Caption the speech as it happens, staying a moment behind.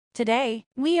Today,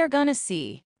 we are gonna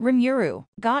see Rimuru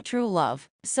got true love.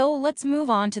 So let's move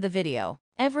on to the video.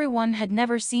 Everyone had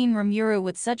never seen Rimuru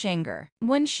with such anger.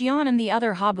 When Xion and the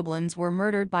other hobgoblins were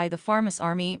murdered by the Pharmas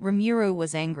army, Rimuru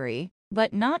was angry,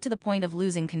 but not to the point of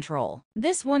losing control.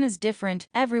 This one is different.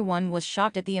 Everyone was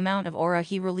shocked at the amount of aura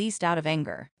he released out of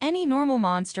anger. Any normal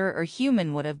monster or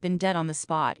human would have been dead on the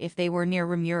spot if they were near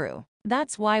Rimuru.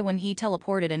 That's why when he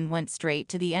teleported and went straight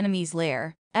to the enemy's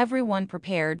lair, everyone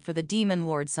prepared for the Demon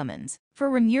Lord summons. For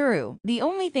Rimuru, the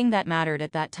only thing that mattered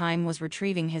at that time was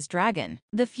retrieving his dragon.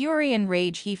 The fury and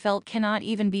rage he felt cannot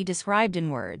even be described in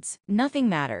words. Nothing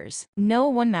matters. No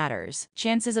one matters.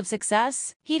 Chances of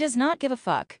success? He does not give a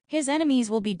fuck. His enemies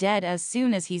will be dead as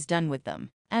soon as he's done with them.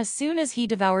 As soon as he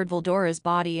devoured Voldora's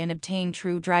body and obtained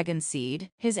true dragon seed,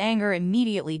 his anger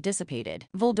immediately dissipated.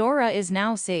 Voldora is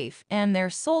now safe, and their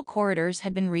soul corridors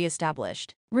had been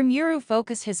re-established. Rimuru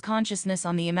focused his consciousness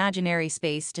on the imaginary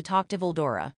space to talk to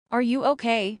Voldora. "Are you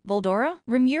okay, Voldora?"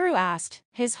 Rimuru asked,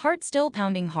 his heart still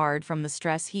pounding hard from the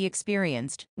stress he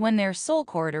experienced when their soul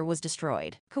corridor was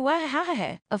destroyed.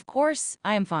 "Kuahahaha, of course,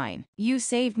 I am fine. You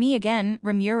saved me again,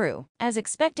 Rimuru. As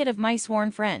expected of my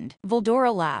sworn friend."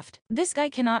 Voldora laughed. This guy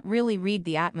cannot really read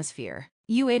the atmosphere.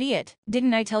 "You idiot,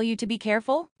 didn't I tell you to be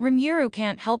careful?" Rimuru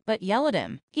can't help but yell at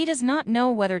him. He does not know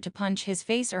whether to punch his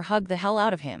face or hug the hell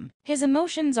out of him. His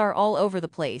emotions are all over the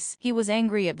place. He was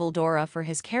angry at Voldora for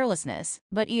his carelessness,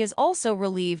 but he is also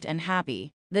relieved and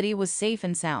happy that he was safe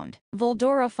and sound.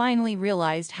 Voldora finally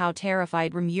realized how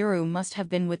terrified Rimuru must have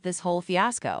been with this whole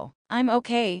fiasco. "I'm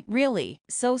okay, really,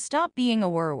 so stop being a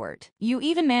worwort. You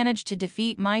even managed to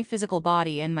defeat my physical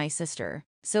body and my sister.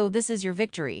 So this is your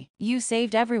victory. You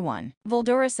saved everyone,"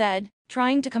 Voldora said,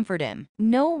 trying to comfort him.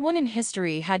 No one in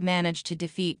history had managed to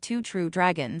defeat two true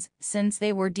dragons, since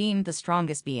they were deemed the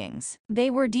strongest beings. They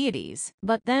were deities.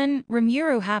 But then,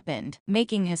 Rimuru happened,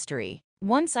 making history.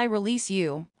 "Once I release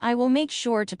you, I will make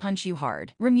sure to punch you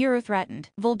hard," Rimuru threatened.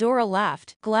 Voldora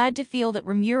laughed, glad to feel that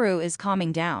Rimuru is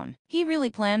calming down. He really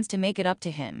plans to make it up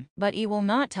to him, but he will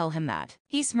not tell him that.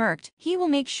 He smirked. He will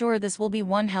make sure this will be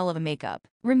one hell of a makeup.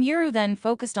 Rimuru then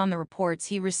focused on the reports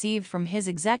he received from his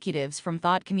executives from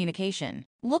Thought Communication.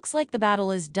 Looks like the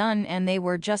battle is done and they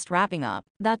were just wrapping up.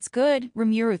 That's good,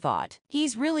 Rimuru thought.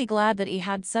 He's really glad that he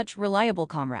had such reliable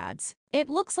comrades. It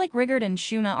looks like Rigard and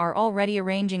Shuna are already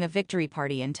arranging a victory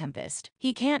party in Tempest.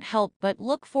 He can't help but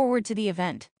look forward to the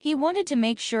event. He wanted to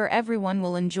make sure everyone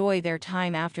will enjoy their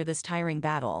time after this tiring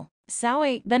battle.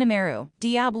 "Sawe, Benimaru,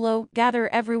 Diablo, gather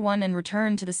everyone and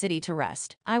return to the city to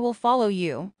rest. I will follow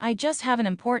you. I just have an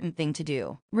important thing to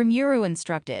do," Rimuru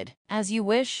instructed. "As you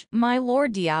wish, my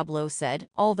lord," Diablo said,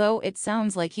 although it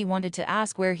sounds like he wanted to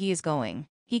ask where he is going.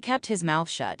 He kept his mouth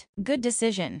shut. Good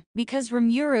decision, because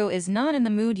Rimuru is not in the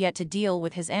mood yet to deal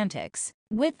with his antics.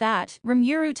 With that,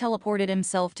 Rimuru teleported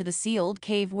himself to the sealed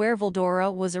cave where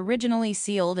Voldora was originally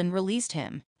sealed and released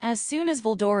him. As soon as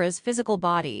Voldora's physical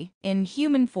body, in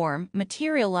human form,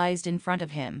 materialized in front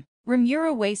of him,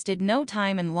 Rimuru wasted no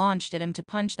time and launched at him to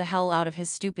punch the hell out of his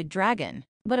stupid dragon.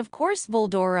 But of course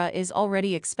Voldora is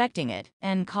already expecting it,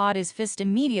 and caught his fist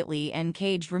immediately and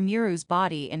caged Rimuru's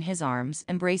body in his arms,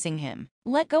 embracing him.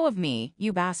 "Let go of me,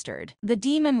 you bastard," the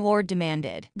Demon Lord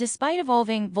demanded. Despite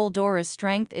evolving, Voldora's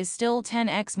strength is still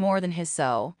 10x more than his,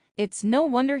 so it's no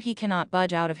wonder he cannot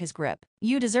budge out of his grip.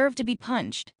 "You deserve to be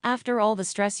punched, after all the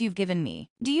stress you've given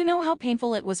me. Do you know how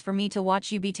painful it was for me to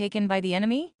watch you be taken by the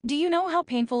enemy? Do you know how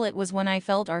painful it was when I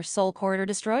felt our soul corridor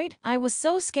destroyed? I was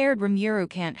so scared." Rimuru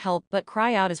can't help but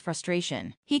cry out his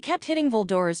frustration. He kept hitting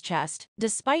Voldora's chest,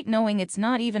 despite knowing it's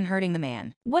not even hurting the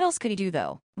man. What else could he do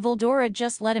though? Voldora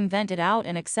just let him vent it out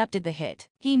and accepted the hit.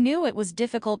 He knew it was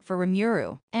difficult for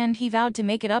Rimuru, and he vowed to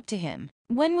make it up to him.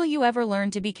 "When will you ever learn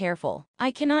to be careful?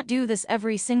 I cannot do this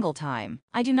every single time.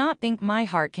 I do not think my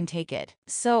heart can take it.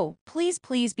 So, please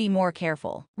be more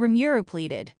careful," Rimuru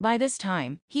pleaded. By this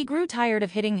time, he grew tired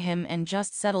of hitting him and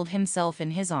just settled himself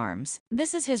in his arms.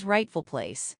 This is his rightful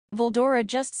place. Voldora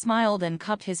just smiled and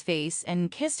cupped his face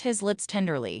and kissed his lips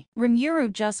tenderly.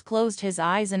 Rimuru just closed his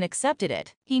eyes and accepted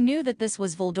it. He knew that this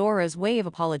was Voldora's way of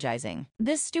apologizing.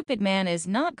 This stupid man is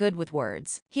not good with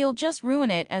words. He'll just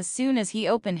ruin it as soon as he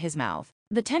opened his mouth.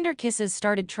 The tender kisses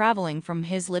started traveling from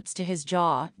his lips to his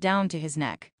jaw, down to his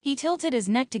neck. He tilted his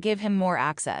neck to give him more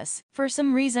access. For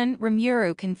some reason,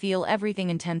 Rimuru can feel everything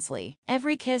intensely.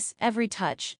 Every kiss, every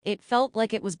touch, it felt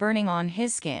like it was burning on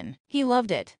his skin. He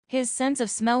loved it. His sense of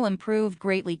smell improved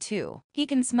greatly too. He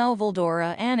can smell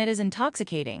Voldora and it is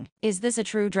intoxicating. Is this a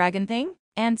true dragon thing?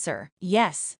 Answer: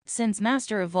 yes. Since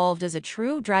Master evolved as a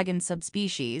true dragon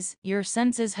subspecies, your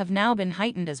senses have now been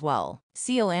heightened as well.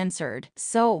 Seal answered.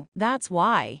 So, that's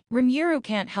why. Rimuru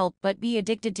can't help but be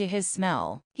addicted to his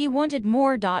smell. He wanted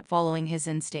more. Following his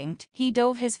instinct, he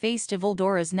dove his face to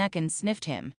Voldora's neck and sniffed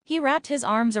him. He wrapped his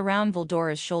arms around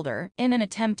Voldora's shoulder in an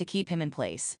attempt to keep him in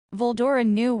place. Voldora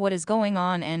knew what is going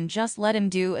on and just let him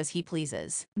do as he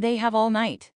pleases. They have all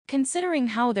night. Considering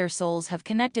how their souls have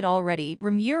connected already,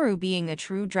 Rimuru being a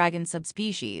true dragon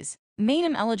subspecies made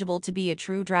him eligible to be a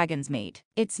true dragon's mate.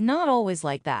 It's not always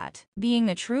like that. Being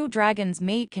a true dragon's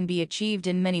mate can be achieved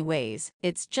in many ways,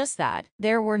 it's just that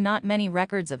there were not many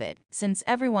records of it, since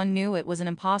everyone knew it was an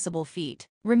impossible feat.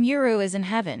 Rimuru is in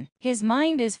heaven. His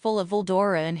mind is full of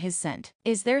Voldora and his scent.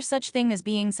 Is there such thing as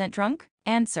being scent drunk?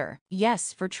 Answer: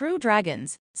 yes, for true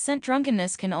dragons. Scent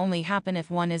drunkenness can only happen if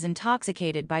one is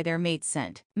intoxicated by their mate's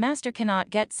scent. Master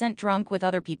cannot get scent drunk with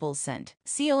other people's scent.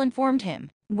 Seal informed him.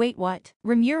 Wait, what?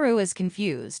 Rimuru is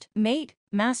confused. Mate,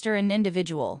 Master and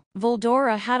individual.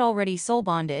 Voldora had already soul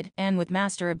bonded, and with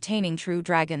Master obtaining true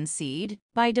dragon's seed,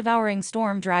 by devouring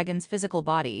Storm Dragon's physical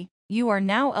body, you are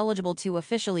now eligible to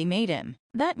officially mate him.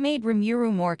 That made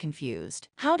Rimuru more confused.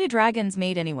 How do dragons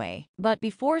mate anyway? But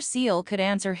before Seal could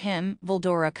answer him,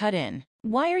 Voldora cut in.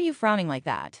 Why are you frowning like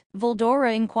that?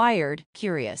 Voldora inquired,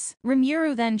 curious.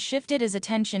 Rimuru then shifted his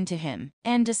attention to him,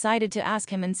 and decided to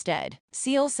ask him instead.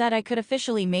 Seal said I could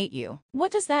officially mate you.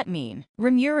 What does that mean?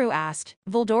 Rimuru asked.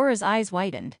 Voldora's eyes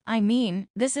widened. I mean,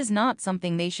 this is not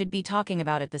something they should be talking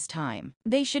about at this time.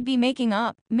 They should be making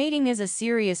up. Mating is a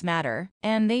serious matter,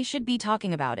 and they should be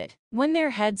talking about it when their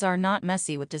heads are not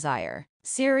messy with desire.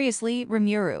 Seriously,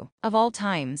 Rimuru, of all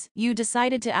times, you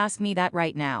decided to ask me that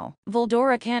right now.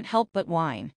 Voldora can't help but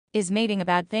whine. Is mating a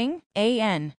bad thing?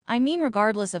 I mean,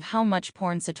 regardless of how much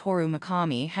porn Satoru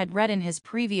Mikami had read in his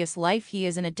previous life, he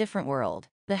is in a different world.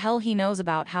 The hell he knows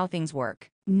about how things work.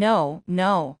 No,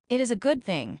 it is a good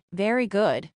thing. Very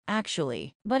good,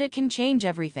 actually. But it can change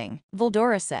everything,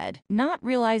 Voldora said. Not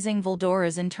realizing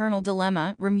Voldora's internal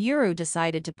dilemma, Rimuru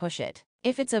decided to push it.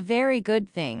 If it's a very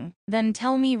good thing, then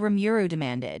tell me, Rimuru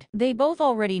demanded. They both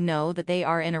already know that they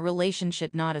are in a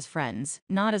relationship, not as friends,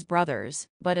 not as brothers,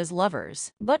 but as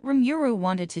lovers. But Rimuru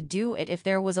wanted to do it if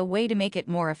there was a way to make it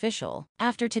more official.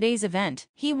 After today's event,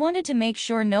 he wanted to make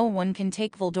sure no one can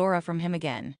take Voldora from him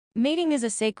again. Mating is a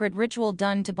sacred ritual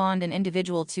done to bond an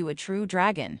individual to a true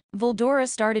dragon. Voldora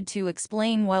started to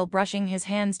explain while brushing his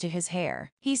hands to his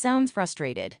hair. He sounds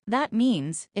frustrated. That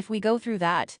means, if we go through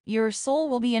that, your soul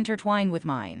will be intertwined with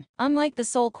mine. Unlike the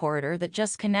soul corridor that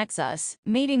just connects us,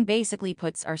 mating basically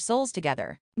puts our souls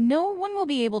together. No one will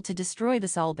be able to destroy the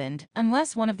soulbond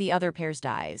unless one of the other pairs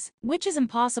dies, which is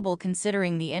impossible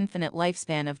considering the infinite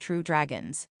lifespan of true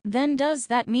dragons. Then does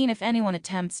that mean if anyone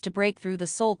attempts to break through the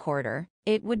soul corridor,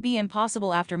 it would be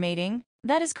impossible after mating?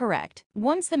 That is correct.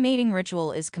 Once the mating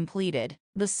ritual is completed,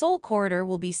 the soul corridor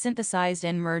will be synthesized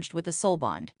and merged with the soul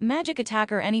bond. Magic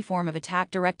attack or any form of attack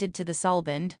directed to the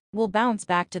soulbond will bounce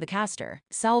back to the caster.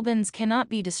 Soulbonds cannot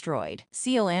be destroyed,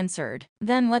 Seal answered.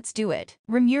 Then let's do it,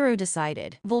 Rimuru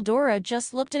decided. Voldora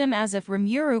just looked at him as if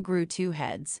Rimuru grew two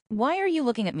heads. Why are you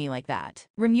looking at me like that?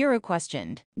 Rimuru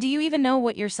questioned. Do you even know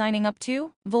what you're signing up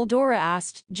to? Voldora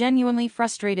asked, genuinely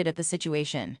frustrated at the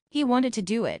situation. He wanted to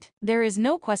do it. There is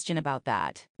no question about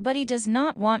that. But he does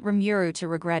not want Rimuru to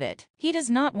regret it. He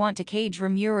does not want to cage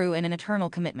Rimuru in an eternal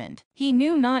commitment. He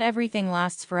knew not everything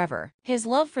lasts forever. His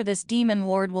love for this demon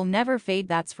lord will never fade,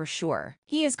 that's for sure.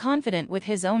 He is confident with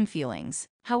his own feelings.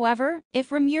 However, if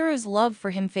Rimuru's love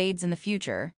for him fades in the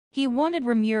future, he wanted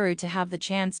Rimuru to have the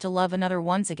chance to love another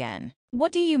once again.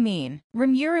 What do you mean?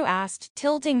 Rimuru asked,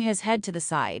 tilting his head to the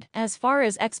side. As far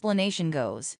as explanation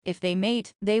goes, if they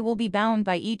mate, they will be bound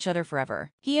by each other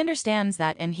forever. He understands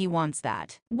that and he wants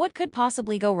that. What could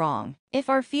possibly go wrong? If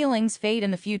our feelings fade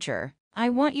in the future, I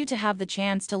want you to have the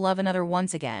chance to love another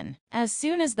once again. As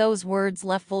soon as those words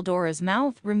left Voldora's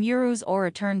mouth, Rimuru's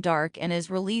aura turned dark and is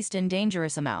released in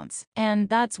dangerous amounts. And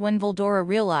that's when Voldora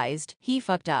realized he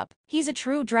fucked up. He's a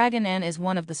true dragon and is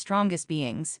one of the strongest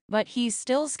beings, but he's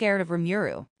still scared of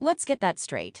Rimuru. Let's get that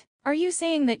straight. Are you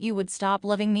saying that you would stop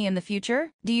loving me in the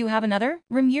future? Do you have another?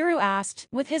 Rimuru asked,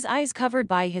 with his eyes covered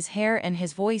by his hair and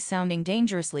his voice sounding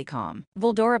dangerously calm.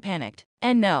 Voldora panicked.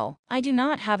 And no, I do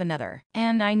not have another.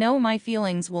 And I know my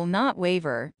feelings will not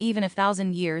waver, even if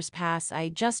 1,000 years pass.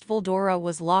 Voldora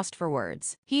was lost for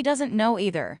words. He doesn't know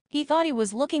either. He thought he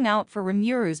was looking out for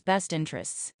Rimuru's best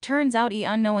interests. Turns out he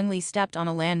unknowingly stepped on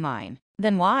a landmine.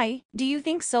 Then why do you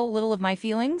think so little of my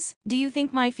feelings? Do you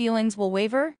think my feelings will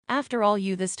waver? After all,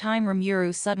 this time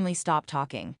Rimuru suddenly stopped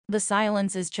talking. The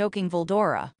silence is choking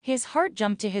Voldora. His heart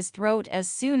jumped to his throat as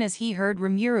soon as he heard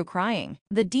Rimuru crying.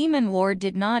 The demon lord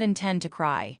did not intend to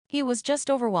cry. He was just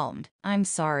overwhelmed. I'm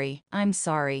sorry.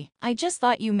 I just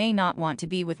thought you may not want to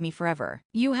be with me forever.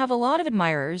 You have a lot of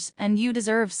admirers, and you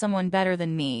deserve someone better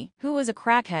than me, who is a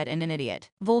crackhead and an idiot,"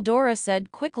 Voldora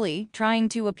said quickly, trying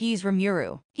to appease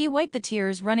Rimuru. He wiped the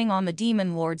tears running on the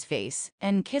demon lord's face,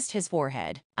 and kissed his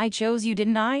forehead. "I chose you,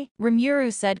 didn't I?"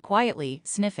 Rimuru said quietly,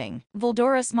 sniffing.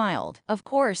 Voldora smiled. Of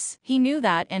course, he knew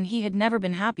that, and he had never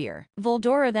been happier.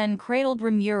 Voldora then cradled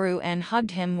Rimuru and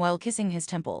hugged him while kissing his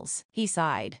temples. He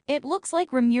sighed. It looks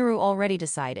like Rimuru already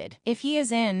decided. If he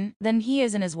is in, then he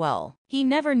is in as well. He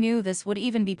never knew this would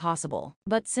even be possible.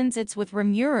 But since it's with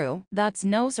Rimuru, that's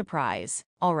no surprise.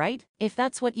 "Alright, if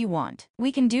that's what you want,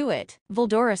 we can do it,"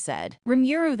 Voldora said.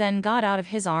 Rimuru then got out of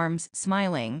his arms,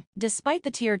 smiling, despite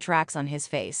the tear tracks on his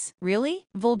face. "Really?"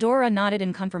 Voldora nodded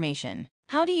in confirmation.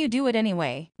 "How do you do it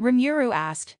anyway?" Rimuru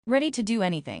asked, ready to do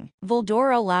anything.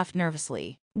 Voldora laughed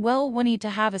nervously. "Well, we need to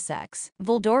have a sex,"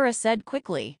 Voldora said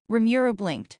quickly. Rimuru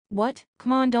blinked. "What?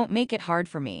 Come on, don't make it hard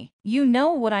for me. You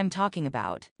know what I'm talking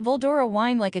about." Voldora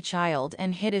whined like a child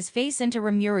and hid his face into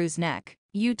Rimuru's neck.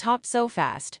 "You talked so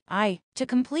fast." To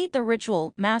complete the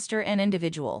ritual, master and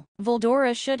individual,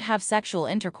 Voldora should have sexual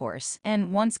intercourse,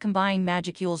 and once combined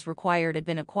magicules required had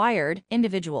been acquired,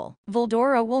 individual.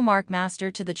 Voldora will mark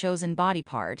master to the chosen body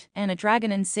part, and a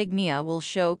dragon insignia will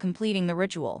show completing the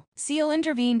ritual. Seal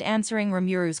intervened, answering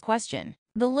Rimuru's question.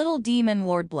 The little demon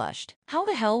lord blushed. How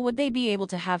the hell would they be able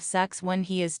to have sex when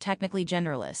he is technically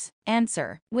genderless?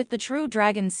 Answer. With the true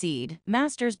dragon seed,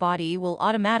 master's body will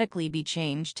automatically be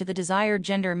changed to the desired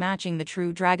gender matching the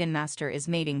true dragon master is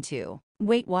mating to.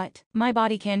 Wait, what? My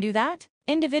body can do that?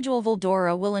 Individual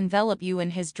Voldora will envelop you in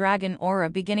his dragon aura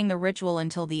beginning the ritual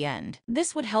until the end.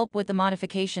 This would help with the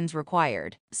modifications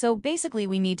required. So basically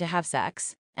we need to have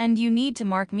sex. And you need to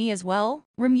mark me as well?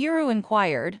 Rimuru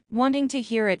inquired, wanting to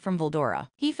hear it from Voldora.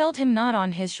 He felt him nod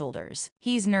on his shoulders.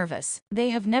 He's nervous.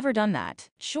 They have never done that.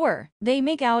 Sure, they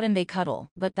make out and they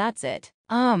cuddle, but that's it.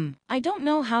 I don't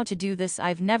know how to do this,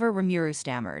 I've never, Rimuru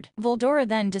stammered. Voldora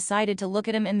then decided to look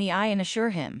at him in the eye and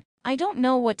assure him. I don't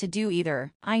know what to do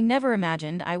either. I never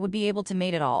imagined I would be able to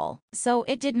mate at all. So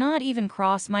it did not even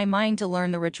cross my mind to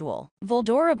learn the ritual.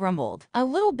 Voldora grumbled, a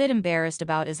little bit embarrassed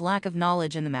about his lack of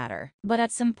knowledge in the matter. But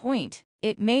at some point,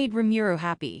 it made Rimuru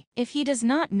happy. If he does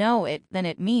not know it, then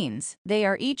it means they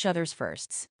are each other's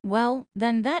firsts. Well,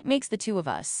 then that makes the two of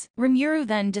us. Rimuru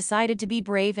then decided to be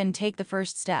brave and take the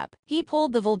first step. He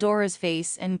pulled the Voldora's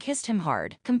face and kissed him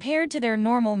hard. Compared to their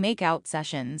normal make-out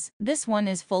sessions, this one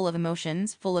is full of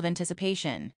emotions, full of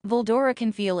anticipation. Voldora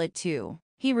can feel it too.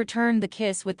 He returned the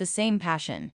kiss with the same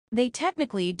passion. They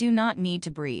technically do not need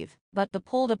to breathe, but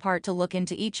pulled apart to look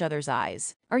into each other's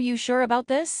eyes. Are you sure about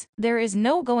this? There is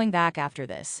no going back after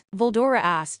this, Voldora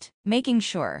asked, making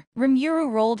sure. Rimuru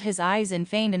rolled his eyes in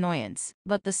feigned annoyance,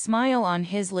 but the smile on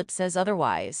his lips says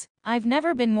otherwise. I've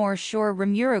never been more sure,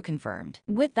 Rimuru confirmed.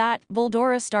 With that,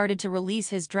 Voldora started to release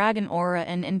his dragon aura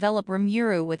and envelop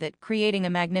Rimuru with it, creating a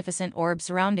magnificent orb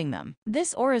surrounding them.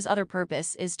 This aura's other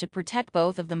purpose is to protect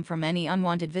both of them from any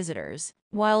unwanted visitors.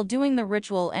 While doing the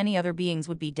ritual, any other beings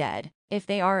would be dead if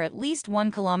they are at least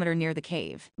 1 kilometer near the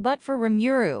cave. But for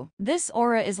Rimuru, this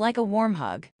aura is like a warm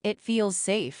hug. It feels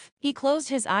safe. He closed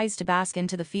his eyes to bask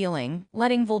into the feeling,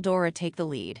 letting Voldora take the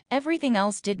lead. Everything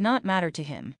else did not matter to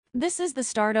him. This is the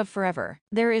start of forever.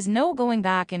 There is no going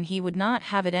back, and he would not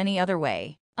have it any other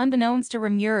way. Unbeknownst to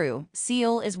Rimuru,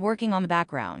 Seal is working on the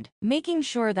background, making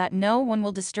sure that no one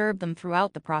will disturb them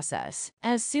throughout the process.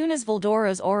 As soon as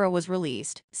Voldora's aura was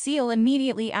released, Seal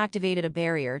immediately activated a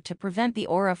barrier to prevent the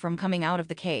aura from coming out of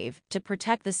the cave, to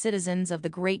protect the citizens of the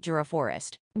Great Jura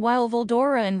Forest. While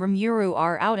Voldora and Rimuru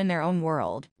are out in their own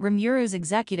world, Rimuru's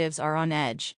executives are on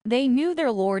edge. They knew their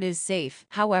lord is safe,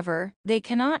 however, they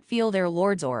cannot feel their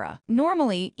lord's aura.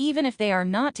 Normally, even if they are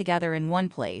not together in one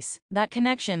place, that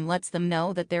connection lets them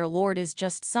know that their lord is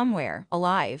just somewhere,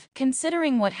 alive.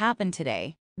 Considering what happened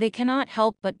today, they cannot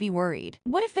help but be worried.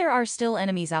 What if there are still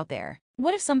enemies out there?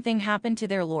 What if something happened to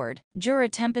their lord? Jura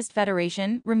Tempest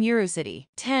Federation, Rimuru City,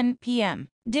 10 p.m.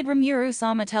 Did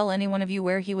Rimuru-sama tell any one of you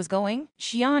where he was going?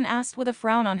 Xian asked with a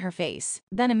frown on her face.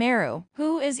 Then Rimuru,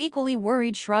 who is equally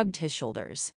worried, shrugged his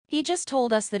shoulders. He just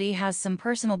told us that he has some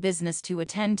personal business to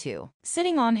attend to.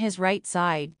 Sitting on his right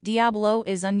side, Diablo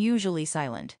is unusually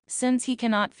silent. Since he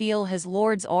cannot feel his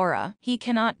lord's aura, he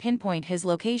cannot pinpoint his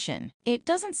location. It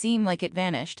doesn't seem like it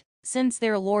vanished, since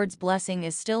their lord's blessing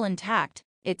is still intact.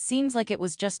 It seems like it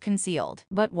was just concealed.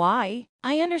 But why?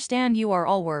 I understand you are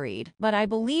all worried, but I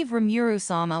believe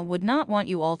Rimuru-sama would not want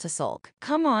you all to sulk.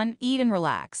 Come on, eat and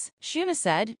relax, Shuna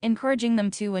said, encouraging them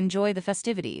to enjoy the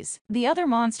festivities. The other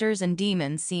monsters and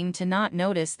demons seemed to not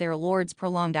notice their lord's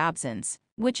prolonged absence,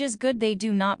 which is good. They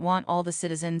do not want all the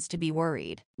citizens to be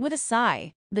worried. With a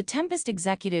sigh, the Tempest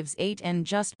executives ate and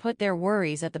just put their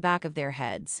worries at the back of their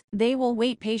heads. They will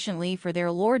wait patiently for their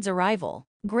lord's arrival.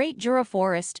 Great Jura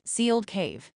Forest, sealed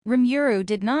cave. Rimuru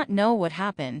did not know what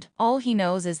happened. All he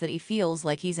knows is that he feels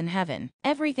like he's in heaven.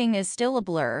 Everything is still a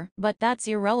blur, but that's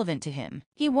irrelevant to him.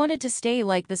 He wanted to stay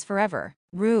like this forever.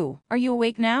 Rue, are you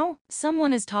awake now?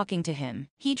 Someone is talking to him.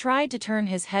 He tried to turn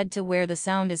his head to where the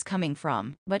sound is coming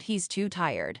from, but he's too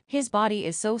tired. His body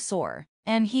is so sore,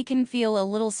 and he can feel a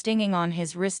little stinging on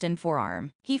his wrist and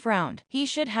forearm. He frowned. He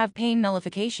should have pain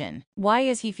nullification. Why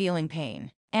is he feeling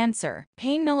pain? Answer: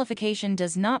 pain nullification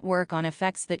does not work on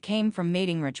effects that came from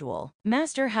mating ritual.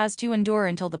 Master has to endure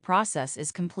until the process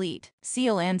is complete.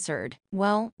 Seal answered.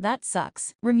 Well, that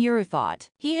sucks, Rimuru thought.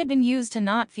 He had been used to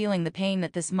not feeling the pain.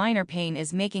 That this minor pain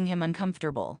is making him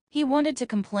uncomfortable. He wanted to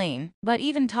complain, but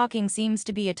even talking seems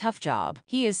to be a tough job.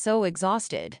 He is so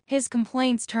exhausted. His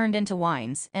complaints turned into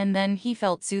whines, and then he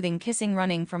felt soothing kissing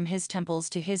running from his temples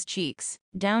to his cheeks,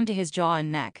 down to his jaw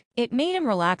and neck. It made him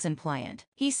relax and pliant.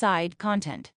 He sighed,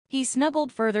 content. He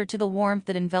snuggled further to the warmth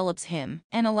that envelops him,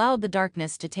 and allowed the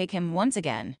darkness to take him once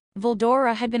again.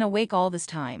 Voldora had been awake all this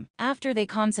time. After they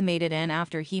consummated and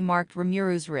after he marked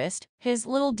Rimuru's wrist, his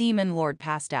little demon lord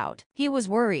passed out. He was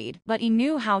worried, but he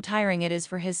knew how tiring it is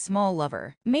for his small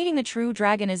lover. Mating a true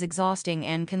dragon is exhausting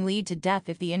and can lead to death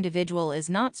if the individual is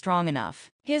not strong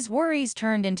enough. His worries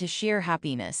turned into sheer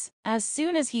happiness as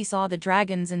soon as he saw the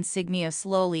dragon's insignia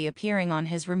slowly appearing on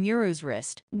his Rimuru's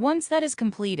wrist. Once that is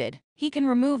completed, he can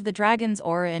remove the dragon's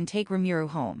aura and take Rimuru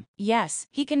home. Yes,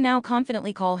 he can now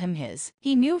confidently call him his.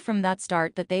 He knew from that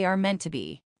start that they are meant to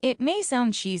be. It may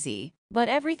sound cheesy, but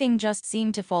everything just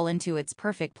seemed to fall into its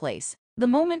perfect place. The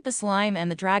moment the slime and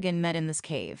the dragon met in this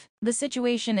cave, the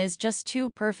situation is just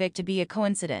too perfect to be a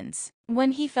coincidence.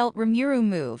 When he felt Rimuru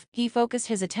move, he focused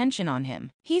his attention on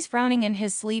him. He's frowning in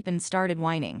his sleep and started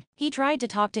whining. He tried to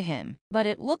talk to him, but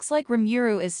it looks like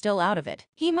Rimuru is still out of it.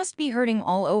 He must be hurting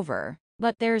all over,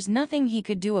 but there's nothing he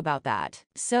could do about that.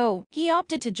 So, he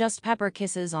opted to just pepper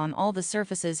kisses on all the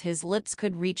surfaces his lips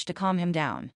could reach to calm him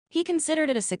down. He considered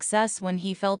it a success when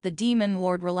he felt the demon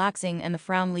lord relaxing and the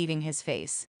frown leaving his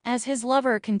face. As his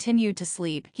lover continued to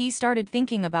sleep, he started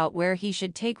thinking about where he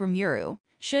should take Rimuru.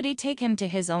 Should he take him to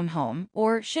his own home,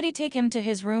 or should he take him to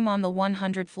his room on the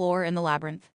 100th floor in the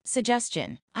labyrinth?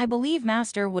 Suggestion: I believe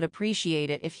Master would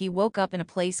appreciate it if he woke up in a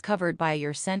place covered by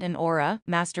your scent and aura,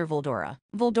 Master Voldora.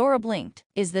 Voldora blinked.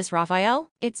 Is this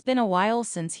Raphael? It's been a while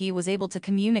since he was able to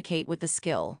communicate with the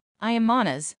skill. I am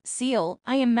Mana's. Seal,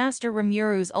 I am Master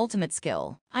Rimuru's ultimate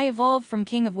skill. I evolved from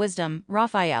King of Wisdom,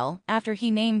 Raphael, after he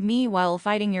named me while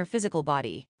fighting your physical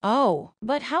body. Oh,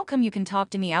 but how come you can talk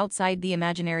to me outside the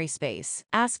imaginary space?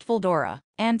 Asked Voldora.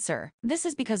 Answer: this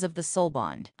is because of the soul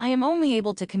bond. I am only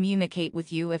able to communicate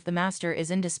with you if the master is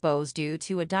indisposed due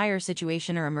to a dire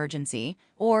situation or emergency,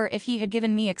 or if he had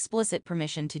given me explicit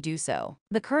permission to do so.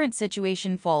 The current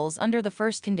situation falls under the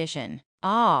first condition.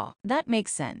 Ah, that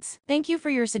makes sense. Thank you for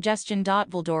your suggestion.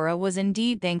 Voldora was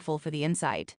indeed thankful for the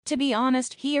insight. To be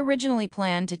honest, he originally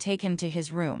planned to take him to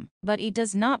his room, but he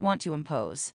does not want to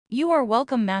impose. You are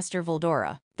welcome, Master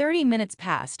Voldora. 30 minutes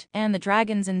passed, and the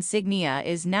dragon's insignia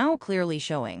is now clearly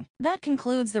showing. That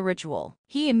concludes the ritual.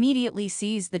 He immediately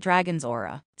sees the dragon's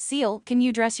aura. Seal, can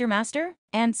you dress your master?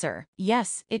 Answer: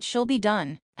 yes, it shall be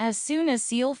done. As soon as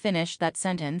Seal finished that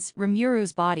sentence,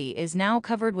 Rimuru's body is now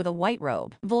covered with a white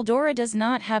robe. Voldora does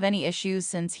not have any issues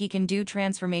since he can do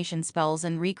transformation spells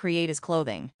and recreate his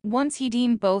clothing. Once he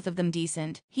deemed both of them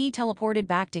decent, he teleported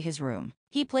back to his room.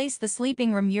 He placed the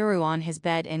sleeping Rimuru on his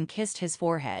bed and kissed his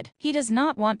forehead. He does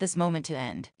not want this moment to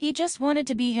end. He just wanted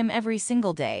to be him every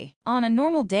single day. On a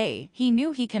normal day, he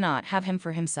knew he cannot have him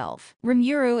for himself.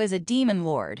 Rimuru is a demon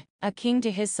lord, a king to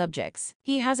his subjects.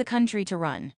 He has a country to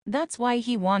run. That's why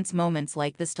he wants moments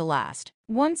like this to last.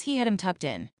 Once he had him tucked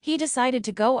in, he decided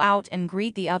to go out and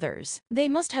greet the others. They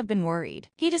must have been worried.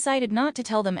 He decided not to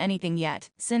tell them anything yet,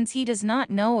 since he does not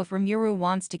know if Rimuru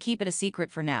wants to keep it a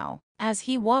secret for now. As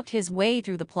he walked his way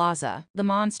through the plaza, the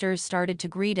monsters started to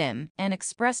greet him and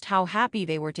expressed how happy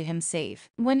they were to him safe.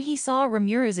 When he saw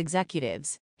Rimuru's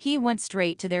executives, he went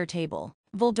straight to their table.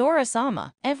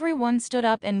 Voldora-sama. Everyone stood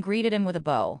up and greeted him with a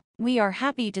bow. We are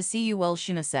happy to see you,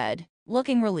 Shuna said,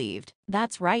 looking relieved.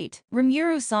 That's right.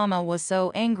 Rimuru-sama was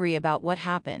so angry about what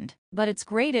happened, but it's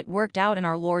great it worked out in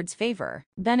our lord's favor,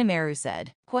 Benimaru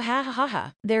said.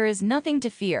 Kwahahaha. There is nothing to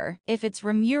fear. If it's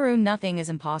Rimuru, nothing is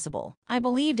impossible. I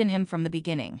believed in him from the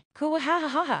beginning.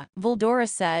 Kwahahaha, Voldora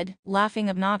said, laughing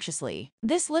obnoxiously.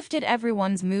 This lifted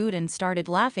everyone's mood and started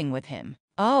laughing with him.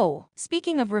 Oh,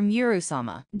 speaking of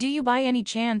Rimuru-sama, do you by any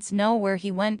chance know where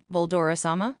he went,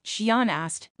 Voldora-sama? Shion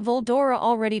asked. Voldora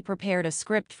already prepared a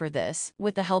script for this,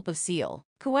 with the help of Seal.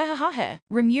 Kuehahahe,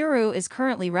 Rimuru is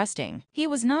currently resting. He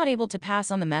was not able to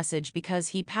pass on the message because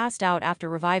he passed out after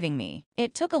reviving me.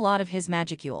 It took a lot of his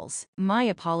magicules. My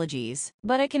apologies,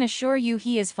 but I can assure you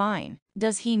he is fine.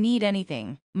 Does he need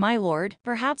anything? My lord,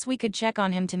 perhaps we could check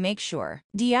on him to make sure.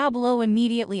 Diablo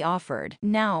immediately offered.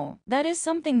 Now, that is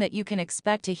something that you can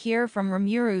expect to hear from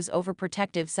Rimuru's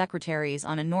overprotective secretaries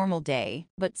on a normal day,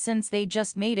 but since they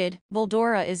just mated,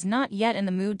 Voldora is not yet in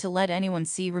the mood to let anyone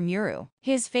see Rimuru.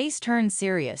 His face turned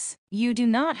serious. You do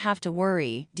not have to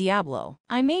worry, Diablo.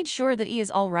 I made sure that he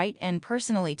is alright and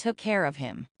personally took care of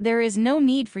him. There is no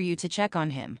need for you to check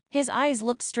on him. His eyes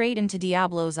looked straight into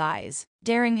Diablo's eyes,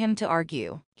 daring him to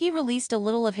argue. He released a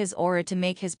little of his aura to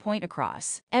make his point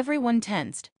across. Everyone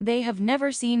tensed. They have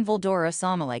never seen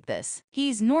Voldora-sama like this.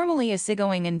 He's normally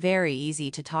easygoing and very easy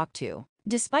to talk to.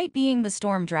 Despite being the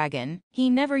Storm Dragon, he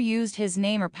never used his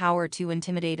name or power to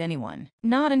intimidate anyone.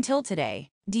 Not until today.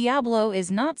 Diablo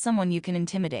is not someone you can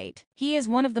intimidate. He is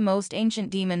one of the most ancient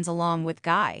demons along with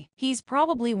Guy. He's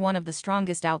probably one of the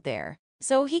strongest out there.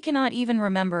 So he cannot even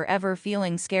remember ever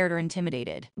feeling scared or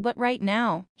intimidated. But right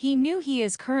now, he knew he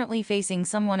is currently facing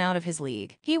someone out of his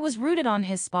league. He was rooted on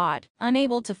his spot,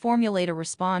 unable to formulate a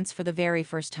response for the very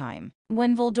first time.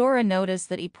 When Voldora noticed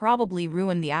that he probably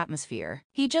ruined the atmosphere,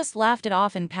 he just laughed it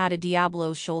off and patted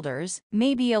Diablo's shoulders,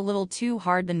 maybe a little too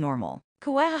hard than normal.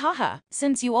 Kuehahaha,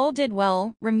 since you all did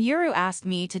well, Rimuru asked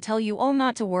me to tell you all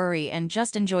not to worry and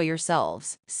just enjoy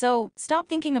yourselves. So, stop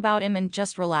thinking about him and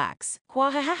just relax.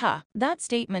 Kwahahaha. That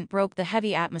statement broke the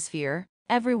heavy atmosphere,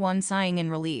 everyone sighing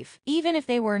in relief. Even if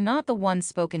they were not the ones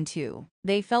spoken to,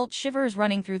 they felt shivers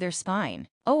running through their spine.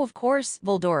 Oh, of course,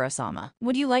 Voldora-sama.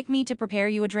 Would you like me to prepare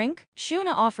you a drink?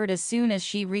 Shuna offered as soon as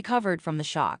she recovered from the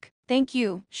shock. Thank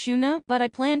you, Shuna, but I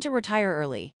plan to retire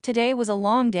early. Today was a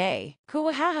long day.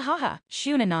 Kuahahaha.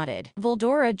 Shuna nodded.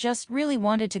 Voldora just really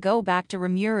wanted to go back to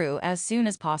Rimuru as soon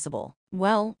as possible.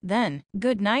 Well, then,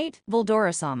 good night,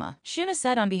 Voldora-sama, Shuna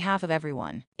said on behalf of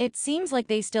everyone. It seems like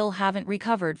they still haven't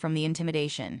recovered from the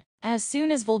intimidation. As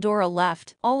soon as Voldora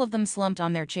left, all of them slumped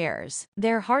on their chairs,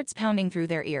 their hearts pounding through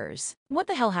their ears. What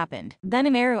the hell happened? Then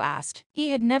Rimuru asked.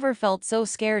 He had never felt so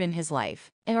scared in his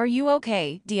life. Are you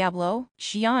okay, Diablo?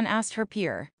 Shion asked her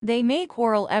peer. They may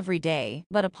quarrel every day,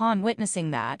 but upon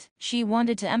witnessing that, she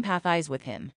wanted to empathize with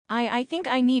him. I think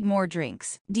I need more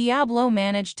drinks. Diablo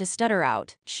managed to stutter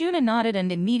out. Shuna nodded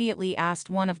and immediately asked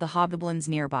one of the hobgoblins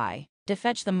nearby to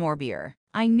fetch them more beer.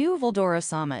 I knew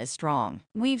Voldora-sama is strong.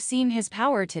 We've seen his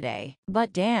power today.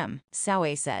 But damn,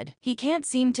 Saue said. He can't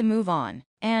seem to move on.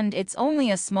 And it's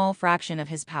only a small fraction of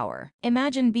his power.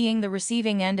 Imagine being the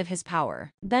receiving end of his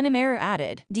power. Then Rimuru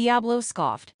added. Diablo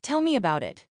scoffed. Tell me about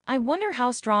it. I wonder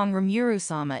how strong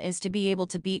Rimuru-sama is to be able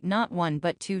to beat not one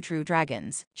but two true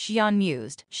dragons. Shion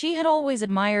mused. She had always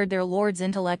admired their lord's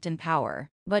intellect and power,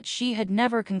 but she had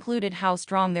never concluded how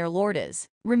strong their lord is.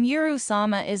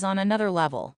 Rimuru-sama is on another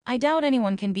level. I doubt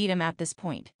anyone can beat him at this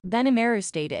point. Then Rimuru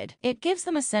stated. It gives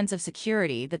them a sense of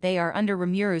security that they are under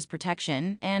Rimuru's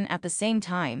protection, and at the same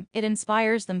time, it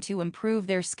inspires them to improve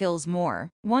their skills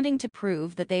more, wanting to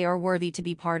prove that they are worthy to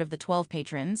be part of the 12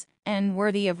 patrons, and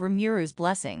worthy of Rimuru's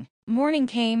blessing. Morning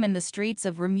came and the streets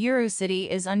of Rimuru City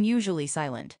is unusually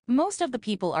silent. Most of the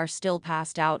people are still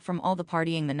passed out from all the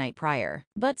partying the night prior,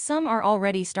 but some are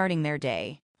already starting their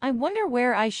day. I wonder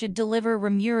where I should deliver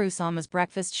Rimuru-sama's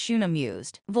breakfast, Shuna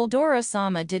mused.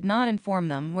 Voldora-sama did not inform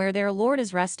them where their lord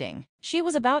is resting. She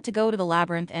was about to go to the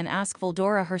labyrinth and ask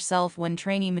Voldora herself when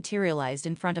Trainee materialized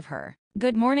in front of her.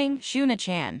 Good morning,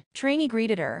 Shuna-chan. Trainee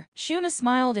greeted her. Shuna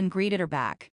smiled and greeted her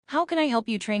back. How can I help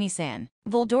you, Trainee-san?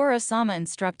 Voldora-sama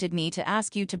instructed me to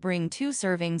ask you to bring 2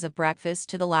 servings of breakfast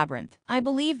to the labyrinth. I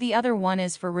believe the other one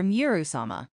is for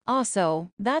Rimuru-sama.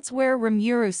 Also, that's where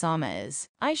Rimuru-sama is.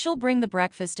 I shall bring the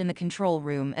breakfast in the control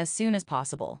room as soon as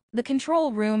possible. The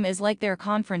control room is like their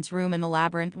conference room in the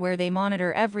labyrinth where they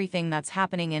monitor everything that's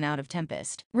happening in Out of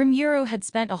Tempest. Rimuru had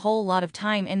spent a whole lot of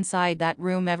time inside that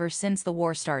room ever since the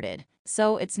war started.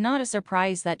 So it's not a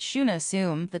surprise that Shuna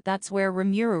assumed that that's where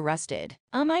Rimuru rested.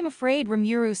 I'm afraid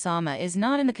Rimuru-sama is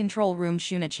not in the control room,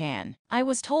 Shuna-chan. I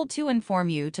was told to inform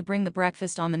you to bring the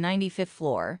breakfast on the 95th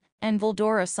floor, and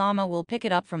Voldora-sama will pick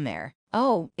it up from there.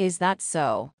 Oh, is that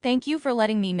so? Thank you for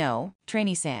letting me know,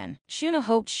 trainee-san. Shuna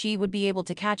hoped she would be able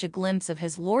to catch a glimpse of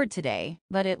his lord today,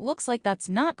 but it looks like that's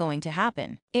not going to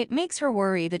happen. It makes her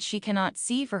worry that she cannot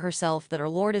see for herself that her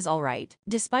lord is alright.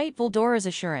 Despite Voldora's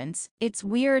assurance, it's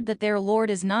weird that their lord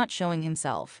is not showing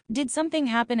himself. Did something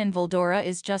happen and Voldora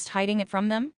is just hiding it from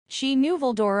them? She knew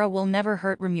Voldora will never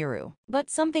hurt Rimuru, but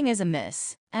something is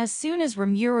amiss. As soon as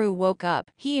Rimuru woke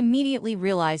up, he immediately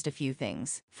realized a few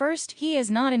things. First, he is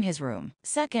not in his room.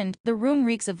 Second, the room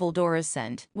reeks of Voldora's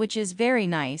scent, which is very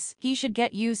nice. He should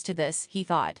get used to this, he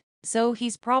thought. So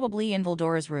he's probably in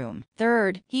Voldora's room.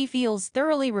 Third, he feels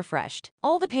thoroughly refreshed.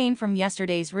 All the pain from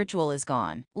yesterday's ritual is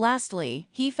gone. Lastly,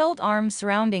 he felt arms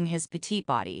surrounding his petite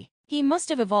body. He must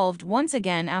have evolved once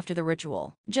again after the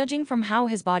ritual. Judging from how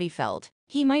his body felt,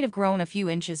 he might have grown a few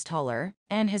inches taller,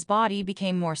 and his body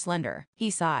became more slender. He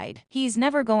sighed. He's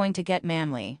never going to get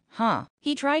manly, huh?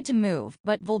 He tried to move,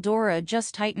 but Voldora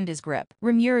just tightened his grip.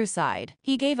 Rimuru sighed.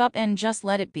 He gave up and just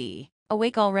let it be.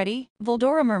 Awake already?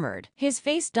 Voldora murmured. His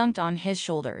face dunked on his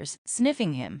shoulders,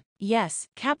 sniffing him. Yes,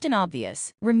 Captain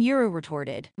Obvious, Rimuru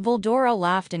retorted. Voldora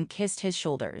laughed and kissed his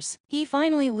shoulders. He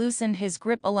finally loosened his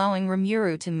grip, allowing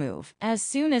Rimuru to move. As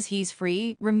soon as he's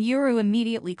free, Rimuru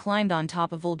immediately climbed on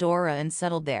top of Voldora and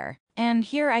settled there. And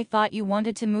here I thought you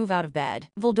wanted to move out of bed,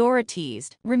 Voldora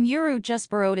teased. Rimuru just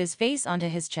burrowed his face onto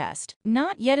his chest.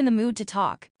 Not yet in the mood to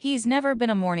talk. He's never been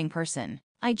a morning person.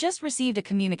 I just received a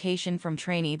communication from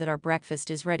trainee that our breakfast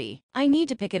is ready. I need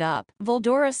to pick it up,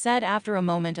 Voldora said after a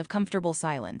moment of comfortable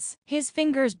silence. His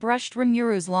fingers brushed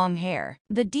Rimuru's long hair.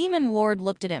 The demon lord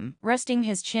looked at him, resting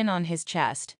his chin on his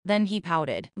chest. Then he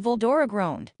pouted. Voldora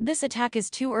groaned. This attack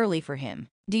is too early for him.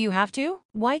 Do you have to?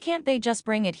 Why can't they just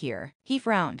bring it here? He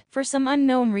frowned. For some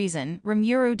unknown reason,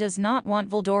 Rimuru does not want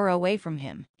Voldora away from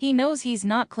him. He knows he's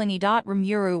not clingy.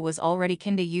 Rimuru was already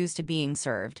kinda used to being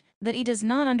served, that he does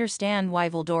not understand why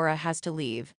Voldora has to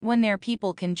leave, when their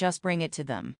people can just bring it to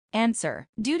them. Answer.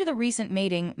 Due to the recent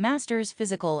mating, Master's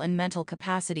physical and mental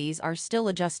capacities are still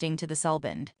adjusting to the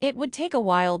cellbond. It would take a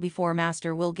while before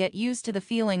Master will get used to the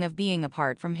feeling of being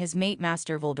apart from his mate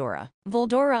Master Voldora.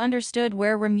 Voldora understood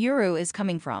where Rimuru is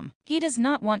coming from. He does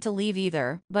not want to leave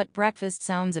either, but breakfast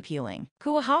sounds appealing.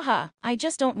 Kuahaha, I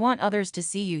just don't want others to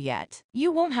see you yet.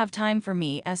 You won't have time for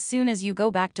me as soon as you go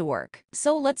back to work.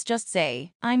 So let's just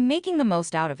say, I'm making the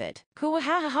most out of it.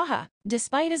 Kuahahaha.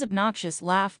 Despite his obnoxious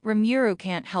laugh, Rimuru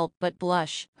can't help but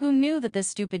blush. Who knew that this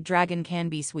stupid dragon can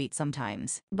be sweet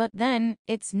sometimes? But then,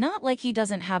 it's not like he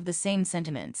doesn't have the same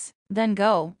sentiments. Then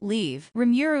go, leave.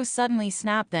 Rimuru suddenly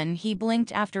snapped, then he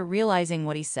blinked after realizing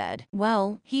what he said.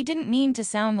 Well, he didn't mean to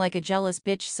sound like a jealous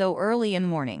bitch so early in the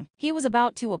morning. He was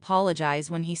about to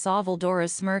apologize when he saw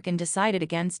Voldora's smirk and decided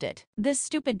against it. This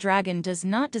stupid dragon does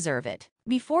not deserve it.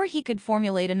 Before he could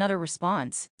formulate another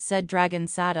response, said dragon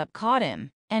sat up, caught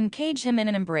him, and caged him in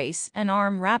an embrace, an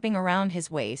arm wrapping around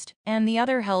his waist, and the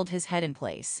other held his head in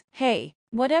place. Hey!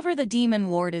 Whatever the demon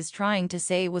lord is trying to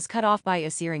say was cut off by a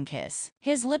searing kiss.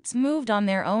 His lips moved on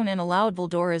their own and allowed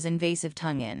Voldora's invasive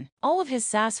tongue in. All of his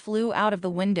sass flew out of the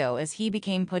window as he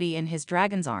became putty in his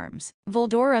dragon's arms.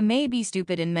 Voldora may be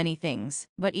stupid in many things,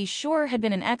 but he sure had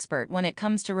been an expert when it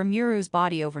comes to Rimuru's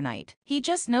body overnight. He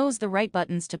just knows the right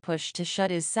buttons to push to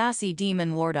shut his sassy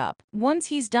demon lord up. Once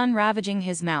he's done ravaging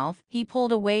his mouth, he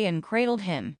pulled away and cradled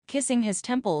him, kissing his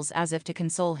temples as if to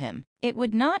console him. It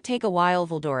would not take a while,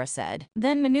 Voldora said,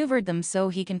 then maneuvered them so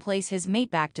he can place his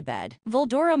mate back to bed.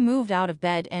 Voldora moved out of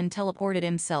bed and teleported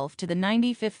himself to the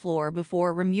 95th floor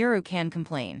before Rimuru can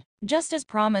complain. Just as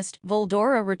promised,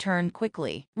 Voldora returned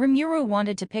quickly. Rimuru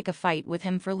wanted to pick a fight with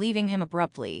him for leaving him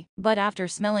abruptly, but after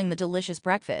smelling the delicious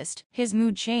breakfast, his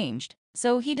mood changed,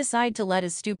 so he decided to let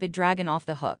his stupid dragon off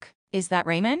the hook. Is that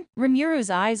Raymond? Rimuru's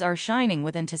eyes are shining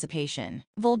with anticipation.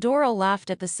 Voldora laughed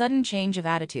at the sudden change of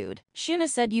attitude. Shuna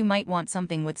said you might want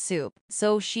something with soup,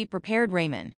 so she prepared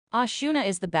ramen. Ah, Shuna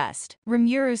is the best,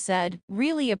 Rimuru said,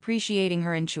 really appreciating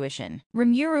her intuition.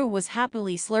 Rimuru was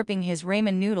happily slurping his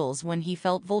ramen noodles when he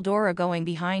felt Voldora going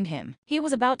behind him. He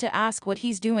was about to ask what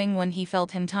he's doing when he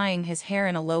felt him tying his hair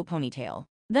in a low ponytail,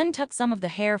 then tucked some of the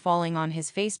hair falling on his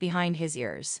face behind his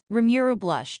ears. Rimuru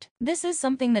blushed. This is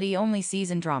something that he only sees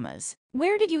in dramas.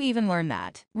 Where did you even learn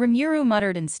that? Rimuru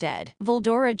muttered instead.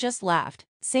 Voldora just laughed,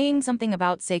 saying something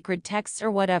about sacred texts or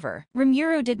whatever.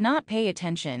 Rimuru did not pay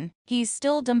attention. He's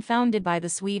still dumbfounded by the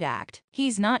sweet act.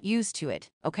 He's not used to it,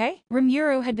 okay?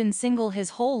 Rimuru had been single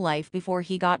his whole life before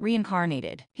he got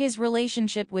reincarnated. His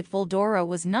relationship with Voldora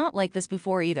was not like this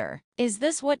before either. Is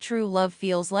this what true love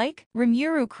feels like?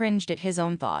 Rimuru cringed at his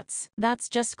own thoughts. That's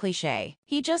just cliché.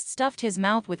 He just stuffed his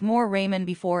mouth with more ramen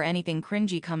before anything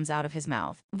cringy comes out of his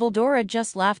mouth. Voldora Voldora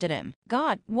just laughed at him.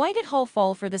 God, why did Hall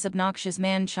fall for this obnoxious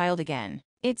man-child again?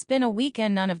 It's been a week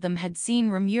and none of them had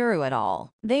seen Rimuru at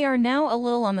all. They are now a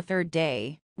little on the third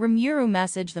day. Rimuru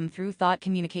messaged them through thought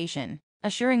communication,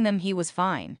 assuring them he was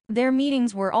fine. Their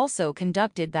meetings were also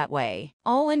conducted that way.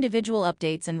 All individual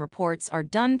updates and reports are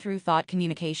done through thought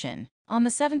communication. On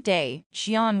the seventh day,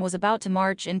 Xian was about to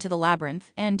march into the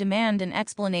labyrinth and demand an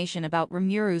explanation about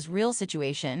Rimuru's real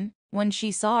situation when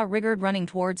she saw Rigard running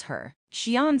towards her.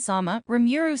 Xian-sama,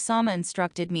 Rimuru-sama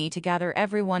instructed me to gather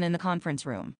everyone in the conference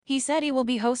room. He said he will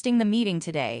be hosting the meeting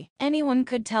today. Anyone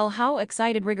could tell how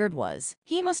excited Rigard was.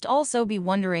 He must also be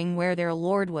wondering where their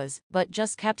lord was, but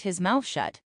just kept his mouth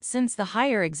shut, since the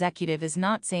higher executive is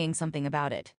not saying something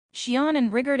about it. Xian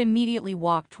and Rigard immediately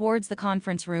walked towards the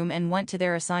conference room and went to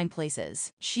their assigned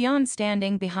places. Xian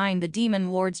standing behind the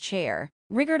Demon Lord's chair,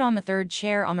 Rigard on the third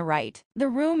chair on the right. The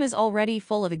room is already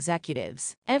full of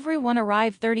executives. Everyone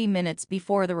arrived 30 minutes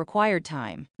before the required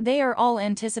time. They are all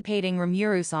anticipating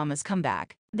Rimuru-sama's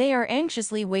comeback. They are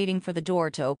anxiously waiting for the door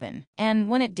to open. And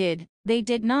when it did, they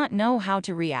did not know how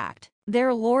to react.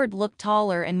 Their lord looked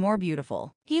taller and more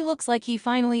beautiful. He looks like he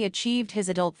finally achieved his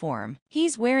adult form.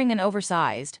 He's wearing an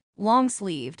oversized,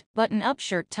 long-sleeved, button-up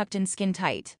shirt tucked in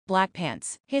skin-tight, black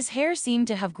pants. His hair seemed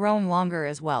to have grown longer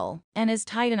as well, and is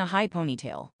tied in a high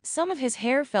ponytail. Some of his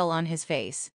hair fell on his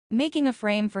face, making a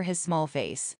frame for his small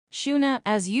face. Shuna,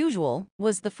 as usual,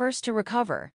 was the first to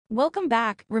recover. Welcome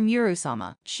back,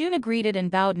 Rimuru-sama. Shuna greeted and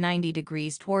bowed 90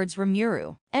 degrees towards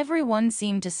Rimuru. Everyone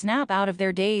seemed to snap out of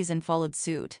their daze and followed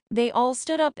suit. They all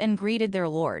stood up and greeted their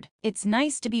lord. It's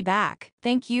nice to be back.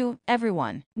 Thank you,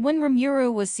 everyone. When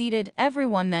Rimuru was seated,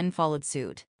 everyone then followed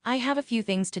suit. I have a few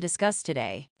things to discuss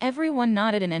today. Everyone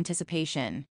nodded in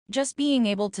anticipation. Just being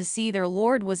able to see their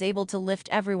lord was able to lift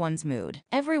everyone's mood.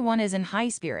 Everyone is in high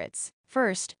spirits.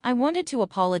 First, I wanted to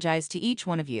apologize to each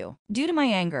one of you. Due to my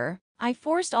anger, I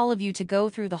forced all of you to go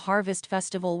through the harvest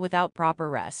festival without proper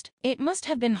rest. It must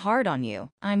have been hard on you.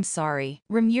 I'm sorry,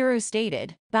 Rimuru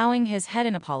stated, bowing his head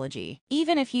in apology.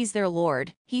 Even if he's their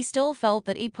lord, he still felt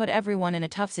that he put everyone in a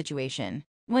tough situation.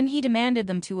 When he demanded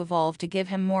them to evolve to give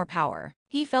him more power,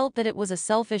 he felt that it was a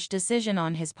selfish decision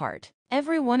on his part.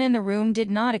 Everyone in the room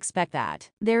did not expect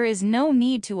that. There is no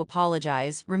need to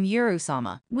apologize,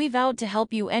 Rimuru-sama. We vowed to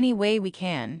help you any way we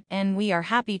can, and we are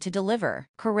happy to deliver,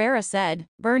 Carrera said,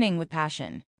 burning with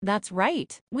passion. That's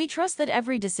right. We trust that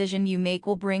every decision you make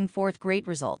will bring forth great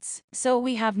results. So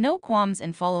we have no qualms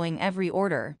in following every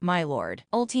order, my lord.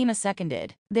 Ultima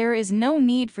seconded. There is no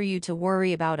need for you to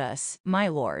worry about us, my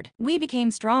lord. We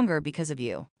became stronger because of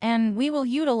you, and we will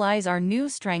utilize our new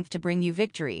strength to bring you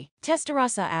victory,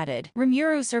 Testarossa added.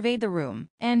 Rimuru surveyed the room,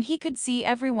 and he could see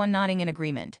everyone nodding in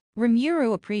agreement.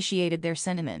 Rimuru appreciated their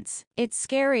sentiments. It's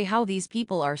scary how these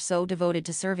people are so devoted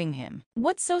to serving him.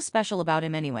 What's so special about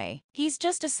him anyway? He's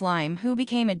just a slime who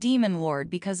became a demon lord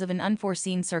because of an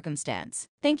unforeseen circumstance.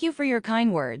 Thank you for your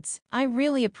kind words. I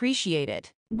really appreciate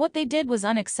it. What they did was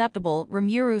unacceptable,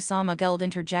 Rimuru-sama Geld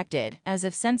interjected, as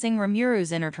if sensing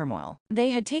Rimuru's inner turmoil.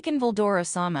 They had taken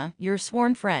Voldora-sama, your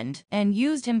sworn friend, and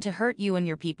used him to hurt you and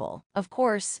your people. Of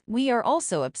course, we are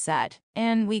also upset,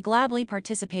 and we gladly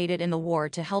participated in the war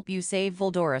to help you save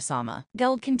Voldora-sama.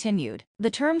 Geld continued. The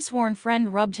term sworn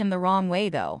friend rubbed him the wrong way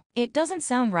though. It doesn't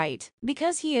sound right,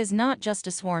 because he is not just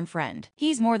a sworn friend.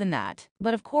 He's more than that.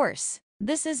 But of course,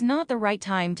 this is not the right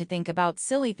time to think about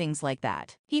silly things like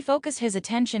that. He focused his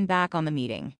attention back on the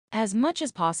meeting. As much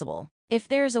as possible, if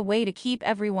there's a way to keep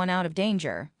everyone out of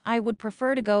danger, I would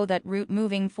prefer to go that route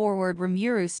moving forward,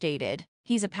 Rimuru stated.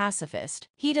 He's a pacifist.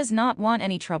 He does not want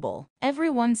any trouble.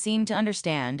 Everyone seemed to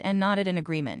understand and nodded in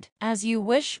agreement. As you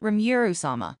wish,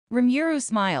 Rimuru-sama. Rimuru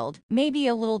smiled, maybe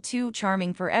a little too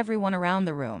charming for everyone around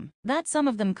the room, that some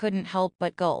of them couldn't help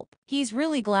but gulp. He's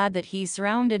really glad that he's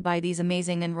surrounded by these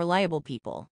amazing and reliable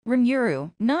people.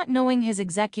 Rimuru, not knowing his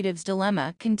executive's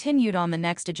dilemma, continued on the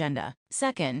next agenda.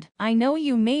 Second, I know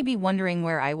you may be wondering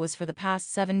where I was for the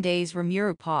past 7 days.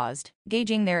 Rimuru paused,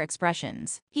 gauging their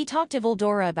expressions. He talked to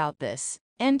Voldora about this,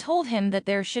 and told him that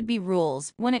there should be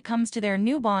rules when it comes to their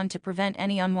new bond to prevent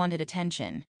any unwanted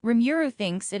attention. Rimuru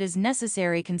thinks it is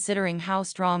necessary considering how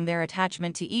strong their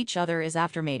attachment to each other is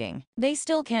after mating. They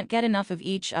still can't get enough of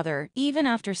each other, even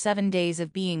after 7 days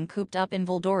of being cooped up in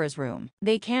Voldora's room.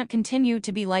 They can't continue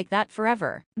to be like that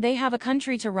forever. They have a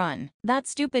country to run. That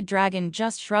stupid dragon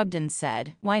just shrugged and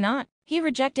said, why not? He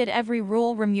rejected every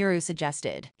rule Rimuru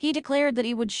suggested. He declared that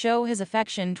he would show his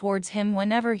affection towards him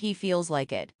whenever he feels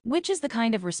like it, which is the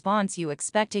kind of response you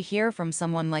expect to hear from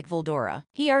someone like Voldora.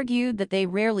 He argued that they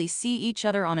rarely see each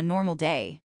other on a normal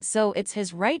day, so it's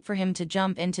his right for him to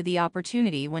jump into the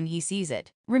opportunity when he sees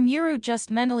it. Rimuru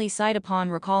just mentally sighed upon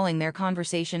recalling their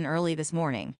conversation early this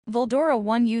morning. Voldora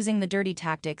won using the dirty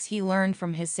tactics he learned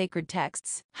from his sacred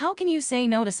texts. How can you say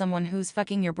no to someone who's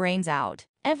fucking your brains out?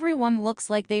 Everyone looks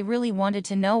like they really wanted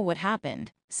to know what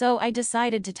happened, so I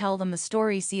decided to tell them the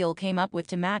story Seal came up with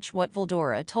to match what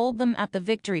Voldora told them at the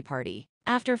victory party.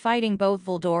 After fighting both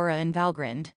Voldora and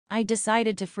Valgrind, I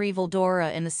decided to free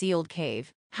Voldora in the sealed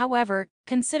cave. However,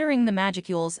 considering the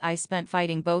magicules I spent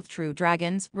fighting both true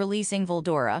dragons, releasing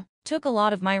Voldora took a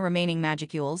lot of my remaining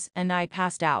magicules, and I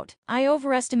passed out. I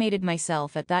overestimated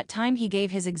myself at that time. He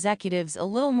gave his executives a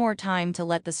little more time to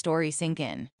let the story sink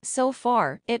in. So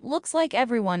far, it looks like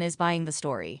everyone is buying the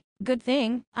story. Good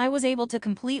thing, I was able to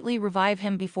completely revive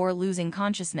him before losing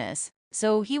consciousness,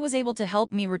 so he was able to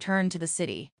help me return to the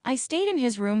city. I stayed in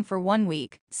his room for 1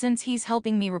 week, since he's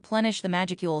helping me replenish the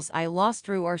magicules I lost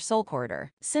through our soul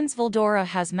corridor. Since Voldora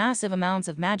has massive amounts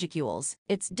of magicules,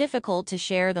 it's difficult to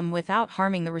share them without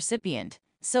harming the recipient,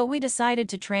 so we decided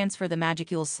to transfer the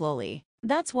magicules slowly.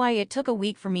 That's why it took a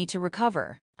week for me to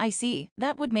recover. I see,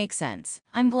 that would make sense.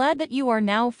 I'm glad that you are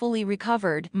now fully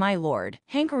recovered, my lord,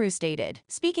 Hankaru stated.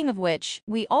 Speaking of which,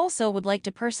 we also would like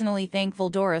to personally thank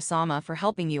Voldora-sama for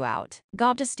helping you out,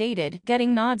 Gobta stated,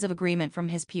 getting nods of agreement from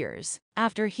his peers.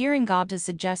 After hearing Gobta's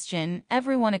suggestion,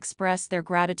 everyone expressed their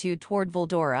gratitude toward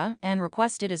Voldora and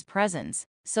requested his presence,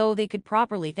 so they could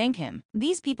properly thank him.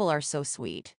 These people are so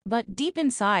sweet. But deep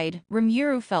inside,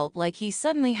 Rimuru felt like he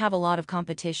suddenly have a lot of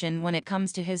competition when it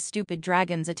comes to his stupid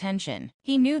dragon's attention.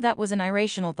 He knew that was an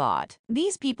irrational thought.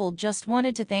 These people just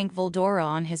wanted to thank Voldora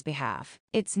on his behalf.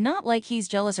 It's not like he's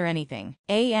jealous or anything.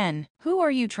 Who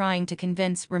are you trying to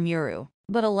convince, Rimuru?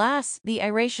 But alas, the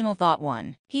irrational thought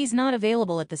won. He's not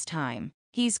available at this time.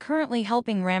 He's currently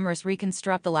helping Ramrus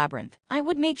reconstruct the labyrinth. I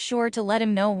would make sure to let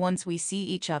him know once we see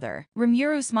each other.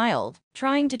 Rimuru smiled,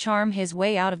 trying to charm his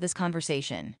way out of this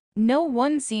conversation. No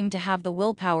one seemed to have the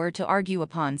willpower to argue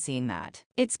upon seeing that.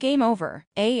 It's game over.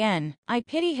 I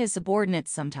pity his subordinates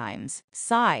sometimes.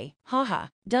 Sigh. Haha.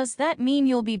 Does that mean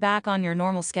you'll be back on your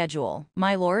normal schedule,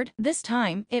 my lord? This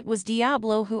time, it was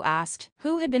Diablo who asked,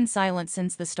 who had been silent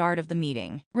since the start of the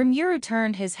meeting. Rimuru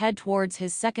turned his head towards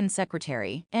his second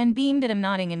secretary and beamed at him,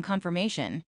 nodding in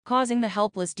confirmation, causing the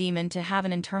helpless demon to have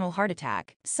an internal heart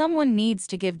attack. Someone needs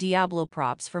to give Diablo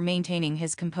props for maintaining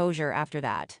his composure after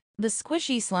that. The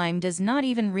squishy slime does not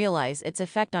even realize its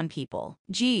effect on people.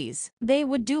 Geez, they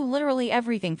would do literally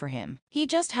everything for him. He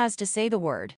just has to say the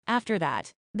word. After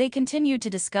that, they continued to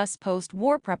discuss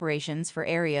post-war preparations for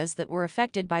areas that were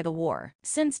affected by the war.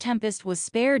 Since Tempest was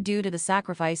spared due to the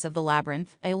sacrifice of the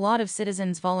labyrinth, a lot of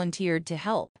citizens volunteered to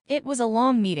help. It was a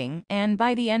long meeting, and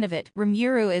by the end of it,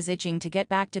 Rimuru is itching to get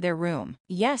back to their room.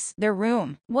 Yes, their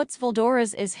room. What's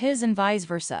Voldora's is his and vice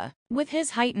versa. With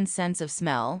his heightened sense of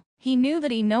smell, he knew that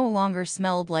he no longer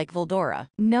smelled like Voldora.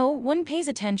 No one pays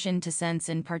attention to scents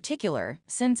in particular,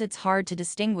 since it's hard to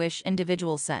distinguish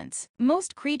individual scents.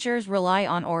 Most creatures rely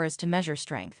on auras to measure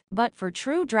strength, but for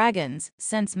true dragons,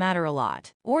 scents matter a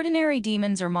lot. Ordinary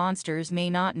demons or monsters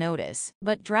may not notice,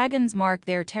 but dragons mark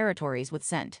their territories with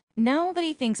scent. Now that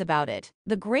he thinks about it,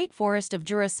 the great forest of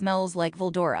Jura smells like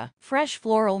Voldora, fresh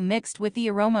floral mixed with the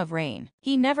aroma of rain.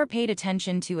 He never paid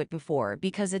attention to it before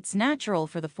because it's natural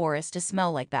for the forest to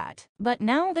smell like that. But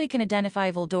now that he can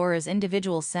identify Voldora's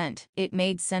individual scent, it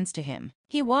made sense to him.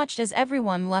 He watched as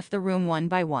everyone left the room one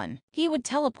by one. He would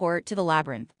teleport to the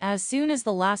labyrinth as soon as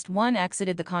the last one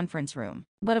exited the conference room.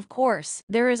 But of course,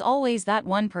 there is always that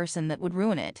one person that would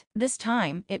ruin it. This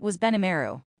time, it was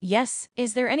Benimaru. Yes,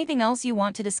 is there anything else you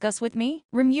want to discuss with me?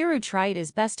 Rimuru tried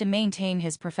his best to maintain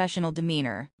his professional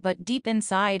demeanor, but deep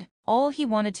inside, all he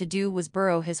wanted to do was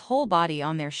burrow his whole body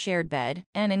on their shared bed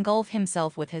and engulf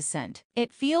himself with his scent.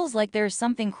 It feels like there's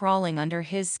something crawling under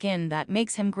his skin that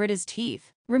makes him grit his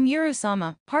teeth.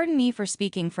 Rimuru-sama, pardon me for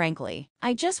speaking frankly.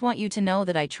 I just want you to know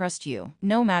that I trust you,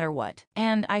 no matter what.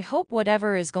 And I hope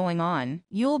whatever is going on,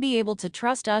 you'll be able to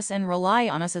trust us and rely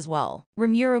on us as well.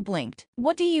 Rimuru blinked.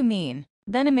 What do you mean?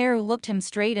 Benimaru looked him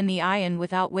straight in the eye and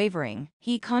without wavering,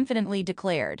 he confidently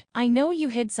declared, I know you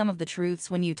hid some of the truths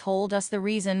when you told us the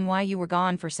reason why you were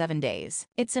gone for 7 days.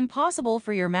 It's impossible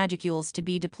for your magicules to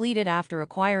be depleted after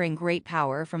acquiring great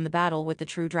power from the battle with the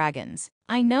true dragons.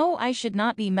 I know I should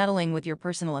not be meddling with your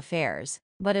personal affairs,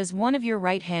 but as one of your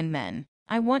right-hand men,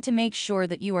 I want to make sure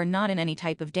that you are not in any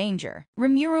type of danger.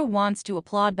 Rimuru wants to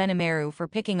applaud Benimaru for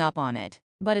picking up on it,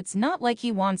 but it's not like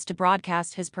he wants to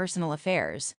broadcast his personal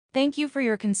affairs. Thank you for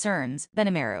your concerns,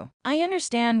 Benimaru. I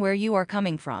understand where you are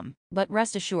coming from, but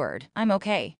rest assured, I'm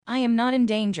okay. I am not in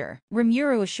danger,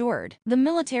 Rimuru assured. The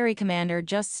military commander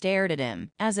just stared at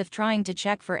him, as if trying to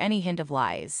check for any hint of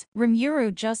lies.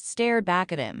 Rimuru just stared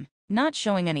back at him, not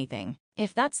showing anything.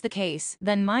 If that's the case,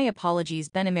 then my apologies,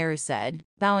 Benimaru said,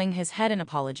 bowing his head in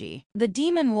apology. The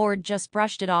demon lord just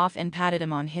brushed it off and patted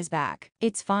him on his back.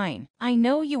 It's fine. I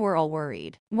know you were all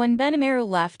worried. When Benimaru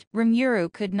left,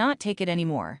 Rimuru could not take it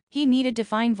anymore. He needed to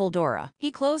find Voldora.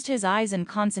 He closed his eyes and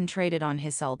concentrated on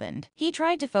his selbund. He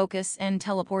tried to focus and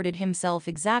teleported himself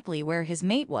exactly where his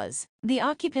mate was. The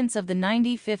occupants of the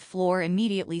 95th floor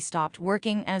immediately stopped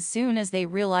working as soon as they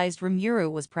realized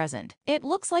Rimuru was present. It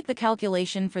looks like the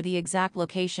calculation for the exact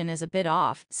location is a bit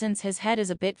off, since his head is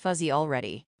a bit fuzzy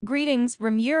already. Greetings,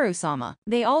 Rimuru-sama,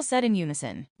 they all said in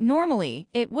unison. Normally,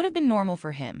 it would have been normal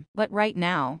for him, but right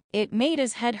now, it made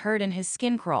his head hurt and his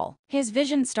skin crawl. His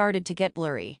vision started to get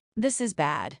blurry. This is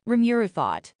bad, Rimuru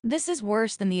thought. This is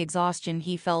worse than the exhaustion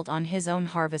he felt on his own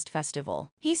harvest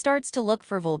festival. He starts to look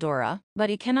for Voldora, but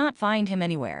he cannot find him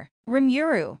anywhere.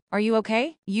 Rimuru, are you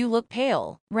okay? You look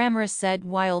pale, Ramrus said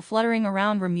while fluttering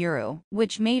around Rimuru,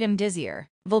 which made him dizzier.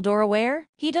 Voldora where?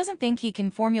 He doesn't think he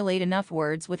can formulate enough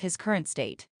words with his current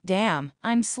state. Damn,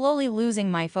 I'm slowly losing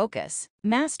my focus.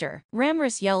 Master,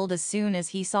 Ramrus yelled as soon as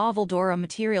he saw Voldora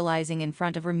materializing in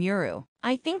front of Rimuru.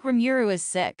 I think Rimuru is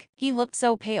sick. He looked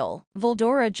so pale.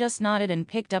 Voldora just nodded and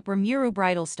picked up Rimuru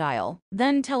bridal style,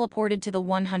 then teleported to the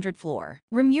 100th floor.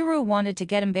 Rimuru wanted to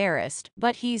get embarrassed,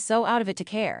 but he's so out of it to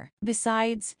care.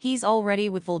 Besides, he's already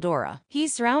with Voldora.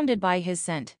 He's surrounded by his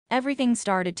scent. Everything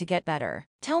started to get better.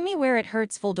 Tell me where it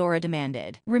hurts, Voldora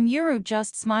demanded. Rimuru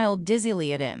just smiled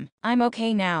dizzily at him. I'm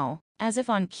okay now. As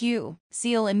if on cue,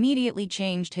 Seal immediately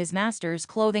changed his master's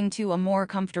clothing to a more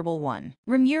comfortable one.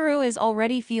 Rimuru is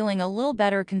already feeling a little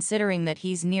better considering that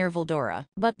he's near Voldora,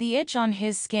 but the itch on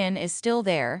his skin is still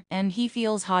there, and he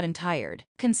feels hot and tired.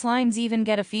 Can slimes even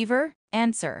get a fever?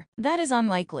 Answer: that is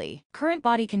unlikely. Current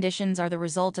body conditions are the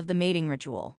result of the mating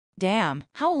ritual. Damn,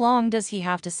 how long does he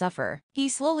have to suffer? He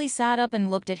slowly sat up and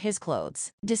looked at his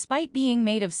clothes. Despite being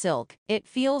made of silk, it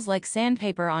feels like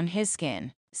sandpaper on his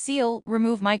skin. Seal,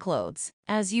 remove my clothes.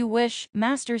 As you wish,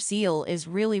 Master Seal is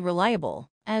really reliable.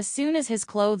 As soon as his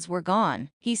clothes were gone,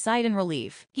 he sighed in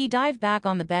relief. He dived back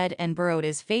on the bed and burrowed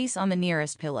his face on the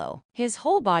nearest pillow. His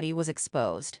whole body was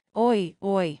exposed. Oi,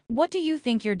 oi, what do you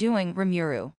think you're doing,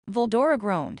 Rimuru? Voldora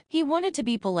groaned. He wanted to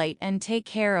be polite and take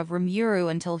care of Rimuru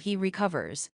until he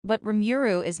recovers, but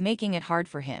Rimuru is making it hard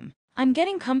for him. I'm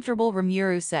getting comfortable,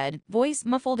 Rimuru said, voice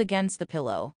muffled against the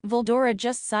pillow. Voldora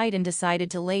just sighed and decided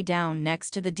to lay down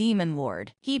next to the demon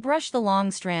lord. He brushed the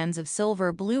long strands of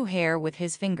silver blue hair with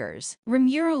his fingers.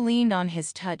 Rimuru leaned on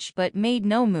his touch but made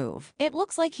no move. It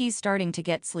looks like he's starting to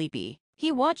get sleepy.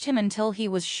 He watched him until he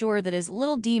was sure that his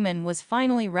little demon was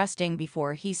finally resting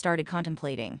before he started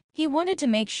contemplating. He wanted to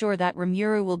make sure that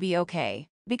Rimuru will be okay,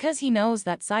 because he knows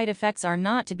that side effects are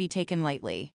not to be taken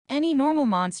lightly. Any normal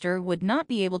monster would not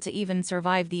be able to even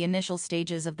survive the initial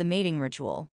stages of the mating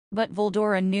ritual. But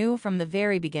Voldora knew from the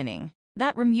very beginning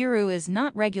that Rimuru is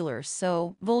not regular,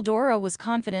 so Voldora was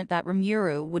confident that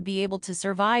Rimuru would be able to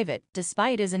survive it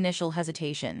despite his initial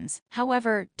hesitations.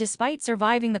 However, despite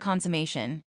surviving the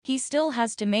consummation, he still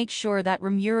has to make sure that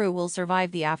Rimuru will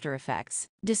survive the after effects.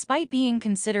 Despite being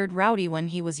considered rowdy when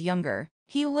he was younger,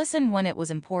 he listened when it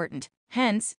was important.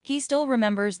 Hence, he still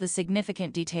remembers the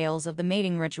significant details of the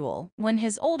mating ritual when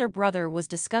his older brother was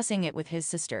discussing it with his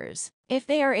sisters. If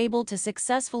they are able to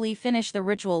successfully finish the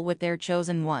ritual with their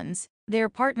chosen ones, their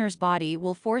partner's body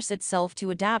will force itself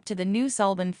to adapt to the new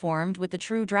selbund formed with the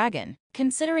true dragon.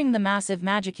 Considering the massive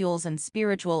magicules and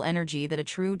spiritual energy that a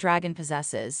true dragon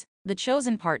possesses, the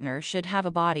chosen partner should have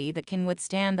a body that can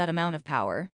withstand that amount of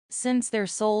power, since their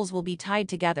souls will be tied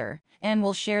together and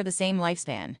will share the same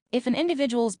lifespan. If an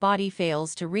individual's body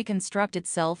fails to reconstruct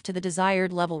itself to the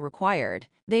desired level required,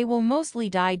 they will mostly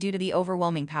die due to the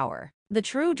overwhelming power. The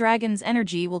true dragon's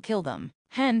energy will kill them.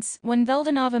 Hence, when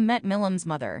Veldanava met Milim's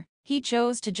mother, he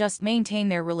chose to just maintain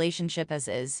their relationship as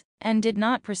is, and did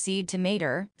not proceed to mate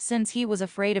her, since he was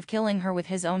afraid of killing her with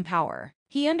his own power.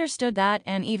 He understood that,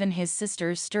 and even his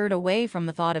sisters stirred away from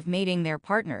the thought of mating their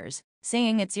partners,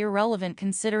 saying it's irrelevant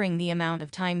considering the amount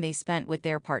of time they spent with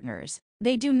their partners.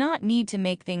 They do not need to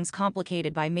make things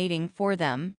complicated by mating for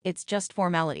them, it's just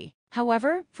formality.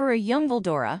 However, for a young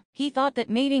Voldora, he thought that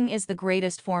mating is the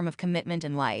greatest form of commitment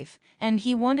in life, and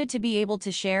he wanted to be able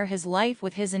to share his life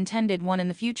with his intended one in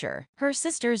the future. Her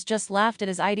sisters just laughed at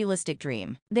his idealistic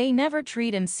dream. They never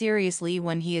treat him seriously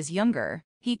when he is younger.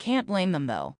 He can't blame them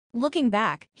though. Looking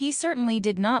back, he certainly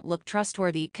did not look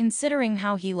trustworthy considering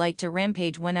how he liked to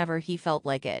rampage whenever he felt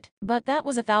like it. But that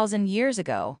was 1,000 years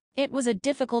ago. It was a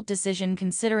difficult decision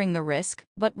considering the risk,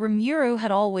 but Rimuru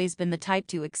had always been the type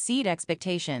to exceed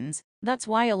expectations. That's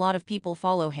why a lot of people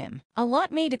follow him. A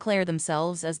lot may declare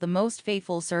themselves as the most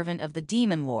faithful servant of the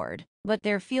Demon Lord, but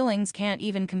their feelings can't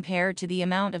even compare to the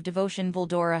amount of devotion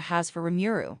Volldora has for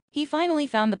Rimuru. He finally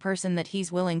found the person that he's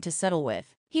willing to settle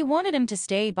with. He wanted him to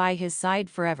stay by his side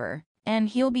forever, and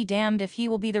he'll be damned if he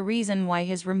will be the reason why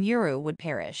his Rimuru would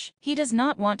perish. He does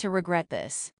not want to regret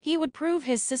this. He would prove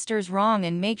his sisters wrong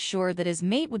and make sure that his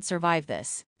mate would survive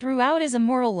this. Throughout his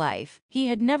immoral life, he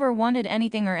had never wanted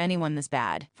anything or anyone this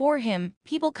bad. For him,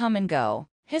 people come and go.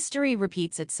 History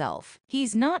repeats itself.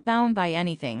 He's not bound by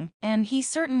anything, and he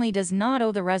certainly does not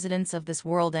owe the residents of this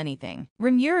world anything.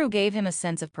 Rimuru gave him a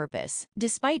sense of purpose.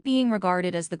 Despite being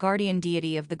regarded as the guardian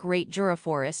deity of the Great Jura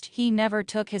Forest, he never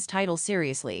took his title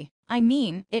seriously. I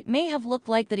mean, it may have looked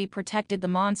like that he protected the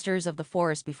monsters of the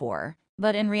forest before,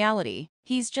 but in reality,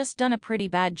 he's just done a pretty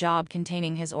bad job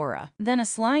containing his aura. Then a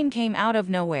slime came out of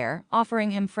nowhere,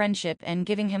 offering him friendship and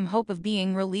giving him hope of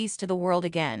being released to the world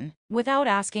again, without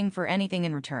asking for anything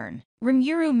in return.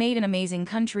 Rimuru made an amazing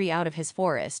country out of his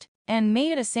forest, and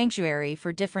made it a sanctuary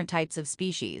for different types of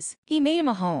species. He made him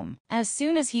a home. As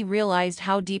soon as he realized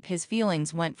how deep his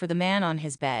feelings went for the man on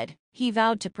his bed, he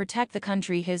vowed to protect the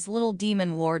country his little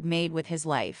demon lord made with his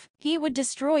life. He would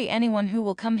destroy anyone who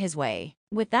will come his way.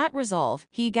 With that resolve,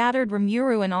 he gathered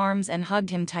Rimuru in arms and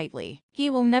hugged him tightly. He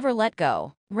will never let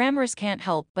go. Ramrus can't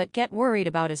help but get worried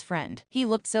about his friend. He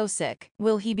looked so sick.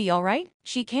 Will he be alright?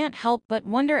 She can't help but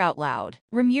wonder out loud.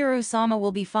 Rimuru-sama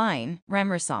will be fine,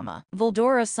 Ramrus-sama.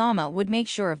 Volldora-sama would make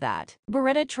sure of that.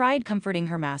 Beretta tried comforting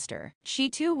her master. She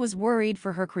too was worried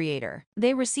for her creator.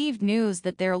 They received news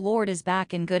that their lord is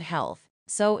back in good health,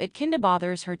 so it kinda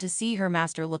bothers her to see her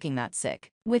master looking that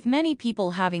sick. With many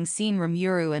people having seen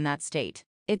Rimuru in that state,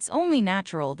 it's only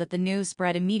natural that the news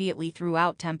spread immediately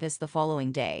throughout Tempest the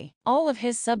following day. All of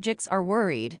his subjects are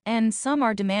worried, and some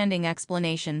are demanding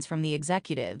explanations from the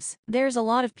executives. There's a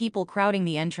lot of people crowding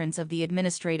the entrance of the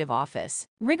administrative office.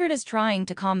 Rigard is trying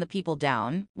to calm the people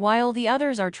down, while the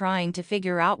others are trying to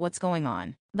figure out what's going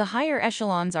on. The higher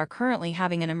echelons are currently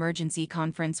having an emergency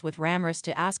conference with Ramrus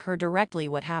to ask her directly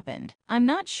what happened. I'm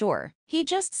not sure. He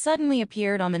just suddenly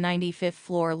appeared on the 95th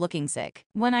floor looking sick.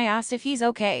 When I asked if he's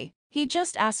okay, he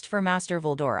just asked for Master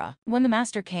Volldora. When the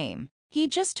master came, he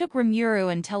just took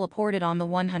Rimuru and teleported on the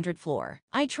 100th floor.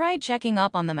 I tried checking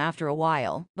up on them after a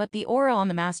while, but the aura on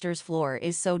the master's floor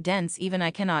is so dense even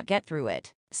I cannot get through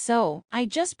it. So, I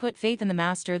just put faith in the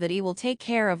master that he will take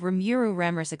care of Rimuru,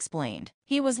 Ramrus explained.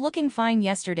 He was looking fine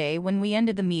yesterday when we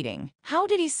ended the meeting. How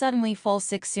did he suddenly fall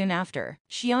sick soon after?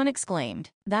 Shion exclaimed.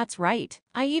 That's right.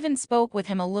 I even spoke with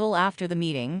him a little after the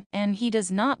meeting, and he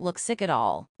does not look sick at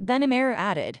all. Benimaru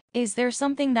added. Is there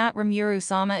something that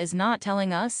Rimuru-sama is not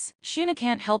telling us? Shuna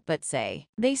can't help but say.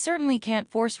 They certainly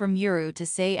can't force Rimuru to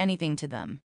say anything to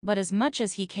them. But as much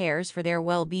as he cares for their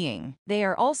well-being, they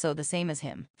are also the same as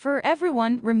him. For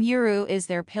everyone, Rimuru is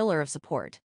their pillar of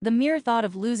support. The mere thought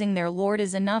of losing their lord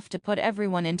is enough to put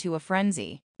everyone into a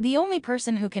frenzy. The only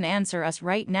person who can answer us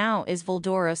right now is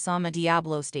Volldora-sama,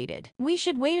 Diablo stated. We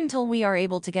should wait until we are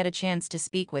able to get a chance to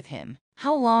speak with him.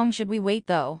 How long should we wait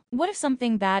though? What if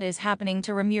something bad is happening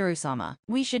to Rimuru-sama?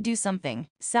 We should do something,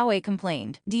 Sae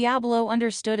complained. Diablo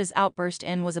understood his outburst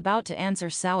and was about to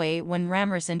answer Sae when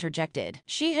Ramrus interjected.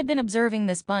 She had been observing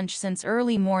this bunch since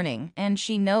early morning, and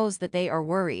she knows that they are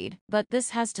worried, but this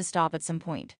has to stop at some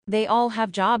point. They all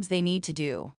have jobs they need to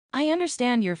do. I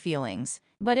understand your feelings,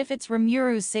 but if it's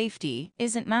Rimuru's safety,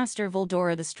 isn't Master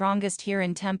Volldora the strongest here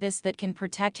in Tempest that can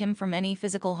protect him from any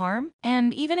physical harm?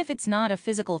 And even if it's not a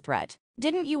physical threat,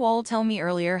 didn't you all tell me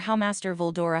earlier how Master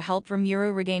Volldora helped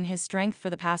Rimuru regain his strength for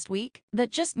the past week?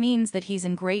 That just means that he's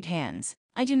in great hands.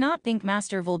 I do not think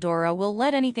Master Volldora will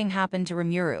let anything happen to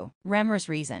Rimuru, Ramrus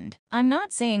reasoned. I'm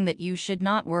not saying that you should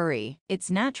not worry, it's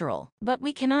natural, but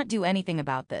we cannot do anything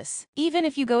about this. Even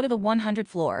if you go to the 100th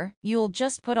floor, you'll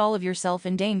just put all of yourself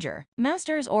in danger.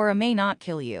 Master's aura may not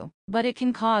kill you, but it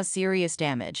can cause serious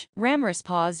damage. Ramrus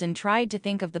paused and tried to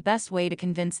think of the best way to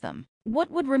convince them.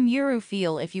 What would Rimuru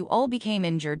feel if you all became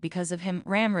injured because of him?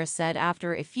 Ramrus said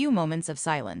after a few moments of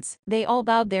silence. They all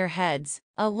bowed their heads,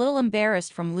 a little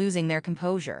embarrassed from losing their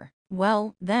composure.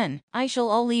 Well, then, I shall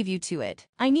all leave you to it.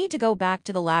 I need to go back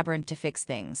to the labyrinth to fix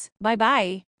things.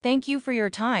 Bye-bye. Thank you for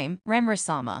your time,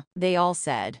 Ramrus-sama, they all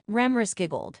said. Ramrus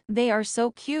giggled. They are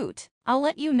so cute. I'll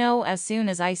let you know as soon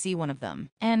as I see one of them.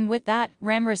 And with that,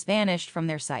 Ramrus vanished from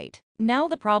their sight. Now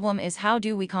the problem is how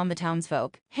do we calm the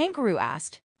townsfolk? Hankaru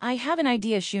asked. I have an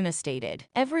idea, Shuna stated.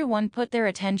 Everyone put their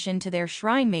attention to their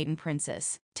shrine maiden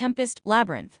princess. Tempest,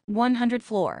 Labyrinth, 100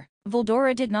 floor.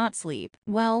 Voldora did not sleep.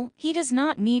 Well, he does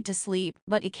not need to sleep,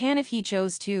 but he can if he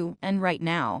chose to, and right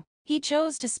now, he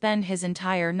chose to spend his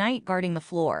entire night guarding the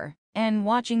floor and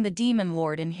watching the demon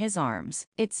lord in his arms.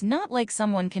 It's not like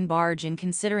someone can barge in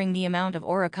considering the amount of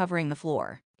aura covering the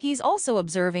floor. He's also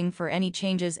observing for any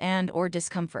changes and/or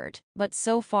discomfort, but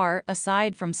so far,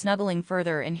 aside from snuggling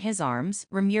further in his arms,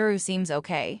 Rimuru seems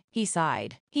okay. He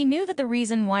sighed. He knew that the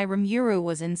reason why Rimuru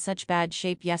was in such bad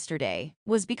shape yesterday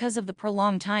was because of the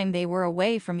prolonged time they were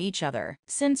away from each other.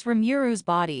 Since Rimuru's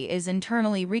body is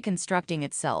internally reconstructing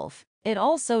itself, it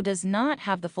also does not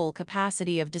have the full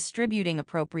capacity of distributing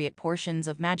appropriate portions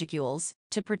of magicules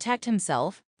to protect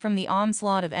himself from the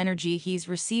onslaught of energy he's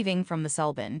receiving from the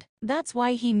Selbund. That's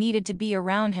why he needed to be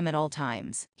around him at all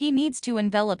times. He needs to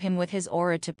envelop him with his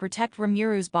aura to protect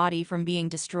Rimuru's body from being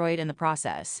destroyed in the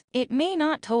process. It may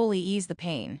not totally ease the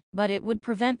pain, but it would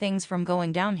prevent things from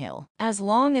going downhill. As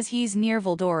long as he's near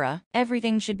Voldora,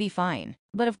 everything should be fine.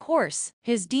 But of course,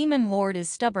 his demon lord is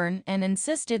stubborn and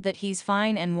insisted that he's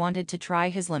fine and wanted to try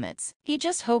his limits. He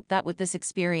just hoped that with this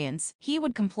experience, he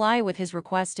would comply with his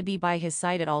request to be by his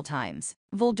side at all times.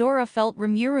 Voldora felt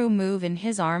Rimuru move in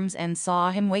his arms and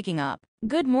saw him waking up.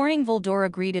 Good morning,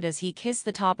 Voldora greeted as he kissed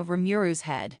the top of Rimuru's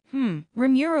head.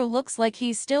 Rimuru looks like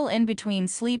he's still in between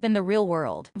sleep and the real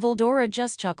world. Voldora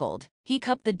just chuckled. He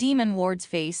cupped the demon lord's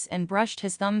face and brushed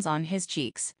his thumbs on his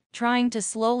cheeks, trying to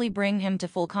slowly bring him to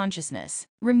full consciousness.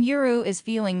 Rimuru is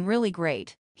feeling really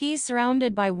great. He's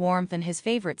surrounded by warmth and his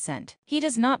favorite scent. He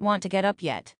does not want to get up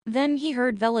yet. Then he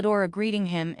heard Velodora greeting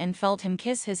him and felt him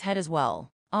kiss his head as well.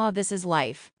 Ah, this is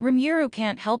life. Rimuru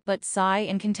can't help but sigh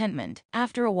in contentment.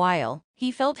 After a while,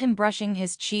 he felt him brushing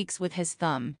his cheeks with his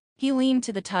thumb. He leaned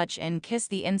to the touch and kissed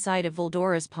the inside of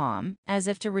Voldora's palm, as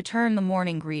if to return the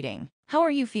morning greeting. How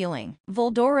are you feeling?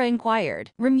 Voldora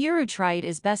inquired. Rimuru tried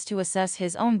his best to assess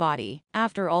his own body.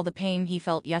 After all the pain he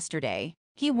felt yesterday,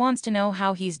 he wants to know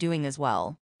how he's doing as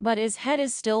well. But his head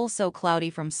is still so cloudy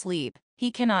from sleep,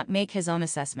 he cannot make his own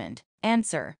assessment.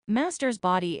 Answer. Master's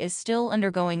body is still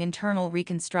undergoing internal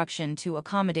reconstruction to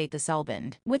accommodate the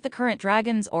Selbund. With the current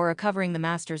dragon's aura covering the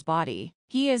Master's body,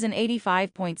 he is in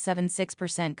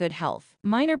 85.76% good health.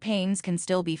 Minor pains can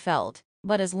still be felt,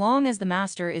 but as long as the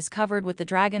Master is covered with the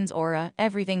dragon's aura,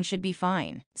 everything should be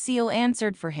fine. Seal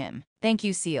answered for him. Thank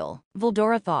you, Seal.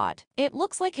 Voldora thought. It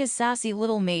looks like his sassy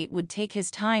little mate would take his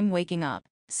time waking up.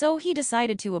 So he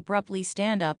decided to abruptly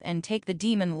stand up and take the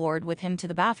demon lord with him to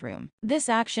the bathroom. This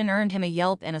action earned him a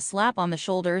yelp and a slap on the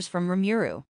shoulders from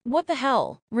Rimuru. What the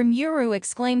hell? Rimuru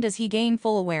exclaimed as he gained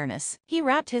full awareness. He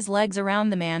wrapped his legs around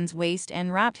the man's waist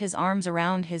and wrapped his arms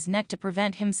around his neck to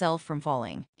prevent himself from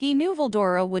falling. He knew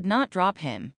Voldora would not drop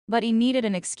him, but he needed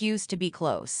an excuse to be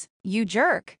close. You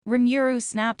jerk! Rimuru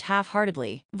snapped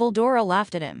half-heartedly. Voldora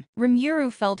laughed at him.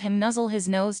 Rimuru felt him nuzzle his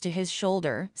nose to his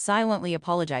shoulder, silently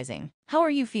apologizing. How are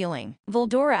you feeling?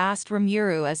 Voldora asked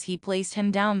Rimuru as he placed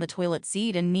him down the toilet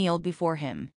seat and kneeled before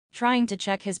him, trying to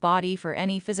check his body for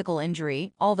any physical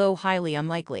injury, although highly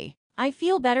unlikely. I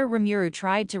feel better, Rimuru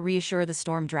tried to reassure the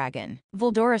storm dragon.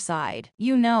 Voldora sighed.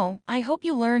 You know, I hope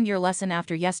you learned your lesson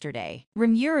after yesterday.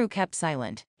 Rimuru kept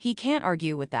silent. He can't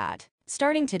argue with that.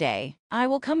 Starting today, I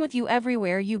will come with you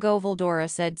everywhere you go, Voldora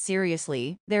said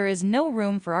seriously. There is no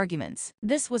room for arguments.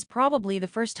 This was probably the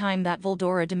first time that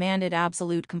Voldora demanded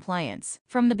absolute compliance.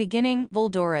 From the beginning,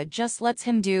 Voldora just lets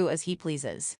him do as he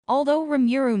pleases. Although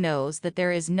Rimuru knows that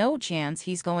there is no chance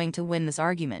he's going to win this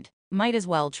argument, might as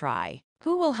well try.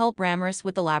 Who will help Ramrus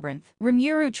with the labyrinth?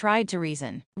 Rimuru tried to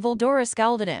reason. Voldora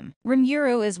scowled at him.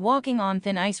 Rimuru is walking on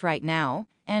thin ice right now,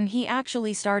 and he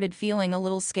actually started feeling a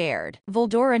little scared.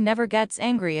 Voldora never gets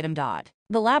angry at him.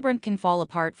 The labyrinth can fall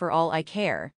apart for all I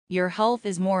care. Your health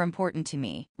is more important to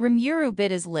me. Rimuru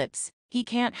bit his lips. He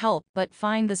can't help but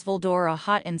find this Voldora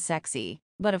hot and sexy.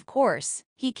 But of course,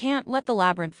 he can't let the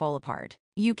labyrinth fall apart.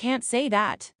 You can't say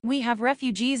that. We have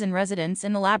refugees and residents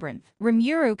in the labyrinth.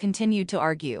 Rimuru continued to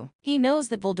argue. He knows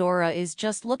that Voldora is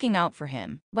just looking out for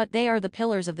him, but they are the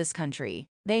pillars of this country.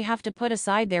 They have to put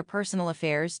aside their personal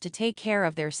affairs to take care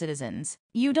of their citizens.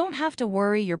 You don't have to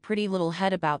worry your pretty little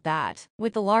head about that.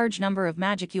 With the large number of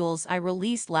magicules I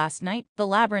released last night, the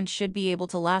labyrinth should be able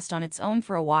to last on its own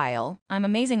for a while. I'm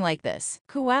amazing like this.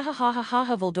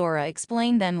 Kuahahahaha, Voldora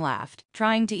explained, then laughed,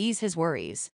 trying to ease his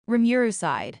worries. Rimuru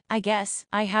sighed. I guess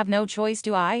I have no choice,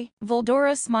 do I?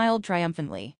 Voldora smiled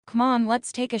triumphantly. Come on,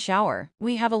 let's take a shower.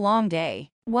 We have a long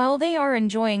day. While they are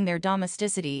enjoying their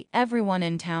domesticity, everyone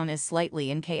in town is slightly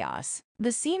in chaos.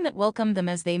 The scene that welcomed them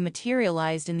as they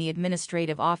materialized in the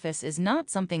administrative office is not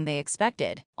something they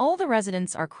expected. All the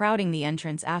residents are crowding the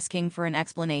entrance asking for an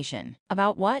explanation.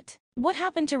 About what? What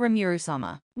happened to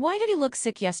Rimuru-sama? Why did he look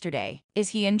sick yesterday?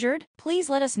 Is he injured? Please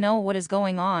let us know what is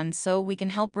going on so we can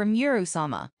help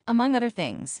Rimuru-sama. Among other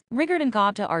things, Rigard and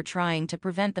Gata are trying to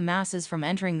prevent the masses from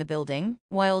entering the building,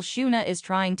 while Shuna is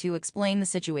trying to explain the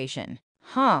situation.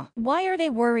 Why are they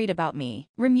worried about me?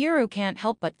 Rimuru can't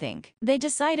help but think. They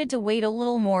decided to wait a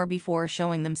little more before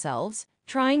showing themselves,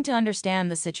 trying to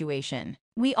understand the situation.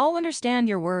 We all understand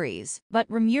your worries, but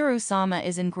Rimuru-sama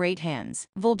is in great hands.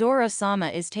 Voldora-sama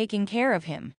is taking care of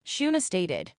him, Shuna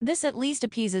stated. This at least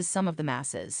appeases some of the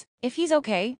masses. If he's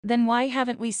okay, then why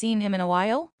haven't we seen him in a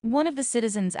while? One of the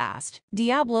citizens asked.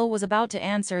 Diablo was about to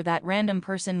answer that random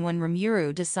person when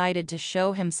Rimuru decided to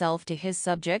show himself to his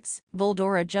subjects,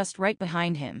 Voldora just right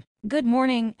behind him. Good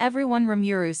morning, everyone,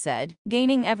 Rimuru said,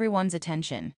 gaining everyone's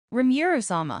attention.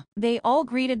 Rimuru-sama. They all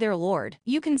greeted their lord.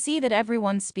 You can see that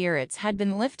everyone's spirits had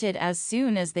been lifted as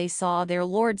soon as they saw their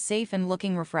lord safe and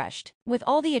looking refreshed. With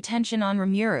all the attention on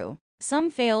Rimuru, some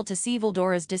fail to see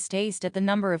Voldora's distaste at the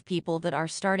number of people that are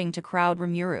starting to crowd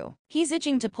Rimuru. He's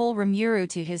itching to pull Rimuru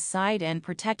to his side and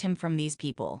protect him from these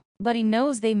people. But he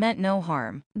knows they meant no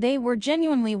harm. They were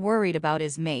genuinely worried about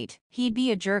his mate. He'd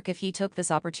be a jerk if he took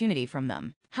this opportunity from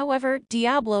them. However,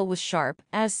 Diablo was sharp.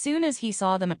 As soon as he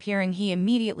saw them appearing, he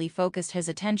immediately focused his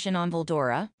attention on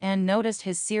Voldora and noticed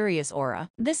his serious aura.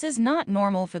 This is not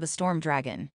normal for the Storm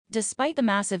Dragon. Despite the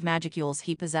massive magicules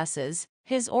he possesses,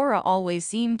 his aura always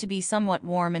seemed to be somewhat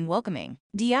warm and welcoming.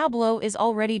 Diablo is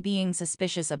already being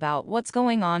suspicious about what's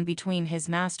going on between his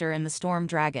master and the Storm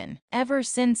Dragon. Ever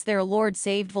since their lord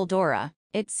saved Voldora,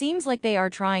 it seems like they are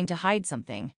trying to hide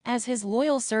something. As his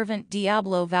loyal servant,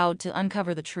 Diablo vowed to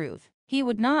uncover the truth. He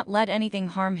would not let anything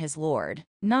harm his lord,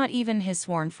 not even his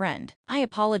sworn friend. I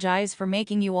apologize for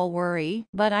making you all worry,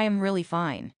 but I am really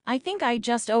fine. I think I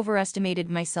just overestimated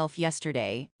myself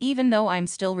yesterday, even though I'm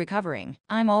still recovering.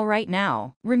 I'm all right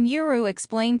now, Rimuru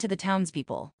explained to the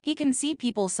townspeople. He can see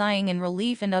people sighing in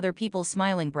relief and other people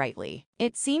smiling brightly.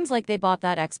 It seems like they bought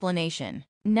that explanation.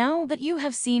 Now that you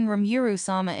have seen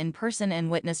Rimuru-sama in person and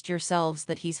witnessed yourselves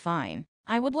that he's fine,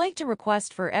 I would like to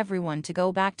request for everyone to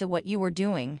go back to what you were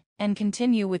doing and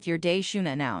continue with your day,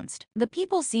 Shuna announced. The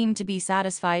people seemed to be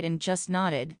satisfied and just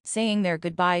nodded, saying their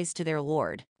goodbyes to their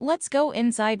lord. Let's go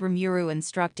inside, Rimuru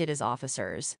instructed his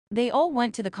officers. They all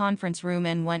went to the conference room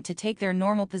and went to take their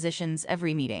normal positions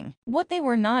every meeting. What they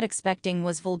were not expecting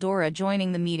was Voldora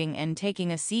joining the meeting and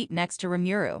taking a seat next to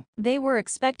Rimuru. They were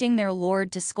expecting their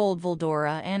lord to scold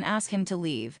Voldora and ask him to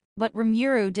leave. But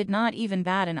Rimuru did not even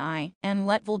bat an eye and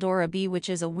let Voldora be, which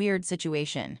is a weird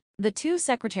situation. The two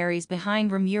secretaries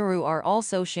behind Rimuru are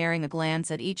also sharing a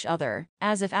glance at each other,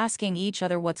 as if asking each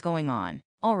other what's going on.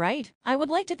 Alright, I would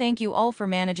like to thank you all for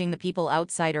managing the people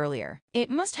outside earlier. It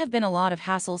must have been a lot of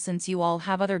hassle since you all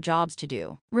have other jobs to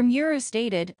do, Rimuru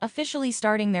stated, officially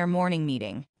starting their morning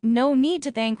meeting. No need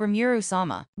to thank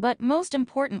Rimuru-sama, but most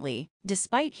importantly,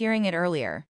 despite hearing it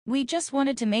earlier, we just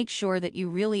wanted to make sure that you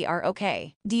really are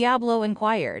okay, Diablo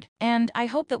inquired, and I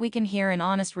hope that we can hear an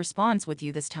honest response with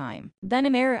you this time. Then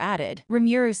Rimuru added.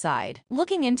 Rimuru sighed.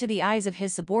 Looking into the eyes of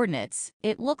his subordinates,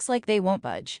 it looks like they won't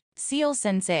budge.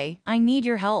 Seal-sensei, I need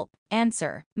your help.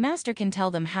 Answer. Master can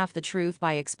tell them half the truth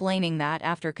by explaining that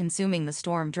after consuming the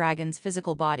Storm Dragon's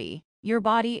physical body, your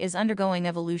body is undergoing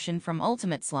evolution from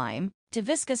ultimate slime to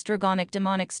viscous dragonic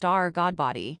demonic star god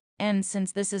body, and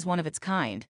since this is one of its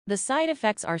kind, the side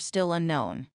effects are still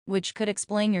unknown, which could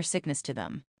explain your sickness to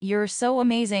them. You're so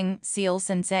amazing,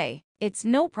 Seal-sensei. It's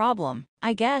no problem.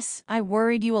 I guess I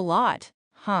worried you a lot.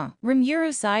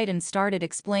 Rimuru sighed and started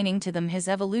explaining to them his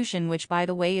evolution, which by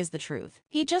the way is the truth.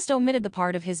 He just omitted the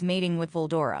part of his mating with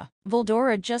Voldora.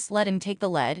 Voldora just let him take the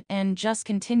lead and just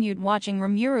continued watching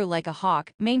Rimuru like a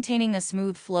hawk, maintaining a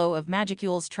smooth flow of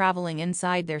magicules traveling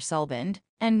inside their cellband,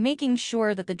 and making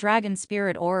sure that the dragon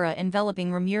spirit aura enveloping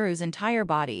Rimuru's entire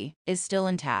body is still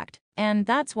intact. And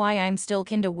that's why I'm still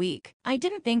kinda weak. I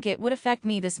didn't think it would affect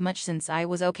me this much since I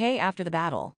was okay after the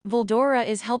battle. Voldora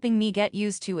is helping me get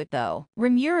used to it though.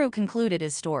 Rimuru concluded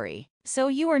his story. So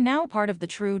you are now part of the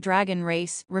true dragon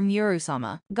race,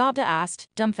 Rimuru-sama? Gobta asked,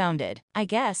 dumbfounded. I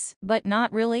guess, but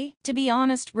not really. To be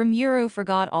honest, Rimuru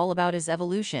forgot all about his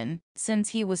evolution, since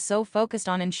he was so focused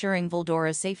on ensuring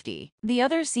Voldora's safety. The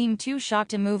others seemed too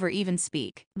shocked to move or even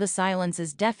speak. The silence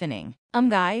is deafening.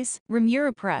 Guys,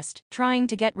 Rimuru pressed, trying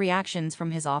to get reactions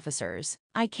from his officers.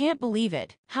 I can't believe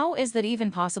it. How is that even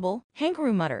possible?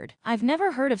 Hankaru muttered. I've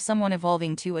never heard of someone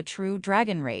evolving to a true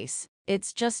dragon race.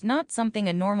 It's just not something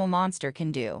a normal monster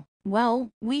can do.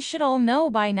 Well, we should all know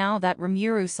by now that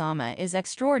Rimuru-sama is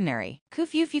extraordinary.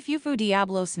 Kufufufufu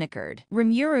Diablo snickered.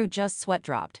 Rimuru just sweat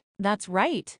dropped. That's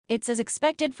right. It's as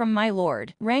expected from my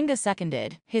lord, Ranga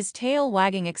seconded, his tail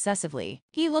wagging excessively.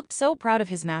 He looked so proud of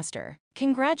his master.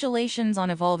 Congratulations on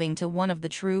evolving to one of the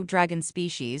true dragon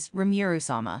species,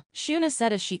 Rimuru-sama, Shuna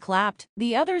said as she clapped.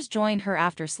 The others joined her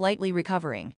after slightly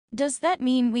recovering. Does that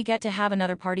mean we get to have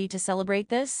another party to celebrate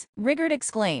this? Rigard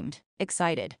exclaimed,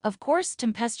 excited. Of course,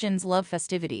 Tempestians love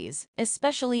festivities,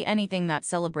 especially anything that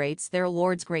celebrates their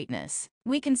lord's greatness.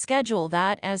 We can schedule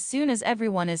that as soon as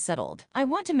everyone is settled. I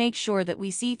want to make sure that we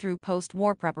see through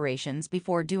post-war preparations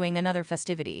before doing another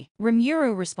festivity.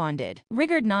 Rimuru responded.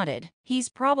 Rigard nodded. He's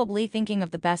probably thinking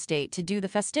of the best date to do the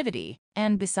festivity.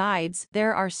 And besides,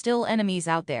 there are still enemies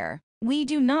out there. We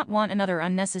do not want another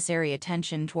unnecessary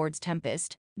attention towards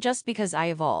Tempest, just because I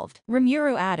evolved.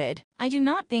 Rimuru added, I do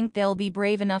not think they'll be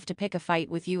brave enough to pick a fight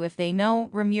with you if they know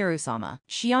Rimuru-sama.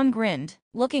 Shion grinned,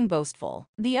 looking boastful.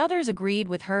 The others agreed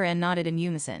with her and nodded in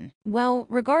unison. Well,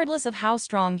 regardless of how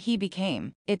strong he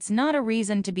became, it's not a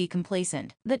reason to be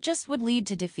complacent. That just would lead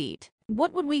to defeat.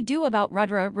 What would we do about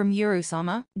Rudra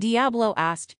Rimuru-sama? Diablo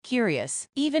asked, curious.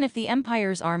 Even if the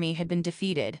Empire's army had been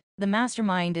defeated, the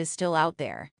mastermind is still out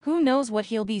there. Who knows what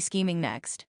he'll be scheming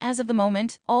next? As of the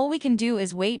moment, all we can do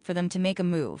is wait for them to make a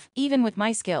move. Even with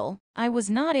my skill, I was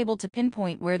not able to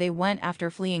pinpoint where they went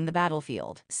after fleeing the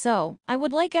battlefield. So, I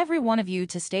would like every one of you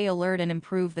to stay alert and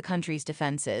improve the country's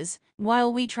defenses,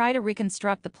 while we try to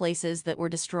reconstruct the places that were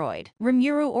destroyed.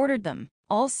 Rimuru ordered them.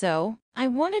 Also, I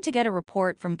wanted to get a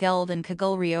report from Geld and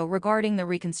Kagulrio regarding the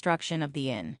reconstruction of the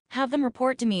inn. Have them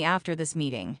report to me after this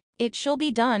meeting. It shall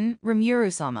be done,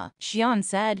 Rimuru-sama, Shion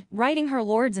said, writing her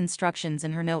lord's instructions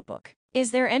in her notebook.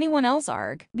 Is there anyone else,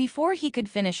 Arg? Before he could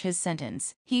finish his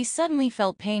sentence, he suddenly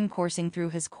felt pain coursing through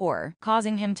his core,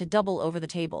 causing him to double over the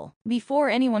table. Before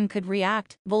anyone could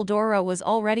react, Voldora was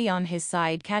already on his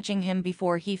side, catching him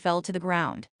before he fell to the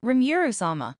ground.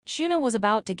 Rimuru-sama, Shuna was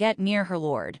about to get near her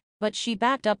lord, but she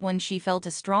backed up when she felt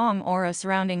a strong aura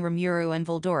surrounding Rimuru and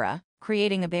Voldora,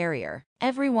 creating a barrier.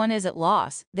 Everyone is at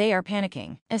loss, they are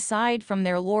panicking. Aside from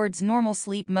their lord's normal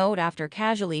sleep mode after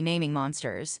casually naming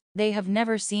monsters, they have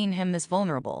never seen him this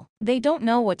vulnerable. They don't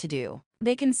know what to do.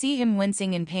 They can see him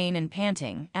wincing in pain and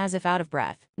panting, as if out of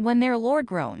breath. When their lord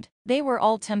groaned, they were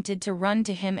all tempted to run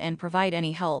to him and provide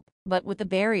any help, but with the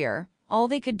barrier, all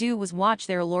they could do was watch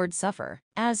their lord suffer.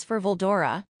 As for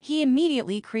Voldora, he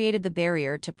immediately created the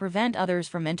barrier to prevent others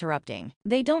from interrupting.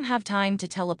 They don't have time to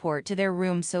teleport to their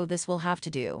room, so this will have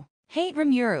to do. Hey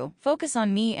Rimuru, focus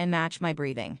on me and match my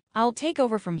breathing. I'll take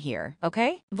over from here,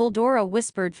 okay? Voldora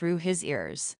whispered through his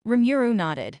ears. Rimuru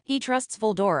nodded. He trusts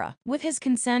Voldora. With his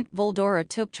consent, Voldora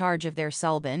took charge of their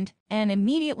Selbund, and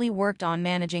immediately worked on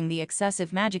managing the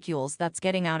excessive magicules that's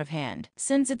getting out of hand.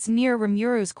 Since it's near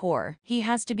Rimuru's core, he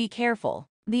has to be careful.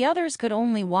 The others could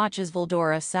only watch as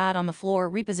Voldora sat on the floor,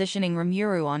 repositioning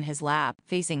Rimuru on his lap,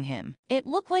 facing him. It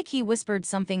looked like he whispered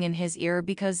something in his ear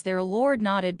because their lord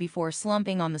nodded before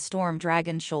slumping on the storm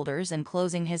dragon's shoulders and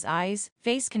closing his eyes,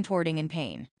 face contorting in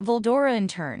pain. Voldora in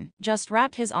turn, just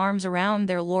wrapped his arms around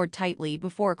their lord tightly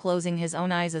before closing his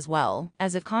own eyes as well,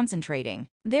 as if concentrating.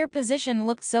 Their position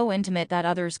looked so intimate that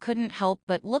others couldn't help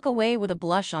but look away with a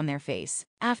blush on their face.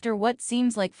 After what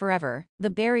seems like forever, the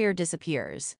barrier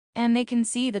disappears, and they can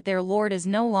see that their lord is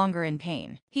no longer in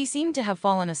pain. He seemed to have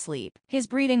fallen asleep. His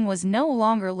breathing was no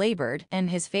longer labored, and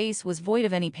his face was void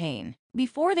of any pain.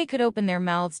 Before they could open their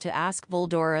mouths to ask,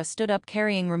 Voldora stood up,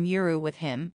 carrying Rimuru with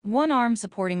him, one arm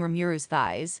supporting Rimuru's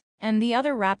thighs, and the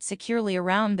other wrapped securely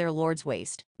around their lord's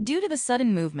waist. Due to the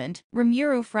sudden movement,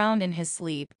 Rimuru frowned in his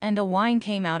sleep, and a whine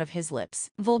came out of his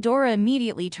lips. Voldora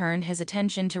immediately turned his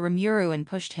attention to Rimuru and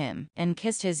pushed him, and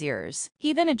kissed his ears.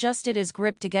 He then adjusted his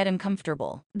grip to get him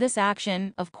comfortable. This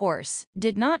action, of course,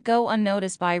 did not go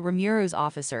unnoticed by Rimuru's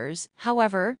officers.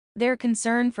 However, their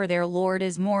concern for their lord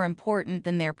is more important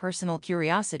than their personal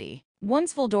curiosity.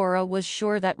 Once Voldora was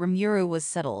sure that Rimuru was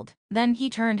settled, then he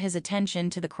turned his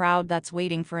attention to the crowd that's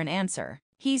waiting for an answer.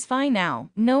 He's fine now,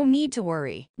 no need to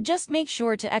worry. Just make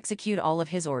sure to execute all of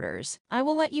his orders. I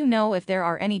will let you know if there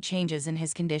are any changes in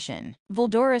his condition,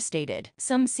 Voldora stated.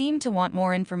 Some seemed to want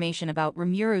more information about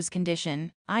Rimuru's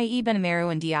condition, i.e.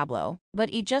 Benimaru and Diablo,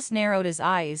 but he just narrowed his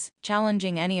eyes,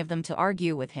 challenging any of them to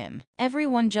argue with him.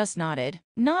 Everyone just nodded,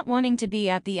 not wanting to be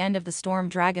at the end of the storm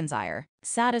dragon's ire.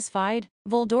 Satisfied,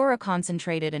 Voldora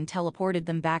concentrated and teleported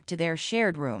them back to their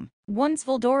shared room. Once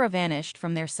Voldora vanished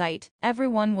from their sight,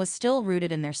 everyone was still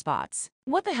rooted in their spots.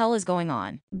 What the hell is going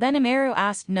on? Rimuru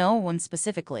asked no one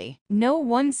specifically. No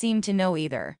one seemed to know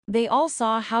either. They all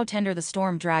saw how tender the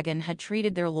storm dragon had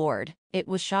treated their lord. It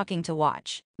was shocking to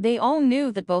watch. They all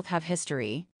knew that both have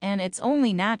history, and it's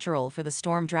only natural for the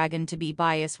storm dragon to be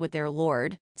biased with their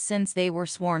lord, since they were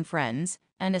sworn friends,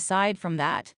 and aside from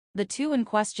that, the two in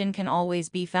question can always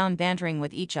be found bantering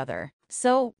with each other.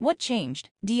 So, what changed?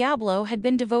 Diablo had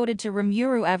been devoted to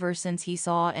Rimuru ever since he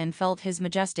saw and felt his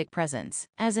majestic presence.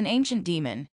 As an ancient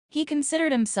demon, he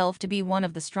considered himself to be one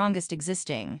of the strongest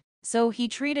existing, so he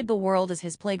treated the world as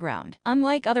his playground.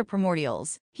 Unlike other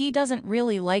primordials, he doesn't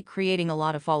really like creating a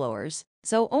lot of followers,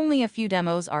 so only a few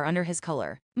demos are under his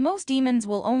color. Most demons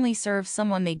will only serve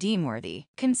someone they deem worthy.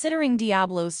 Considering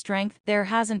Diablo's strength, there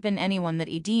hasn't been anyone that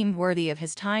he deemed worthy of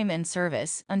his time and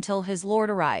service until his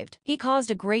lord arrived. He caused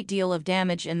a great deal of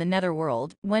damage in the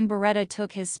netherworld when Beretta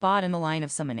took his spot in the line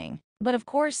of summoning. But of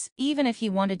course, even if he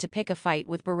wanted to pick a fight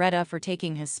with Beretta for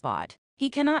taking his spot,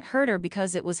 he cannot hurt her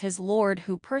because it was his lord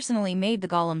who personally made the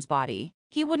golem's body.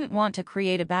 He wouldn't want to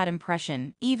create a bad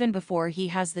impression, even before he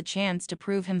has the chance to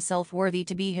prove himself worthy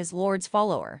to be his lord's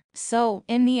follower. So,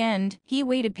 in the end, he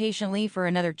waited patiently for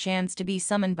another chance to be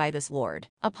summoned by this lord.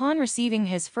 Upon receiving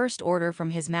his first order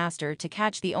from his master to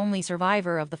catch the only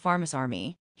survivor of the Pharmus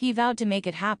army, he vowed to make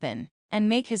it happen and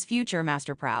make his future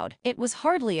master proud. It was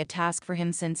hardly a task for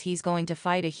him since he's going to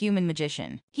fight a human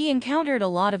magician. He encountered a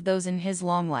lot of those in his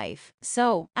long life.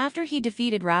 So, after he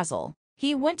defeated Razzle,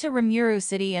 he went to Rimuru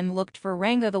City and looked for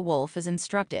Ranga the wolf as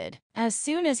instructed. As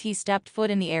soon as he stepped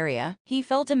foot in the area, he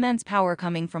felt immense power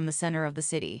coming from the center of the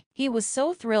city. He was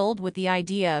so thrilled with the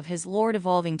idea of his lord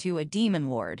evolving to a demon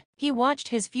lord. He watched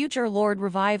his future lord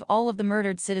revive all of the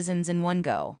murdered citizens in one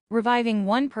go. Reviving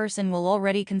one person will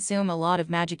already consume a lot of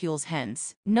magicules,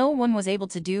 hence, no one was able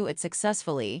to do it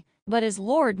successfully. But his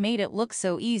lord made it look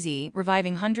so easy,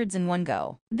 reviving hundreds in one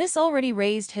go. This already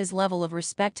raised his level of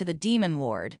respect to the demon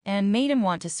lord, and made him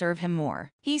want to serve him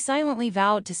more. He silently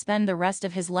vowed to spend the rest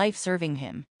of his life serving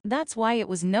him. That's why it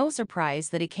was no surprise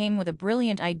that he came with a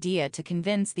brilliant idea to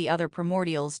convince the other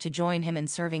primordials to join him in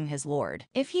serving his lord.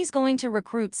 If he's going to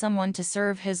recruit someone to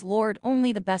serve his lord,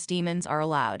 only the best demons are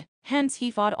allowed. Hence he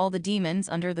fought all the demons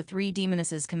under the three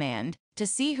demonesses' command, to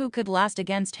see who could last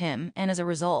against him, and as a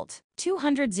result,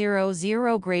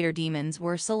 200,000 greater demons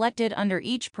were selected under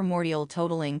each primordial,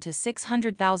 totaling to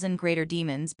 600,000 greater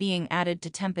demons being added to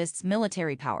Tempest's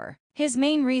military power. His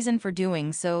main reason for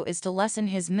doing so is to lessen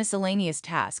his miscellaneous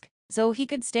task, so he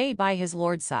could stay by his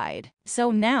lord's side.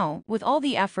 So now, with all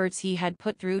the efforts he had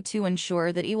put through to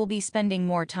ensure that he will be spending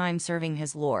more time serving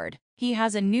his lord, he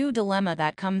has a new dilemma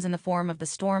that comes in the form of the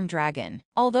storm dragon.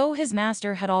 Although his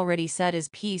master had already said his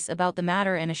piece about the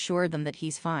matter and assured them that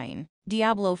he's fine,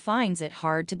 Diablo finds it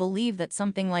hard to believe that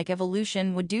something like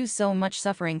evolution would do so much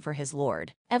suffering for his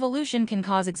lord. Evolution can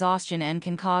cause exhaustion and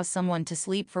can cause someone to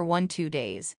sleep for 1-2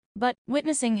 days, but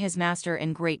witnessing his master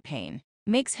in great pain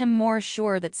makes him more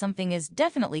sure that something is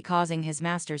definitely causing his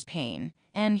master's pain,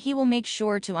 and he will make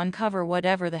sure to uncover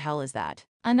whatever the hell is that.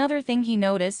 Another thing he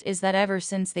noticed is that ever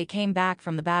since they came back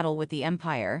from the battle with the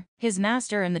Empire, his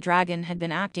master and the dragon had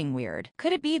been acting weird.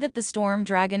 Could it be that the storm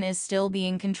dragon is still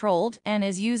being controlled and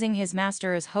is using his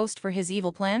master as host for his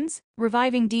evil plans?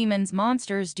 Reviving demons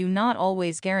monsters do not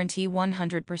always guarantee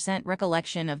 100%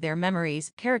 recollection of their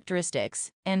memories,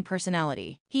 characteristics, and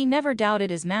personality. He never doubted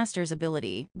his master's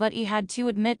ability, but he had to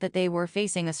admit that they were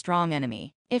facing a strong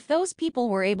enemy. If those people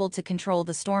were able to control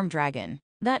the storm dragon,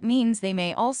 that means they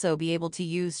may also be able to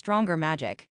use stronger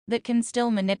magic that can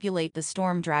still manipulate the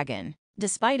storm dragon.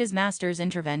 Despite his master's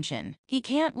intervention, he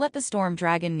can't let the storm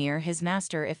dragon near his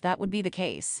master if that would be the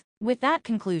case. With that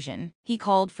conclusion, he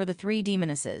called for the three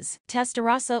demonesses,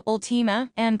 Testarossa,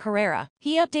 Ultima, and Carrera.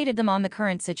 He updated them on the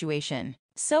current situation.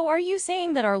 So are you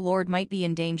saying that our lord might be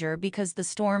in danger because the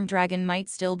storm dragon might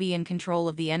still be in control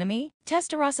of the enemy?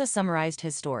 Testarossa summarized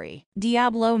his story.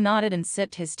 Diablo nodded and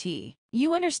sipped his tea.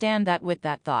 You understand that with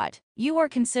that thought, you are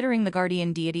considering the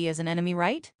guardian deity as an enemy,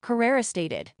 right? Carrera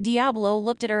stated. Diablo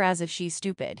looked at her as if she's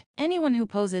stupid. Anyone who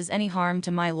poses any harm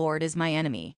to my lord is my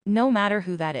enemy, no matter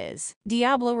who that is.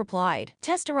 Diablo replied.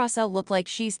 Testarossa looked like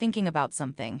she's thinking about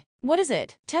something. What is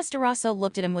it? Testarossa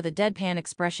looked at him with a deadpan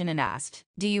expression and asked,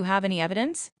 do you have any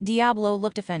evidence? Diablo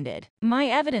looked offended. My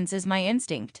evidence is my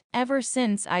instinct. Ever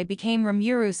since I became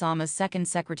Rimuru-sama's second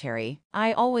secretary,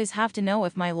 I always have to know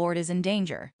if my lord is in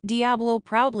danger. Diablo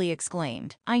proudly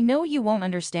exclaimed. I know you won't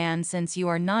understand since you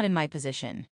are not in my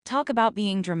position. Talk about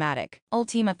being dramatic.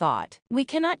 Ultima thought. We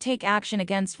cannot take action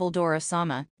against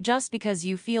Voldora-sama just because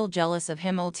you feel jealous of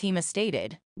him, Ultima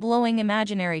stated, blowing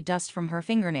imaginary dust from her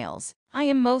fingernails. I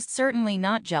am most certainly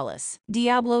not jealous.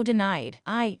 Diablo denied.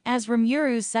 I, as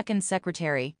Rimuru's second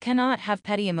secretary, cannot have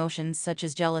petty emotions such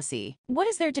as jealousy. What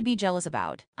is there to be jealous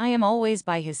about? I am always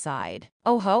by his side.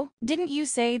 Oh ho, didn't you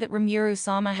say that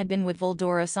Rimuru-sama had been with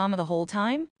Volldora-sama the whole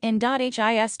time? In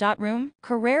 .his.room?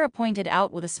 Carrera pointed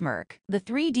out with a smirk. The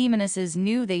three demonesses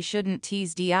knew they shouldn't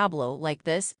tease Diablo like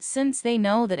this, since they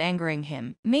know that angering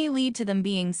him may lead to them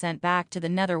being sent back to the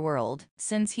netherworld,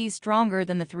 since he's stronger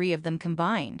than the three of them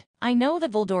combined. I know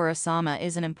that Volldora-sama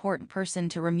is an important person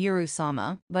to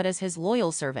Rimuru-sama, but as his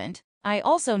loyal servant, I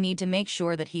also need to make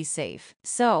sure that he's safe.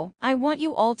 So, I want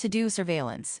you all to do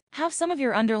surveillance. Have some of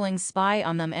your underlings spy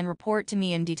on them and report to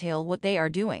me in detail what they are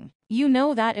doing. You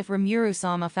know that if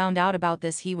Rimuru-sama found out about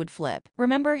this he would flip.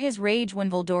 Remember his rage when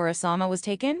Volldora-sama was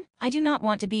taken? I do not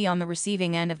want to be on the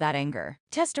receiving end of that anger.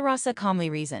 Testarossa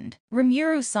calmly reasoned.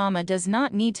 Rimuru-sama does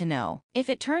not need to know. If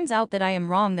it turns out that I am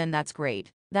wrong, then that's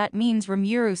great. That means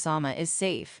Rimuru-sama is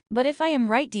safe. But if I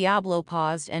am right, Diablo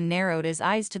paused and narrowed his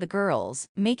eyes to the girls,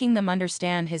 making them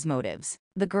understand his motives.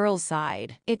 The girls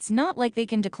sighed. It's not like they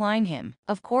can decline him.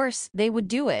 Of course, they would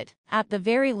do it. At the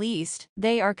very least,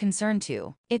 they are concerned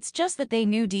too. It's just that they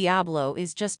knew Diablo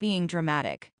is just being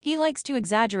dramatic. He likes to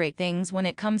exaggerate things when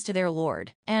it comes to their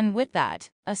lord. And with that,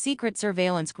 a secret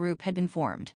surveillance group had been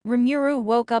formed. Rimuru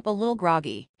woke up a little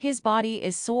groggy. His body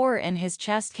is sore and his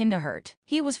chest kinda hurt.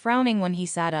 He was frowning when he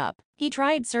sat up. He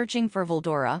tried searching for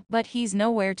Volldora, but he's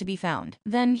nowhere to be found.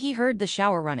 Then he heard the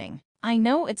shower running. I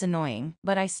know it's annoying,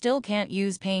 but I still can't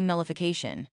use pain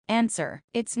nullification. Answer.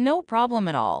 It's no problem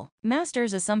at all.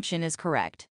 Master's assumption is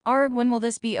correct. Arg, when will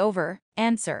this be over?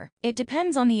 Answer. It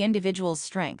depends on the individual's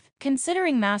strength.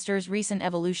 Considering Master's recent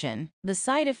evolution, the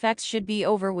side effects should be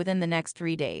over within the next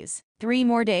 3 days. 3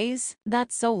 more days?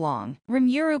 That's so long.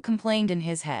 Rimuru complained in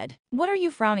his head. What are you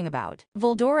frowning about?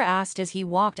 Volldora asked as he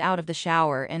walked out of the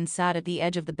shower and sat at the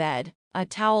edge of the bed, a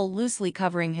towel loosely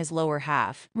covering his lower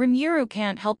half. Rimuru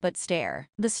can't help but stare.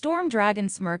 The storm dragon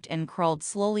smirked and crawled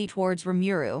slowly towards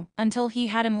Rimuru until he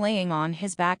had him laying on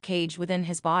his back, caged within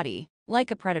his body,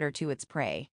 like a predator to its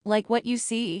prey. Like what you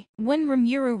see? When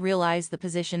Rimuru realized the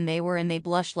position they were in, they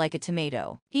blushed like a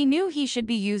tomato. He knew he should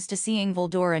be used to seeing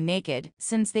Volldora naked,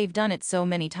 since they've done it so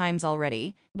many times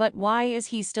already, but why is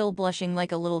he still blushing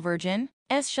like a little virgin?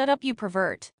 Shut up, you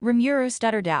pervert. Rimuru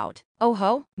stuttered out. Oh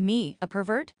ho, me, a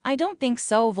pervert? I don't think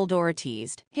so, Volldora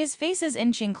teased, his face is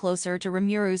inching closer to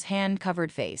Rimuru's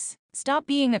hand-covered face. Stop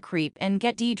being a creep and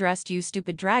get de-dressed, you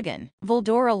stupid dragon.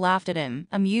 Volldora laughed at him,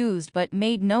 amused, but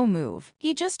made no move.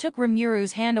 He just took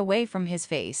Rimuru's hand away from his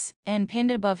face and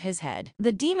pinned it above his head.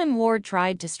 The demon lord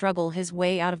tried to struggle his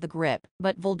way out of the grip,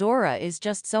 but Volldora is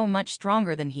just so much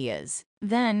stronger than he is.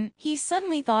 Then, he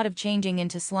suddenly thought of changing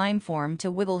into slime form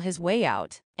to wiggle his way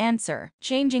out. Answer.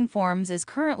 Changing forms is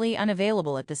currently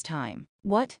unavailable at this time.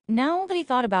 What? Now that he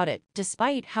thought about it,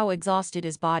 despite how exhausted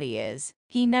his body is,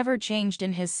 he never changed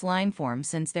in his slime form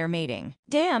since their mating.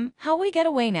 Damn, how we get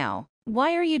away now?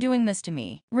 Why are you doing this to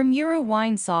me? Rimuru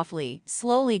whined softly,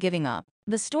 slowly giving up.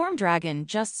 The storm dragon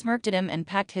just smirked at him and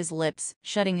pecked his lips,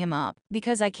 shutting him up.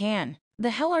 Because I can. The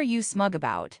hell are you smug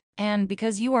about? And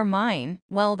because you are mine,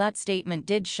 well, that statement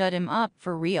did shut him up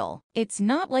for real. It's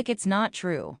not like it's not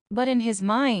true, but in his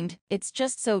mind, it's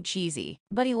just so cheesy.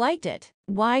 But he liked it.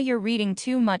 Why, you're reading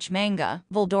too much manga,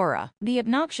 Volldora. The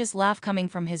obnoxious laugh coming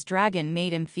from his dragon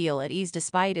made him feel at ease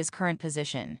despite his current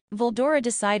position. Volldora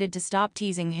decided to stop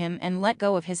teasing him and let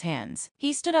go of his hands.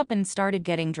 He stood up and started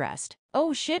getting dressed.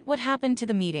 Oh shit, what happened to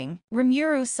the meeting?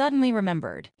 Rimuru suddenly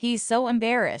remembered. He's so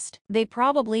embarrassed. They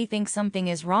probably think something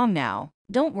is wrong now.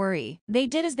 Don't worry, they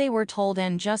did as they were told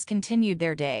and just continued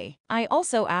their day. I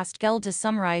also asked Geld to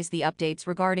summarize the updates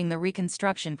regarding the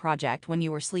reconstruction project when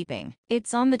you were sleeping.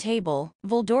 It's on the table,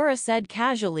 Volldora said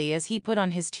casually as he put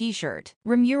on his t-shirt.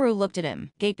 Rimuru looked at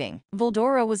him, gaping.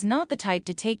 Volldora was not the type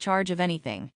to take charge of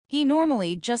anything. He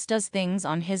normally just does things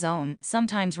on his own.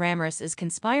 Sometimes Ramrus is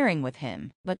conspiring with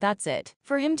him, but that's it.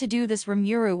 For him to do this,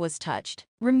 Rimuru was touched.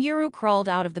 Rimuru crawled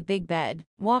out of the big bed,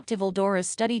 walked to Voldor's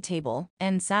study table,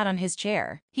 and sat on his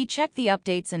chair. He checked the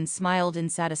updates and smiled in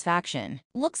satisfaction.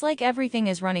 Looks like everything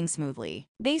is running smoothly.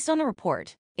 Based on the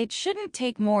report, it shouldn't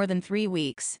take more than 3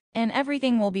 weeks, and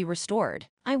everything will be restored.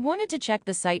 I wanted to check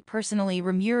the site personally,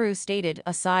 Rimuru stated.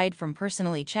 Aside from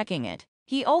personally checking it,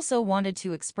 he also wanted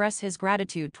to express his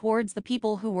gratitude towards the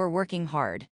people who were working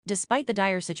hard, despite the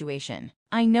dire situation.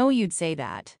 I know you'd say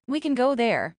that. We can go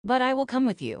there, but I will come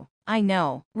with you. I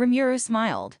know. Rimuru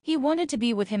smiled. He wanted to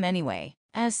be with him anyway.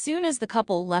 As soon as the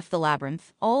couple left the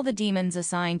labyrinth, all the demons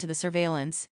assigned to the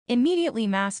surveillance immediately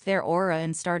masked their aura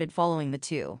and started following the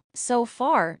two. So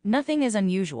far, nothing is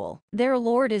unusual. Their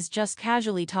lord is just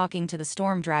casually talking to the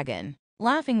storm dragon,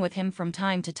 laughing with him from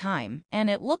time to time, and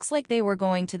it looks like they were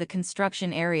going to the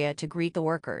construction area to greet the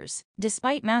workers.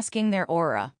 Despite masking their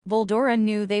aura, Volldora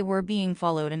knew they were being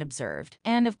followed and observed.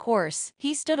 And of course,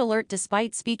 he stood alert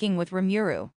despite speaking with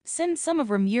Rimuru. Since some of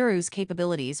Rimuru's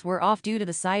capabilities were off due to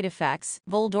the side effects,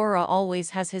 Volldora always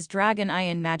has his Dragon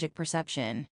Iron magic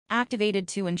perception activated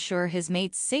to ensure his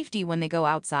mates' safety when they go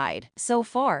outside. So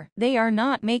far, they are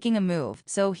not making a move,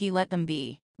 so he let them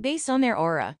be. Based on their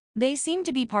aura, they seem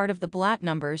to be part of the black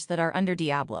numbers that are under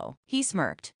Diablo. He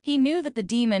smirked. He knew that the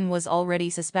demon was already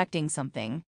suspecting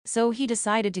something, so he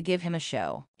decided to give him a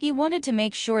show. He wanted to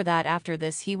make sure that after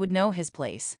this he would know his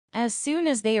place. As soon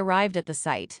as they arrived at the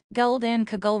site, Guld and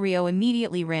Kagulrio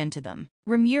immediately ran to them.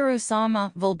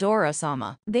 Rimuru-sama,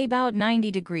 Volldora-sama. They bowed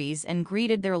 90 degrees and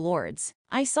greeted their lords.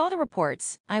 I saw the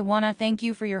reports. I wanna thank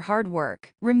you for your hard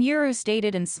work, Rimuru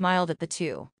stated and smiled at the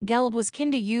two. Guld was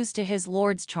kinda used to his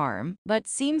lord's charm, but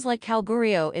seems like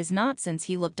Kagulrio is not since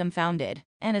he looked dumbfounded,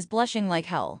 and is blushing like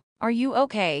hell. Are you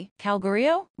okay,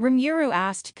 Kagulrio? Rimuru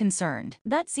asked, concerned.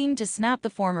 That seemed to snap the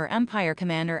former Empire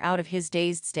commander out of his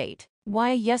dazed state.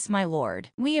 Why yes my lord,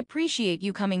 we appreciate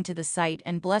you coming to the site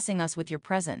and blessing us with your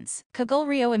presence,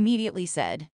 Kagulrio immediately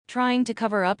said, trying to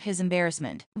cover up his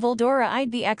embarrassment. Volldora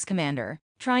eyed the ex-commander,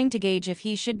 trying to gauge if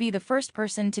he should be the first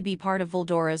person to be part of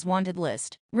Volddora's wanted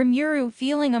list. Rimuru,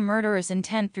 feeling a murderous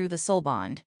intent through the soul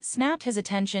bond, snapped his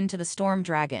attention to the storm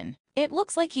dragon. It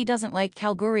looks like he doesn't like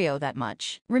Kagulrio that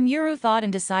much. Rimuru thought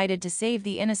and decided to save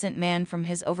the innocent man from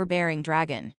his overbearing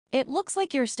dragon. It looks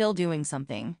like you're still doing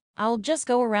something. I'll just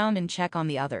go around and check on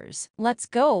the others. Let's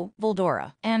go,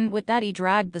 Volldora. And with that he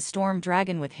dragged the storm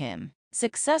dragon with him,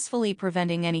 successfully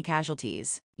preventing any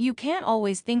casualties. You can't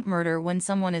always think murder when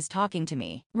someone is talking to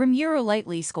me, Rimuru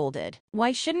lightly scolded.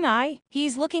 Why shouldn't I?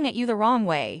 He's looking at you the wrong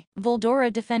way.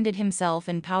 Volldora defended himself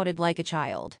and pouted like a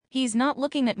child. He's not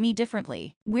looking at me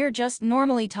differently. We're just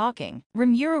normally talking,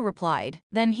 Rimuru replied.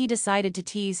 Then he decided to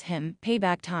tease him.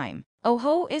 Payback time. Oh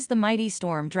ho, is the mighty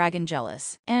storm dragon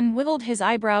jealous? And wiggled his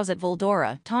eyebrows at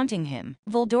Volldora, taunting him.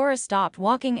 Volldora stopped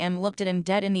walking and looked at him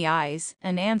dead in the eyes,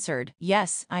 and answered,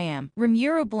 yes, I am.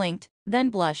 Rimuru blinked, then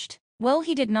blushed. Well,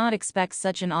 he did not expect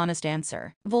such an honest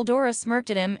answer. Volldora smirked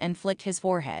at him and flicked his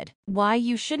forehead. Why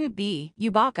you shouldn't be,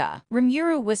 you baka.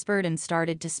 Rimuru whispered and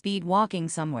started to speed walking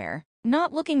somewhere,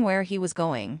 not looking where he was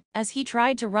going, as he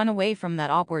tried to run away from that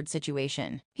awkward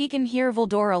situation. He can hear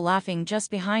Volldora laughing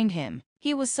just behind him.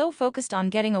 He was so focused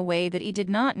on getting away that he did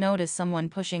not notice someone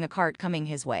pushing a cart coming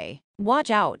his way.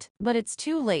 Watch out, but it's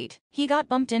too late. He got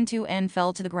bumped into and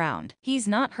fell to the ground. He's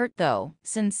not hurt though,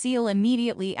 since Seal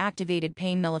immediately activated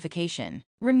pain nullification.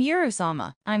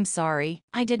 Rimuru-sama, I'm sorry,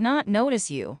 I did not notice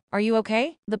you. Are you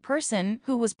okay? The person,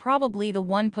 who was probably the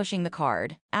one pushing the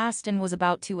cart, asked and was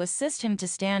about to assist him to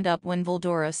stand up when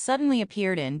Volldora suddenly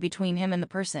appeared in between him and the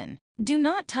person. Do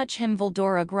not touch him,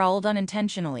 Volldora growled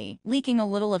unintentionally, leaking a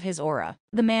little of his aura.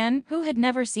 The man, who had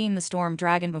never seen the storm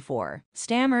dragon before,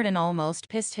 stammered and almost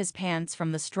pissed his pants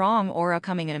from the strong aura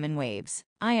coming at him in waves.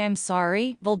 I am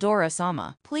sorry,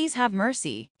 Volldora-sama. Please have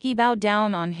mercy. He bowed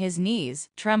down on his knees,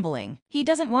 trembling. He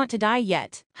doesn't want to die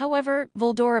yet. However,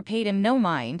 Volldora paid him no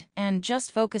mind, and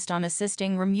just focused on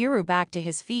assisting Rimuru back to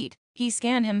his feet. He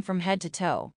scanned him from head to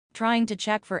toe, trying to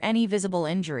check for any visible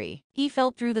injury. He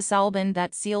felt through the soulband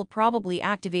that Seal probably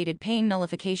activated pain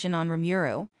nullification on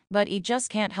Rimuru, but he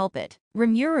just can't help it.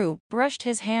 Rimuru brushed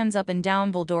his hands up and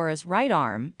down Volddora's right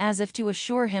arm, as if to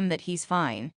assure him that he's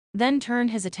fine, then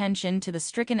turned his attention to the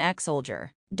stricken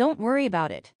ex-soldier. Don't worry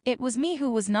about it. It was me who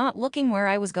was not looking where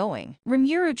I was going.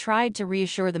 Rimuru tried to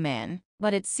reassure the man,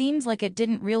 but it seems like it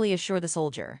didn't really assure the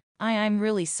soldier. I'm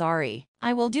really sorry.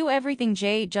 I will do everything,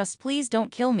 Jay, just please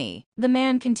don't kill me. The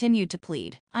man continued to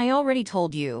plead. I already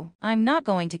told you, I'm not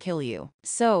going to kill you.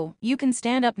 So, you can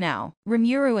stand up now,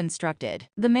 Rimuru instructed.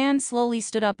 The man slowly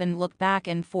stood up and looked back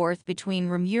and forth between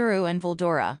Rimuru and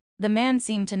Volldora. The man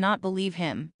seemed to not believe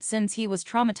him, since he was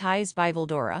traumatized by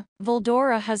Volldora.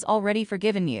 Volldora has already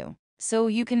forgiven you, so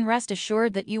you can rest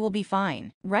assured that you will be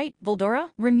fine, right,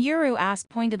 Volldora? Rimuru asked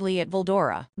pointedly at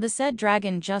Volldora. The said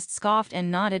dragon just scoffed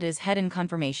and nodded his head in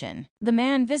confirmation. The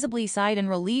man visibly sighed in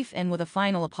relief, and with a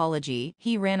final apology,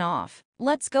 he ran off.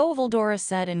 Let's go, Volldora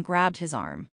said and grabbed his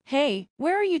arm. Hey,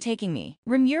 where are you taking me?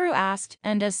 Rimuru asked,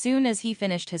 and as soon as he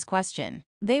finished his question,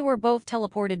 they were both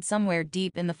teleported somewhere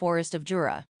deep in the forest of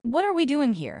Jura. What are we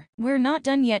doing here? We're not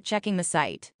done yet checking the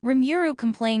site, Rimuru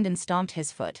complained and stomped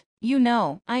his foot. You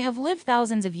know, I have lived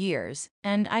thousands of years,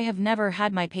 and I have never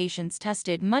had my patience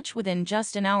tested much within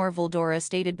just an hour, Volldora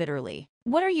stated bitterly.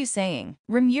 What are you saying?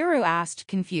 Rimuru asked,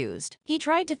 confused. He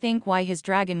tried to think why his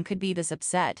dragon could be this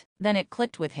upset, then it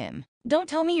clicked with him. Don't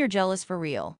tell me you're jealous for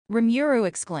real, Rimuru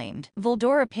exclaimed.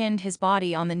 Voldora pinned his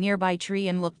body on the nearby tree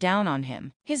and looked down on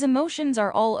him. His emotions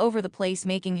are all over the place,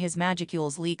 making his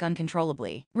magicules leak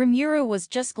uncontrollably. Rimuru was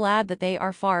just glad that they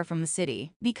are far from the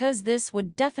city, because this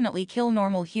would definitely kill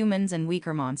normal humans and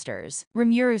weaker monsters.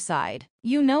 Rimuru sighed.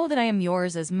 You know that I am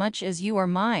yours as much as you are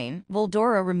mine,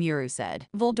 Voldora, Rimuru said.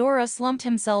 Voldora slumped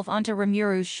himself onto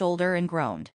Rimuru's shoulder and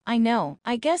groaned. I know,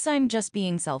 I guess I'm just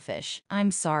being selfish. I'm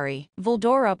sorry.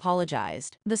 Voldora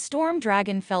apologized. The storm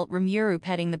dragon felt Rimuru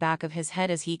petting the back of his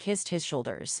head as he kissed his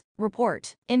shoulders.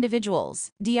 Report.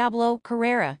 Individuals. Diablo,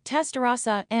 Carrera,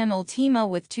 Testarossa, and Ultima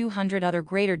with 200 other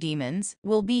greater demons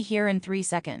will be here in 3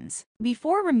 seconds.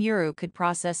 Before Rimuru could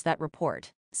process that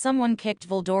report, someone kicked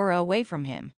Voldora away from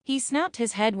him. He snapped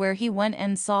his head where he went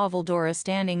and saw Voldora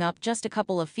standing up just a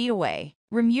couple of feet away.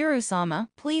 Rimuru-sama,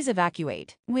 please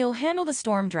evacuate. We'll handle the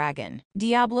storm dragon,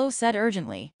 Diablo said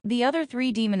urgently. The other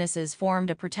 3 demonesses formed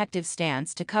a protective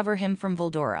stance to cover him from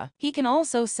Voldora. He can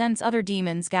also sense other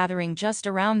demons gathering just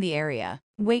around the area.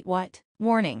 Wait, what?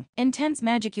 Warning. Intense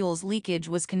magicules leakage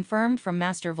was confirmed from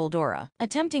Master Voldora.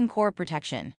 Attempting core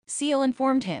protection. Seal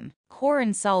informed him. Core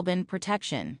and Salban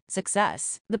protection.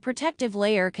 Success. The protective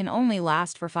layer can only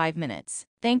last for 5 minutes.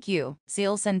 Thank you,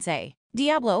 Seal-sensei.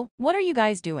 Diablo, what are you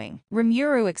guys doing?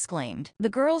 Rimuru exclaimed. The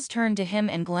girls turned to him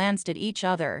and glanced at each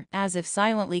other, as if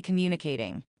silently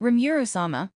communicating.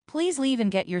 Rimuru-sama, please leave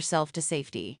and get yourself to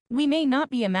safety. We may not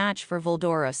be a match for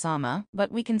Voldora-sama,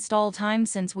 but we can stall time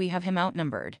since we have him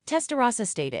outnumbered, Testarossa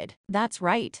stated. That's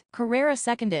right, Carrera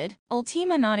seconded,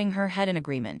 Ultima nodding her head in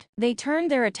agreement. They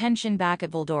turned their attention back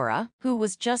at Voldora, who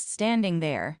was just standing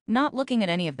there, not looking at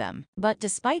any of them. But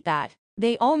despite that,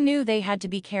 they all knew they had to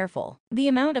be careful. The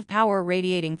amount of power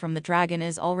radiating from the dragon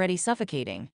is already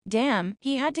suffocating. Damn,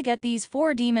 he had to get these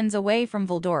 4 demons away from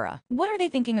Voldora. What are they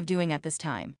thinking of doing at this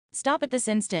time? Stop at this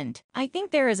instant. I think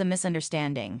there is a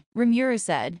misunderstanding, Rimuru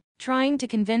said, trying to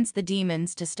convince the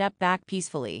demons to step back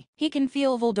peacefully. He can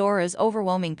feel Voldora's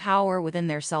overwhelming power within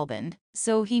their Selband,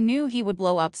 so he knew he would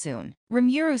blow up soon.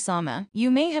 Rimuru-sama,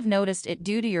 you may have noticed it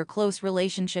due to your close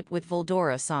relationship with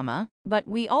Voldora-sama, but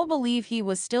we all believe he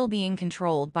was still being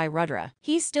controlled by Rudra.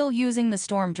 He's still using the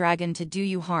storm dragon to do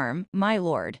you harm, my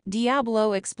lord,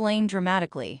 Diablo explained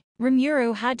dramatically.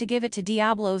 Rimuru had to give it to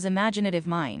Diablo's imaginative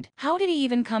mind. How did he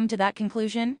even come to that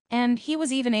conclusion? And he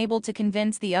was even able to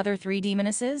convince the other 3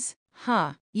 demonesses?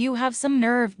 Huh. You have some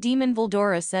nerve, Demon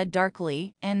Voldora said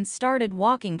darkly, and started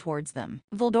walking towards them.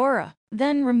 Voldora.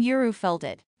 Then Rimuru felt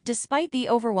it. Despite the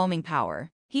overwhelming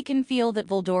power, he can feel that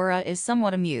Voldora is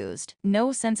somewhat amused,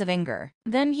 no sense of anger.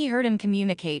 Then he heard him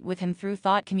communicate with him through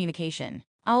thought communication.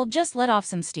 I'll just let off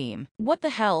some steam. What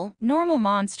the hell? Normal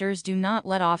monsters do not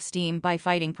let off steam by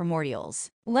fighting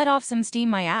primordials. Let off some steam,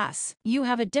 my ass. You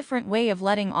have a different way of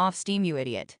letting off steam, you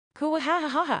idiot.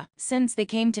 Kuahahaha. Since they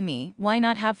came to me, why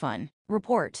not have fun?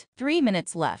 Report. 3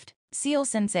 minutes left.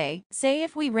 Seal-sensei, say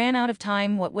if we ran out of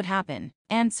time what would happen?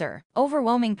 Answer.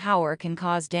 Overwhelming power can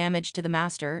cause damage to the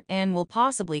master and will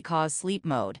possibly cause sleep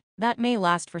mode. That may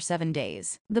last for 7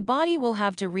 days. The body will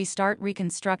have to restart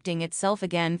reconstructing itself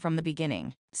again from the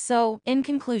beginning. So, in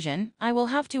conclusion, I will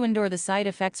have to endure the side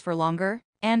effects for longer?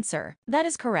 Answer. That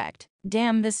is correct.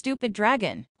 Damn the stupid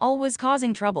dragon. Always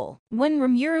causing trouble. When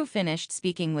Rimuru finished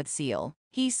speaking with Seal,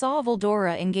 he saw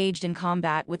Voldora engaged in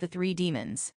combat with the 3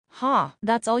 demons. Huh,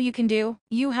 that's all you can do?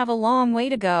 You have a long way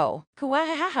to go.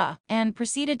 Kuahahaha, and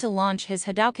proceeded to launch his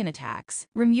Hadouken attacks.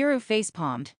 Rimuru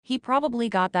facepalmed. He probably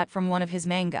got that from one of his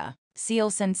manga.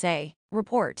 Seal-sensei.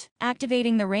 Report.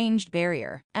 Activating the ranged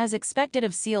barrier. As expected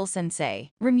of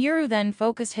Seal-sensei, Rimuru then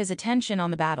focused his attention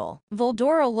on the battle.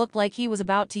 Voldora looked like he was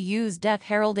about to use death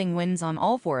heralding winds on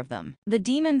all 4 of them. The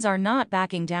demons are not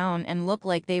backing down and look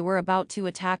like they were about to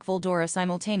attack Voldora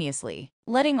simultaneously.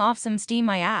 Letting off some steam,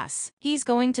 my ass. He's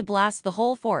going to blast the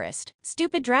whole forest.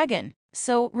 Stupid dragon.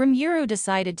 So, Rimuru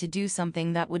decided to do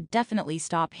something that would definitely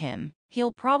stop him.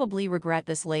 He'll probably regret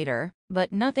this later,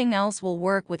 but nothing else will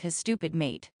work with his stupid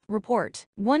mate. Report.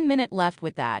 1 minute left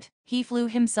with that. He flew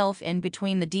himself in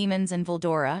between the demons and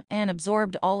Voldora and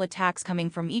absorbed all attacks coming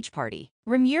from each party.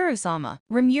 Rimuru-sama.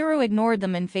 Rimuru ignored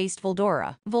them and faced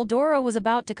Voldora. Voldora was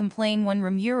about to complain when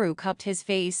Rimuru cupped his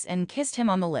face and kissed him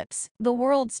on the lips. The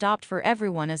world stopped for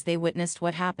everyone as they witnessed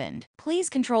what happened. Please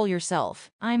control yourself.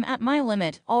 I'm at my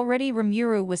limit already,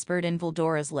 Rimuru whispered in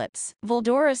Voldora's lips.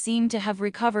 Voldora seemed to have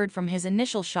recovered from his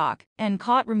initial shock and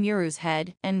caught Rimuru's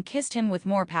head and kissed him with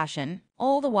more passion,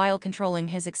 all the while controlling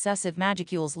his excessive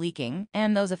magicules leaking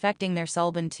and those affecting their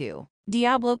Selband too.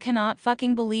 Diablo cannot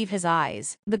fucking believe his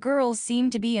eyes. The girls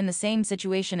seemed to be in the same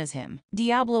situation as him.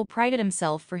 Diablo prided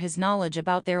himself for his knowledge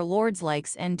about their lord's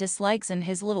likes and dislikes and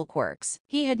his little quirks.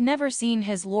 He had never seen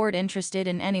his lord interested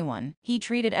in anyone. He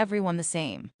treated everyone the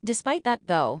same. Despite that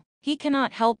though, he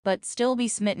cannot help but still be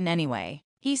smitten anyway.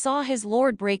 He saw his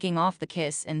lord breaking off the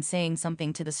kiss and saying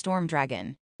something to the storm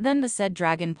dragon. Then the said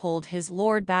dragon pulled his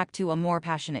lord back to a more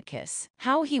passionate kiss.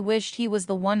 How he wished he was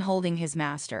the one holding his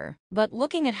master. But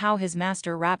looking at how his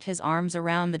master wrapped his arms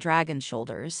around the dragon's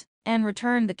shoulders and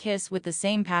returned the kiss with the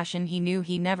same passion, he knew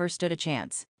he never stood a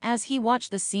chance. As he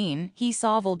watched the scene, he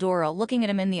saw Voldora looking at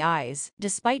him in the eyes,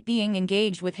 despite being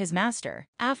engaged with his master.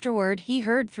 Afterward, he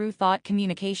heard through thought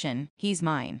communication, "He's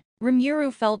mine."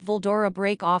 Rimuru felt Voldora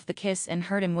break off the kiss and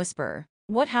heard him whisper,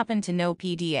 "What happened to no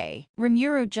PDA?"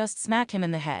 Rimuru just smacked him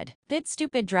in the head. That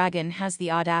stupid dragon has the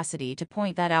audacity to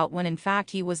point that out when in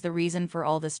fact he was the reason for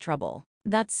all this trouble.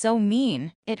 That's so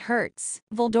mean. It hurts.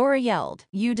 Voldora yelled.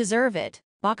 "You deserve it,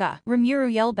 Baka."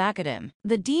 Rimuru yelled back at him.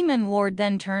 The demon lord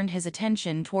then turned his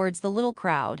attention towards the little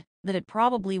crowd that had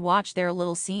probably watched their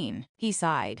little scene. He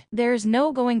sighed. There's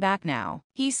no going back now.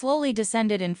 He slowly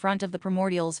descended in front of the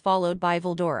primordials followed by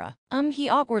Voldora. He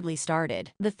awkwardly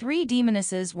started. The three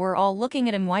demonesses were all looking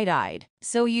at him wide-eyed.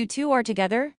 "So you two are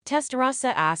together?"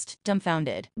 Testarossa asked,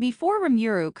 dumbfounded. Before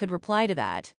Rimuru could reply to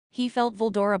that, he felt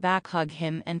Voldora back hug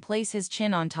him and place his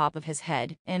chin on top of his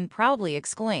head, and proudly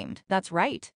exclaimed, "That's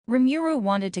right." Rimuru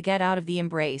wanted to get out of the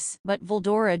embrace, but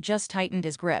Voldora just tightened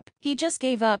his grip. He just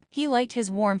gave up. He liked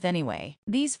his warmth anyway.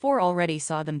 These four already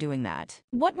saw them doing that.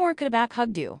 What more could a back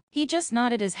hug do? He just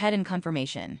nodded his head in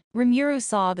confirmation. Rimuru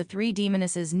saw the three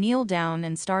demonesses kneel down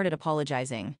and started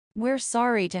apologizing. "We're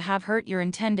sorry to have hurt your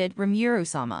intended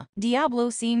Rimuru-sama." Diablo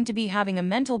seemed to be having a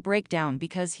mental breakdown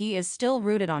because he is still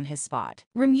rooted on his spot.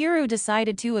 Rimuru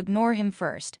decided to ignore him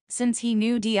first, since he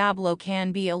knew Diablo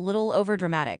can be a little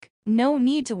overdramatic. "No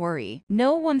need to worry,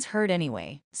 no one's hurt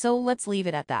anyway, so let's leave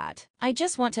it at that. I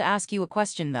just want to ask you a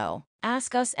question though."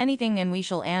 "Ask us anything and we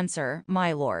shall answer,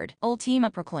 my lord," Ultima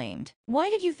proclaimed. "Why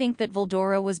did you think that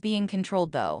Voldora was being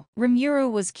controlled though?" Rimuru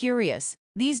was curious.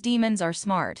 These demons are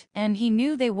smart, and he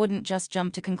knew they wouldn't just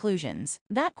jump to conclusions.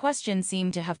 That question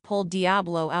seemed to have pulled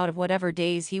Diablo out of whatever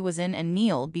daze he was in and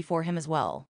kneeled before him as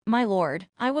well. "My lord,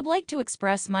 I would like to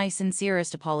express my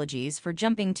sincerest apologies for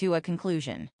jumping to a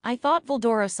conclusion. I thought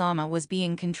Voldora-sama was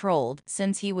being controlled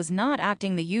since he was not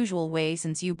acting the usual way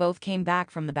since you both came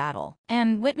back from the battle.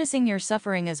 And witnessing your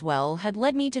suffering as well had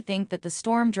led me to think that the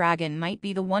storm dragon might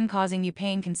be the one causing you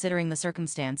pain considering the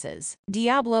circumstances."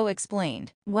 Diablo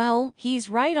explained. "Well, he's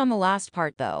right on the last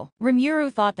part though."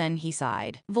 Rimuru thought, then he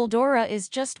sighed. "Voldora is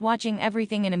just watching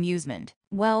everything in amusement."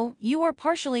 "Well, you are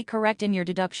partially correct in your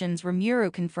deductions,"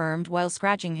 Rimuru confirmed while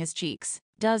scratching his cheeks.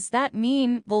 "Does that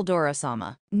mean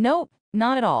Voldora-sama?" "Nope.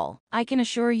 Not at all. I can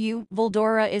assure you,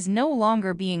 Voldora is no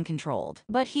longer being controlled.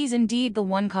 But he's indeed the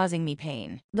one causing me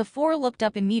pain." The four looked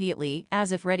up immediately,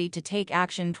 as if ready to take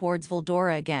action towards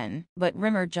Voldora again, but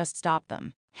Rimmer just stopped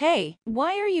them. "Hey,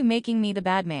 why are you making me the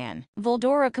bad man?"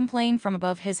 Voldora complained from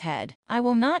above his head. "I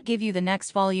will not give you the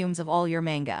next volumes of all your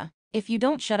manga if you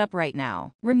don't shut up right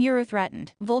now," Rimuru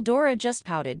threatened. Voldora just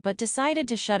pouted but decided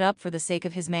to shut up for the sake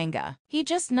of his manga. He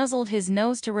just nuzzled his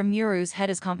nose to Rimuru's head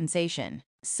as compensation.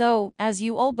 "So, as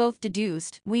you all both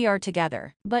deduced, we are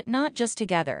together. But not just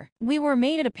together. We were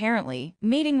mated apparently.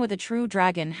 Mating with a true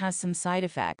dragon has some side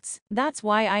effects. That's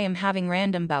why I am having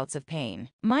random bouts of pain.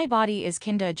 My body is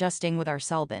kinda adjusting with our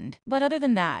selbund. But other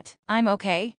than that, I'm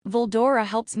okay. Voldora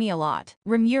helps me a lot,"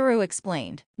 Rimuru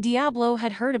explained. Diablo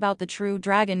had heard about the true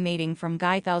dragon mating from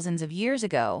Guy thousands of years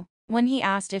ago. When he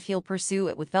asked if he'll pursue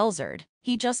it with Velzard,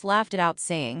 he just laughed it out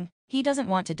saying, he doesn't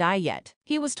want to die yet.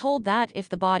 He was told that if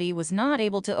the body was not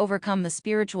able to overcome the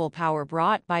spiritual power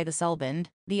brought by the selbund,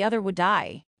 the other would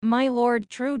die. "My lord,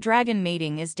 true dragon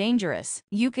mating is dangerous.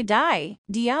 You could die,"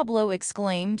 Diablo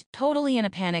exclaimed, totally in a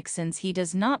panic since he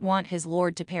does not want his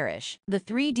lord to perish. The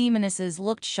three demonesses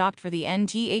looked shocked for the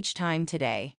nth time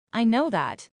today. "I know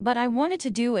that, but I wanted to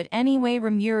do it anyway,"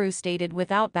 Rimuru stated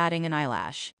without batting an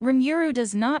eyelash. Rimuru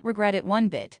does not regret it one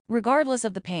bit, regardless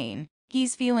of the pain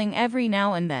he's feeling every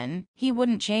now and then. He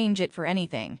wouldn't change it for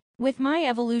anything. "With my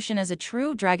evolution as a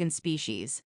true dragon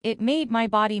species, it made my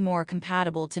body more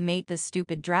compatible to mate this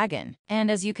stupid dragon. And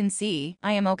as you can see,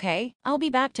 I am okay. I'll be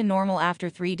back to normal after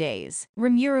 3 days,"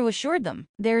 Rimuru assured them.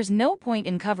 There's no point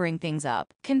in covering things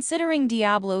up. Considering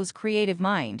Diablo's creative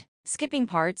mind, skipping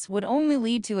parts would only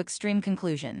lead to extreme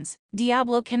conclusions.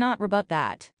 Diablo cannot rebut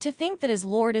that. To think that his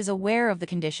lord is aware of the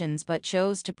conditions but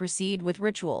chose to proceed with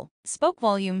ritual spoke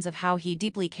volumes of how he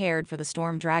deeply cared for the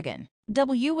storm dragon.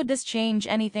 Would this change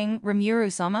anything,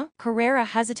 Rimuru-sama?" Carrera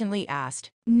hesitantly asked.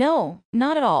 No,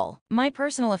 not at all. My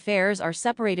personal affairs are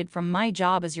separated from my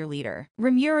job as your leader,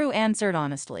 Rimuru answered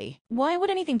honestly. Why would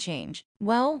anything change?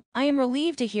 Well, I am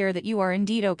relieved to hear that you are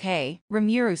indeed okay,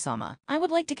 Rimuru-sama. I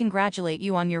would like to congratulate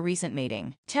you on your recent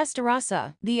mating.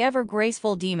 Testarossa, the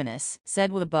ever-graceful demoness,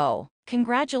 said with a bow.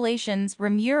 Congratulations,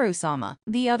 Rimuru-sama.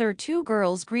 The other two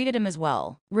girls greeted him as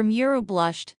well. Rimuru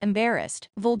blushed, embarrassed.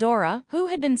 Voldora, who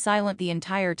had been silent the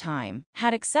entire time,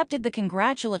 had accepted the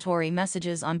congratulatory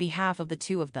messages on behalf of the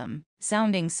two of them,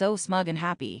 sounding so smug and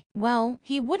happy. Well,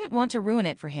 he wouldn't want to ruin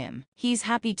it for him. He's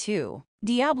happy too.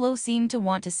 Diablo seemed to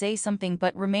want to say something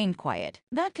but remained quiet.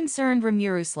 That concerned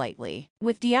Rimuru slightly.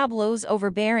 With Diablo's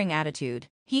overbearing attitude,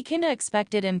 he kinda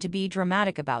expected him to be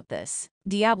dramatic about this.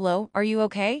 Diablo, are you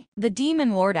okay? The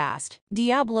demon lord asked.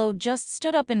 Diablo just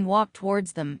stood up and walked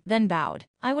towards them, then bowed.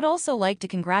 I would also like to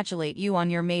congratulate you on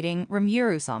your mating,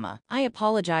 Rimuru-sama. I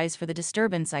apologize for the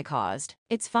disturbance I caused.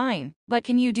 It's fine, but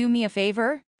can you do me a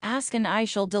favor? Ask and I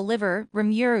shall deliver,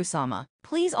 Rimuru-sama.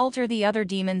 Please alter the other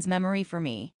demon's memory for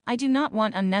me. I do not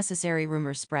want unnecessary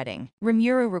rumors spreading.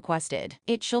 Rimuru requested.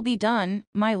 It shall be done,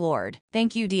 my lord.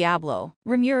 Thank you, Diablo.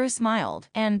 Rimuru smiled,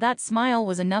 and that smile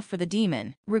was enough for the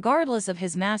demon. Regardless of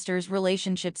his master's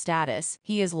relationship status,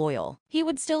 he is loyal. He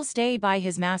would still stay by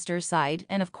his master's side,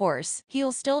 and of course,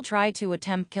 he'll still try to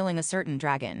attempt killing a certain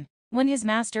dragon when his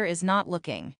master is not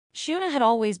looking. Shuna had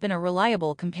always been a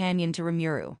reliable companion to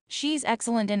Rimuru. She's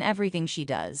excellent in everything she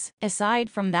does. Aside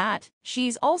from that,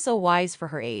 she's also wise for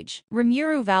her age.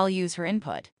 Rimuru values her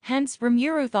input. Hence,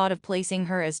 Rimuru thought of placing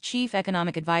her as chief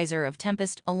economic advisor of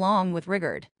Tempest along with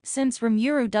Rigard. Since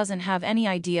Rimuru doesn't have any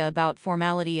idea about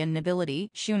formality and nobility,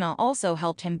 Shuna also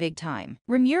helped him big time.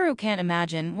 Rimuru can't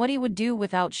imagine what he would do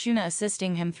without Shuna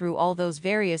assisting him through all those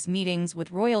various meetings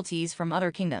with royalties from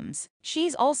other kingdoms.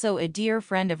 She's also a dear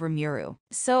friend of Rimuru,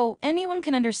 so anyone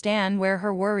can understand where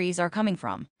her worries are coming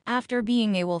from. After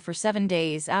being ill for 7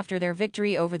 days after their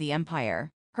victory over the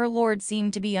Empire, her lord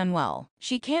seemed to be unwell.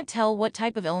 She can't tell what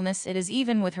type of illness it is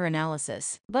even with her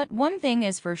analysis. But one thing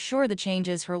is for sure, the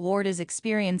changes her lord is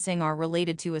experiencing are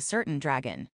related to a certain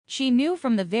dragon. She knew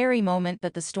from the very moment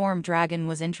that the storm dragon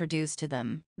was introduced to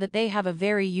them that they have a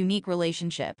very unique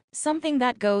relationship, something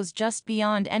that goes just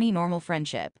beyond any normal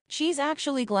friendship. She's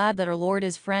actually glad that her lord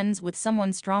is friends with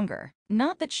someone stronger.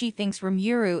 Not that she thinks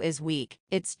Rimuru is weak,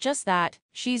 it's just that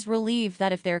she's relieved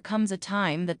that if there comes a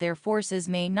time that their forces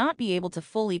may not be able to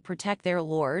fully protect their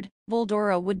lord,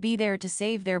 Voldora would be there to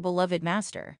save their beloved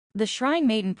master. The Shrine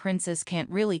Maiden Princess can't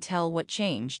really tell what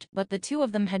changed, but the two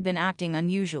of them had been acting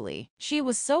unusually. She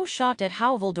was so shocked at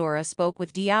how Voldora spoke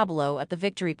with Diablo at the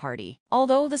victory party.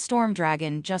 Although the Storm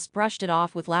Dragon just brushed it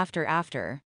off with laughter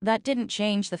after, that didn't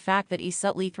change the fact that he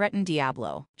subtly threatened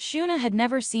Diablo. Shuna had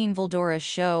never seen Voldora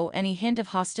show any hint of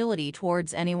hostility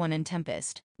towards anyone in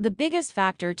Tempest. The biggest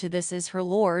factor to this is her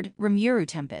lord, Rimuru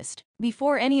Tempest.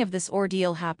 Before any of this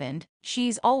ordeal happened,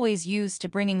 she's always used to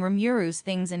bringing Rimuru's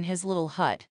things in his little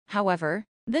hut. However,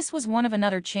 this was one of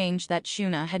another change that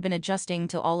Shuna had been adjusting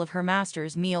to. All of her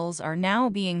master's meals are now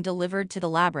being delivered to the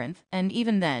labyrinth, and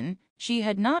even then, she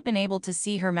had not been able to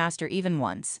see her master even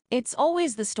once. It's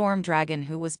always the storm dragon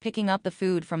who was picking up the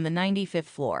food from the 95th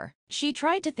floor. She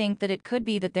tried to think that it could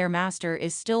be that their master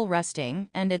is still resting,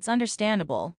 and it's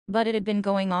understandable, but it had been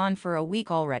going on for a week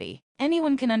already.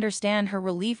 Anyone can understand her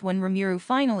relief when Rimuru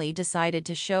finally decided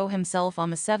to show himself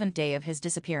on the 7th day of his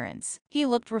disappearance. He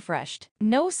looked refreshed.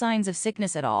 No signs of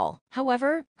sickness at all.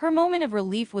 However, her moment of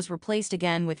relief was replaced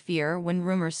again with fear when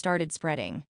rumors started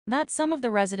spreading that some of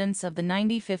the residents of the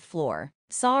 95th floor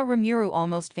saw Rimuru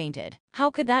almost fainted.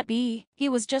 How could that be? He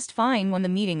was just fine when the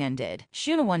meeting ended.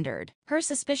 Shuna wondered. Her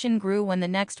suspicion grew when the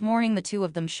next morning the two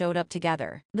of them showed up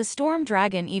together. The storm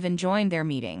dragon even joined their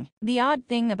meeting. The odd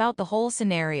thing about the whole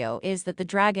scenario is that the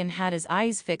dragon had his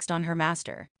eyes fixed on her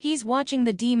master. He's watching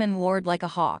the demon lord like a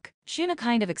hawk. Shuna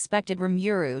kind of expected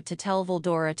Rimuru to tell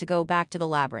Voldora to go back to the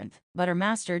labyrinth, but her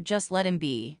master just let him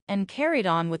be, and carried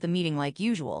on with the meeting like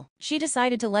usual. She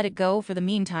decided to let it go for the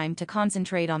meantime to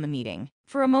concentrate on the meeting.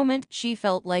 For a moment, she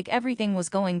felt like everything was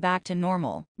going back to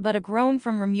normal, but a groan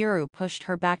from Rimuru pushed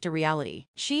her back to reality.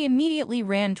 She immediately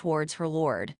ran towards her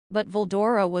lord, but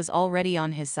Voldora was already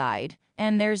on his side,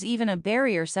 and there's even a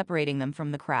barrier separating them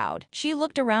from the crowd. She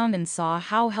looked around and saw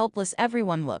how helpless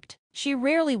everyone looked. She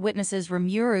rarely witnesses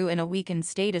Rimuru in a weakened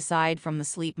state aside from the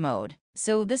sleep mode,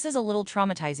 so this is a little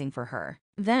traumatizing for her.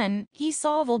 Then, he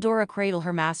saw Voldora cradle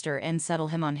her master and settle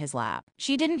him on his lap.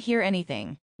 She didn't hear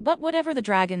anything, but whatever the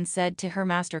dragon said to her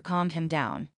master calmed him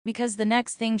down, because the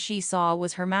next thing she saw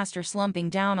was her master slumping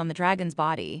down on the dragon's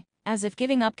body, as if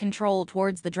giving up control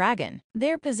towards the dragon.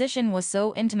 Their position was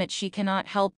so intimate she cannot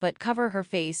help but cover her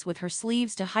face with her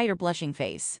sleeves to hide her blushing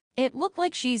face. It looked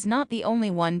like she's not the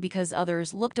only one because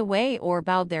others looked away or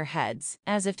bowed their heads,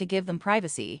 as if to give them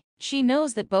privacy. She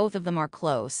knows that both of them are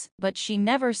close, but she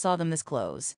never saw them this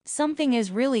close. Something is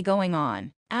really going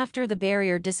on. After the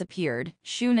barrier disappeared,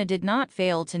 Shuna did not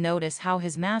fail to notice how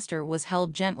his master was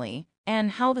held gently,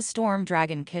 and how the storm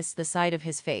dragon kissed the side of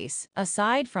his face.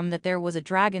 Aside from that, there was a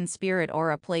dragon spirit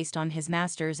aura placed on his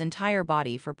master's entire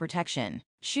body for protection.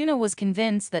 Shuna was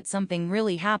convinced that something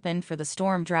really happened for the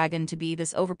storm dragon to be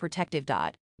this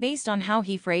overprotective. Based on how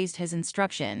he phrased his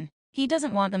instruction, he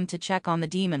doesn't want them to check on the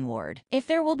demon lord. If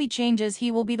there will be changes, he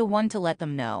will be the one to let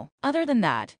them know. Other than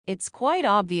that, it's quite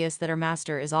obvious that her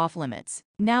master is off limits.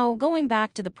 Now, going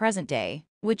back to the present day,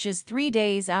 which is 3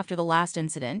 days after the last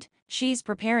incident, she's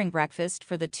preparing breakfast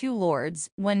for the two lords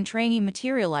when Trainee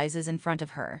materializes in front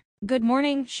of her. "Good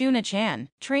morning, Shuna-chan,"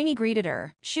 Trainee greeted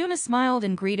her. Shuna smiled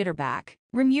and greeted her back.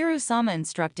 "Rimuru-sama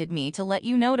instructed me to let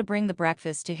you know to bring the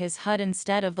breakfast to his hut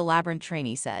instead of the labyrinth,"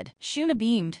 Trainee said. Shuna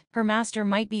beamed. Her master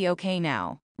might be okay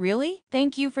now. "Really?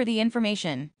 Thank you for the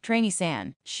information,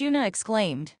 Trainee-san," Shuna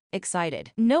exclaimed,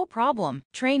 excited. "No problem."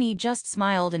 Trainee just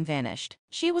smiled and vanished.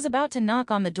 She was about to knock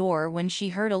on the door when she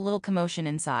heard a little commotion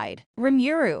inside.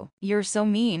 "Rimuru, you're so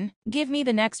mean. Give me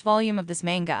the next volume of this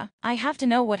manga. I have to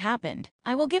know what happened.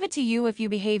 I will give it to you if you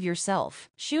behave yourself."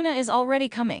 "Shuna is already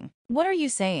coming." "What are you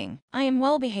saying? I am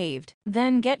well behaved."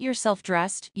 "Then get yourself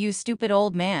dressed, you stupid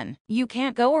old man. You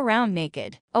can't go around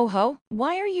naked." "Oh ho,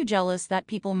 why are you jealous that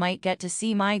people might get to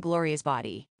see my glorious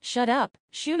body?" "Shut up."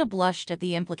 Shuna blushed at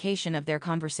the implication of their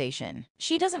conversation.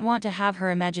 She doesn't want to have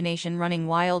her imagination running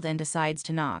wild and decides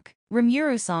to knock.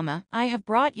 "Rimuru-sama, I have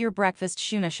brought your breakfast,"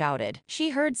 Shuna shouted.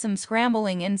 She heard some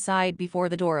scrambling inside before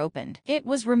the door opened. It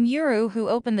was Rimuru who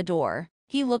opened the door.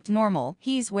 He looked normal.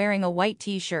 He's wearing a white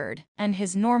t-shirt and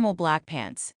his normal black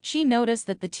pants. She noticed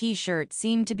that the t-shirt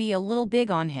seemed to be a little big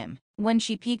on him. When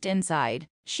she peeked inside,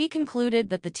 she concluded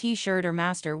that the t-shirt her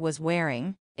master was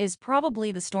wearing is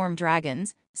probably the storm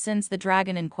dragon's, since the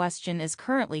dragon in question is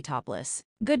currently topless.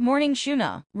 "Good morning,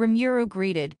 Shuna," Rimuru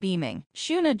greeted, beaming.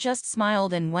 Shuna just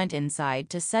smiled and went inside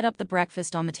to set up the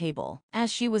breakfast on the table.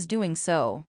 As she was doing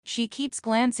so, she keeps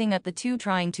glancing at the two,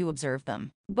 trying to observe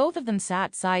them. Both of them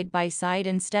sat side by side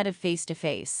instead of face to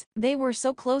face. They were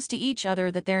so close to each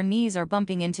other that their knees are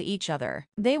bumping into each other.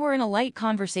 They were in a light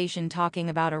conversation talking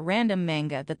about a random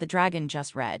manga that the dragon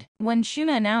just read. When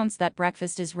Shuna announced that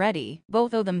breakfast is ready,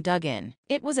 both of them dug in.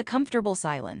 It was a comfortable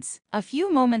silence. A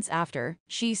few moments after,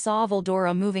 she saw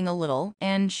Voldora moving a little,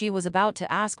 and she was about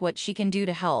to ask what she can do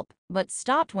to help, but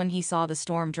stopped when he saw the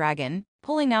storm dragon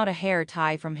pulling out a hair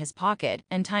tie from his pocket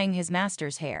and tying his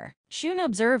master's hair. Shuna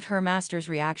observed her master's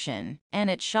reaction, and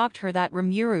it shocked her that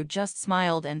Rimuru just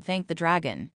smiled and thanked the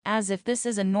dragon, as if this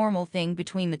is a normal thing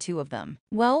between the two of them.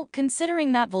 Well,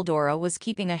 considering that Voldora was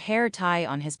keeping a hair tie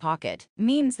on his pocket,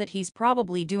 means that he's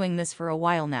probably doing this for a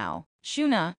while now.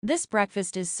 "Shuna, this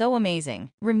breakfast is so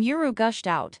amazing," Rimuru gushed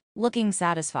out, looking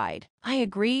satisfied. "I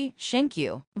agree, thank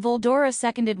you," Voldora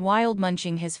seconded while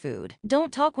munching his food.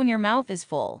 "Don't talk when your mouth is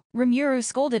full," Rimuru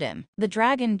scolded him. The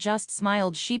dragon just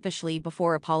smiled sheepishly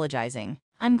before apologizing.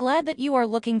 "I'm glad that you are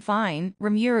looking fine,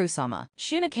 Rimuru-sama,"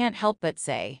 Shuna can't help but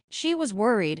say. She was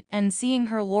worried, and seeing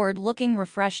her lord looking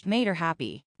refreshed made her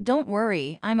happy. "Don't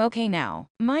worry, I'm okay now.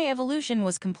 My evolution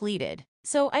was completed,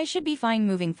 so I should be fine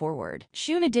moving forward."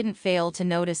 Shuna didn't fail to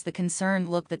notice the concerned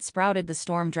look that sprouted the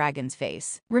storm dragon's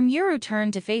face. Rimuru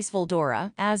turned to face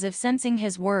Voldora, as if sensing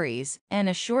his worries, and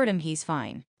assured him he's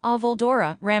fine. "Ah,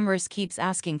 Voldora, Ramrus keeps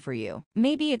asking for you.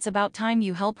 Maybe it's about time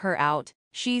you help her out.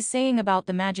 She's saying about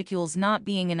the magicules not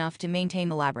being enough to maintain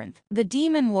the labyrinth," the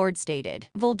demon lord stated.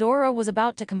 Voldora was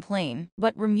about to complain,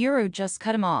 but Rimuru just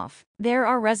cut him off. "There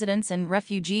are residents and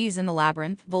refugees in the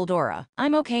labyrinth, Voldora.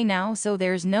 I'm okay now, so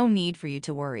there's no need for you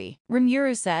to worry,"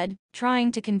 Rimuru said,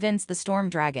 trying to convince the storm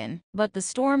dragon, but the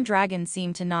storm dragon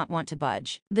seemed to not want to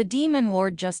budge. The demon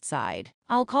lord just sighed.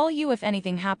 "I'll call you if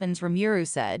anything happens," Rimuru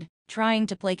said, trying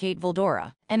to placate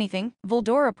Voldora. "Anything?"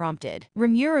 Voldora prompted.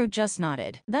 Rimuru just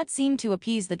nodded. That seemed to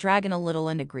appease the dragon a little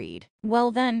and agreed. "Well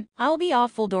then, I'll be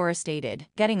off," Voldora stated,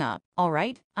 getting up.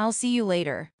 "Alright, I'll see you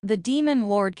later," the demon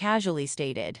lord casually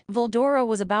stated. Voldora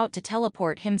was about to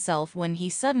teleport himself when he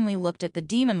suddenly looked at the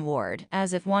demon lord,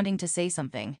 as if wanting to say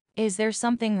something. "Is there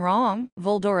something wrong,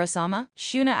 Voldora-sama?"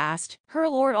 Shuna asked. Her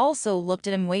lord also looked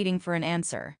at him, waiting for an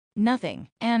answer. "Nothing."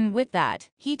 And with that,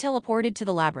 he teleported to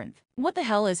the labyrinth. What the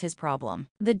hell is his problem?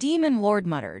 The demon lord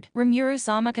muttered.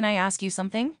 "Rimuru-sama, can I ask you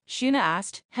something?" Shuna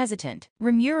asked, hesitant.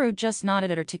 Rimuru just nodded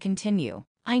at her to continue.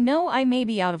 I know I may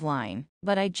be out of line,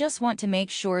 but I just want to make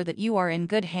sure that you are in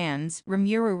good hands."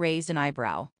 Rimuru raised an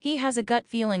eyebrow. He has a gut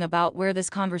feeling about where this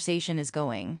conversation is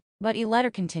going, but he let her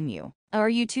continue. "Are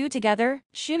you two together?"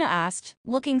 Shuna asked,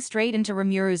 looking straight into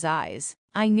Rimuru's eyes.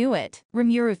 I knew it,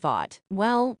 Rimuru thought.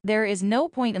 Well, there is no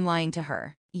point in lying to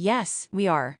her. "Yes, we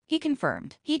are," he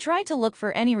confirmed. He tried to look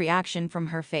for any reaction from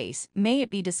her face, may it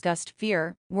be disgust,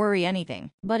 fear, worry,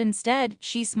 anything. But instead,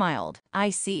 she smiled. "I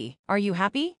see. Are you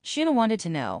happy?" Shuna wanted to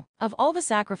know. Of all the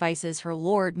sacrifices her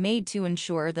lord made to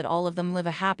ensure that all of them live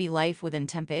a happy life within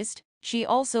Tempest, she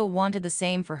also wanted the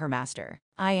same for her master.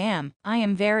 I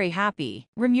am very happy."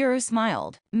 Rimuru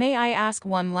smiled. "May I ask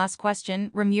one last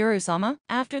question, Rimuru-sama?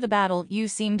 After the battle, you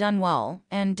seemed unwell,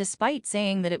 and despite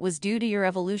saying that it was due to your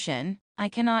evolution, I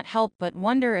cannot help but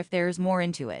wonder if there's more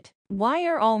into it. Why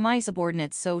are all my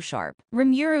subordinates so sharp?"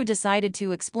 Rimuru decided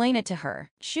to explain it to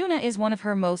her. Shuna is one of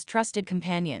her most trusted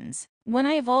companions. When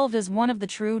I evolved as one of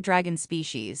the true dragon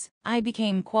species, I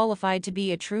became qualified to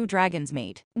be a true dragon's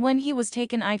mate. When he was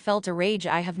taken, I felt a rage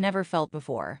I have never felt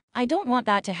before. I don't want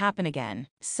that to happen again.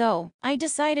 So, I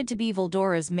decided to be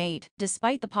Voldora's mate,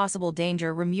 despite the possible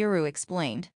danger, Rimuru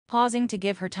explained, pausing to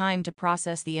give her time to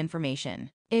process the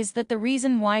information. "Is that the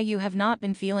reason why you have not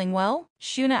been feeling well?"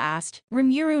 Shuna asked.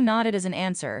 Rimuru nodded as an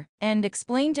answer, and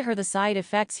explained to her the side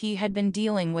effects he had been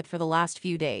dealing with for the last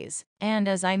few days. "And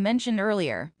as I mentioned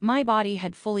earlier, my body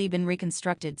had fully been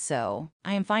reconstructed, so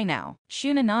I am fine now."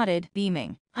 Shuna nodded,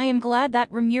 beaming. "I am glad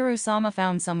that Rimuru-sama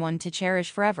found someone to cherish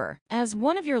forever. As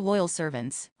one of your loyal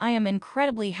servants, I am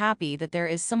incredibly happy that there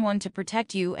is someone to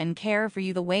protect you and care for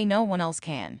you the way no one else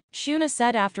can," Shuna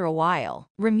said after a while.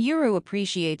 Rimuru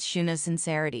appreciates Shuna's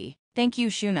sincerity. "Thank you,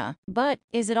 Shuna. But,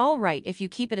 is it alright if you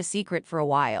keep it a secret for a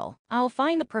while? I'll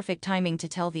find the perfect timing to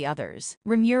tell the others,"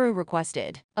 Rimuru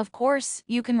requested. "Of course,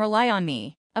 you can rely on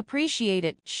me." "Appreciate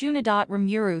it, Shuna."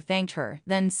 Rimuru thanked her,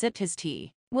 then sipped his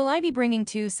tea. "Will I be bringing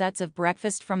 2 sets of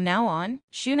breakfast from now on?"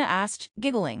 Shuna asked,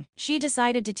 giggling. She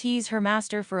decided to tease her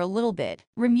master for a little bit.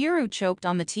 Rimuru choked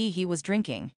on the tea he was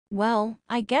drinking. "Well,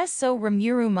 I guess so,"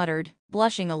 Rimuru muttered,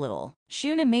 blushing a little.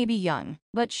 Shuna may be young,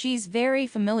 but she's very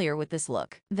familiar with this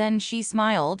look. Then she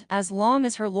smiled. As long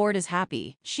as her lord is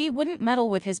happy, she wouldn't meddle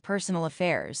with his personal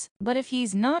affairs. But if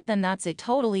he's not, then that's a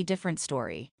totally different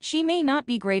story. She may not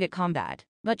be great at combat,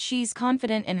 but she's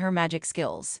confident in her magic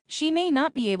skills. She may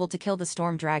not be able to kill the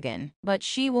storm dragon, but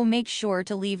she will make sure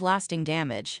to leave lasting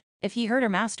damage if he hurt her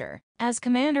master. As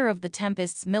commander of the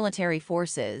Tempest's military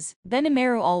forces,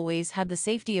 Benimaru always had the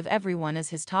safety of everyone as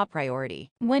his top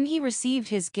priority. When he received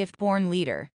his gift-born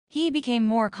leader, he became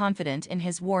more confident in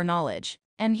his war knowledge,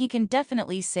 and he can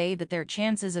definitely say that their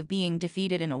chances of being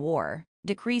defeated in a war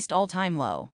decreased all-time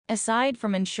low. Aside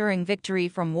from ensuring victory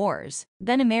from wars,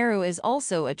 Benimaru is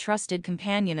also a trusted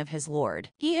companion of his lord.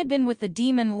 He had been with the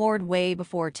Demon Lord way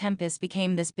before Tempest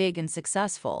became this big and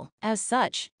successful. As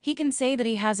such, he can say that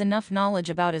he has enough knowledge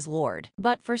about his lord.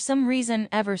 But for some reason,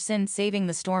 ever since saving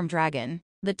the Storm Dragon,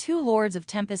 the 2 lords of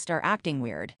Tempest are acting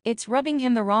weird. It's rubbing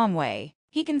him the wrong way.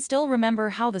 He can still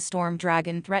remember how the Storm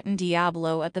Dragon threatened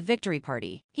Diablo at the victory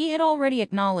party. He had already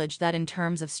acknowledged that in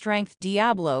terms of strength,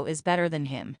 Diablo is better than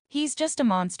him. He's just a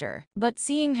monster. But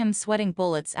seeing him sweating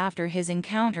bullets after his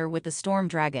encounter with the Storm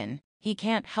Dragon, he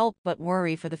can't help but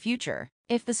worry for the future.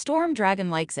 If the Storm Dragon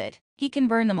likes it, he can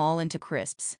burn them all into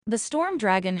crisps. The Storm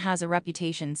Dragon has a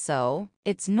reputation, so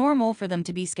it's normal for them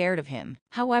to be scared of him.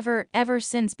 However, ever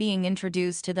since being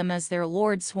introduced to them as their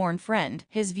lord's sworn friend,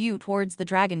 his view towards the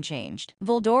dragon changed.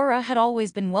 Voldora had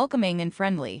always been welcoming and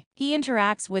friendly. He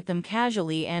interacts with them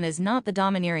casually and is not the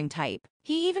domineering type.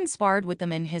 He even sparred with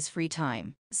them in his free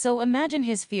time. So imagine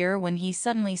his fear when he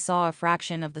suddenly saw a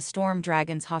fraction of the Storm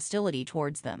Dragon's hostility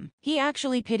towards them. He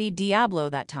actually pitied Diablo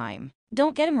that time.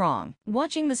 Don't get him wrong,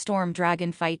 watching the Storm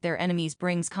Dragon fight their enemies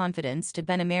brings confidence to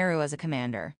Benimaru as a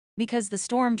commander, because the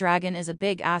Storm Dragon is a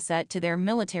big asset to their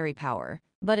military power,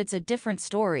 but it's a different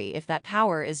story if that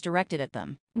power is directed at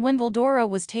them. When Voldora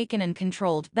was taken and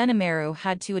controlled, Benimaru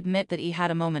had to admit that he had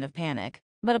a moment of panic.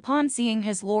 But upon seeing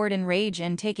his lord in rage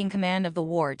and taking command of the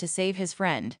war to save his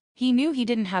friend, he knew he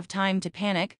didn't have time to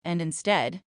panic and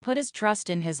instead put his trust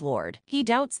in his lord. He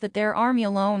doubts that their army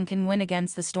alone can win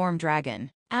against the Storm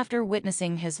Dragon. After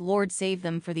witnessing his lord save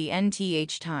them for the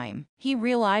nth time, he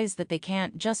realized that they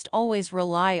can't just always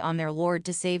rely on their lord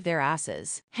to save their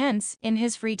asses. Hence, in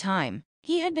his free time,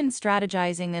 he had been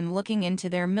strategizing and looking into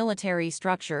their military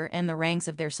structure and the ranks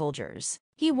of their soldiers.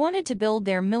 He wanted to build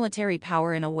their military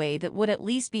power in a way that would at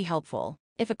least be helpful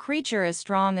if a creature as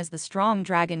strong as the Strong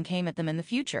Dragon came at them in the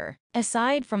future.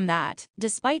 Aside from that,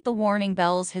 despite the warning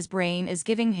bells his brain is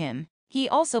giving him, He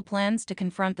also plans to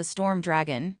confront the storm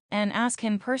dragon and ask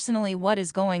him personally what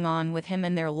is going on with him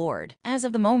and their lord. As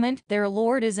of the moment, their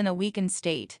lord is in a weakened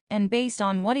state, and based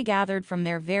on what he gathered from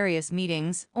their various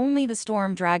meetings, only the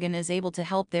storm dragon is able to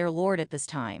help their lord at this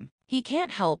time. He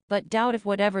can't help but doubt if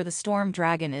whatever the storm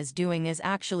dragon is doing is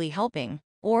actually helping,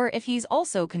 or if he's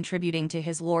also contributing to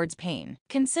his lord's pain.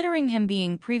 Considering him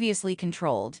being previously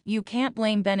controlled, you can't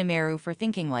blame Benimaru for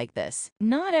thinking like this.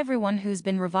 Not everyone who's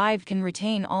been revived can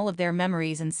retain all of their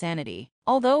memories and sanity.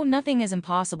 Although nothing is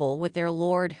impossible with their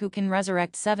lord who can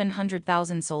resurrect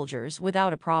 700,000 soldiers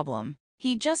without a problem,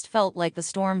 he just felt like the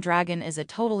storm dragon is a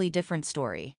totally different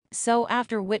story. So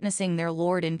after witnessing their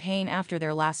lord in pain after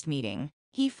their last meeting,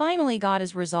 he finally got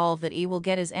his resolve that he will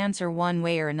get his answer one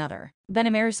way or another.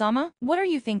 Benimaru-sama, what are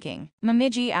you thinking?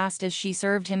 Momiji asked as she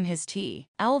served him his tea.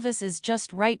 Alvis is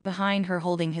just right behind her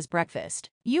holding his breakfast.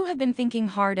 You have been thinking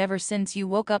hard ever since you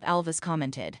woke up, Alvis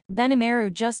commented.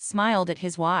 Benimaru just smiled at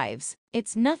his wives.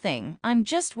 It's nothing, I'm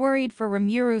just worried for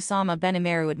Rimuru-sama,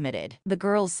 Benimaru admitted. The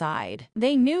girls sighed.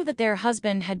 They knew that their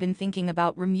husband had been thinking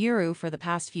about Rimuru for the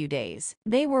past few days.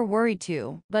 They were worried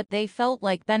too, but they felt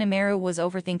like Benimaru was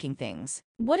overthinking things.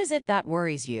 What is it that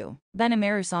worries you?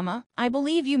 Benimaru-sama, I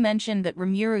believe you mentioned that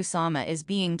Rimuru-sama is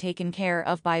being taken care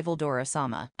of by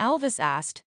Voldora-sama. Alvis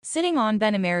asked, sitting on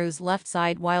Benimaru's left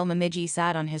side while Momiji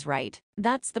sat on his right.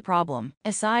 That's the problem.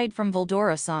 Aside from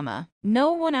Voldora-sama,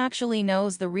 no one actually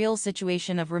knows the real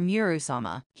situation of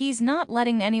Rimuru-sama. He's not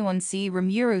letting anyone see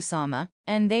Rimuru-sama,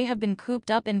 and they have been cooped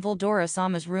up in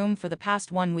Voldora-sama's room for the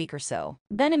past 1 week or so.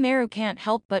 Benimaru can't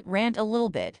help but rant a little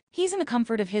bit. He's in the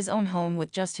comfort of his own home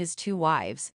with just his 2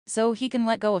 wives, so he can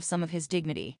let go of some of his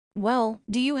dignity. Well,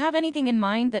 do you have anything in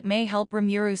mind that may help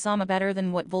Rimuru-sama better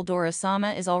than what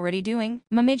Voldora-sama is already doing?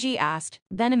 Momiji asked.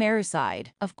 Benimaru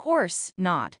sighed. Of course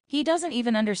not. He doesn't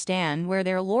even understand where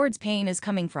their lord's pain is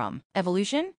coming from.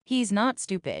 Evolution? He's not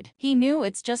stupid. He knew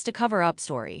it's just a cover-up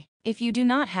story. If you do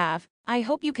not have, I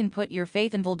hope you can put your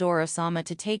faith in Voldora-sama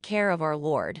to take care of our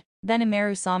lord.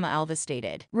 Benimaru-sama, Alvis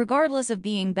stated. Regardless of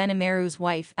being Benimaru's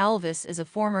wife, Alvis is a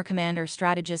former commander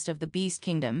strategist of the Beast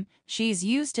Kingdom. She's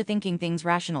used to thinking things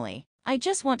rationally. I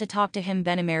just want to talk to him,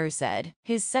 Benimaru said.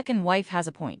 His second wife has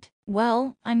a point.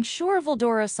 Well, I'm sure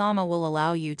Voldora-sama will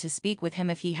allow you to speak with him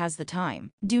if he has the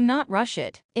time. Do not rush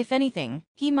it. If anything,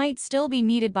 he might still be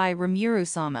needed by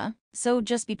Rimuru-sama, so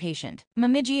just be patient.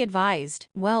 Momiji advised.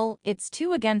 Well, it's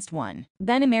 2 against 1.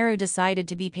 Benimaru decided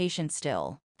to be patient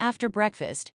still. After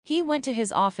breakfast, he went to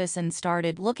his office and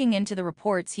started looking into the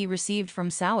reports he received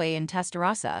from Saue and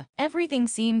Testarossa. Everything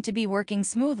seemed to be working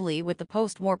smoothly with the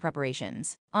post-war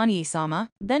preparations.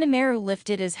 Ani-sama, Benimaru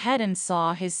lifted his head and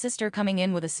saw his sister coming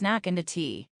in with a snack and a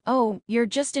tea. Oh, you're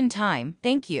just in time,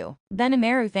 thank you.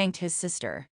 Benimaru thanked his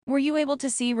sister. Were you able to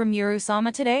see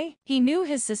Rimuru-sama today? He knew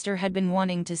his sister had been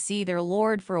wanting to see their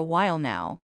lord for a while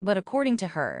now. But according to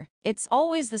her, it's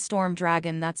always the storm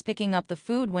dragon that's picking up the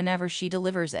food whenever she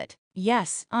delivers it.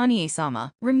 Yes,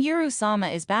 Anie-sama. Rimuru-sama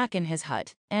is back in his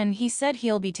hut, and he said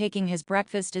he'll be taking his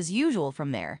breakfast as usual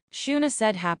from there, Shuna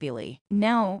said happily.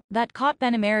 Now, that caught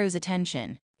Benimaru's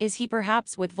attention. Is he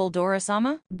perhaps with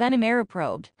Voldora-sama? Benimaru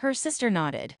probed. Her sister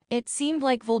nodded. It seemed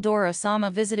like Voldora-sama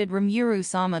visited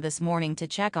Rimuru-sama this morning to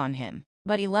check on him,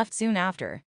 but he left soon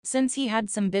after, since he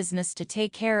had some business to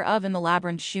take care of in the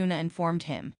labyrinth. Shuna informed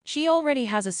him. She already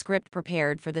has a script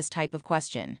prepared for this type of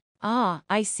question. Ah,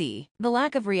 I see. The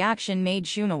lack of reaction made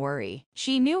Shuna worry.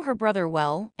 She knew her brother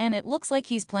well, and it looks like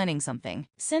he's planning something.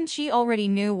 Since she already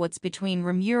knew what's between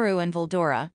Rimuru and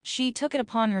Voldora, she took it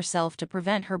upon herself to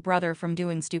prevent her brother from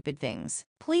doing stupid things.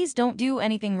 Please don't do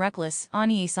anything reckless,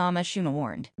 Ani-sama, Shuna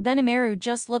warned. Benimaru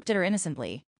just looked at her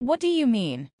innocently. What do you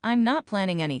mean? I'm not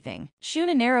planning anything.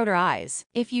 Shuna narrowed her eyes.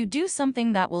 If you do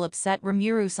something that will upset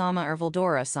Rimuru-sama or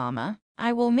Voldora-sama,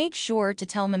 I will make sure to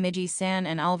tell Momiji-san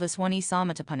and Alvis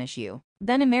Wani-sama to punish you.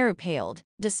 Benimaru paled.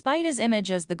 Despite his image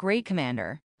as the great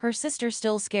commander, her sister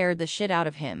still scared the shit out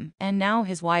of him, and now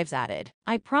his wives added.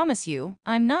 I promise you,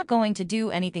 I'm not going to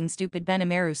do anything stupid,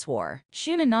 Benimaru swore.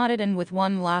 Shuna nodded, and with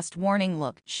one last warning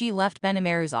look, she left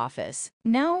Benimaru's office.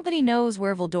 Now that he knows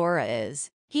where Voldora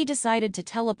is, he decided to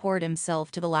teleport himself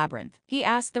to the labyrinth. He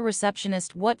asked the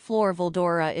receptionist what floor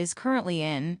Voldora is currently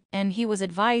in, and he was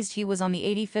advised he was on the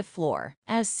 85th floor.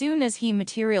 As soon as he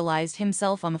materialized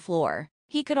himself on the floor,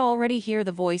 he could already hear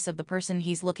the voice of the person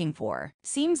he's looking for.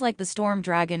 Seems like the storm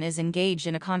dragon is engaged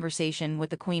in a conversation with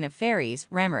the Queen of Fairies,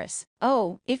 Rimuru.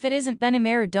 "Oh, if it isn't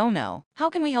Benimaru Dono, how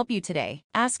can we help you today?"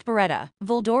 asked Beretta.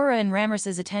 Voldora and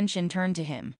Ramras's attention turned to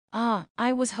him. "Ah,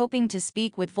 I was hoping to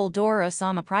speak with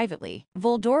Voldora-sama privately."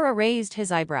 Voldora raised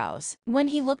his eyebrows. When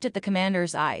he looked at the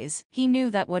commander's eyes, he knew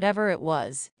that whatever it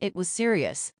was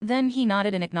serious. Then he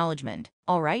nodded in acknowledgement.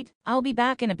 "All right, I'll be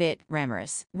back in a bit,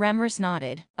 Ramras." Ramras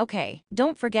nodded. "Okay,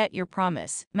 don't forget your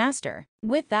promise, master."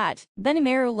 With that,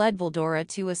 Benimaru led Voldora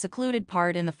to a secluded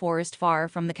part in the forest far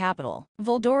from the capital.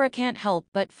 Voldora can't help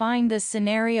but find this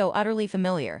scenario utterly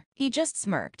familiar. He just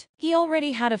smirked. He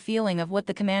already had a feeling of what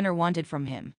the commander wanted from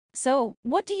him. "So,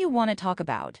 what do you want to talk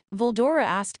about?" Voldora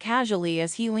asked casually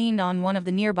as he leaned on one of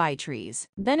the nearby trees.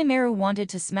 Benimaru wanted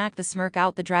to smack the smirk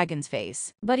out the dragon's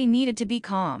face, but he needed to be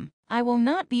calm. "I will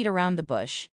not beat around the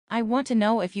bush. I want to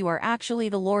know if you are actually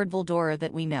the Lord Voldora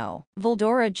that we know."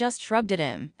 Voldora just shrugged at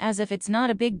him, as if it's not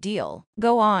a big deal.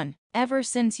 "Go on. Ever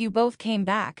since you both came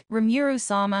back,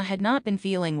 Rimuru-sama had not been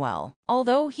feeling well.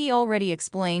 Although he already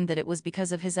explained that it was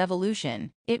because of his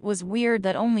evolution, it was weird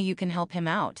that only you can help him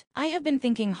out. I have been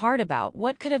thinking hard about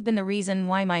what could have been the reason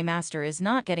why my master is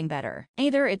not getting better.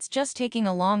 Either it's just taking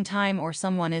a long time or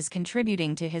someone is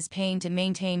contributing to his pain to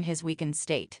maintain his weakened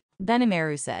state,"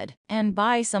 Benimaru said. "And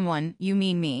by someone, you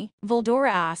mean me?"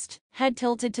 Voldora asked, head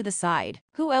tilted to the side.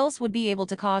 "Who else would be able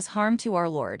to cause harm to our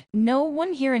lord? No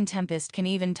one here in Tempest can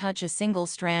even touch a single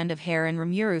strand of hair in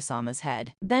Rimuru-sama's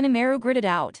head." Benimaru gritted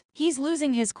out. He's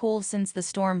losing his cool since the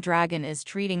storm dragon is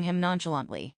treating him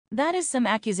nonchalantly. "That is some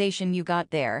accusation you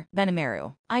got there,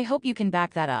 Benimaru. I hope you can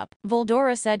back that up,"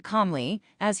 Voldora said calmly,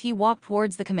 as he walked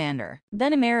towards the commander.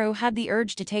 Benimaru had the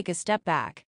urge to take a step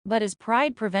back, but his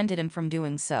pride prevented him from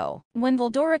doing so. When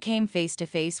Voldora came face to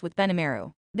face with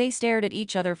Benimaru, they stared at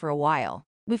each other for a while,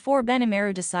 before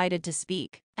Benimaru decided to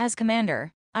speak. "As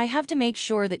commander, I have to make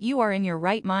sure that you are in your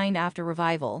right mind after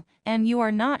revival, and you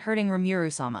are not hurting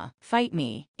Rimuru-sama. Fight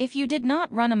me. If you did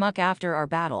not run amok after our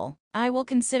battle, I will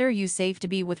consider you safe to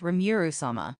be with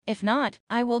Rimuru-sama. If not,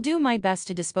 I will do my best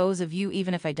to dispose of you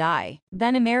even if I die,"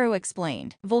 Benimaru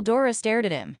explained. Voldora stared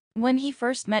at him. When he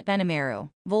first met Benimaru,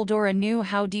 Voldora knew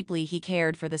how deeply he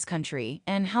cared for this country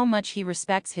and how much he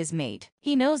respects his mate.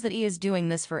 He knows that he is doing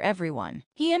this for everyone.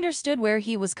 He understood where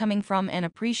he was coming from and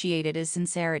appreciated his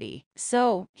sincerity.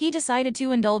 So, he decided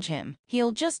to indulge him.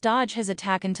 He'll just dodge his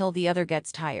attack until the other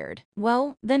gets tired.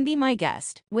 "Well, then be my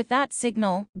guest." With that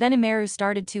signal, Benimaru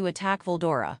started to attack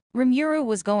Voldora. Rimuru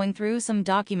was going through some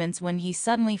documents when he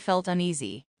suddenly felt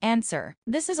uneasy. Answer: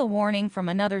 this is a warning from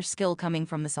another skill coming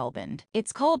from the Soulband.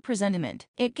 It's called Presentiment.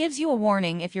 It gives you a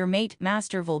warning if your mate,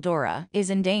 Master Voldora, is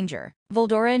in danger.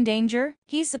 Voldora in danger?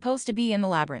 He's supposed to be in the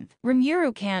labyrinth.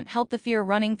 Rimuru can't help the fear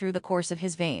running through the course of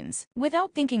his veins.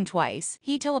 Without thinking twice,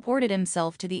 he teleported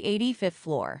himself to the 85th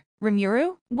floor.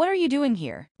 "Rimuru? What are you doing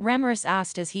here?" Ramrus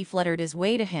asked as he fluttered his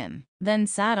way to him, then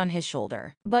sat on his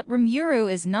shoulder. But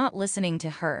Rimuru is not listening to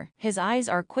her. His eyes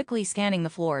are quickly scanning the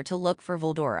floor to look for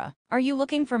Voldora. "Are you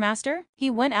looking for Master?" He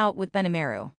went out with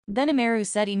Benimaru. Benimaru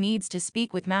said he needs to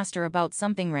speak with Master about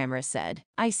something, Ramrus said.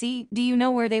 "I see. Do you know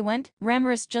where they went?"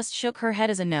 Ramrus just shook her head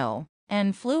as a no,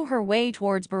 and flew her way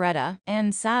towards Beretta,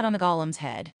 and sat on the golem's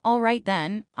head. "All right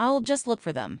then, I'll just look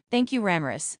for them. Thank you,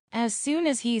 Ramrus." As soon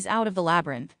as he's out of the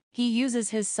labyrinth, he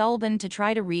uses his Soulband to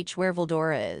try to reach where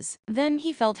Voldora is. Then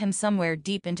he felt him somewhere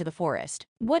deep into the forest.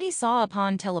 What he saw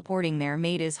upon teleporting there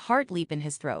made his heart leap in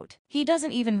his throat. He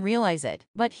doesn't even realize it,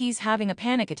 but he's having a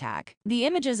panic attack. The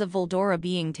images of Voldora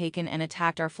being taken and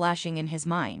attacked are flashing in his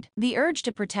mind. The urge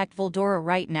to protect Voldora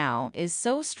right now is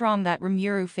so strong that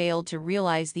Rimuru failed to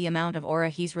realize the amount of aura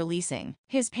he's releasing.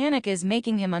 His panic is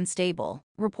making him unstable.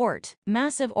 Report: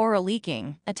 massive aura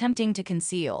leaking, attempting to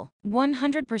conceal.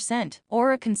 100%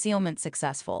 aura concealment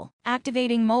successful.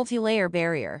 Activating multi-layer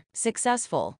barrier,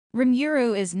 successful.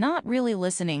 Rimuru is not really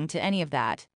listening to any of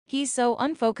that. He's so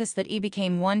unfocused that he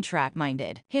became one-track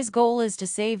minded. His goal is to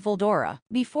save Voldora.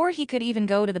 Before he could even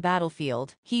go to the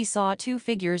battlefield, he saw two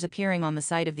figures appearing on the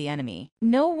side of the enemy.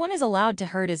 No one is allowed to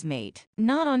hurt his mate.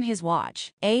 Not on his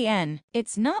watch.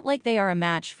 It's not like they are a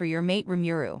match for your mate,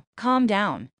 Rimuru. Calm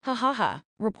down. Ha ha ha.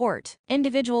 Report: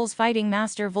 individuals fighting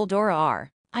Master Voldora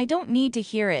are. I don't need to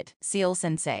hear it,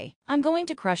 Seal-sensei. I'm going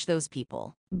to crush those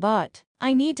people. But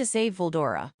I need to save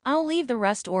Voldora. I'll leave the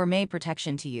rest or May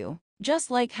protection to you,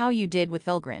 just like how you did with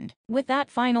Felgrind. With that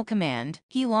final command,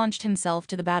 he launched himself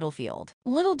to the battlefield.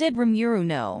 Little did Rimuru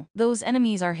know, those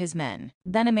enemies are his men: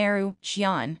 Benimaru,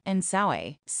 Xian, and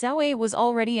Saue. Saue was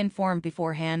already informed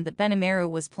beforehand that Benimaru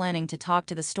was planning to talk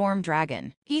to the Storm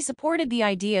Dragon. He supported the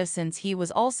idea since he was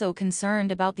also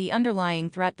concerned about the underlying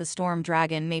threat the Storm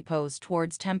Dragon may pose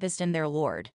towards Tempest and their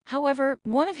lord. However,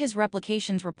 one of his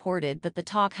replications reported that the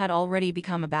talk had already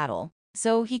become a battle.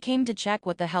 so he came to check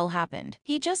what the hell happened.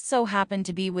 He just so happened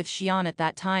to be with Xian at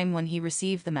that time when he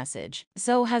received the message,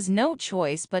 so has no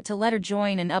choice but to let her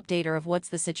join and update her of what's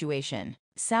the situation.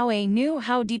 Saoe knew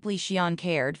how deeply Xian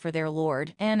cared for their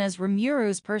lord, and as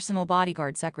Rimuru's personal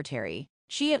bodyguard secretary,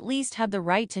 she at least had the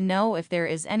right to know if there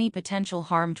is any potential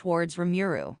harm towards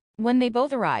Rimuru. When they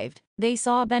both arrived, they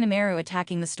saw Benimaru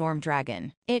attacking the storm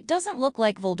dragon. It doesn't look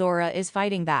like Voldora is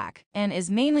fighting back, and is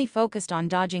mainly focused on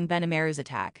dodging Benimaru's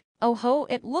attack. "Oh ho,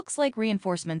 it looks like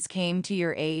reinforcements came to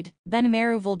your aid,"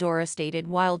 Benimaru Voldora stated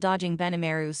while dodging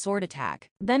Benimaru's sword attack.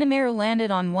 Benimaru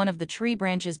landed on one of the tree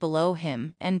branches below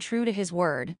him, and true to his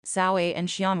word, Saoe and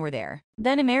Xian were there.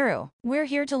 "Benimaru, we're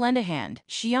here to lend a hand,"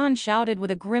 Xian shouted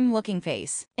with a grim-looking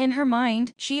face. In her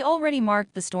mind, she already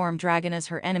marked the storm dragon as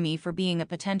her enemy for being a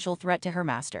potential threat to her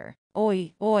master.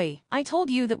 "Oi, oi, I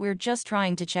told you that we're just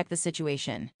trying to check the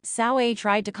situation." Saoe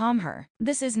tried to calm her.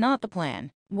 "This is not the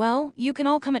plan." "Well, you can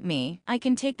all come at me. I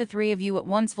can take the three of you at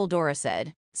once," Voldora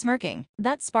said, smirking.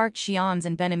 That sparked Xian's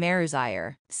and Benimaru's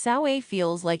ire. Saoe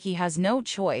feels like he has no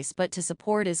choice but to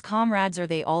support his comrades or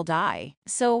they all die.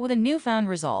 So with a newfound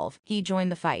resolve, he joined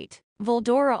the fight.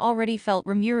 Voldora already felt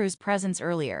Rimuru's presence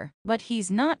earlier, but he's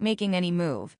not making any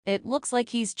move. It looks like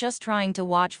he's just trying to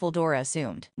watch, Voldora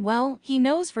assumed. Well, he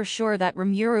knows for sure that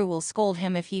Rimuru will scold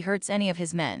him if he hurts any of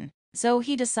his men. So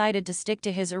he decided to stick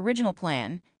to his original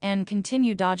plan and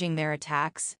continue dodging their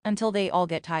attacks until they all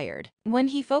get tired. When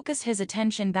he focused his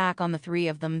attention back on the three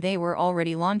of them, they were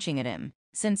already launching at him.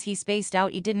 Since he spaced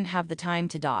out, he didn't have the time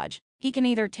to dodge. He can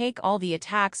either take all the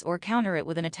attacks or counter it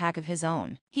with an attack of his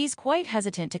own. He's quite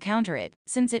hesitant to counter it,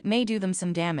 since it may do them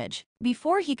some damage.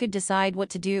 Before he could decide what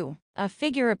to do, a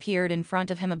figure appeared in front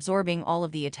of him, absorbing all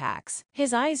of the attacks.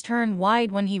 His eyes turned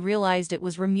wide when he realized it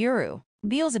was Rimuru.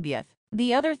 Beelzebub.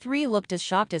 The other three looked as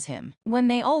shocked as him. When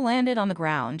they all landed on the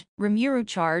ground, Rimuru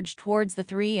charged towards the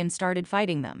three and started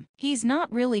fighting them. He's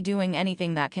not really doing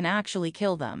anything that can actually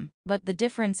kill them, but the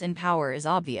difference in power is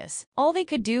obvious. All they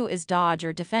could do is dodge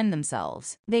or defend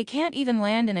themselves. They can't even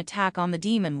land an attack on the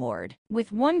Demon Lord.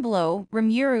 With one blow,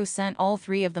 Rimuru sent all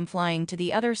three of them flying to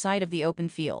the other side of the open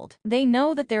field. They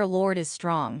know that their lord is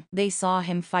strong. They saw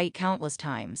him fight countless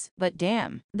times. But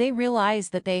damn, they realize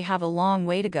that they have a long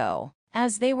way to go.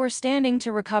 As they were standing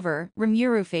to recover,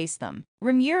 Rimuru faced them.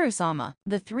 "Rimuru-sama,"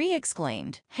 the three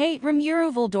exclaimed. "Hey,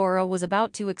 Rimuru!" Voldora was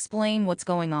about to explain what's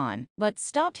going on, but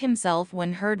stopped himself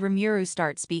when heard Rimuru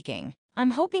start speaking.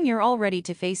 "I'm hoping you're all ready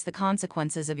to face the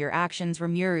consequences of your actions,"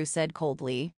 Rimuru said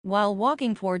coldly, while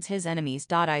walking towards his enemies,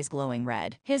 eyes glowing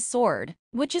red. His sword,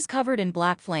 which is covered in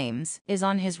black flames, is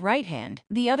on his right hand.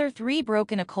 The other three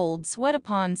broke in a cold sweat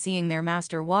upon seeing their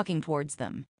master walking towards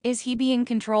them. Is he being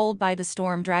controlled by the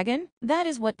storm dragon? That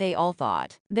is what they all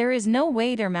thought. There is no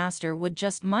way their master would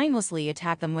just mindlessly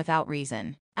attack them without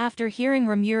reason. After hearing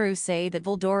Rimuru say that,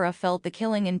 Voldora felt the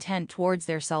killing intent towards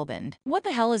their Selbund. What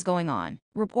the hell is going on?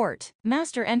 Report.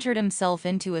 Master entered himself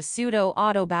into a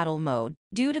pseudo-auto battle mode,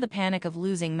 due to the panic of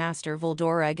losing Master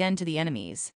Voldora again to the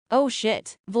enemies. Oh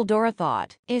shit, Voldora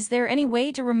thought. Is there any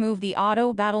way to remove the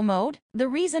auto battle mode? The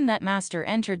reason that Master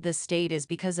entered this state is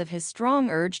because of his strong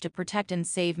urge to protect and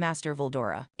save Master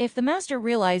Voldora. If the Master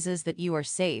realizes that you are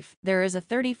safe, there is a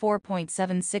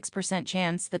 34.76%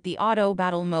 chance that the auto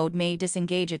battle mode may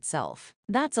disengage itself.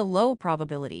 That's a low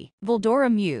probability.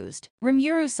 Voldora mused.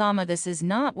 "Rimuru-sama, this is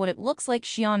not what it looks like,"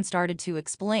 Xian started to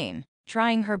explain,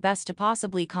 trying her best to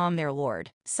possibly calm their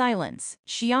lord. Silence.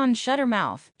 Xian shut her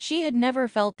mouth. She had never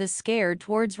felt this scared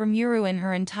towards Rimuru in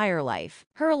her entire life.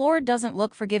 Her lord doesn't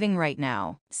look forgiving right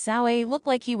now. Saoe looked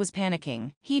like he was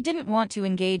panicking. He didn't want to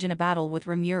engage in a battle with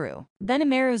Rimuru.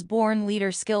 Benimaru's born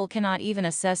leader skill cannot even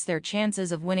assess their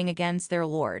chances of winning against their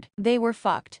lord. They were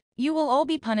fucked. "You will all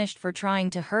be punished for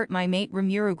trying to hurt my mate,"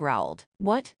 Rimuru growled.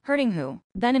 "What? Hurting who?"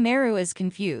 Benimaru is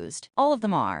confused. All of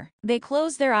them are. They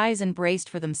closed their eyes and braced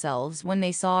for themselves when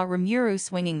they saw Rimuru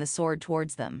swinging the sword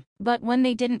towards them. But when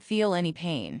they didn't feel any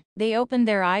pain, they opened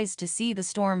their eyes to see the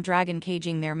storm dragon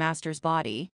caging their master's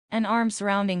body, an arm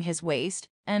surrounding his waist,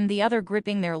 and the other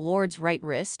gripping their lord's right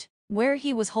wrist, where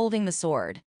he was holding the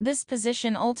sword. This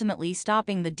position ultimately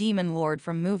stopping the demon lord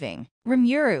from moving.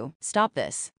 "Rimuru, stop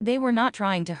this. They were not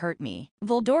trying to hurt me,"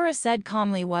 Voldora said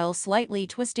calmly while slightly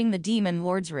twisting the demon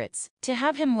lord's wrists to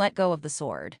have him let go of the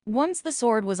sword. Once the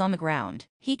sword was on the ground,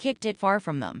 he kicked it far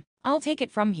from them. "I'll take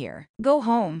it from here. Go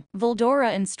home,"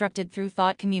 Voldora instructed through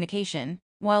thought communication,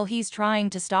 while he's trying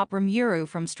to stop Rimuru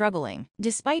from struggling.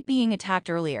 Despite being attacked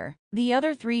earlier, the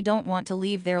other three don't want to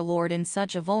leave their lord in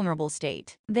such a vulnerable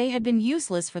state. They had been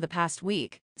useless for the past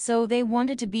week, so they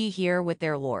wanted to be here with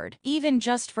their lord, even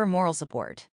just for moral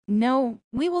support. No,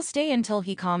 we will stay until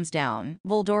he calms down,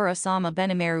 Voldora-sama,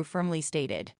 Benimaru firmly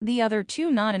stated. The other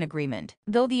two not in agreement.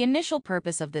 Though the initial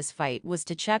purpose of this fight was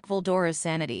to check Voldora's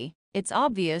sanity, it's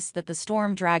obvious that the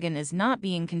storm dragon is not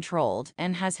being controlled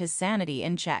and has his sanity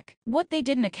in check. What they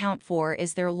didn't account for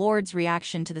is their lord's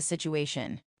reaction to the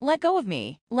situation. "Let go of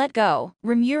me! Let go!"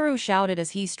 Rimuru shouted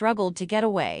as he struggled to get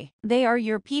away. "They are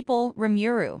your people,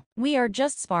 Rimuru. We are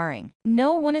just sparring.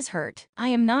 No one is hurt. I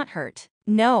am not hurt."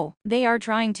 "No, they are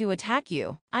trying to attack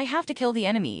you. I have to kill the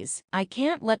enemies. I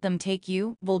can't let them take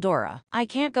you, Voldora. I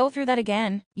can't go through that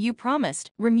again. You promised,"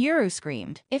 Rimuru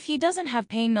screamed. If he doesn't have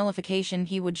pain nullification,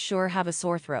 he would sure have a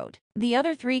sore throat. The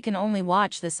other three can only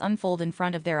watch this unfold in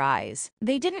front of their eyes.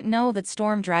 They didn't know that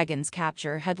Storm Dragon's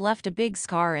capture had left a big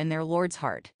scar in their lord's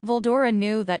heart. Voldora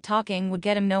knew that talking would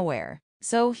get him nowhere,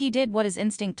 so he did what his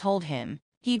instinct told him.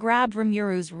 He grabbed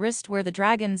Rimuru's wrist where the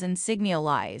dragon's insignia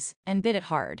lies, and bit it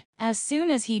hard. As soon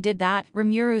as he did that,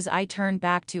 Rimuru's eye turned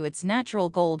back to its natural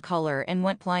gold color and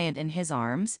went pliant in his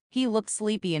arms. He looked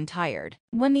sleepy and tired.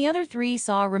 When the other three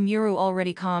saw Rimuru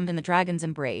already calmed in the dragon's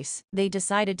embrace, they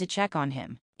decided to check on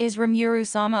him. "Is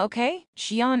Rimuru-sama okay?"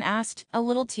 Xian asked, a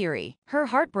little teary. Her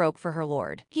heart broke for her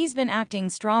lord. He's been acting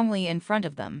strongly in front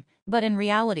of them, but in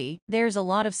reality, there's a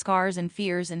lot of scars and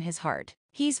fears in his heart.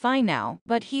 "He's fine now,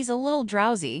 but he's a little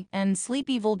drowsy and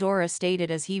sleepy," Voldora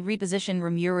stated as he repositioned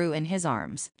Rimuru in his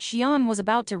arms. Xian was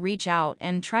about to reach out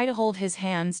and try to hold his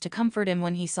hands to comfort him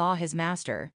when he saw his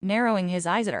master, narrowing his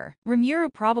eyes at her. Rimuru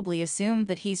probably assumed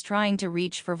that he's trying to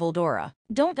reach for Voldora.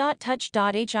 "Don't touch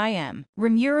him."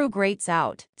 Rimuru grates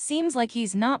out. Seems like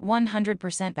he's not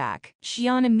 100% back.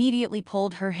 Xian immediately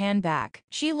pulled her hand back.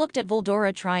 She looked at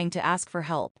Voldora trying to ask for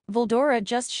help. Voldora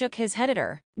just shook his head at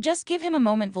her. "Just give him a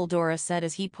moment," Voldora said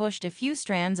as he pushed a few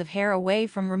strands of hair away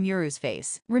from Rimuru's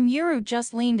face. Rimuru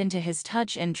just leaned into his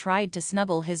touch and tried to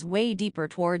snuggle his way deeper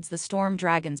towards the storm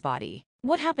dragon's body.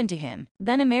 "What happened to him?"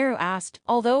 Benimaru asked.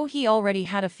 Although he already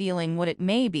had a feeling what it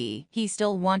may be, he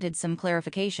still wanted some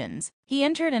clarifications. "He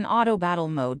entered an auto battle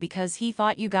mode because he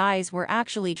thought you guys were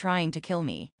actually trying to kill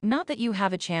me. Not that you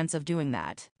have a chance of doing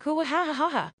that."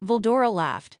 "Kuahahaha," Voldora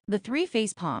laughed. The three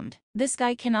face-palmed. This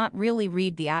guy cannot really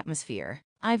read the atmosphere.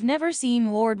 I've never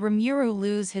seen Lord Rimuru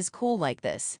lose his cool like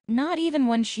this. Not even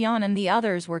when Xian and the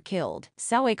others were killed,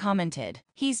 Sawe commented.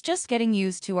 "He's just getting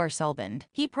used to our Selbund.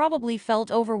 He probably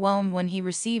felt overwhelmed when he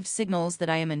received signals that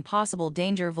I am in possible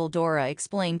danger," Voldora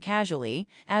explained casually,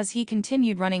 as he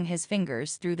continued running his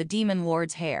fingers through the demon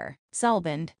lord's hair.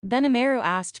 "Selbund?" Benimaru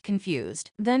asked,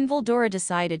 confused. Then Voldora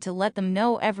decided to let them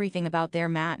know everything about their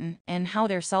Matin and how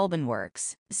their Selbund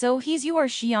works. "So he's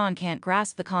yours." Xian can't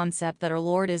grasp the concept that her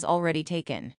lord is already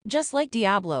taken. Just like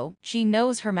Diablo, she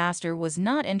knows her master was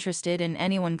not interested in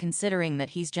anyone considering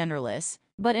that he's genderless.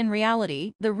 But in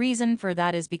reality, the reason for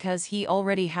that is because he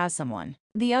already has someone.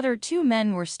 The other two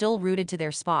men were still rooted to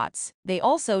their spots. They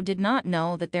also did not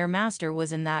know that their master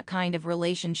was in that kind of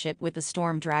relationship with the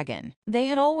storm dragon. They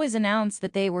had always announced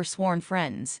that they were sworn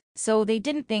friends, so they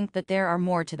didn't think that there are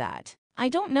more to that. "I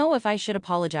don't know if I should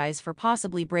apologize for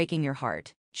possibly breaking your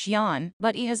heart, Xian,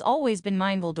 but he has always been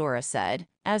mine," Voldora said,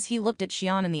 as he looked at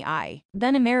Xian in the eye.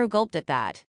 Benimaru gulped at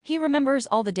that. He remembers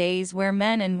all the days where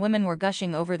men and women were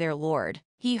gushing over their lord.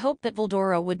 He hoped that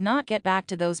Voldora would not get back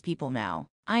to those people now.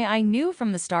 I knew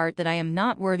from the start that I am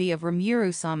not worthy of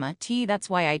Rimuru-sama. That's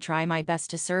why I try my best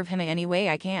to serve him any way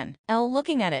I can."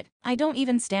 Looking at it, "I don't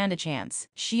even stand a chance,"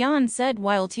 Xian said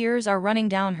while tears are running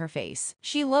down her face.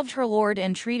 She loved her lord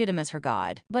and treated him as her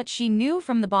god, but she knew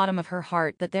from the bottom of her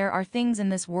heart that there are things in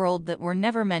this world that were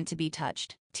never meant to be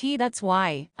touched. That's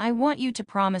why I want you to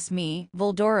promise me,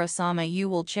 Voldora-sama, you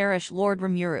will cherish Lord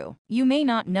Rimuru. You may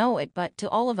not know it, but to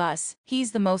all of us,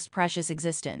 he's the most precious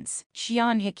existence."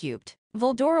 Xian hiccuped.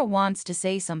 Voldora wants to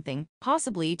say something,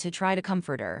 possibly to try to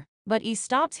comfort her, but he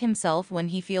stops himself when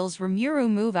he feels Rimuru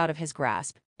move out of his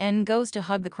grasp, and goes to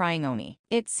hug the crying Oni.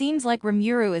 "It seems like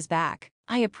Rimuru is back.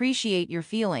 I appreciate your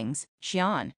feelings,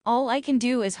 Xian. All I can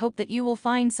do is hope that you will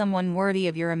find someone worthy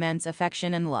of your immense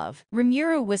affection and love,"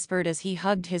 Rimuru whispered as he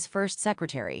hugged his first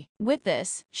secretary. With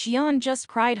this, Xian just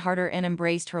cried harder and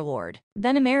embraced her lord.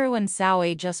 Benimaru and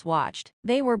Sawe just watched.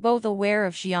 They were both aware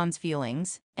of Xian's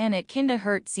feelings, and it kinda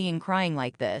hurt seeing crying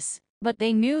like this. But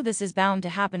they knew this is bound to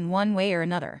happen one way or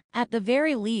another. At the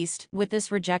very least, with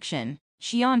this rejection,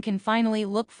 Xian can finally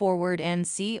look forward and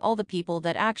see all the people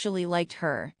that actually liked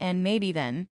her, and maybe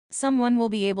then, someone will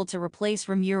be able to replace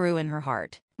Rimuru in her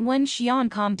heart. When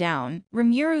Xian calmed down,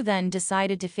 Rimuru then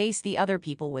decided to face the other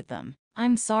people with them.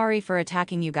 I'm sorry for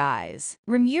attacking you guys.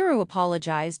 Rimuru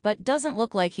apologized but doesn't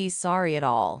look like he's sorry at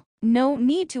all. No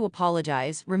need to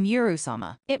apologize,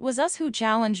 Rimuru-sama. It was us who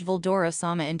challenged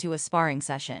Voldora-sama into a sparring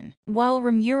session. While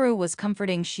Rimuru was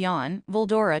comforting Xian,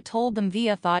 Voldora told them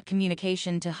via thought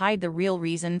communication to hide the real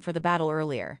reason for the battle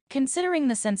earlier. Considering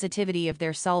the sensitivity of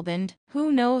their soulbond,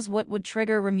 who knows what would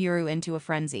trigger Rimuru into a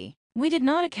frenzy. We did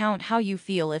not account how you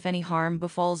feel if any harm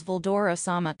befalls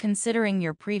Voldora-sama considering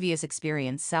your previous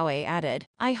experience, Sao added.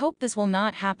 I hope this will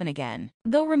not happen again.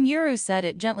 Though Rimuru said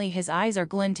it gently, his eyes are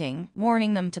glinting,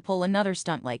 warning them to pull another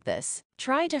stunt like this.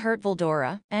 Try to hurt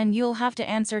Voldora, and you'll have to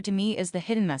answer to me is the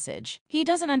hidden message. He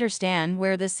doesn't understand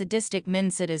where this sadistic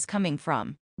mindset is coming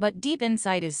from, but deep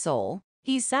inside his soul,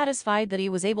 he's satisfied that he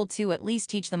was able to at least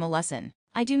teach them a lesson.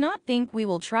 I do not think we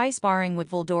will try sparring with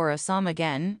Voldora-sama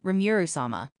again,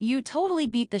 Rimuru-sama. You totally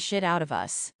beat the shit out of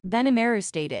us, Benimaru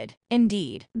stated.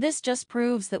 Indeed, this just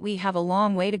proves that we have a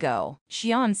long way to go,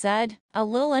 Xian said, a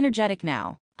little energetic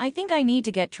now. I think I need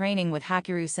to get training with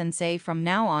Hakiru-sensei from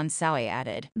now on, Sao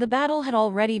added. The battle had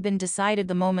already been decided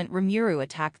the moment Rimuru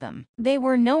attacked them. They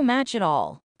were no match at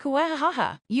all.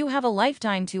 Kuahaha, you have a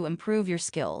lifetime to improve your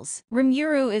skills.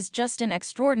 Rimuru is just an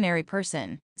extraordinary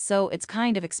person, so it's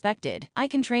kind of expected. I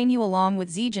can train you along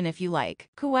with Zijin if you like.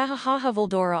 Kuahaha,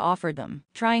 Voldora offered them,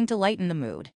 trying to lighten the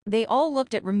mood. They all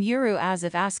looked at Rimuru as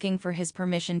if asking for his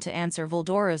permission to answer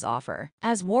Voldora's offer.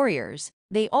 As warriors,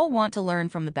 they all want to learn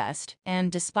from the best,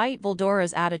 and despite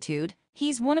Voldora's attitude,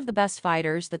 he's one of the best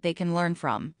fighters that they can learn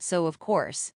from, so of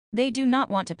course, they do not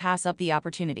want to pass up the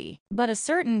opportunity. But a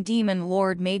certain demon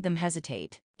lord made them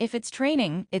hesitate. If it's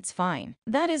training, it's fine.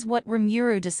 That is what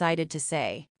Rimuru decided to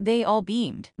say. They all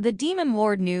beamed. The demon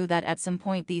lord knew that at some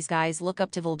point these guys look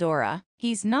up to Voldora.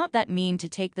 He's not that mean to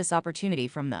take this opportunity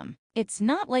from them. It's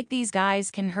not like these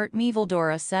guys can hurt me,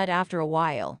 Voldora said after a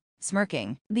while.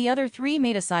 Smirking, the other three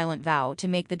made a silent vow to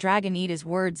make the dragon eat his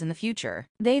words in the future.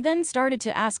 They then started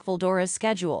to ask Voldora's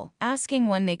schedule, asking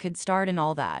when they could start and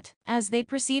all that. As they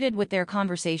proceeded with their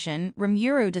conversation,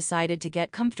 Rimuru decided to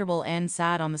get comfortable and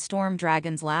sat on the storm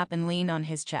dragon's lap and leaned on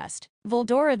his chest.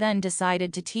 Voldora then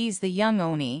decided to tease the young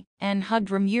Oni, and hugged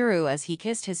Rimuru as he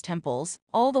kissed his temples,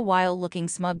 all the while looking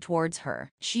smug towards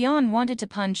her. Xian wanted to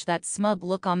punch that smug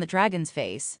look on the dragon's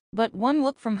face, but one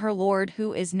look from her lord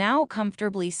who is now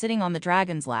comfortably sitting on the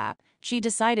dragon's lap, she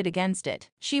decided against it.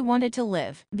 She wanted to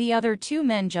live. The other two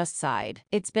men just sighed.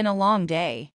 It's been a long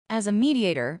day. As a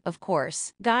mediator, of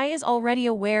course, Guy is already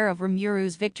aware of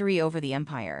Rimuru's victory over the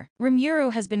Empire.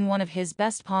 Rimuru has been one of his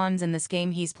best pawns in this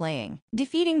game he's playing.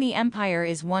 Defeating the Empire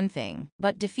is one thing,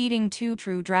 but defeating two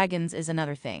true dragons is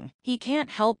another thing. He can't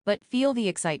help but feel the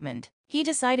excitement. He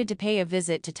decided to pay a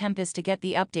visit to Tempest to get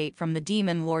the update from the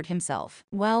Demon Lord himself.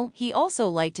 Well, he also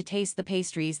liked to taste the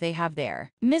pastries they have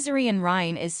there. Misery and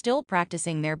Ryan is still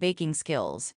practicing their baking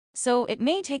skills, so it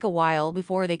may take a while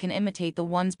before they can imitate the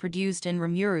ones produced in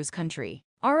Rimuru's country.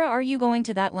 Ara, are you going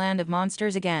to that land of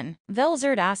monsters again?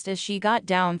 Velzerd asked as she got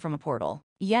down from a portal.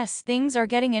 Yes, things are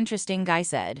getting interesting, Guy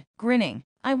said, grinning.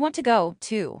 I want to go,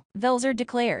 too, Velzerd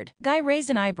declared. Guy raised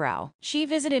an eyebrow. She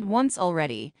visited once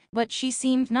already, but she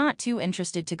seemed not too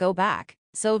interested to go back,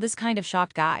 so this kind of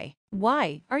shocked Guy.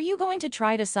 Why, are you going to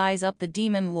try to size up the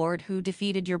demon lord who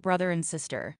defeated your brother and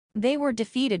sister? They were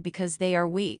defeated because they are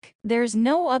weak. There's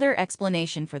no other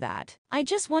explanation for that. I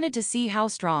just wanted to see how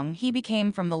strong he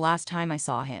became from the last time I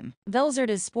saw him. Velzerd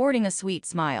is sporting a sweet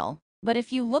smile, but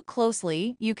if you look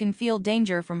closely, you can feel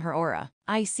danger from her aura.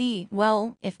 I see.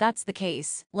 Well, if that's the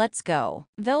case, let's go.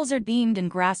 Velzerd beamed and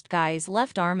grasped Guy's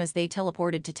left arm as they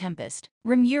teleported to Tempest.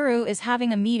 Rimuru is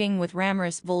having a meeting with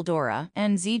Ramrus, Voldora,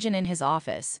 and Zijin in his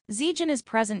office. Zijin is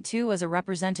present too as a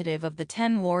representative of the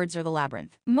 10 Lords or the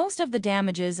Labyrinth. Most of the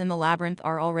damages in the Labyrinth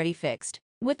are already fixed,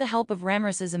 with the help of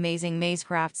Ramrus's amazing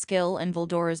mazecraft skill and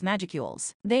Voldora's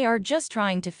magicules. They are just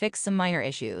trying to fix some minor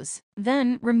issues.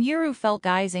 Then, Rimuru felt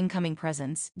Guy's incoming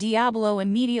presence. Diablo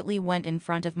immediately went in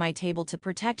front of my table to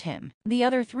protect him. The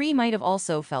other three might have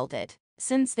also felt it,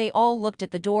 since they all looked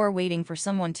at the door waiting for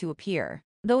someone to appear,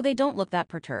 though they don't look that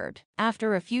perturbed.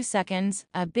 After a few seconds,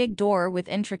 a big door with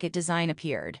intricate design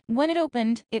appeared. When it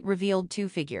opened, it revealed two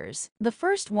figures. The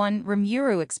first one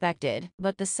Rimuru expected,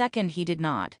 but the second he did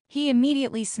not. He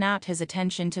immediately snapped his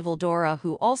attention to Voldora,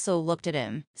 who also looked at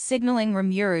him, signaling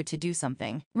Rimuru to do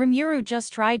something. Rimuru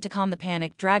just tried to calm the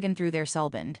panicked dragon through their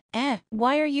soulbond.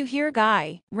 Why are you here,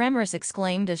 Guy? Ramrus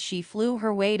exclaimed as she flew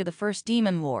her way to the first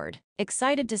demon lord.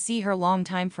 excited to see her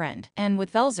longtime friend. And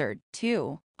with Velzard,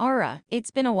 too. Ara,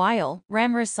 it's been a while.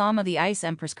 Ramrus-sama the Ice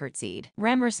Empress curtsied.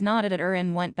 Ramrus nodded at her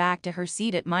and went back to her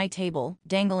seat at my table,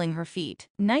 dangling her feet.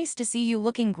 Nice to see you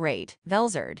looking great,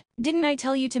 Velzard. Didn't I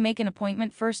tell you to make an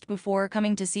appointment first before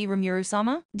coming to see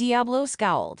Rimuru-sama? Diablo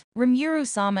scowled.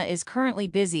 Rimuru-sama is currently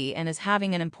busy and is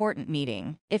having an important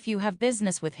meeting. If you have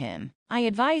business with him, I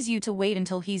advise you to wait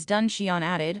until he's done, Shion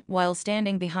added, while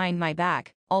standing behind my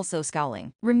back, also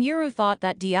scowling. Rimuru thought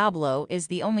that Diablo is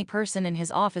the only person in his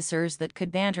officers that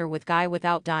could banter with Guy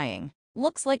without dying.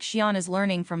 Looks like Shion is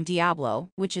learning from Diablo,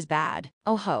 which is bad.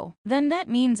 Oh ho. Then that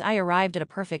means I arrived at a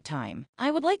perfect time.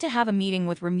 I would like to have a meeting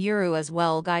with Rimuru as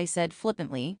well, Guy said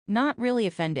flippantly, not really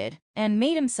offended, and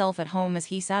made himself at home as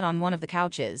he sat on one of the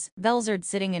couches, Velzard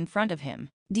sitting in front of him.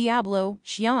 Diablo,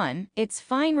 Shion, it's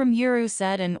fine, Rimuru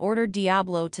said and ordered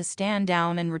Diablo to stand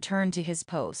down and return to his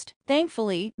post.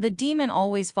 Thankfully, the demon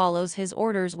always follows his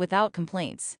orders without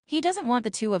complaints. He doesn't want the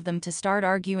two of them to start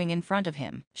arguing in front of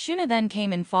him. Shuna then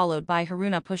came in followed by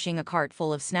Haruna pushing a cart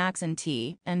full of snacks and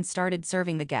tea, and started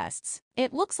serving the guests.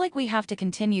 It looks like we have to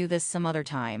continue this some other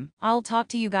time. I'll talk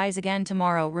to you guys again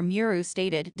tomorrow, Rimuru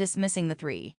stated, dismissing the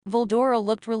three. Voldora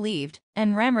looked relieved,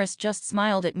 and Ramrus just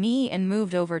smiled at me and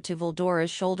moved over to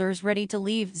Voldora's shoulders ready to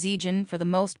leave. Zijin for the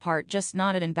most part just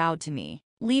nodded and bowed to me.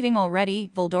 Leaving already,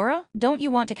 Voldora? Don't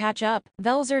you want to catch up?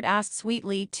 Velzard asked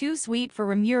sweetly, too sweet for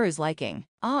Rimuru's liking.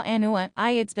 Ah, Anua,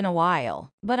 it's been a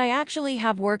while. But I actually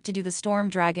have work to do, the storm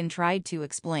dragon tried to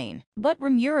explain. But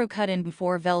Rimuru cut in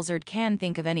before Velzard can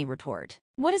think of any retort.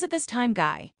 What is it this time,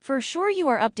 Guy? For sure you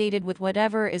are updated with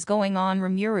whatever is going on,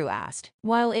 Rimuru asked.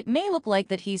 While it may look like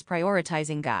that he's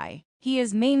prioritizing Guy, he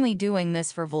is mainly doing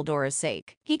this for Voldora's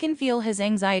sake. He can feel his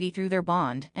anxiety through their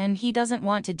bond, and he doesn't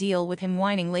want to deal with him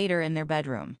whining later in their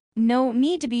bedroom. No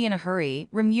need to be in a hurry,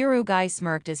 Rimuru. Guy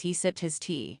smirked as he sipped his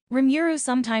tea. Rimuru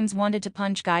sometimes wanted to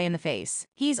punch Guy in the face.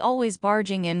 He's always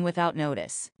barging in without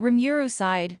notice. Rimuru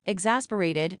sighed,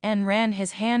 exasperated, and ran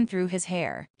his hand through his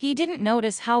hair. He didn't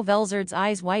notice how Velzard's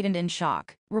eyes widened in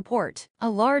shock. Report. A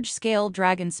large-scale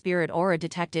dragon spirit aura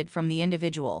detected from the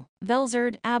individual.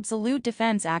 Velzard, absolute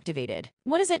defense activated.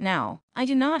 What is it now? I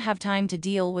do not have time to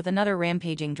deal with another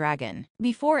rampaging dragon.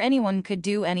 Before anyone could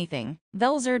do anything,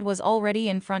 Velzard was already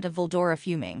in front of Voldora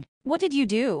fuming. What did you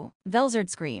do? Velzard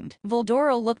screamed.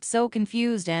 Voldora looked so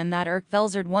confused and that irked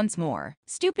Velzard once more.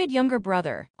 Stupid younger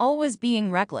brother, always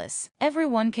being reckless.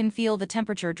 Everyone can feel the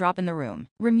temperature drop in the room.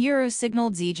 Rimuru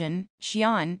signaled Zijin,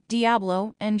 Shion,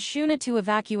 Diablo, and Shuna to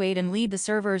evacuate and lead the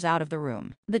servers out of the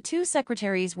room. The two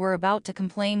secretaries were about to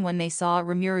complain when they saw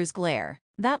Rimuru's glare.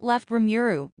 That left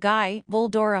Rimuru, Guy,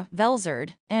 Voldora,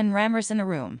 Velzard, and Ramrus in the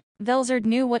room. Velzard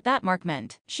knew what that mark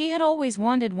meant. She had always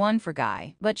wanted one for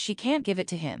Guy, but she can't give it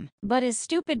to him. But his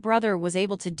stupid brother was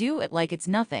able to do it like it's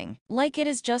nothing. Like it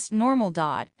is just normal.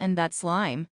 And that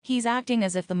slime. He's acting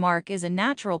as if the mark is a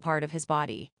natural part of his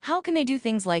body. How can they do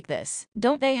things like this?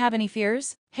 Don't they have any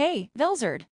fears? Hey,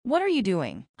 Velzard, what are you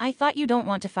doing? I thought you don't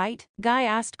want to fight?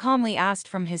 Guy calmly asked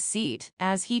from his seat,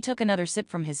 as he took another sip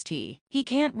from his tea. He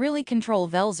can't really control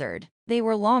Velzard. They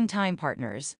were long-time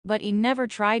partners, but he never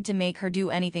tried to make her do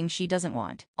anything she doesn't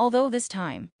want. Although this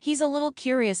time, he's a little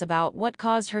curious about what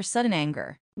caused her sudden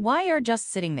anger. Why are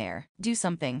just sitting there? Do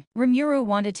something. Rimuru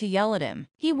wanted to yell at him.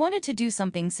 He wanted to do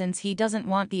something since he doesn't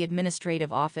want the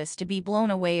administrative office to be blown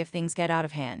away if things get out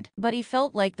of hand. But he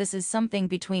felt like this is something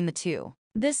between the two.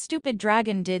 This stupid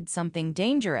dragon did something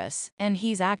dangerous, and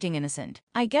he's acting innocent.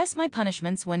 I guess my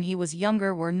punishments when he was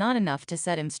younger were not enough to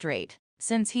set him straight.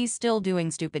 Since he's still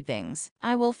doing stupid things,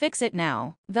 I will fix it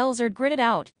now. Velzard gritted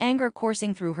out, anger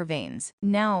coursing through her veins.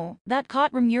 Now, that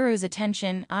caught Rimuru's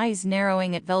attention, eyes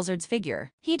narrowing at Velzard's figure.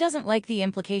 He doesn't like the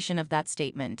implication of that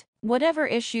statement. Whatever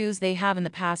issues they have in the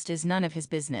past is none of his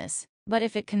business. But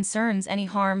if it concerns any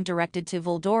harm directed to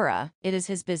Voldora, it is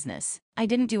his business. I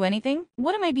didn't do anything?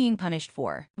 What am I being punished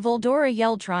for? Voldora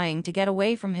yelled, trying to get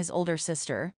away from his older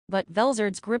sister, but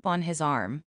Velzard's grip on his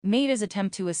arm made his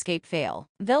attempt to escape fail.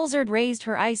 Velzard raised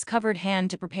her ice-covered hand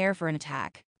to prepare for an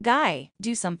attack. Guy,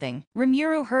 do something.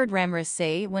 Rimuru heard Ramrus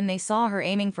say when they saw her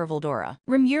aiming for Voldora.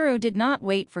 Rimuru did not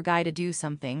wait for Guy to do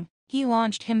something. He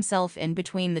launched himself in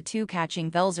between the two,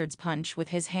 catching Velzard's punch with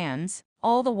his hands,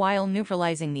 all the while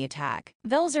neutralizing the attack.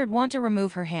 Velzard wanted to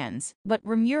remove her hands, but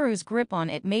Rimuru's grip on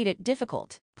it made it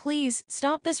difficult. Please,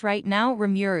 stop this right now,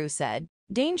 Rimuru said,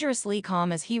 dangerously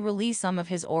calm as he released some of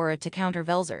his aura to counter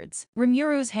Velzard's.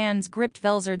 Rimuru's hands gripped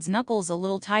Velzard's knuckles a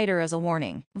little tighter as a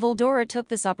warning. Voldora took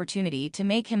this opportunity to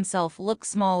make himself look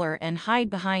smaller and hide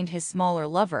behind his smaller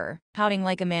lover, pouting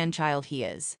like a man-child he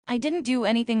is. I didn't do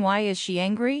anything. Why is she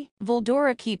angry?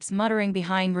 Voldora keeps muttering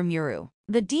behind Rimuru.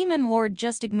 The demon lord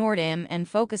just ignored him and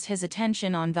focused his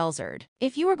attention on Velzard.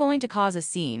 "If you are going to cause a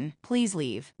scene, please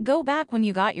leave. Go back when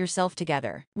you got yourself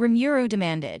together," Rimuru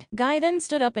demanded. Guy then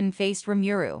stood up and faced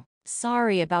Rimuru.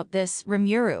 "Sorry about this,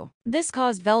 Rimuru." This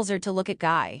caused Velzard to look at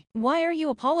Guy. "Why are you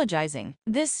apologizing?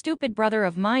 This stupid brother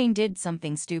of mine did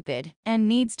something stupid, and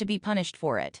needs to be punished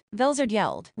for it," Velzard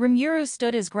yelled. Rimuru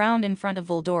stood his ground in front of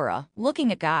Voldora,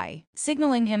 looking at Guy,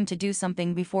 signaling him to do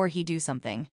something before he do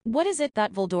something. "What is it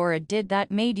that Voldora did that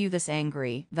made you this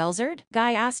angry, Velzard?"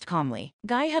 Guy asked calmly.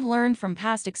 Guy had learned from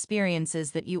past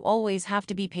experiences that you always have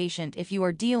to be patient if you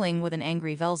are dealing with an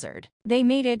angry Velzard. "They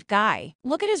made it, Guy.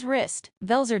 Look at his wrist,"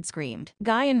 Velzard screamed.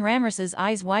 Guy and Ramras's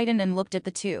eyes widened and looked at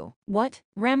the two. "What?"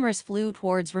 Ramras flew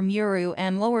towards Rimuru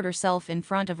and lowered herself in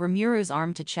front of Rimuru's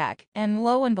arm to check, and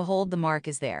lo and behold the mark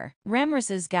is there.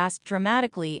 Ramras's gasped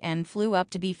dramatically and flew up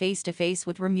to be face to face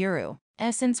with Rimuru.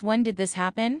 "Since when did this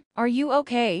happen? Are you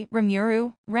okay,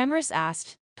 Rimuru?" Ramras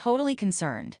asked, totally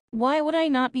concerned. "Why would I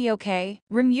not be okay?"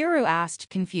 Rimuru asked,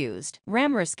 confused.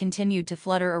 Ramras continued to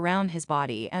flutter around his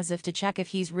body as if to check if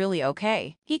he's really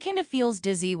okay. He kinda feels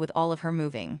dizzy with all of her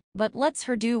moving, but lets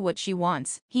her do what she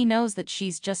wants. He knows that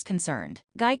she's just concerned.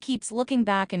 Guy keeps looking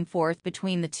back and forth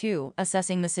between the two,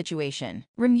 assessing the situation.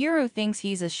 Rimuru thinks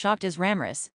he's as shocked as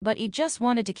Ramras, but he just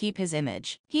wanted to keep his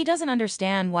image. He doesn't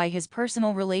understand why his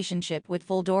personal relationship with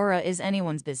Voldora is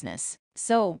anyone's business.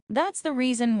 "So, that's the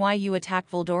reason why you attacked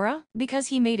Voldora? Because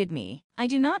he mated me. I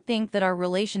do not think that our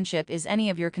relationship is any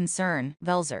of your concern,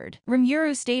 Velzard,"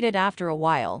 Rimuru stated after a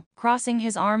while, crossing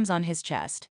his arms on his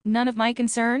chest. "None of my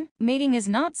concern? Mating is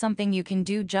not something you can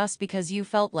do just because you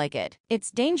felt like it. It's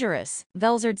dangerous,"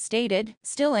 Velzard stated,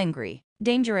 still angry.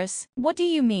 "Dangerous? What do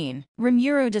you mean?"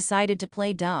 Rimuru decided to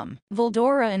play dumb.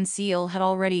 Voldora and Seal had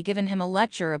already given him a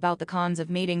lecture about the cons of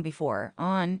mating before,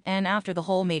 on, and after the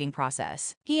whole mating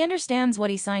process. He understands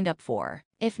what he signed up for.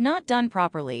 If not done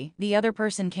properly, the other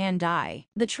person can die.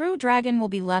 The true dragon will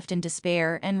be left in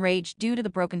despair and rage due to the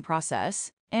broken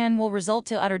process, and will result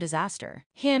to utter disaster.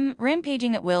 Him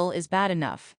rampaging at will is bad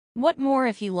enough. What more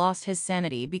if he lost his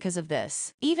sanity because of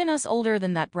this? Even us older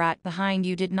than that brat behind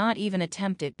you did not even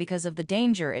attempt it because of the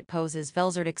danger it poses,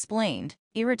 Velzard explained,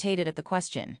 irritated at the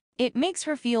question. It makes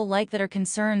her feel like that her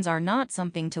concerns are not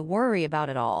something to worry about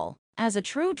at all. As a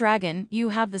true dragon, you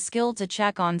have the skill to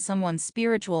check on someone's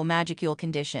spiritual magical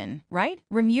condition, right?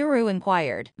 Rimuru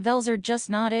inquired. Velzard just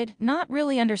nodded, not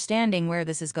really understanding where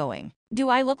this is going. "Do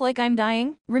I look like I'm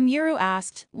dying?" Rimuru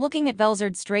asked, looking at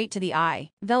Velzard straight to the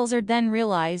eye. Velzard then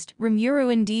realized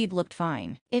Rimuru indeed looked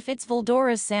fine. "If it's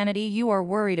Voldora's sanity you are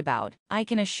worried about, I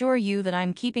can assure you that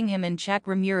I'm keeping him in check,"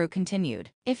 Rimuru continued.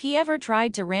 "If he ever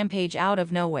tried to rampage out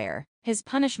of nowhere, his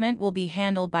punishment will be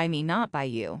handled by me, not by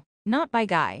you. Not by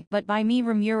Guy, but by me,"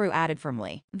 Rimuru added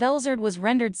firmly. Velzard was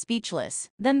rendered speechless.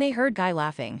 Then they heard Guy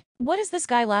laughing. "What is this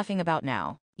guy laughing about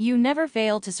now?" "You never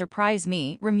fail to surprise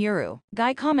me, Rimuru,"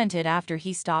 Guy commented after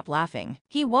he stopped laughing.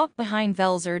 He walked behind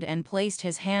Velzard and placed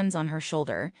his hands on her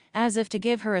shoulder, as if to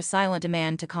give her a silent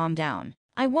demand to calm down.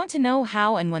 "I want to know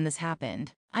how and when this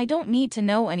happened. I don't need to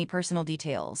know any personal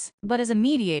details. But as a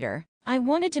mediator, I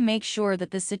wanted to make sure that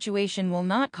this situation will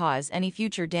not cause any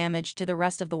future damage to the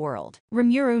rest of the world."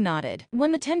 Rimuru nodded.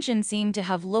 When the tension seemed to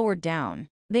have lowered down,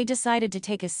 they decided to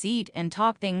take a seat and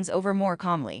talk things over more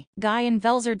calmly. Guy and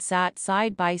Velzard sat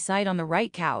side by side on the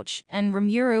right couch, and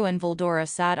Rimuru and Voldora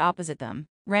sat opposite them.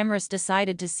 Ramras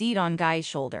decided to seat on Guy's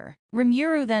shoulder.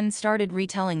 Rimuru then started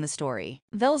retelling the story.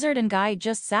 Velzard and Guy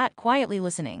just sat quietly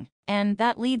listening. "And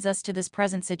that leads us to this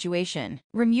present situation."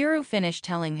 Rimuru finished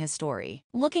telling his story,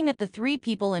 looking at the three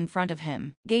people in front of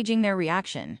him, gauging their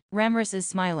reaction. Ramras is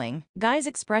smiling, Guy's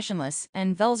expressionless,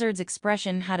 and Velzard's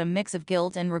expression had a mix of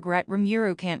guilt and regret.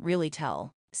 Rimuru can't really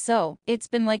tell. "So, it's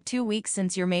been like 2 weeks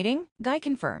since your mating?" Guy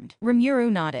confirmed.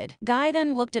 Rimuru nodded. Guy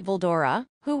then looked at Voldora,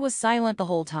 who was silent the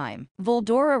whole time.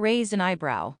 Voldora raised an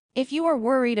eyebrow. "If you are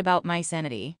worried about my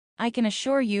sanity, I can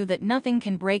assure you that nothing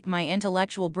can break my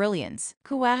intellectual brilliance."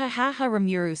 Kuahahaha,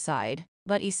 Rimuru sighed,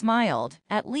 but he smiled.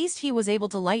 At least he was able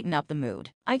to lighten up the mood.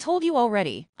 "I told you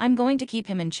already, I'm going to keep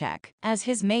him in check. As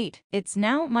his mate, it's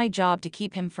now my job to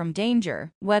keep him from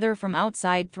danger, whether from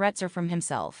outside threats or from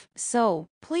himself. So,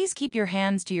 please keep your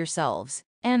hands to yourselves,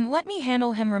 and let me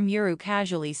handle him," Rimuru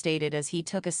casually stated as he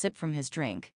took a sip from his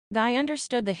drink. Guy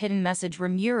understood the hidden message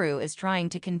Rimuru is trying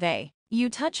to convey. "You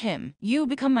touch him, you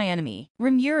become my enemy."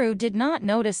 Rimuru did not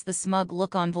notice the smug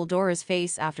look on Voldora's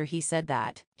face after he said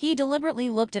that. He deliberately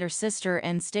looked at her sister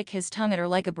and stick his tongue at her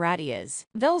like a brat he is.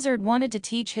 Velzard wanted to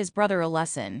teach his brother a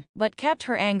lesson, but kept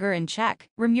her anger in check,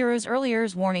 Rimuru's earlier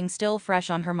warning still fresh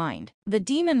on her mind. The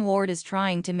Demon Lord is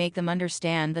trying to make them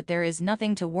understand that there is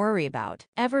nothing to worry about.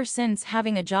 Ever since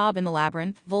having a job in the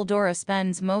labyrinth, Voldora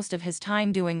spends most of his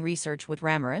time doing research with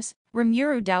Rimuru.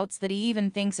 Rimuru doubts that he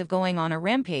even thinks of going on a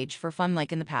rampage for fun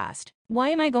like in the past. Why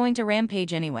am I going to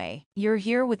rampage anyway? You're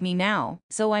here with me now,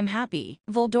 so I'm happy,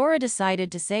 Voldora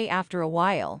decided to say after a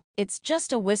while. It's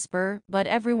just a whisper, but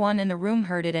everyone in the room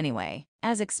heard it anyway.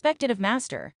 As expected of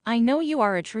Master, I know you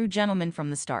are a true gentleman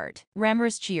from the start.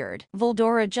 Rimuru cheered.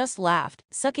 Voldora just laughed,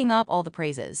 sucking up all the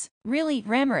praises. Really,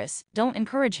 Rimuru, don't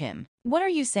encourage him. What are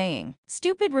you saying?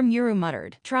 Stupid, Rimuru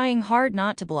muttered, trying hard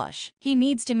not to blush. He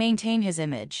needs to maintain his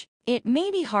image. It may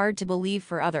be hard to believe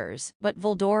for others, but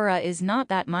Voldora is not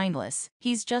that mindless.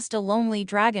 He's just a lonely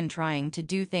dragon trying to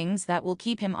do things that will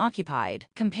keep him occupied.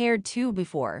 Compared to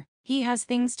before, he has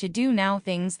things to do now,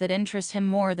 things that interest him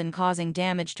more than causing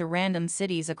damage to random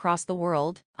cities across the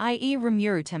world, i.e.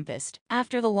 Rimuru Tempest.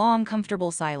 After the long, comfortable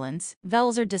silence,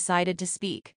 Velzard decided to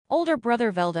speak. Older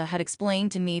brother Velda had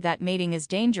explained to me that mating is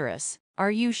dangerous.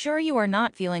 Are you sure you are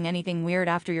not feeling anything weird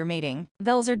after your mating?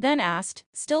 Velzard then asked,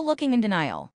 still looking in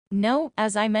denial. No,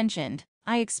 as I mentioned,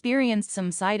 I experienced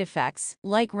some side effects,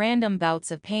 like random bouts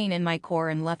of pain in my core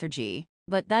and lethargy.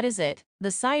 But that is it.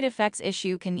 The side effects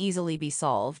issue can easily be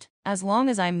solved, as long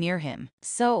as I'm near him.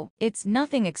 So, it's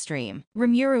nothing extreme,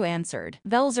 Rimuru answered.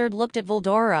 Velzard looked at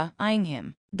Voldora, eyeing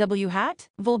him. W-hat?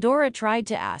 Voldora tried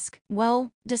to ask.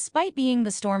 Well, despite being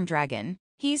the storm dragon,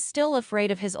 he's still afraid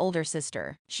of his older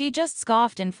sister. She just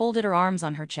scoffed and folded her arms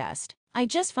on her chest. I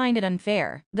just find it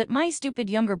unfair that my stupid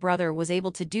younger brother was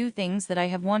able to do things that I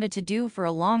have wanted to do for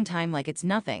a long time like it's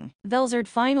nothing, Velzard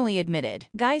finally admitted.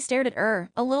 Guy stared at her,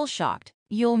 a little shocked.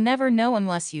 You'll never know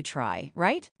unless you try,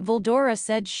 right? Voldora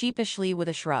said sheepishly with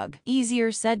a shrug. Easier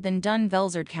said than done,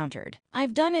 Velzard countered.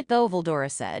 I've done it though,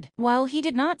 Voldora said. While he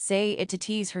did not say it to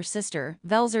tease her sister,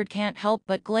 Velzard can't help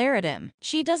but glare at him.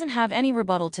 She doesn't have any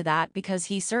rebuttal to that because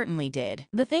he certainly did.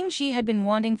 The thing she had been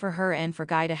wanting for her and for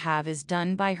Guy to have is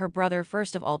done by her brother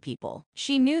first of all people.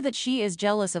 She knew that she is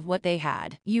jealous of what they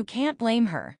had. You can't blame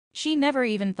her. She never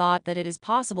even thought that it is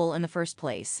possible in the first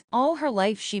place. All her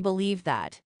life she believed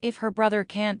that if her brother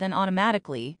can't, then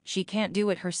automatically, she can't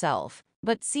do it herself.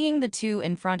 But seeing the two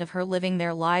in front of her living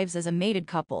their lives as a mated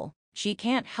couple, she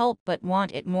can't help but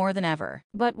want it more than ever.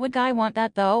 But would Guy want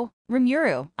that though?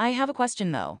 Rimuru, I have a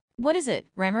question though. What is it,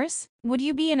 Rimuru? Would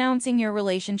you be announcing your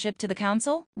relationship to the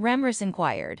council? Rimuru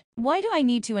inquired. Why do I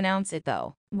need to announce it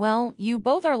though? Well, you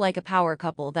both are like a power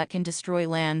couple that can destroy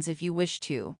lands if you wish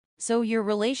to. So your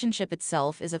relationship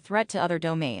itself is a threat to other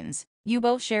domains. You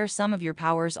both share some of your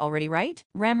powers already, right?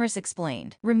 Rimuru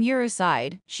explained. Rimuru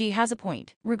sighed. She has a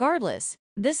point. Regardless,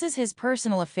 this is his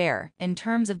personal affair. In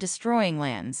terms of destroying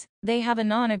lands, they have a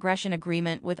non-aggression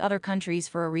agreement with other countries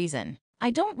for a reason. I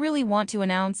don't really want to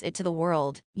announce it to the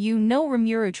world, you know,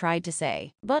 Rimuru tried to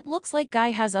say. But looks like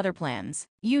Guy has other plans.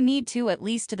 You need to, at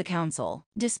least to the council.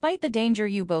 Despite the danger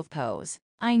you both pose,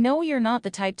 I know you're not the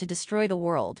type to destroy the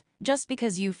world, just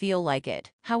because you feel like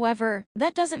it. However,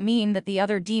 that doesn't mean that the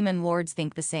other demon lords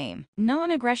think the same.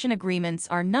 Non-aggression agreements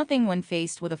are nothing when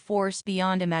faced with a force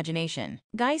beyond imagination,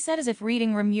 Guy said as if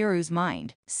reading Rimuru's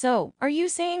mind. So, are you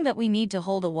saying that we need to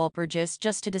hold a Walpurgis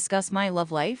just to discuss my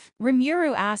love life?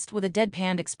 Rimuru asked with a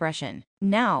deadpan expression.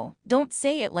 Now, don't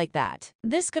say it like that.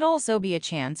 This could also be a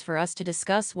chance for us to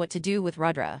discuss what to do with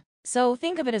Rudra. So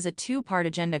think of it as a two-part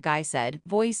agenda, Guy said,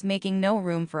 voice making no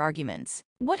room for arguments.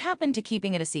 What happened to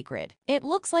keeping it a secret? It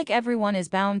looks like everyone is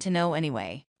bound to know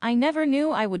anyway. I never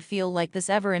knew I would feel like this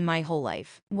ever in my whole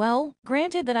life. Well,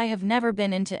 granted that I have never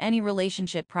been into any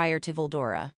relationship prior to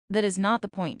Voldora. That is not the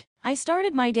point. I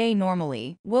started my day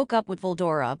normally, woke up with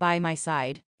Voldora by my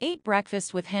side, ate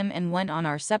breakfast with him and went on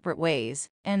our separate ways,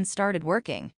 and started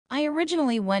working. I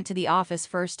originally went to the office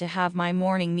first to have my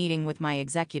morning meeting with my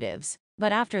executives.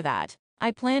 But after that,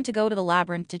 I plan to go to the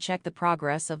labyrinth to check the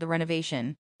progress of the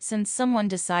renovation, since someone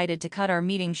decided to cut our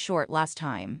meeting short last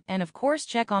time, and of course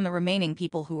check on the remaining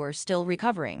people who are still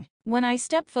recovering. When I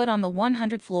step foot on the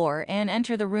 100th floor and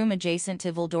enter the room adjacent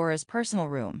to Voldora's personal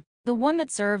room, the one that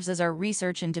serves as our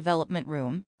research and development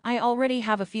room, I already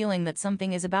have a feeling that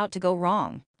something is about to go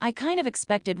wrong. I kind of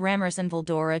expected Rimuru and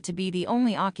Voldora to be the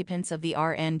only occupants of the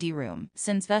R&D room,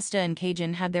 since Vesta and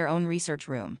Kajin had their own research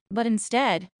room. But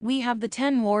instead, we have the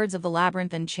 10 Lords of the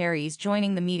Labyrinth and Cherries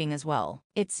joining the meeting as well.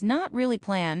 It's not really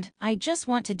planned, I just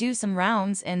want to do some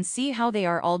rounds and see how they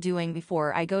are all doing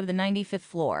before I go to the 95th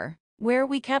floor, where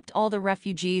we kept all the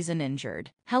refugees and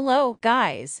injured. Hello,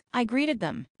 guys, I greeted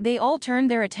them. They all turned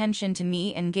their attention to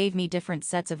me and gave me different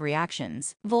sets of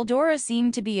reactions. Voldora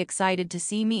seemed to be excited to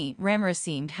see me, Rimuru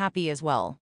seemed happy as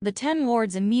well. The 10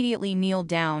 lords immediately kneeled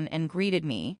down and greeted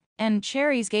me, and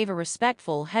Cherries gave a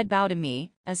respectful head bow to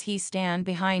me as he stand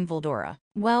behind Voldora.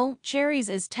 Well, Cherries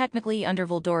is technically under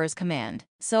Voldora's command,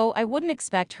 so I wouldn't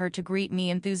expect her to greet me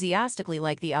enthusiastically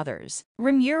like the others.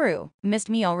 Rimuru, missed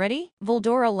me already?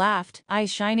 Voldora laughed,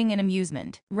 eyes shining in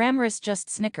amusement. Ramrus just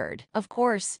snickered. Of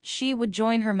course, she would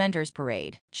join her mentor's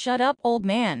parade. Shut up, old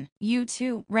man. You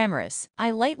too, Ramrus.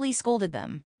 I lightly scolded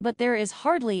them. But there is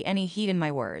hardly any heat in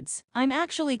my words. I'm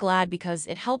actually glad because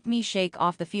it helped me shake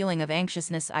off the feeling of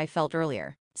anxiousness I felt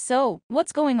earlier. So,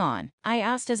 what's going on? I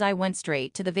asked as I went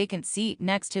straight to the vacant seat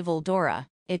next to Voldora.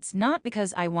 It's not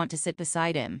because I want to sit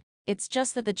beside him. It's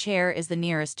just that the chair is the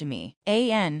nearest to me.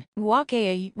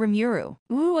 Uake Rimuru.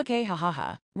 Uake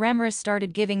hahaha. Ramrus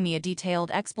started giving me a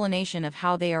detailed explanation of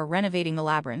how they are renovating the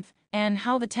labyrinth, and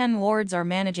how the 10 lords are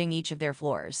managing each of their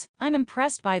floors. I'm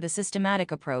impressed by the systematic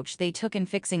approach they took in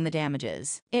fixing the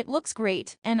damages. It looks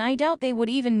great, and I doubt they would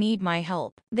even need my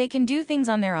help. They can do things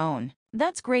on their own.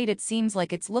 That's great, it seems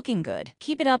like it's looking good.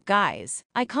 Keep it up, guys.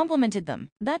 I complimented them.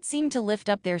 That seemed to lift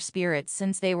up their spirits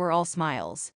since they were all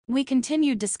smiles. We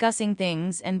continued discussing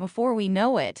things, and before we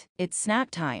know it, it's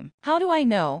snack time. How do I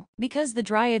know? Because the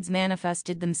dryads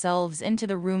manifested themselves into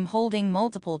the room holding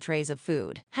multiple trays of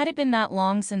food. Had it been that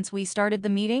long since we started the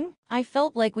meeting? I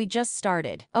felt like we just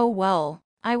started. Oh well.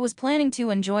 I was planning to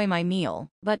enjoy my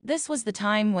meal, but this was the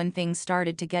time when things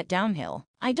started to get downhill.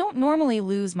 I don't normally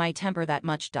lose my temper that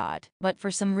much, but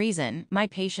for some reason, my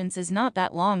patience is not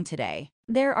that long today.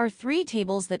 There are 3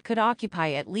 tables that could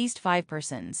occupy at least 5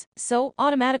 persons, so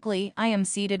automatically I am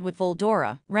seated with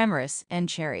Voldora, Ramrus, and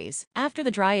Cherries. After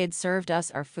the dryads served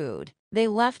us our food, they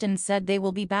left and said they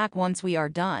will be back once we are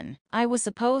done. I was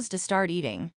supposed to start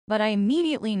eating, but I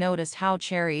immediately noticed how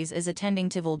Cherries is attending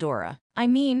to Voldora. I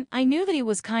mean, I knew that he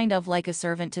was kind of like a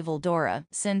servant to Voldora,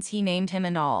 since he named him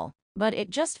and all, but it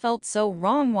just felt so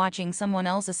wrong watching someone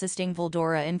else assisting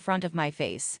Voldora in front of my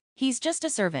face. He's just a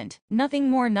servant, nothing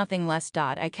more, nothing less.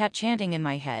 I kept chanting in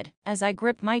my head, as I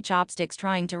gripped my chopsticks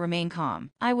trying to remain calm.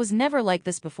 I was never like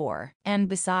this before, and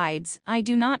besides, I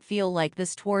do not feel like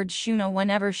this towards Shuna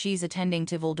whenever she's attending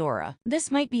to Voldora.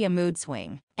 This might be a mood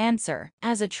swing. Answer.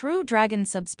 As a true dragon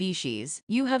subspecies,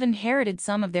 you have inherited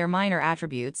some of their minor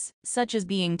attributes, such as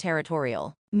being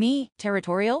territorial. Me,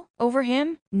 territorial? Over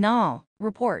him? No.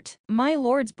 Report. My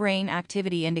lord's brain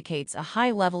activity indicates a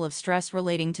high level of stress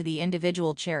relating to the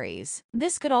individual Cherries.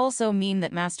 This could also mean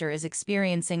that Master is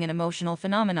experiencing an emotional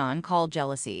phenomenon called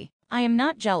jealousy. I am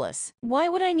not jealous. Why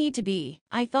would I need to be?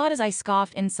 I thought as I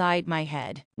scoffed inside my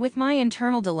head. With my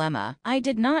internal dilemma, I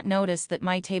did not notice that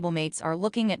my tablemates are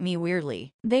looking at me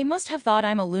weirdly. They must have thought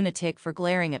I'm a lunatic for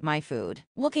glaring at my food,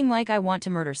 looking like I want to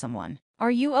murder someone.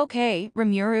 Are you okay,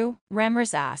 Rimuru?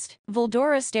 Ramrus asked.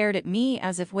 Voldora stared at me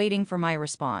as if waiting for my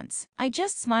response. I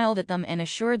just smiled at them and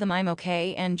assured them I'm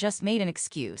okay and just made an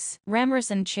excuse.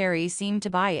 Ramrus and Cherry seemed to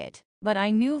buy it, but I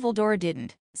knew Voldora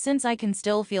didn't, since I can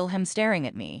still feel him staring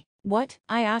at me. What?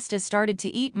 I asked as started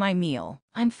to eat my meal.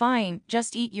 I'm fine,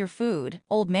 just eat your food,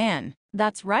 old man.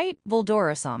 That's right,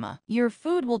 Voldora-sama. Your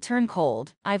food will turn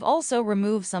cold. I've also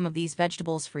removed some of these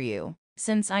vegetables for you,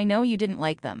 since I know you didn't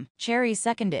like them. Cherry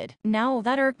seconded. Now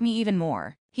that irked me even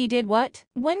more. He did what?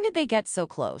 When did they get so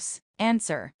close?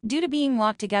 Answer. Due to being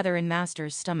locked together in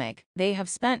Master's stomach, they have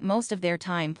spent most of their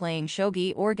time playing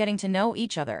shogi or getting to know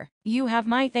each other. You have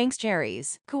my thanks,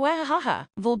 Cherries. Kuahaha.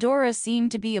 Voldora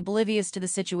seemed to be oblivious to the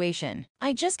situation.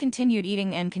 I just continued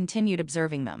eating and continued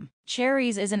observing them.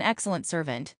 Cherries is an excellent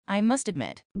servant, I must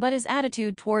admit, but his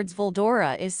attitude towards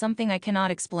Voldora is something I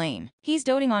cannot explain. He's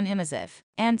doting on him as if.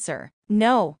 Answer.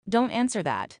 No, don't answer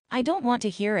that. I don't want to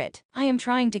hear it. I am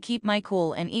trying to keep my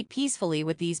cool and eat peacefully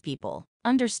with these people.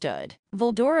 Understood.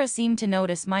 Voldora seemed to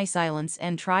notice my silence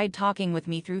and tried talking with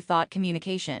me through thought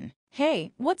communication.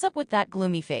 Hey, what's up with that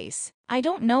gloomy face? I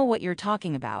don't know what you're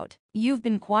talking about. You've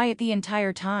been quiet the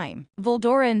entire time.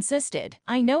 Voldora insisted.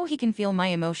 I know he can feel my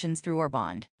emotions through our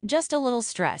bond. Just a little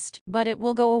stressed, but it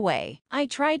will go away. I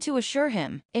tried to assure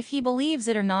him. If he believes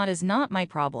it or not is not my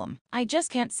problem. I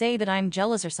just can't say that I'm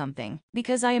jealous or something,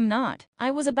 because I am not.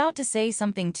 I was about to say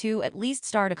something to at least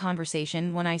start a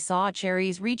conversation when I saw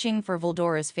Cherries reaching for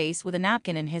Voldora's face with a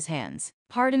napkin in his hands.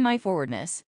 Pardon my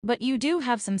forwardness, but you do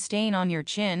have some stain on your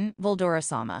chin,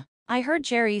 Voldora-sama. I heard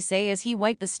Cherry say as he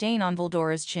wiped the stain on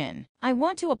Voldora's chin. I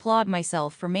want to applaud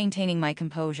myself for maintaining my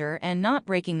composure and not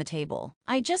breaking the table.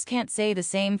 I just can't say the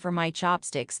same for my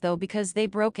chopsticks though, because they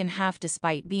broke in half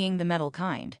despite being the metal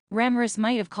kind. Ramrus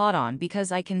might have caught on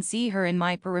because I can see her in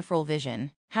my peripheral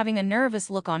vision, having a nervous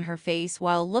look on her face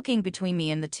while looking between me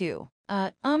and the two.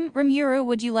 Rimuru,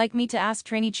 would you like me to ask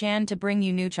Trainee-chan to bring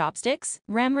you new chopsticks?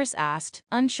 Ramrus asked,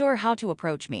 unsure how to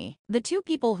approach me. The two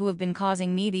people who have been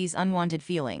causing me these unwanted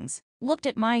feelings looked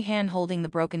at my hand holding the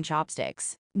broken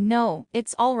chopsticks. No,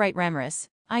 it's all right, Ramrus.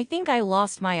 I think I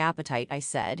lost my appetite, I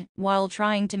said, while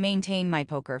trying to maintain my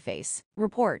poker face.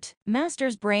 Report.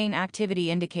 Master's brain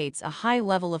activity indicates a high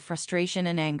level of frustration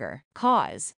and anger.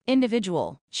 Cause.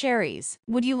 Individual. Cherries.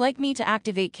 Would you like me to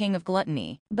activate King of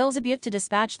Gluttony, Beelzebub, to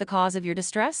dispatch the cause of your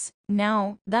distress?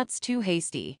 Now, that's too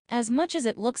hasty. As much as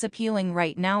it looks appealing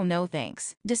right now, no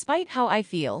thanks. Despite how I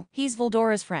feel, he's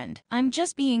Voldora's friend. I'm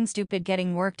just being stupid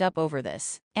getting worked up over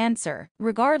this. Answer.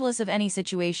 Regardless of any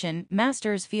situation,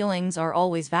 Master's feelings are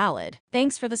always valid.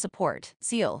 Thanks for the support.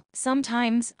 Seal.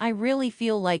 Sometimes, I really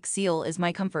feel like Seal is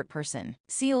my comfort person.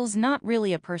 Seal's not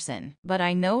really a person, but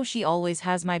I know she always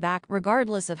has my back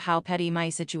regardless of how petty my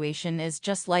situation is,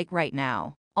 just like right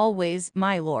now. Always,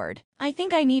 my lord. I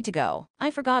think I need to go.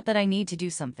 I forgot that I need to do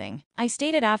something, I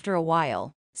stated after a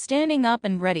while, standing up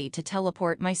and ready to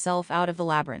teleport myself out of the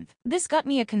labyrinth. This got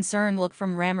me a concerned look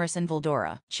from Ramrus and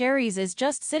Voldora. Cherries is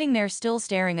just sitting there still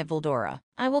staring at Voldora.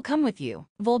 I will come with you,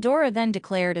 Voldora then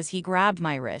declared as he grabbed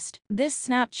my wrist. This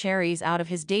snapped Cherries out of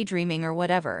his daydreaming or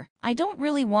whatever. I don't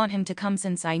really want him to come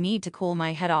since I need to cool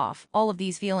my head off. All of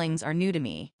these feelings are new to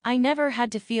me. I never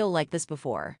had to feel like this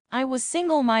before. I was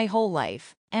single my whole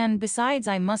life. And besides,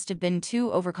 I must have been too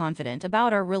overconfident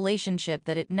about our relationship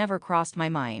that it never crossed my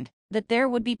mind that there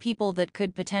would be people that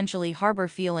could potentially harbor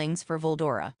feelings for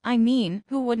Voldora. I mean,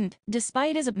 who wouldn't?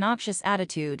 Despite his obnoxious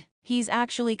attitude, he's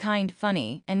actually kind,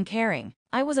 funny, and caring.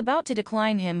 I was about to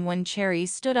decline him when Cherry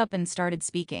stood up and started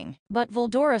speaking. But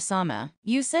Voldora-sama,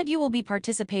 you said you will be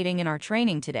participating in our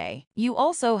training today. You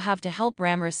also have to help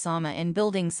Ramrus-sama in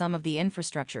building some of the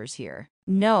infrastructures here.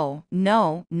 No.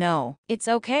 It's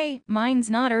okay, mine's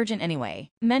not urgent anyway.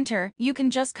 Mentor, you can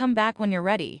just come back when you're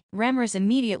ready. Ramrus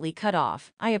immediately cut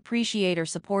off. I appreciate her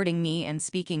supporting me and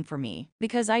speaking for me,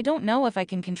 because I don't know if I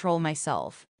can control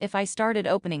myself if I started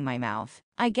opening my mouth.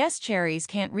 I guess Cherries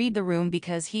can't read the room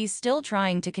because he's still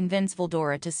trying to convince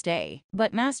Voldora to stay.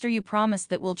 But Master, you promised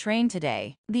that we'll train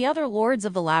today. The other lords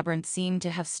of the labyrinth seemed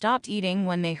to have stopped eating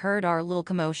when they heard our little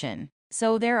commotion.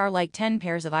 So there are like 10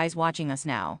 pairs of eyes watching us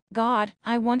now. God,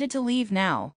 I wanted to leave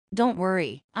now. Don't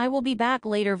worry, I will be back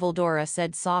later, Voldora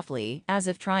said softly, as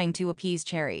if trying to appease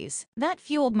Cherries. That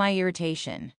fueled my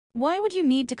irritation. Why would you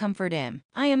need to comfort him?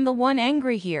 I am the one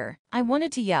angry here. I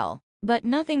wanted to yell, but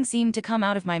nothing seemed to come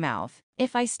out of my mouth.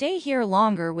 If I stay here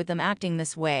longer with them acting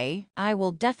this way, I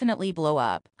will definitely blow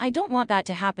up. I don't want that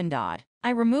to happen. I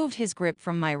removed his grip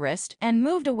from my wrist and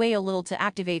moved away a little to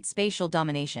activate spatial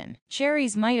domination.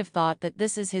 Cherries might have thought that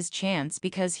this is his chance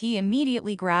because he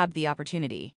immediately grabbed the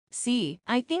opportunity. See,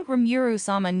 I think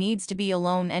Rimuru-sama needs to be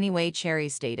alone anyway,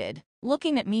 Cherries stated,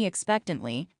 looking at me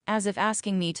expectantly, as if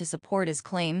asking me to support his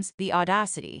claims. The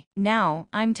audacity. Now,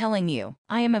 I'm telling you,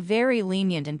 I am a very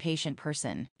lenient and patient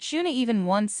person. Shuna even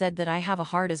once said that I have a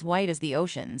heart as white as the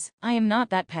oceans. I am not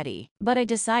that petty, but I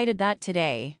decided that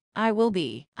today, I will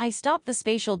be. I stopped the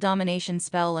spatial domination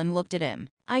spell and looked at him.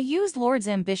 I used Lord's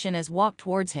ambition as walked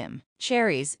towards him.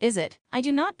 Cherries, is it? I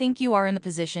do not think you are in the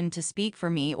position to speak for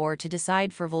me or to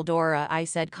decide for Voldora, I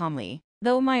said calmly,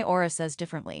 though my aura says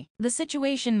differently. The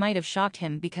situation might have shocked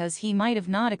him because he might have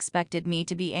not expected me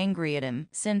to be angry at him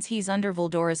since he's under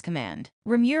Voldora's command.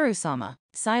 Rimuru-sama.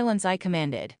 Silence, I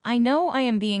commanded. I know I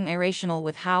am being irrational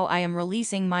with how I am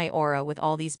releasing my aura with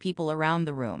all these people around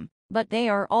the room. But they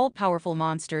are all powerful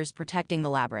monsters protecting the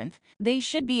labyrinth. They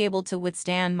should be able to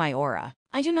withstand my aura.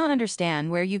 I do not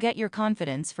understand where you get your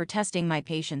confidence for testing my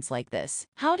patience like this.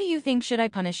 How do you think should I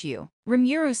punish you?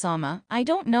 Rimuru-sama, I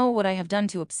don't know what I have done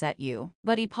to upset you.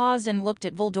 But he paused and looked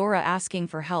at Voldora asking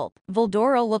for help.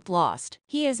 Voldora looked lost.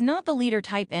 He is not the leader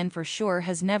type and for sure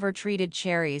has never treated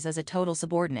Cherries as a total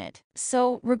subordinate.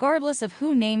 So, regardless of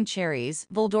who named Cherries,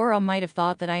 Voldora might have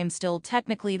thought that I am still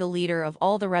technically the leader of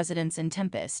all the residents in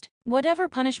Tempest. Whatever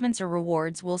punishments or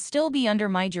rewards will still be under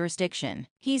my jurisdiction.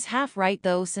 He's half right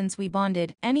though, since we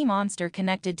bonded, any monster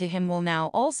connected to him will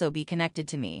now also be connected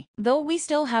to me. Though we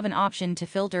still have an option to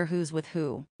filter who's with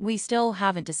who, we still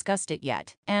haven't discussed it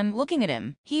yet. And looking at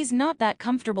him, he's not that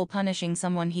comfortable punishing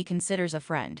someone he considers a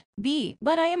friend.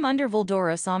 But I am under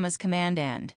Voldora-sama's command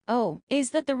and, oh,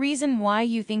 is that the reason why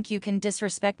you think you can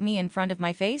disrespect me in front of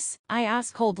my face? I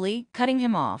asked coldly, cutting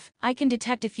him off. I can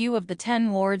detect a few of the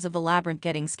 10 lords of the labyrinth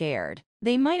getting scared.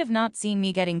 They might have not seen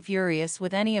me getting furious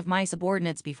with any of my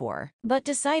subordinates before, but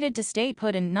decided to stay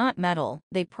put and not meddle.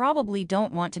 They probably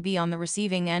don't want to be on the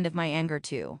receiving end of my anger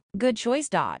too. Good choice.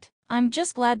 I'm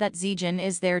just glad that Zijin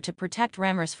is there to protect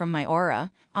Ramrus from my aura.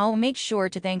 I'll make sure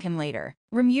to thank him later.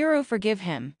 Rimuru, forgive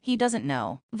him, he doesn't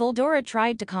know. Voldora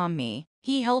tried to calm me.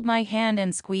 He held my hand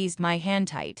and squeezed my hand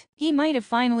tight. He might have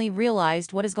finally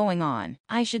realized what is going on.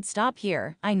 I should stop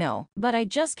here, I know, but I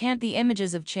just can't. The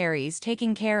images of Cherries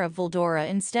taking care of Voldora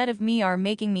instead of me are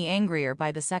making me angrier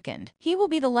by the second. He will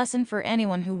be the lesson for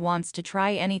anyone who wants to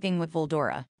try anything with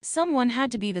Voldora. Someone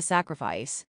had to be the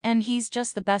sacrifice, and he's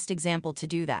just the best example to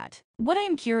do that. What I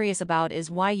am curious about is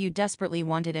why you desperately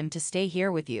wanted him to stay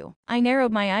here with you. I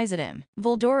narrowed my eyes at him.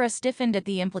 Voldora stiffened at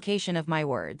the implication of my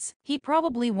words. He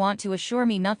probably want to assure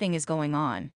me nothing is going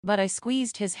on, but I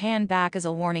squeezed his hand back as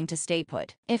a warning to stay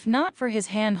put. If not for his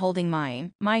hand holding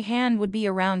mine, my hand would be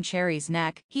around Cherry's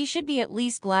neck. He should be at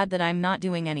least glad that I'm not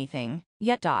doing anything.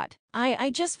 Yet.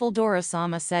 I just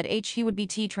Voldora-sama said he would be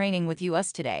training with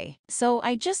us today. So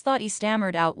I just thought, he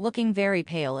stammered out, looking very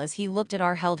pale as he looked at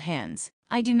our held hands.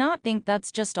 I do not think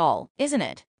that's just all, isn't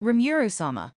it?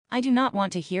 Rimuru-sama, I do not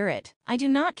want to hear it. I do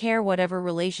not care whatever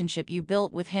relationship you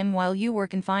built with him while you were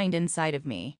confined inside of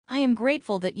me. I am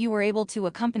grateful that you were able to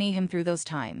accompany him through those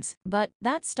times. But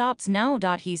that stops now.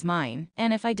 He's mine,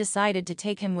 and if I decided to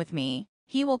take him with me,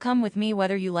 he will come with me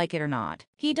whether you like it or not.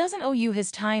 He doesn't owe you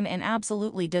his time and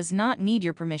absolutely does not need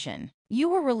your permission. You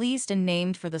were released and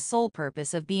named for the sole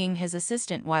purpose of being his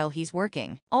assistant while he's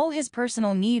working. All his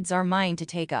personal needs are mine to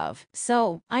take of.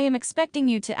 So, I am expecting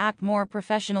you to act more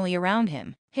professionally around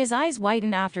him. His eyes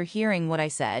widened after hearing what I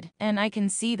said, and I can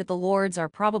see that the lords are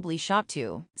probably shocked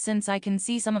too, since I can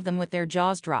see some of them with their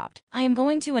jaws dropped. I am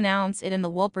going to announce it in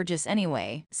the Walpurgis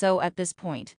anyway, so at this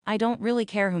point, I don't really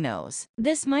care who knows.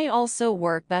 This might also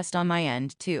work best on my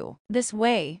end too. This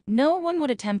way, no one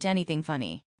would attempt anything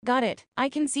funny. Got it. I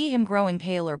can see him growing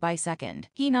paler by second.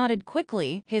 He nodded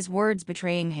quickly, his words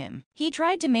betraying him. He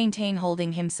tried to maintain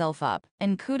holding himself up,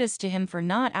 and kudos to him for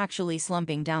not actually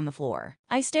slumping down the floor.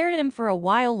 I stared at him for a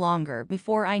while longer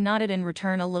before I nodded in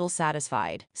return, a little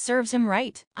satisfied. Serves him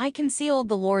right. I concealed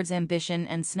the Lord's ambition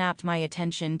and snapped my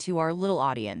attention to our little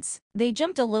audience. They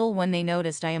jumped a little when they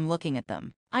noticed I am looking at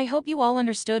them. I hope you all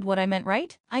understood what I meant,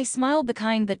 right? I smiled, the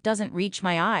kind that doesn't reach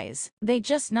my eyes. They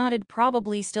just nodded,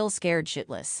 probably still scared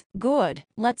shitless. Good.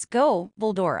 Let's go,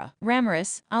 Voldora.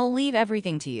 Ramrus, I'll leave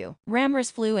everything to you.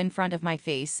 Ramrus flew in front of my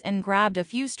face and grabbed a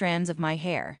few strands of my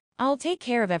hair. I'll take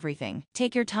care of everything.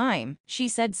 Take your time, she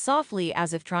said softly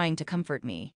as if trying to comfort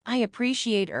me. I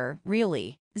appreciate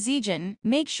really. Zijin,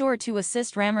 make sure to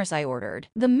assist Ramrus, I ordered.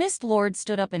 The Mist Lord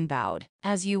stood up and bowed.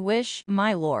 As you wish,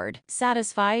 my lord.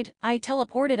 Satisfied, I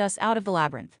teleported us out of the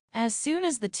labyrinth. As soon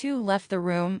as the two left the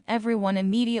room, everyone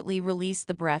immediately released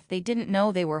the breath they didn't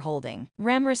know they were holding.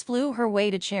 Ramrus flew her way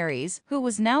to Cherries, who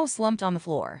was now slumped on the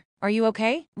floor. Are you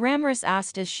okay? Ramrus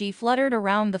asked as she fluttered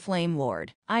around the Flame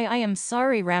Lord. I am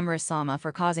sorry, Ramrus-sama,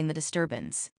 for causing the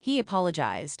disturbance. He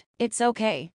apologized. It's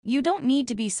okay. You don't need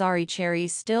to be sorry.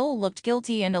 Cherries still looked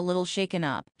guilty and a little shaken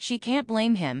up. She can't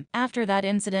blame him. After that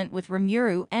incident with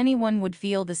Rimuru, anyone would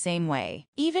feel the same way.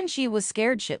 Even she was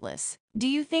scared shitless. Do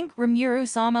you think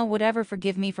Rimuru-sama would ever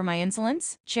forgive me for my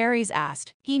insolence? Cherries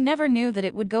asked. He never knew that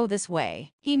it would go this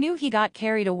way. He knew he got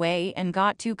carried away and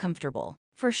got too comfortable.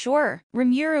 For sure,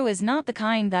 Rimuru is not the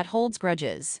kind that holds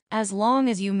grudges. As long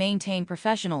as you maintain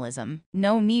professionalism,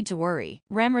 no need to worry,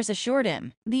 Ramrus assured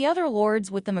him. The other lords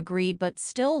with them agreed but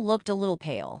still looked a little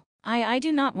pale. I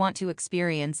do not want to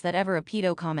experience that ever,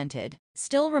 Apito commented,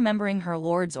 still remembering her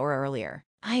lord's aura earlier.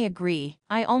 I agree.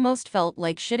 I almost felt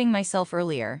like shitting myself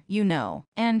earlier, you know.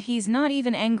 And he's not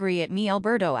even angry at me,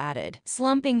 Alberto added,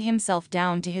 slumping himself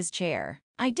down to his chair.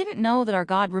 I didn't know that our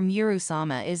god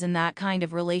Rimuru-sama is in that kind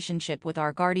of relationship with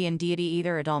our guardian deity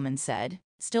either, Adalman said,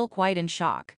 still quite in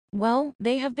shock. Well,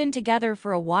 they have been together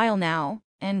for a while now,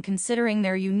 and considering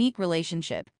their unique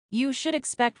relationship, you should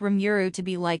expect Rimuru to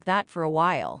be like that for a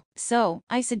while. So,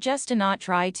 I suggest to not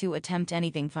try to attempt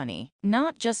anything funny.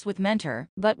 Not just with Mentor,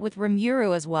 but with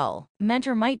Rimuru as well.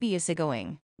 Mentor might be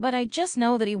easygoing, but I just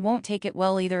know that he won't take it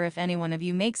well either if any one of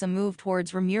you makes a move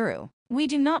towards Rimuru. We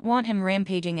do not want him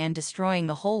rampaging and destroying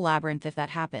the whole labyrinth if that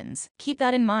happens. Keep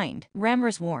that in mind,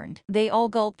 Ramrus warned. They all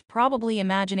gulped, probably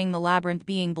imagining the labyrinth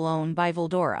being blown by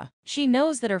Voldora. She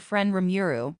knows that her friend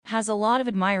Rimuru has a lot of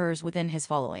admirers within his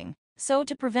following. So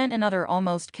to prevent another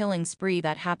almost killing spree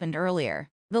that happened earlier,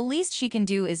 the least she can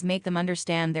do is make them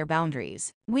understand their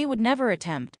boundaries. We would never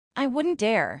attempt. I wouldn't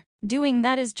dare. Doing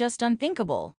that is just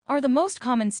unthinkable, are the most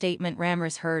common statement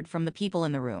Ramrus heard from the people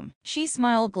in the room. She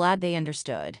smiled, glad they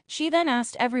understood. She then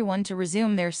asked everyone to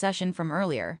resume their session from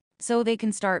earlier, so they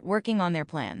can start working on their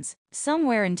plans.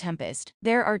 Somewhere in Tempest,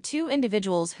 there are two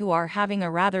individuals who are having a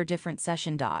rather different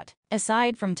session.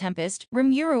 Aside from Tempest,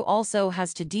 Rimuru also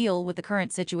has to deal with the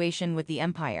current situation with the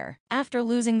Empire. After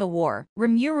losing the war,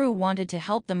 Rimuru wanted to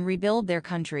help them rebuild their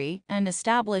country and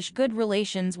establish good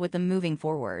relations with them moving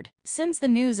forward. Since the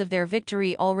news of their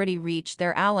victory already reached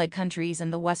their allied countries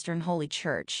and the Western Holy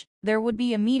Church, there would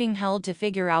be a meeting held to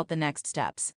figure out the next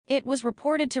steps. It was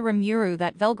reported to Rimuru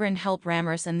that Velgrind helped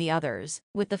Ramrus and the others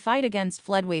with the fight against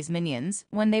Fledway's minions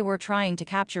when they were trying to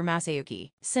capture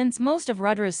Masayuki. Since most of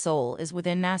Rudra's soul is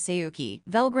within Masayuki,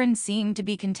 Velgrind seemed to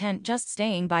be content just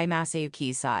staying by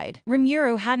Masayuki's side.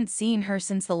 Rimuru hadn't seen her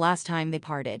since the last time they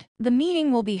parted. The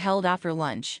meeting will be held after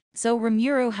lunch, so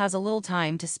Rimuru has a little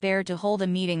time to spare to hold a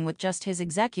meeting with just his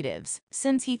executives.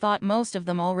 Since he thought most of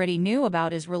them already knew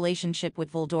about his relationship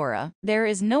with Voldora, there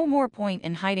is no more point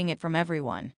in hiding it from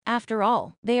everyone. After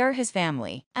all, they are his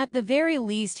family. At the very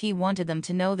least, he wanted them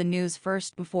to know the news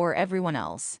first before everyone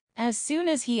else. As soon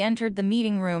as he entered the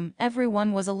meeting room,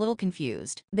 everyone was a little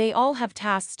confused. They all have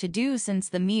tasks to do since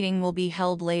the meeting will be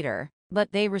held later,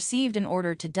 but they received an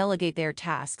order to delegate their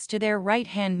tasks to their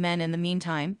right-hand men in the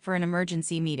meantime for an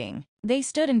emergency meeting. They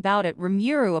stood and bowed at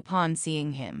Rimuru upon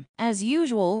seeing him. As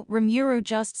usual, Rimuru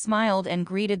just smiled and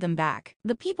greeted them back.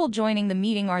 The people joining the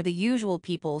meeting are the usual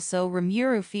people, so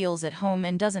Rimuru feels at home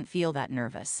and doesn't feel that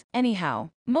nervous.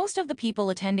 Anyhow, most of the people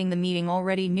attending the meeting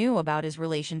already knew about his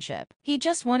relationship. He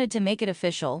just wanted to make it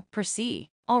official, per se.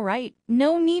 Alright,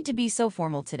 no need to be so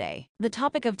formal today. The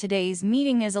topic of today's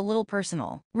meeting is a little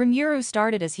personal. Rimuru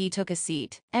started as he took a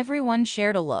seat. Everyone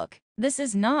shared a look. This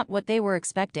is not what they were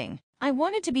expecting. I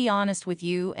wanted to be honest with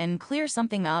you and clear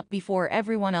something up before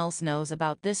everyone else knows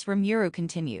about this, Rimuru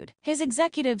continued. His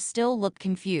executives still looked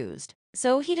confused,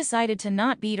 so he decided to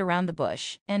not beat around the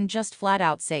bush and just flat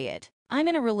out say it. I'm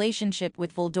in a relationship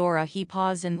with Voldora. He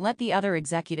paused and let the other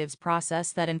executives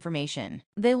process that information.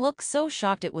 They looked so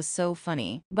shocked it was so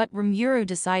funny, but Rimuru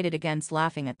decided against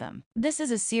laughing at them. This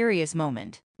is a serious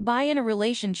moment. By in a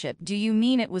relationship, do you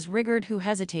mean it was Rigurd who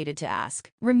hesitated to ask?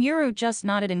 Rimuru just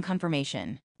nodded in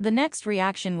confirmation. The next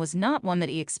reaction was not one that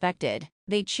he expected.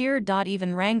 They cheered.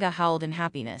 Even Ranga howled in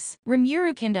happiness.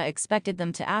 Rimuru kinda expected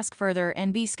them to ask further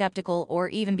and be skeptical or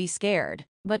even be scared,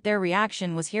 but their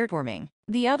reaction was heartwarming.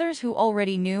 The others who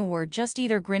already knew were just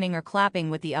either grinning or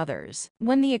clapping with the others.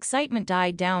 When the excitement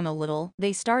died down a little,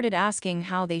 they started asking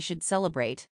how they should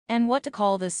celebrate and what to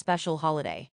call this special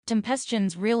holiday.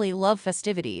 Tempestians really love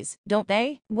festivities, don't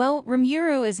they? Well,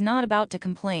 Rimuru is not about to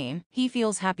complain. He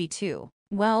feels happy too.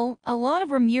 Well, a lot of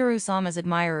Rimuru-sama's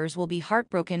admirers will be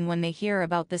heartbroken when they hear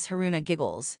about this. Haruna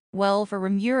giggles. Well, for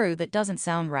Rimuru that doesn't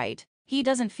sound right. He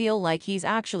doesn't feel like he's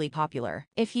actually popular.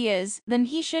 If he is, then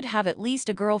he should have at least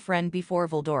a girlfriend before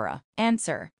Voldora.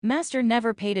 Answer. Master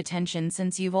never paid attention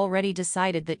since you've already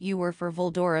decided that you were for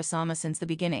Voldora-sama since the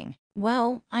beginning.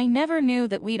 Well, I never knew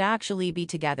that we'd actually be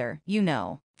together, you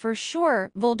know. For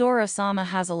sure, Voldora-sama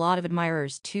has a lot of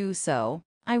admirers too, so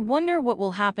I wonder what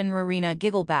will happen. Rarina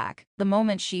giggled back. The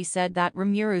moment she said that,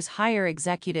 Rimuru's higher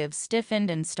executives stiffened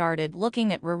and started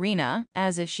looking at Rarina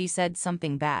as if she said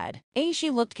something bad. She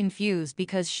looked confused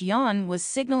because Xian was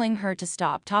signaling her to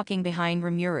stop talking behind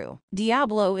Rimuru.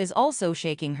 Diablo is also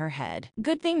shaking her head.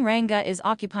 Good thing Ranga is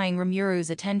occupying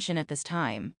Rimuru's attention at this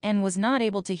time and was not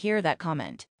able to hear that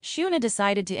comment. Shuna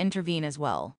decided to intervene as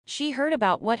well. She heard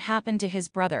about what happened to his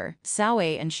brother, Saoe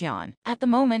and Xian. At the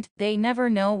moment, they never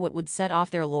know what would set off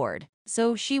their lord,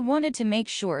 so she wanted to make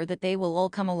sure that they will all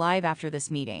come alive after this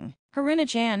meeting.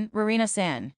 Haruna-chan,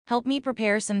 Rarina-san, help me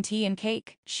prepare some tea and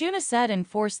cake, Shuna said and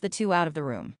forced the two out of the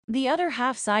room. The other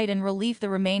half sighed in relief. The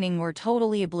remaining were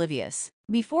totally oblivious.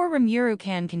 Before Rimuru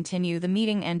can continue the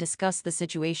meeting and discuss the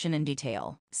situation in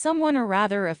detail, someone, or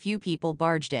rather a few people,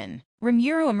 barged in.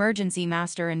 Rimuru, Emergency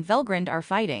Master and Velgrind are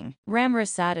fighting. Ramrus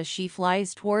sat as she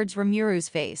flies towards Rimuru's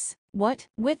face. What?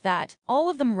 With that, all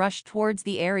of them rushed towards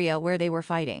the area where they were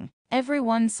fighting.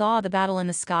 Everyone saw the battle in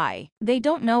the sky. They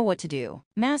don't know what to do.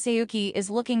 Masayuki is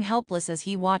looking helpless as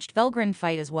he watched Velgrind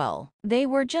fight as well. They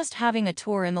were just having a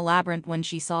tour in the labyrinth when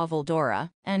she saw Voldora,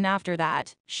 and after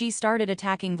that, she started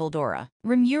attacking Voldora.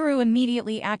 Rimuru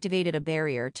immediately activated a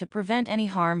barrier to prevent any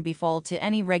harm befall to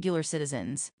any regular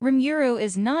citizens. Rimuru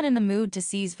is not in the mood to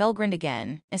seize Velgrind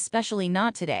again, especially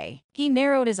not today. He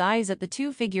narrowed his eyes at the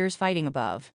two figures fighting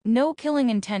above. No killing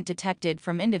intent detected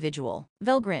from individual.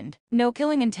 Velgrind. No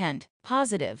killing intent.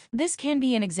 Positive. This can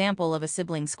be an example of a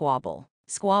sibling squabble.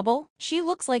 Squabble? She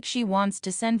looks like she wants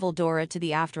to send Voldora to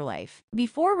the afterlife.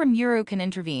 Before Rimuru can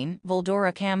intervene,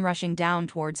 Voldora came rushing down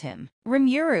towards him.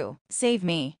 Rimuru, save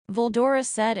me, Voldora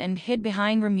said and hid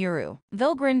behind Rimuru.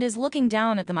 Velgrind is looking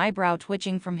down at them, eyebrow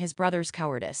twitching from his brother's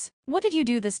cowardice. What did you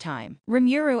do this time?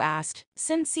 Rimuru asked.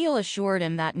 Since Seal assured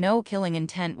him that no killing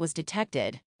intent was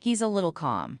detected, he's a little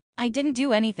calm. I didn't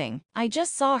do anything. I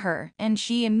just saw her, and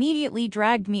she immediately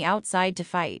dragged me outside to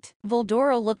fight.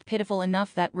 Voldora looked pitiful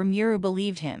enough that Rimuru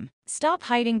believed him. Stop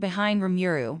hiding behind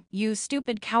Rimuru, you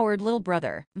stupid coward little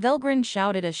brother, Velgrind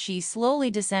shouted as she slowly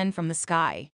descended from the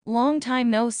sky. Long time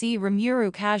no see,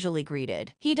 Rimuru casually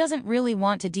greeted. He doesn't really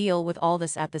want to deal with all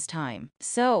this at this time.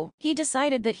 So, he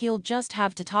decided that he'll just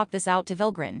have to talk this out to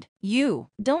Velgrind. You,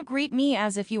 don't greet me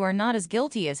as if you are not as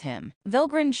guilty as him,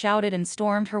 Velgrind shouted and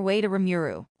stormed her way to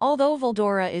Rimuru. Although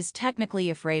Voldora is technically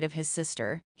afraid of his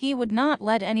sister, he would not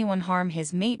let anyone harm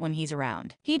his mate when he's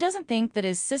around. He doesn't think that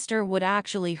his sister would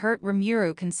actually hurt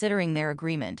Rimuru considering their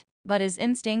agreement, but his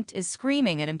instinct is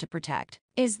screaming at him to protect.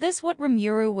 Is this what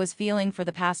Rimuru was feeling for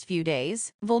the past few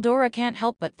days? Voldora can't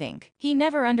help but think. He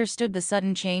never understood the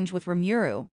sudden change with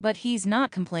Rimuru, but he's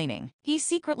not complaining. He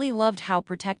secretly loved how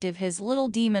protective his little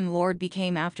demon lord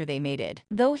became after they mated.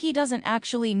 Though he doesn't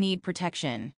actually need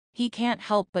protection, he can't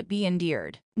help but be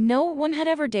endeared. No one had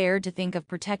ever dared to think of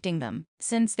protecting them,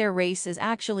 since their race is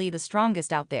actually the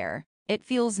strongest out there. It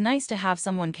feels nice to have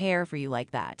someone care for you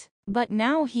like that. But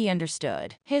now he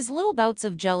understood. His little bouts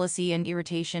of jealousy and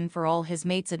irritation for all his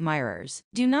mate's admirers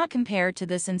do not compare to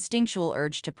this instinctual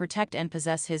urge to protect and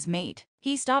possess his mate.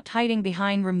 He stopped hiding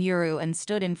behind Rimuru and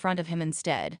stood in front of him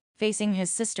instead, facing his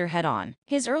sister head-on.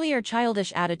 His earlier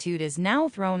childish attitude is now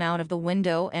thrown out of the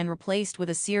window and replaced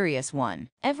with a serious one.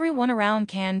 Everyone around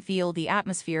can feel the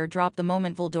atmosphere drop the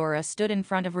moment Voldora stood in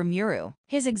front of Rimuru.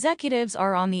 His executives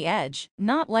are on the edge,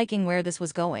 not liking where this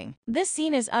was going. This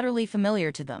scene is utterly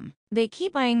familiar to them. They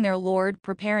keep eyeing their lord,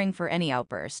 preparing for any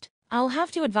outburst. I'll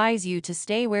have to advise you to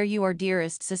stay where you are,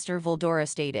 dearest sister, Voldora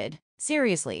stated.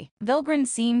 Seriously, Velgrind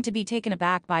seemed to be taken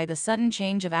aback by the sudden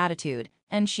change of attitude,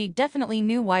 and she definitely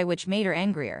knew why, which made her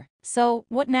angrier. So,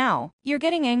 what now? You're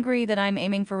getting angry that I'm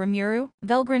aiming for Rimuru?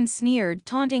 Velgrind sneered,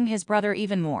 taunting his brother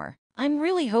even more. I'm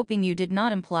really hoping you did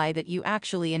not imply that you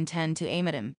actually intend to aim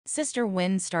at him. Sister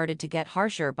Wind started to get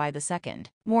harsher by the second.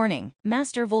 Warning,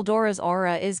 Master Voldora's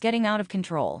aura is getting out of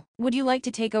control. Would you like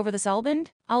to take over the Selbund?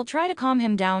 I'll try to calm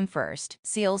him down first,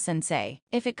 Seal-sensei.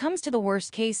 If it comes to the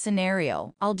worst-case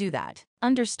scenario, I'll do that.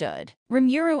 Understood.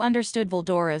 Rimuru understood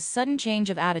Voldora's sudden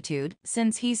change of attitude,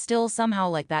 since he's still somehow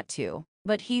like that too.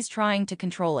 But he's trying to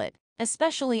control it,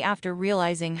 especially after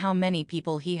realizing how many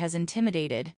people he has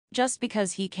intimidated, just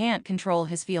because he can't control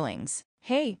his feelings.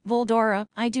 Hey, Voldora,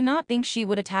 I do not think she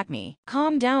would attack me.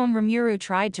 Calm down, Rimuru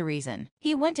tried to reason.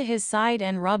 He went to his side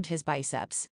and rubbed his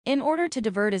biceps, in order to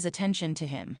divert his attention to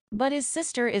him. But his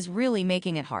sister is really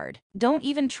making it hard. Don't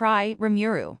even try,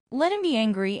 Rimuru. Let him be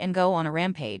angry and go on a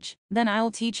rampage. Then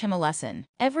I'll teach him a lesson.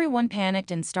 Everyone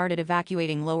panicked and started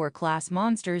evacuating lower-class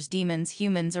monsters, demons,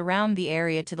 humans around the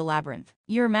area to the labyrinth.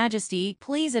 Your Majesty,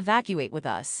 please evacuate with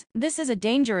us. This is a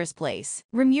dangerous place,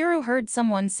 Rimuru heard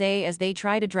someone say as they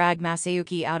try to drag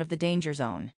Masayuki out of the danger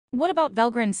zone. What about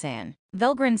Velgrind-san?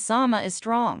 Velgrind-sama is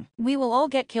strong. We will all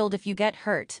get killed if you get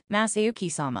hurt,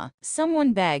 Masayuki-sama.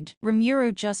 Someone begged.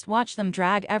 Rimuru just watched them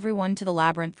drag everyone to the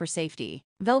labyrinth for safety.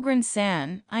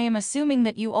 Velgrind-san, I am assuming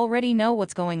that you already know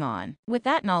what's going on. With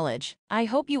that knowledge, I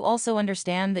hope you also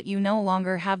understand that you no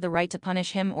longer have the right to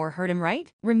punish him or hurt him,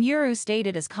 right? Rimuru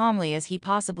stated as calmly as he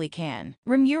possibly can.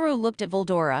 Rimuru looked at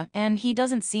Voldora, and he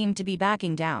doesn't seem to be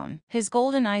backing down, his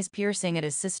golden eyes piercing at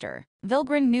his sister.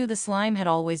 Velgrind knew the slime had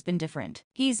always been different.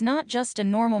 He's not just a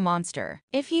normal monster.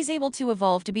 If he's able to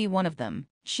evolve to be one of them,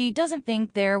 she doesn't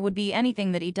think there would be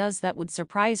anything that he does that would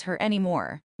surprise her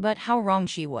anymore. But how wrong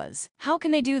she was. How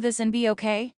can they do this and be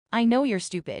okay? I know you're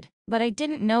stupid, but I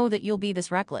didn't know that you'll be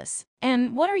this reckless.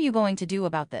 And what are you going to do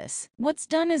about this? What's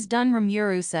done is done,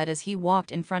 Rimuru said as he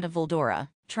walked in front of Voldora,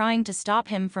 trying to stop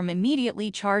him from immediately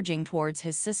charging towards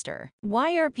his sister.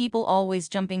 Why are people always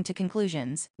jumping to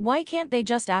conclusions? Why can't they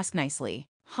just ask nicely?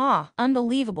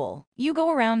 Unbelievable. You go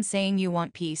around saying you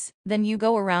want peace, then you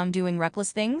go around doing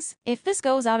reckless things? If this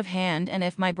goes out of hand and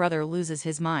if my brother loses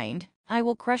his mind, I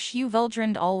will crush you.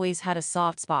 Velgrind always had a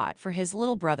soft spot for his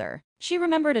little brother. She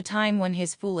remembered a time when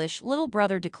his foolish little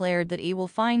brother declared that he will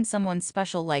find someone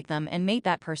special like them and mate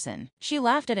that person. She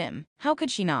laughed at him. How could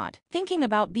she not? Thinking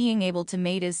about being able to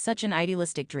mate is such an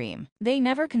idealistic dream. They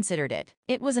never considered it.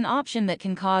 It was an option that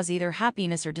can cause either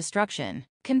happiness or destruction.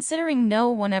 Considering no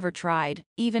one ever tried,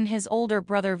 even his older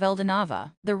brother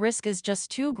Veldanava, the risk is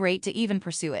just too great to even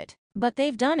pursue it. But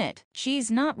they've done it. She's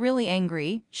not really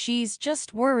angry, she's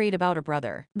just worried about her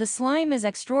brother. The slime is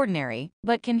extraordinary,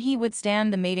 but can he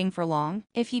withstand the mating for long?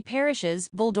 If he perishes,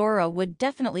 Voldora would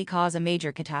definitely cause a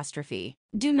major catastrophe.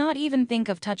 Do not even think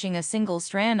of touching a single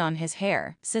strand on his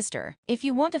hair, sister. If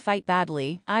you want to fight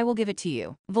badly, I will give it to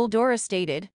you, Voldora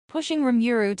stated, pushing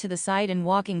Rimuru to the side and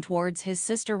walking towards his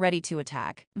sister ready to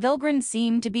attack. Velgrin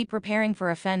seemed to be preparing for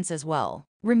offense as well.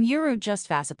 Rimuru just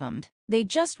facepalmed. They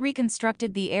just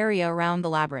reconstructed the area around the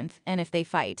labyrinth, and if they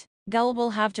fight, Gull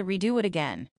will have to redo it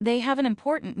again. They have an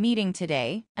important meeting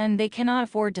today, and they cannot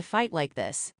afford to fight like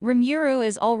this. Rimuru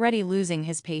is already losing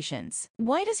his patience.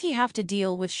 Why does he have to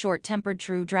deal with short-tempered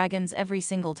true dragons every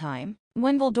single time?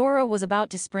 When Voldora was about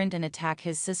to sprint and attack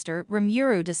his sister,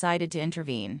 Rimuru decided to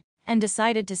intervene and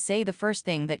decided to say the first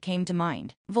thing that came to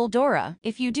mind. Voldora,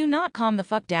 if you do not calm the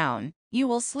fuck down, you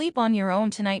will sleep on your own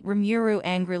tonight, Rimuru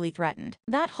angrily threatened.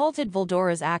 That halted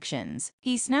Voldora's actions.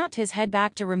 He snapped his head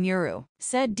back to Rimuru.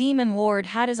 Said Demon Lord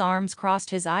had his arms crossed,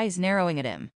 his eyes narrowing at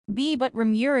him. But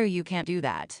Rimuru, you can't do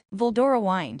that. Voldora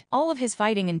whined. All of his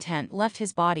fighting intent left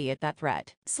his body at that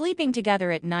threat. Sleeping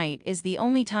together at night is the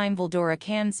only time Voldora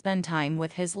can spend time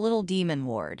with his little Demon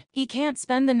Lord. He can't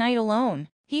spend the night alone.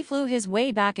 He flew his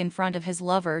way back in front of his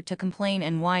lover to complain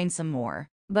and whine some more.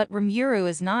 But Rimuru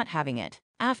is not having it.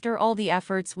 After all the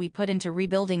efforts we put into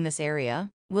rebuilding this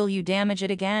area, will you damage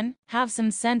it again? Have some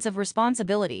sense of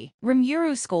responsibility.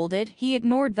 Rimuru scolded. He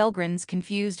ignored Velgrin's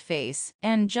confused face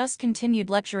and just continued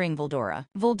lecturing Voldora.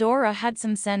 Voldora had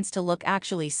some sense to look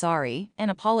actually sorry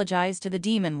and apologize to the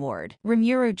Demon Lord.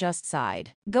 Rimuru just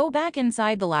sighed. Go back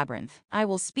inside the labyrinth. I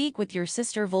will speak with your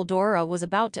sister. Voldora was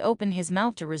about to open his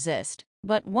mouth to resist,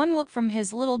 but one look from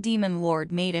his little Demon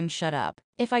Lord made him shut up.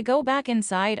 If I go back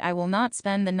inside, I will not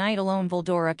spend the night alone.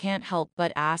 Voldora can't help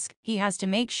but ask. He has to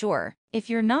make sure.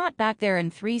 If you're not back there in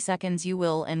 3 seconds, you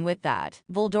will. And with that,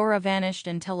 Voldora vanished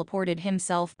and teleported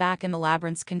himself back in the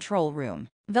labyrinth's control room.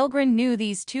 Velgrin knew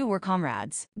these two were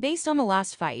comrades. Based on the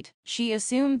last fight, she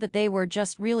assumed that they were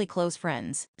just really close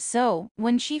friends. So,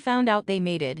 when she found out they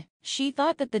mated, she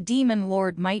thought that the Demon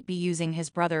Lord might be using his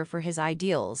brother for his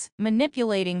ideals,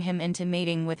 manipulating him into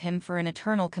mating with him for an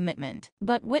eternal commitment.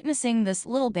 But witnessing this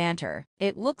little banter,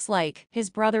 it looks like his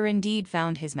brother indeed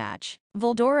found his match.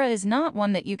 Voldora is not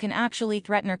one that you can actually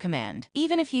threaten or command.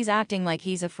 Even if he's acting like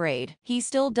he's afraid, he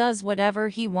still does whatever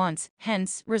he wants,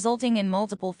 hence resulting in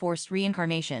multiple forced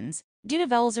reincarnations due to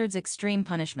Velzard's extreme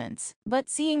punishments. But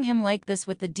seeing him like this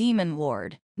with the Demon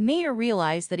Lord made her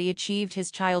realize that he achieved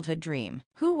his childhood dream.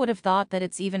 Who would have thought that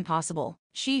it's even possible?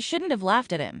 She shouldn't have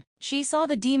laughed at him. She saw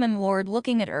the Demon Lord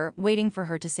looking at her, waiting for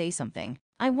her to say something.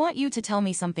 I want you to tell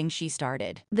me something, she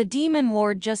started. The Demon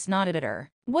Lord just nodded at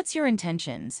her. What's your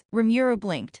intentions? Rimuru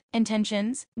blinked.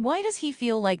 Intentions? Why does he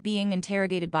feel like being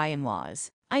interrogated by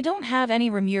in-laws? I don't have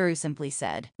any, Rimuru simply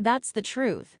said. That's the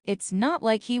truth. It's not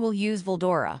like he will use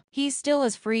Voldora. He's still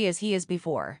as free as he is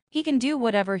before. He can do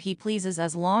whatever he pleases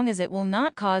as long as it will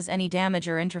not cause any damage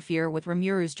or interfere with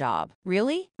Rimuru's job.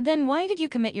 Really? Then why did you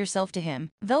commit yourself to him?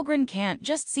 Velgrin can't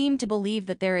just seem to believe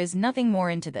that there is nothing more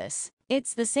into this.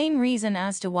 It's the same reason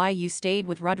as to why you stayed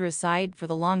with Rudra's side for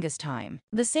the longest time.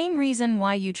 The same reason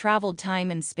why you traveled time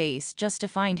and space just to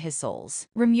find his souls,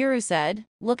 Rimuru said,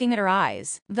 looking at her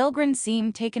eyes. Velgrin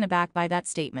seemed taken aback by that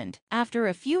statement. After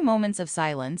a few moments of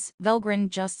silence, Velgrin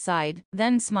just sighed,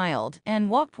 then smiled, and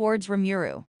walked towards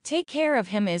Rimuru. Take care of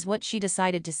him is what she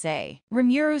decided to say.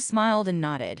 Rimuru smiled and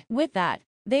nodded. With that,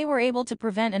 they were able to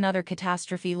prevent another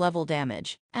catastrophe-level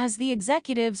damage. As the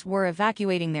executives were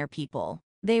evacuating their people,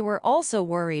 they were also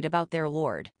worried about their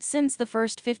lord. Since the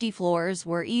first 50 floors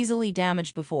were easily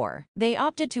damaged before, they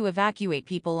opted to evacuate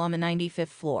people on the 95th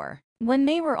floor. When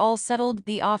they were all settled,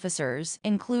 the officers,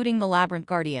 including the Labyrinth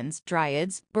Guardians,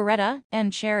 Dryads, Beretta,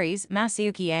 and Cherries,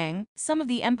 Masayuki Yang, some of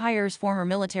the Empire's former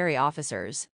military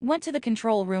officers, went to the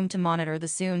control room to monitor the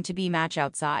soon-to-be match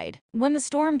outside. When the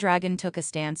Storm Dragon took a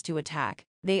stance to attack,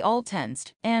 they all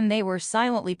tensed, and they were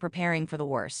silently preparing for the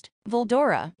worst.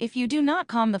 Voldora, if you do not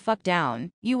calm the fuck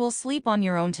down, you will sleep on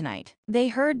your own tonight. They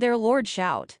heard their lord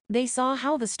shout. They saw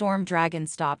how the Storm Dragon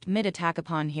stopped mid-attack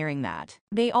upon hearing that.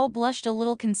 They all blushed a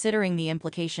little considering the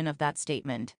implication of that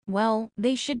statement. Well,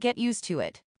 they should get used to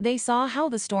it. They saw how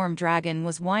the Storm Dragon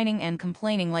was whining and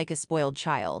complaining like a spoiled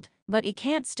child, but he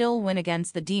can't still win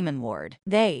against the Demon Lord.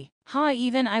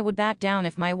 Even I would back down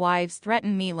if my wives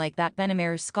threatened me like that,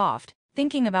 Benamir scoffed.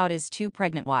 thinking about his 2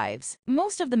 pregnant wives.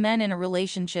 Most of the men in a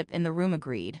relationship in the room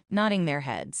agreed, nodding their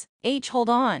heads. Hold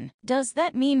on. Does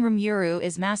that mean Rimuru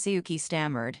is Masayuki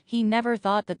stammered? He never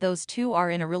thought that those two are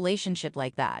in a relationship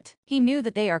like that. He knew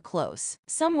that they are close.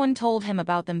 Someone told him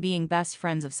about them being best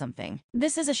friends of something.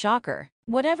 This is a shocker.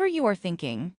 Whatever you are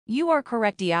thinking, you are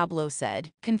correct, Diablo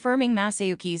said, confirming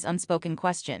Masayuki's unspoken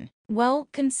question. Well,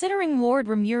 considering Lord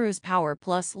Rimuru's power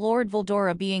plus Lord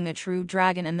Voldora being a true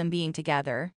dragon and them being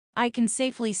together, I can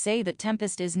safely say that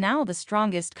Tempest is now the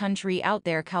strongest country out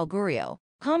there, Calgurio,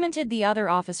 commented the other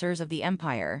officers of the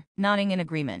Empire, nodding in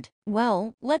agreement.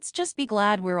 Well, let's just be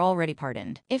glad we're already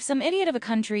pardoned. If some idiot of a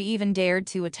country even dared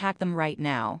to attack them right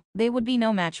now, they would be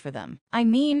no match for them. I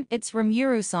mean, it's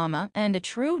Rimuru-sama, and a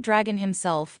true dragon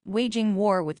himself, waging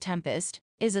war with Tempest,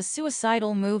 is a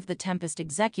suicidal move. The Tempest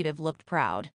executive looked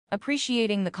proud,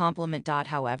 appreciating the compliment.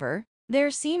 However,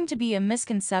 there seemed to be a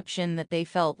misconception that they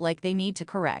felt like they need to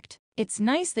correct. It's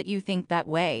nice that you think that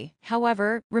way.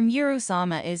 However,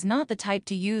 Rimuru-sama is not the type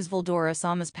to use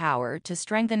Voldora-sama's power to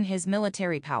strengthen his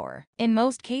military power. In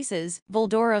most cases,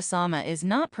 Voldora-sama is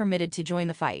not permitted to join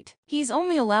the fight. He's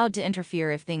only allowed to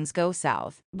interfere if things go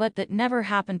south, but that never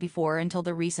happened before until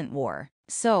the recent war.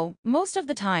 So, most of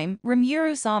the time,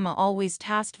 Rimuru-sama always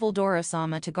tasked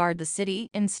Voldora-sama to guard the city.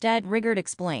 Instead, Rigard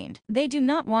explained, they do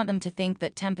not want them to think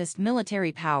that Tempest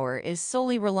military power is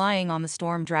solely relying on the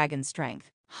Storm Dragon's strength.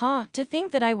 To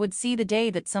think that I would see the day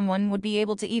that someone would be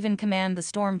able to even command the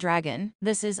Storm Dragon.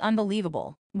 This is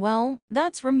unbelievable. Well,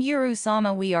 that's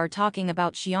Rimuru-sama we are talking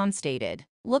about, Shion stated,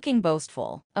 looking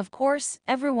boastful. Of course,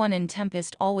 everyone in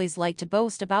Tempest always liked to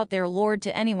boast about their lord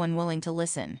to anyone willing to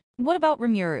listen. What about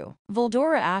Rimuru?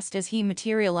 Voldora asked as he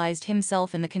materialized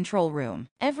himself in the control room.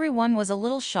 Everyone was a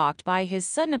little shocked by his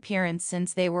sudden appearance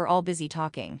since they were all busy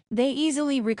talking. They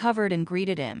easily recovered and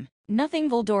greeted him. Nothing,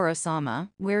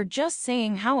 Voldora-sama, we're just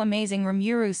saying how amazing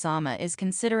Rimuru-sama is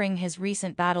considering his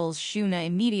recent battles, Shuna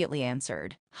immediately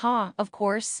answered. Of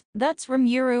course, that's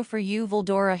Rimuru for you.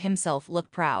 Voldora himself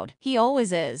looked proud. He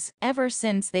always is. Ever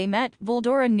since they met,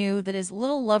 Voldora knew that his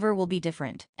little lover will be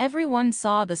different. Everyone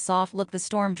saw the soft look the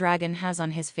Storm Dragon has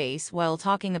on his face while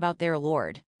talking about their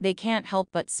lord. They can't help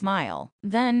but smile.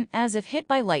 Then, as if hit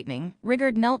by lightning,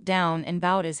 Rigard knelt down and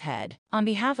bowed his head. On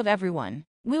behalf of everyone,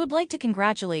 we would like to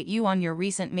congratulate you on your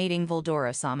recent mating,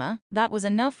 Voldora-sama. That was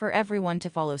enough for everyone to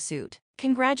follow suit.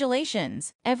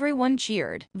 Congratulations! Everyone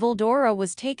cheered. Voldora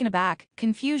was taken aback.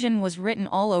 Confusion was written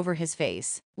all over his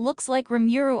face. Looks like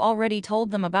Rimuru already told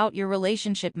them about your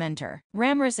relationship, mentor.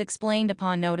 Ramrus explained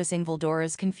upon noticing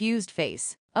Voldora's confused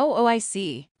face. Oh, I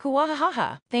see.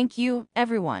 Kuwahaha. Thank you,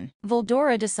 everyone.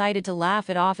 Voldora decided to laugh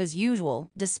it off as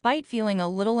usual, despite feeling a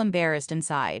little embarrassed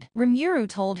inside. Rimuru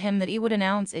told him that he would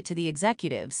announce it to the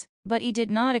executives, but he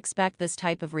did not expect this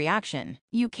type of reaction.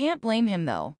 You can't blame him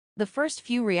though. The first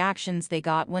few reactions they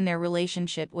got when their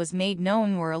relationship was made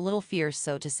known were a little fierce,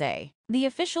 so to say. The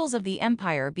officials of the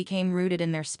Empire became rooted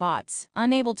in their spots,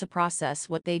 unable to process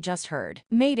what they just heard.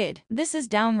 Mated, this is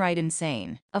downright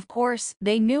insane. Of course,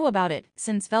 they knew about it,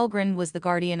 since Velgrin was the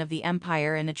guardian of the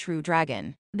Empire and a true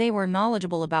dragon. They were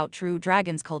knowledgeable about true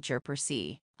dragon's culture per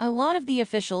se. A lot of the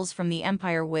officials from the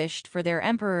Empire wished for their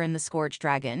emperor and the Scorched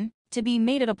Dragon to be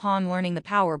mated upon learning the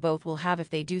power both will have if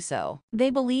they do so. They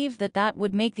believed that that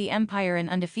would make the Empire an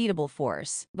undefeatable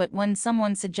force, but when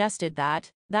someone suggested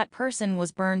that, that person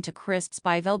was burned to crisps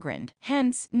by Velgrind.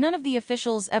 Hence, none of the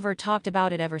officials ever talked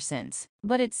about it ever since.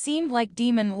 But it seemed like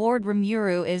Demon Lord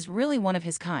Rimuru is really one of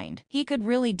his kind. He could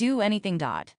really do anything.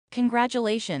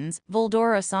 Congratulations,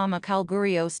 Voldora-sama,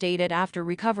 Calgurio stated after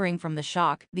recovering from the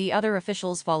shock. The other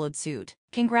officials followed suit.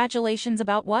 Congratulations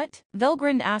about what?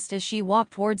 Velgrind asked as she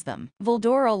walked towards them.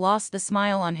 Voldora lost the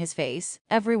smile on his face.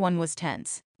 Everyone was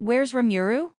tense. Where's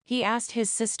Rimuru? He asked his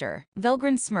sister.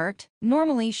 Velgrind smirked.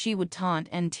 Normally she would taunt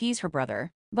and tease her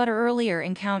brother, but her earlier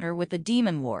encounter with the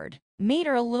Demon Lord made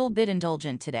her a little bit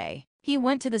indulgent today. He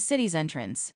went to the city's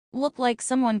entrance. Looked like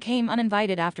someone came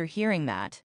uninvited. After hearing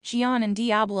that, Shion and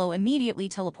Diablo immediately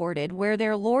teleported where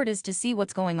their lord is to see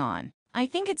what's going on. I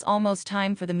think it's almost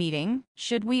time for the meeting.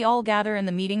 Should we all gather in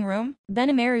the meeting room?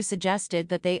 Benimaru suggested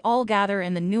that they all gather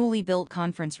in the newly built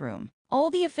conference room. All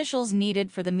the officials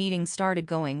needed for the meeting started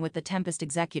going with the Tempest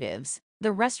executives.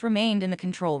 The rest remained in the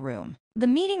control room. The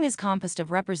meeting is composed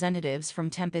of representatives from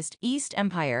Tempest, East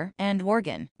Empire, and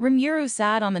Worgen. Rimuru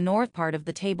sat on the north part of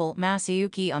the table,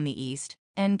 Masayuki on the east,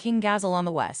 and King Gazel on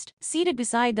the west. Seated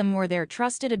beside them were their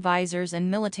trusted advisors and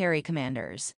military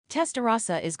commanders.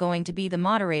 Testarossa is going to be the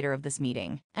moderator of this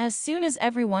meeting. As soon as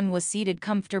everyone was seated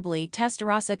comfortably,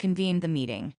 Testarossa convened the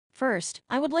meeting. First,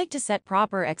 I would like to set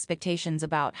proper expectations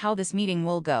about how this meeting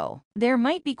will go. There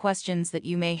might be questions that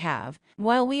you may have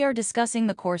while we are discussing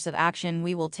the course of action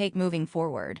we will take moving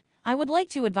forward. I would like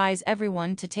to advise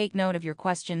everyone to take note of your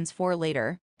questions for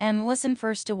later, and listen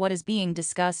first to what is being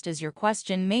discussed, as your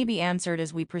question may be answered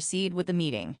as we proceed with the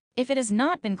meeting. If it has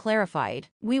not been clarified,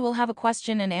 we will have a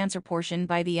question and answer portion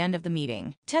by the end of the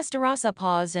meeting. Testarossa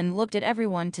paused and looked at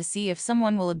everyone to see if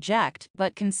someone will object,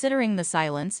 but considering the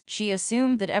silence, she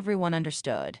assumed that everyone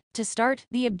understood. To start,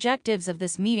 the objectives of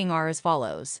this meeting are as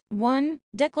follows. 1.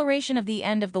 Declaration of the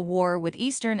end of the war with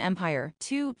Eastern Empire.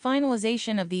 2.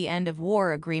 Finalization of the end of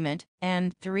war agreement.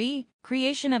 And 3.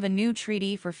 Creation of a new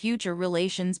treaty for future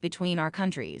relations between our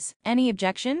countries. Any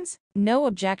objections? No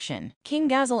objection. King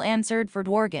Gazel answered for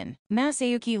Dworgen.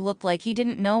 Masayuki looked like he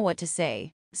didn't know what to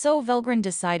say, so Velgrin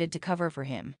decided to cover for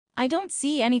him. I don't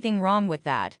see anything wrong with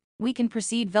that. We can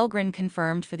proceed. Velgrin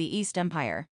confirmed for the East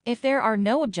Empire. If there are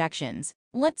no objections,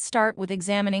 let's start with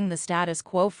examining the status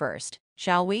quo first,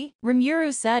 shall we?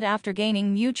 Rimuru said after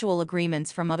gaining mutual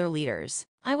agreements from other leaders.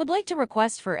 I would like to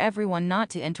request for everyone not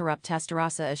to interrupt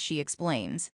Testarossa as she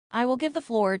explains. I will give the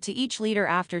floor to each leader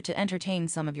after to entertain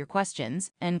some of your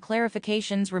questions and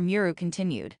clarifications. Rimuru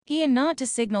continued. He and not to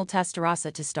signal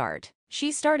Testarossa to start.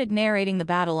 She started narrating the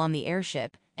battle on the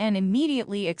airship, and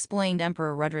immediately explained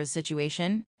Emperor Rudra's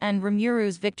situation, and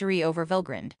Rimuru's victory over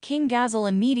Velgrind. King Gazel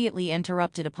immediately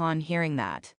interrupted upon hearing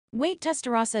that. Wait,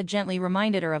 Testarossa gently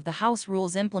reminded her of the house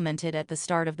rules implemented at the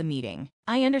start of the meeting.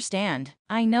 I understand.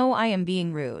 I know I am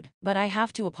being rude, but I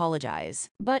have to apologize.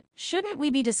 But shouldn't we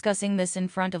be discussing this in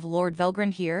front of Lord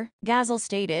Velgrind here? Gazel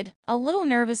stated, a little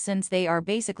nervous since they are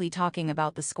basically talking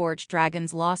about the Scorched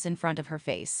Dragon's loss in front of her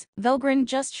face. Velgrind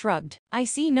just shrugged. I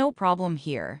see no problem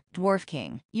here, Dwarf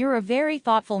King. You're a very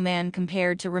thoughtful man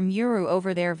compared to Rimuru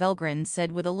over there, Velgrind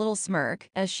said with a little smirk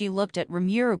as she looked at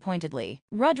Rimuru pointedly.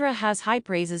 Rudra has high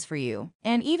praises for you,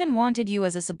 and even wanted you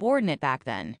as a subordinate back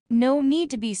then. No need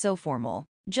to be so formal.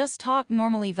 Just talk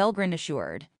normally, Velgrind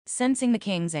assured, sensing the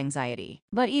king's anxiety.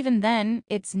 But even then,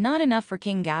 it's not enough for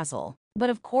King Gazel. But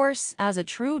of course, as a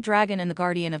true dragon and the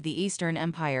guardian of the Eastern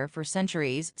Empire for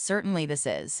centuries, certainly this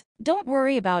is. Don't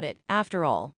worry about it. After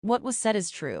all, what was said is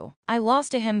true. I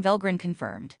lost to him, Velgrind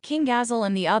confirmed. King Gazel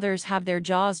and the others have their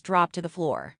jaws dropped to the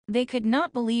floor. They could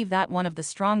not believe that one of the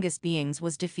strongest beings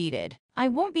was defeated. I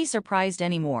won't be surprised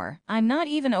anymore. I'm not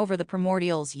even over the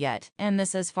primordials yet, and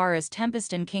this as far as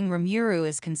Tempest and King Rimuru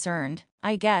is concerned.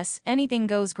 I guess anything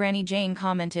goes, Granny Jane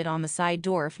commented on the side,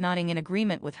 dwarf nodding in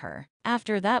agreement with her.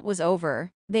 After that was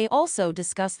over, they also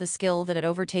discussed the skill that had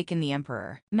overtaken the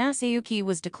emperor. Masayuki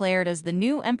was declared as the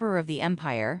new emperor of the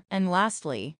empire, and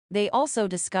lastly, they also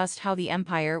discussed how the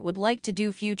empire would like to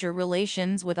do future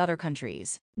relations with other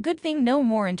countries. Good thing no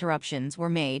more interruptions were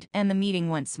made, and the meeting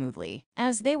went smoothly.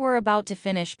 As they were about to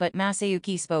finish, but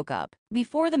Masayuki spoke up.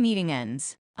 Before the meeting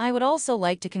ends, I would also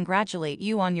like to congratulate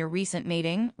you on your recent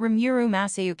mating. Rimuru,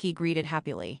 Masayuki greeted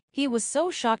happily. He was so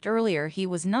shocked earlier he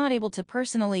was not able to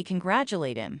personally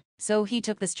congratulate him, so he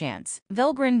took this chance.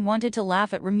 Velgrind wanted to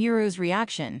laugh at Rimuru's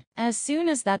reaction. As soon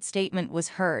as that statement was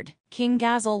heard, King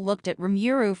Gazel looked at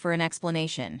Rimuru for an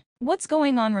explanation. What's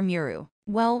going on, Rimuru?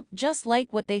 Well, just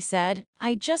like what they said,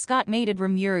 I just got mated,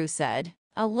 Rimuru said,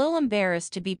 a little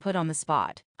embarrassed to be put on the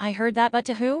spot. I heard that, but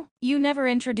to who? You never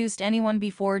introduced anyone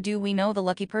before. Do we know the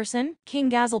lucky person? King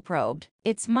Gazel probed.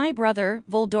 It's my brother,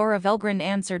 Voldora, Velgrind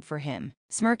answered for him,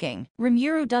 smirking.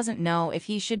 Rimuru doesn't know if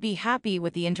he should be happy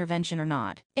with the intervention or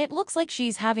not. It looks like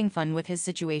she's having fun with his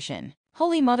situation.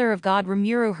 Holy Mother of God,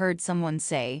 Rimuru heard someone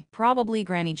say, probably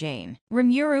Granny Jane.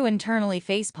 Rimuru internally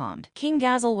facepalmed. King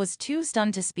Gazel was too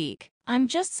stunned to speak. I'm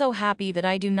just so happy that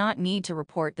I do not need to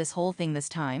report this whole thing this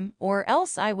time, or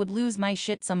else I would lose my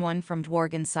shit, someone from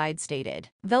Dworgen's side stated.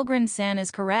 Velgrind-san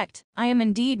is correct. I am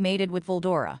indeed mated with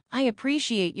Voldora. I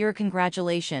appreciate your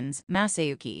congratulations,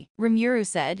 Masayuki, Rimuru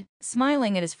said,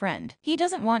 smiling at his friend. He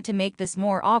doesn't want to make this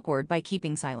more awkward by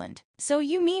keeping silent. So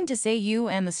you mean to say you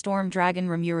and the Storm Dragon?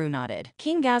 Rimuru nodded.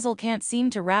 King Gazel can't seem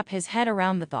to wrap his head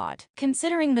around the thought.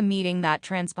 Considering the meeting that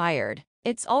transpired,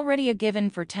 it's already a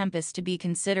given for Tempest to be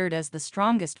considered as the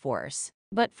strongest force,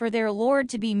 but for their lord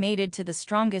to be mated to the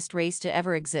strongest race to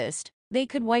ever exist, they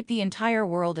could wipe the entire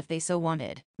world if they so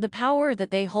wanted. The power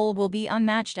that they hold will be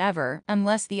unmatched ever,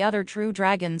 unless the other true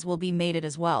dragons will be mated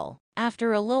as well.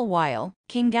 After a little while,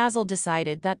 King Gazel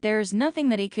decided that there's nothing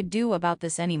that he could do about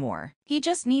this anymore. He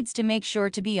just needs to make sure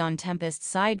to be on Tempest's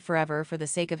side forever for the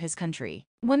sake of his country.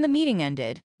 When the meeting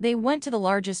ended, they went to the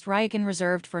largest ryokan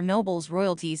reserved for nobles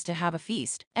royalties to have a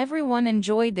feast. Everyone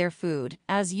enjoyed their food,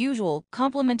 as usual,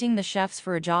 complimenting the chefs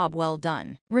for a job well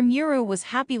done. Rimuru was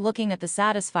happy looking at the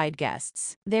satisfied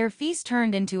guests. Their feast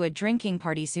turned into a drinking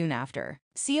party soon after.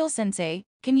 Seal-sensei,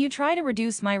 can you try to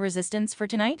reduce my resistance for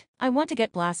tonight? I want to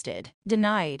get blasted.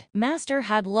 Denied. Master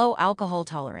had low alcohol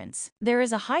tolerance. There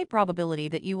is a high probability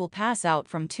that you will pass out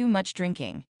from too much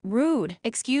drinking. Rude.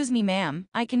 Excuse me, ma'am,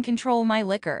 I can control my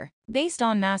liquor. Based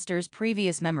on Master's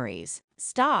previous memories.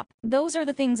 Stop. Those are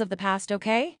the things of the past,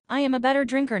 okay? I am a better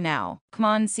drinker now. Come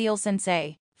on,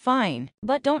 Seal-sensei. Fine,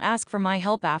 but don't ask for my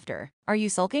help after. Are you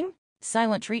sulking?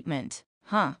 Silent treatment.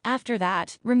 Huh. After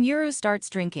that, Rimuru starts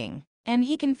drinking. And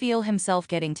he can feel himself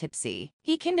getting tipsy.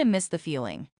 He kinda miss the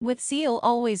feeling. With Seal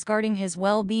always guarding his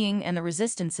well-being and the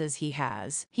resistances he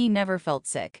has, he never felt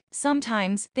sick.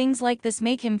 Sometimes, things like this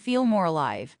make him feel more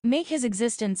alive, make his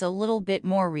existence a little bit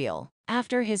more real.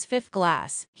 After his 5th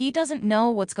glass, he doesn't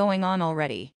know what's going on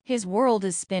already. His world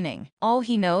is spinning. All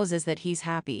he knows is that he's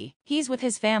happy. He's with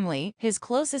his family, his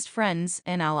closest friends,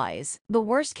 and allies. The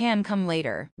worst can come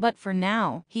later, but for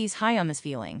now, he's high on this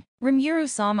feeling.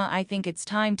 Rimuru-sama, I think it's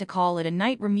time to call it a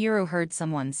night, Rimuru heard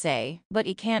someone say, but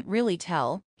he can't really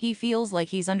tell. He feels like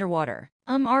he's underwater.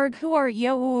 Arg, who are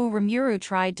you? Rimuru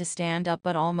tried to stand up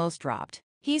but almost dropped.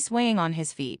 He's swaying on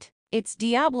his feet. It's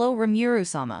Diablo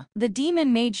Rimuru-sama. The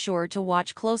demon made sure to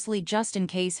watch closely just in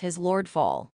case his lord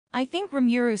fall. I think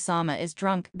Rimuru-sama is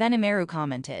drunk, Benimaru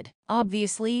commented.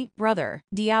 Obviously, brother.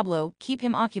 Diablo, keep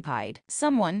him occupied.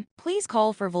 Someone, please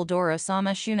call for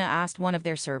Voldora-sama, Shuna asked one of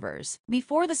their servers.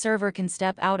 Before the server can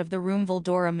step out of the room,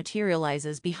 Voldora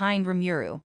materializes behind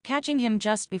Rimuru, catching him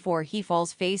just before he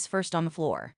falls face first on the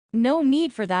floor. No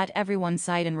need for that, everyone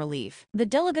sighed in relief. The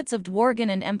delegates of Dworgen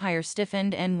and Empire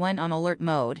stiffened and went on alert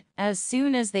mode as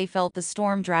soon as they felt the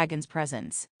storm dragon's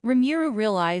presence. Rimuru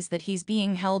realized that he's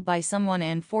being held by someone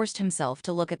and forced himself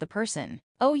to look at the person.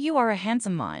 Oh, you are a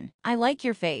handsome man. I like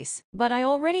your face, but I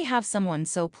already have someone,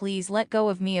 so please let go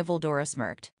of me, Voldora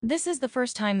smirked. This is the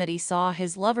first time that he saw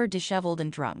his lover disheveled and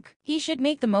drunk. He should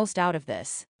make the most out of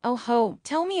this. Oh ho,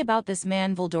 tell me about this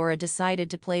man. Voldora decided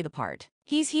to play the part.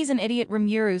 He's an idiot,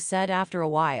 Rimuru said after a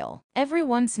while.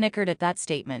 Everyone snickered at that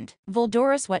statement.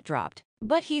 Voldora's sweat dropped.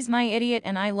 But he's my idiot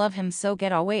and I love him, so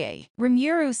get away.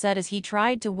 Rimuru said as he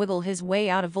tried to wiggle his way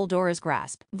out of Voldora's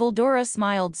grasp. Voldora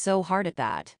smiled so hard at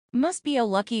that. Must be a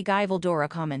lucky guy, Voldora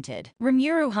commented.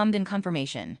 Rimuru hummed in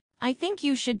confirmation. I think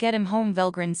you should get him home,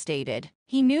 Velgrin stated.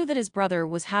 He knew that his brother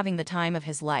was having the time of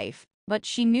his life, but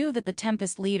she knew that the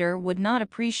Tempest leader would not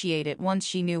appreciate it once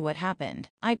she knew what happened.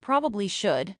 I probably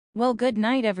should. Well, good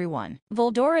night, everyone.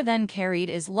 Voldora then carried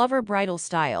his lover bridal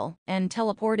style and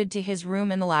teleported to his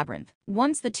room in the labyrinth.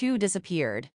 Once the two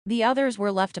disappeared, the others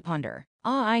were left to ponder.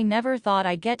 I never thought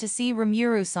I'd get to see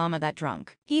Rimuru-sama that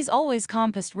drunk. He's always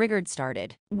compassed, Rigard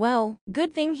started. Well,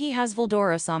 good thing he has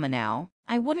Voldora-sama now.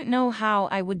 I wouldn't know how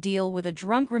I would deal with a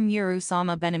drunk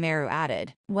Rimuru-sama, Benimaru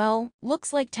added. Well,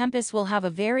 looks like Tempest will have a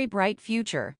very bright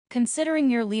future, considering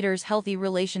your leader's healthy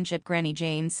relationship, Granny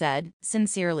Jane said,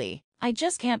 sincerely. I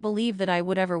just can't believe that I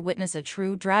would ever witness a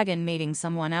true dragon mating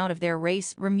someone out of their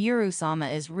race. Rimuru-sama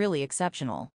is really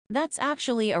exceptional. That's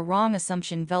actually a wrong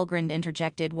assumption, Velgrind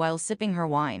interjected while sipping her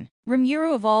wine.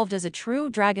 Rimuru evolved as a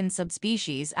true dragon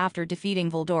subspecies after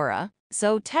defeating Voldora,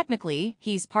 so technically,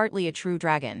 he's partly a true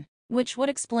dragon, which would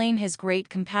explain his great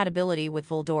compatibility with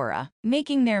Voldora,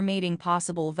 making their mating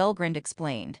possible, Velgrind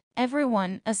explained.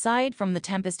 Everyone, aside from the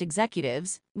Tempest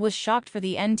executives, was shocked for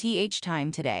the nth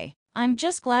time today. I'm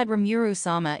just glad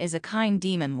Rimuru-sama is a kind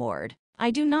demon lord. I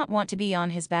do not want to be on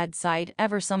his bad side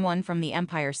ever, someone from the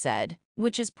Empire said,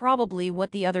 which is probably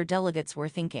what the other delegates were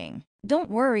thinking. Don't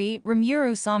worry,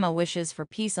 Rimuru-sama wishes for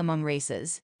peace among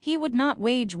races. He would not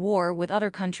wage war with other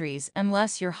countries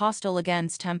unless you're hostile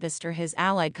against Tempest or his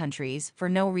allied countries for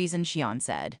no reason, Xion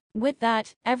said. With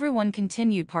that, everyone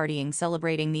continued partying,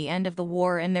 celebrating the end of the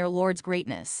war and their lord's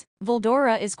greatness.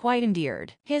 Voldora is quite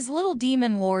endeared. His little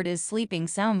demon lord is sleeping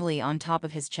soundly on top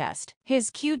of his chest, his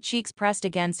cute cheeks pressed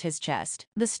against his chest.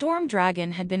 The storm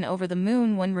dragon had been over the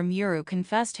moon when Rimuru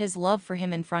confessed his love for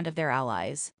him in front of their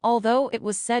allies. Although it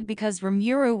was said because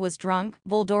Rimuru was drunk,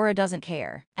 Voldora doesn't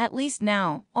care. At least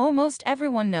now, almost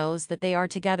everyone knows that they are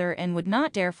together and would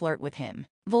not dare flirt with him.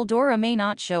 Voldora may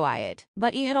not show it,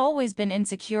 but he had always been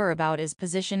insecure about his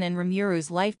position in Rimuru's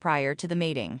life prior to the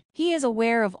mating. He is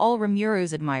aware of all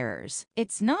Rimuru's admirers.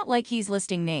 It's not like he's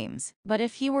listing names, but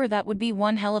if he were, that would be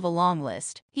one hell of a long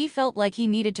list. He felt like he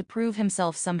needed to prove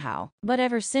himself somehow, but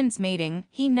ever since mating,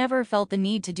 he never felt the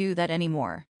need to do that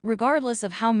anymore. Regardless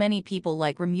of how many people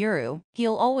like Rimuru,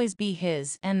 he'll always be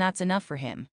his, and that's enough for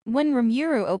him. When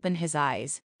Rimuru opened his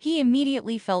eyes, he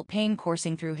immediately felt pain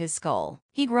coursing through his skull.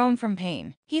 He groaned from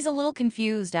pain. He's a little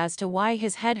confused as to why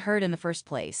his head hurt in the first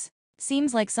place.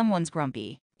 Seems like someone's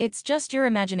grumpy. It's just your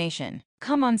imagination.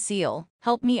 Come on, Seal,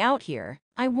 help me out here.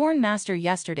 I warned Master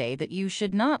yesterday that you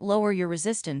should not lower your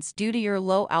resistance due to your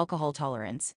low alcohol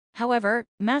tolerance. However,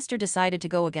 Master decided to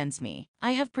go against me.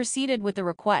 I have proceeded with the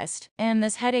request, and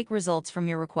this headache results from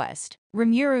your request.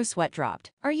 Rimuru's sweat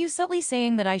dropped. Are you subtly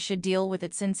saying that I should deal with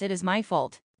it since it is my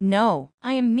fault? No,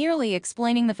 I am merely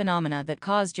explaining the phenomena that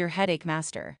caused your headache,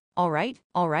 Master. Alright,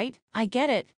 I get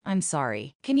it. I'm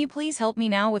sorry. Can you please help me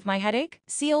now with my headache?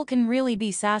 Seal can really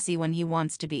be sassy when he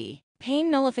wants to be. Pain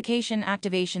nullification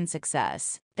activation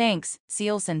success. Thanks,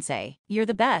 Seal-sensei. You're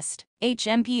the best.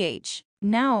 HMPH.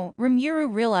 Now,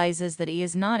 Rimuru realizes that he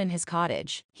is not in his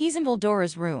cottage. He's in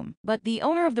Voldora's room, but the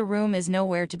owner of the room is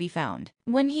nowhere to be found.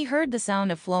 When he heard the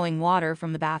sound of flowing water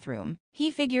from the bathroom, he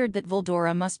figured that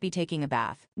Voldora must be taking a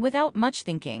bath. Without much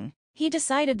thinking, he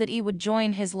decided that he would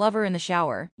join his lover in the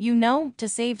shower, to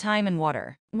save time and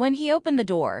water. When he opened the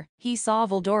door, he saw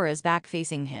Voldora's back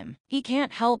facing him. He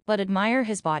can't help but admire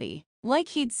his body. Like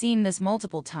he'd seen this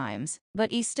multiple times, but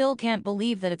he still can't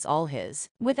believe that it's all his.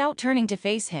 Without turning to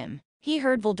face him, he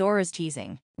heard Voldora's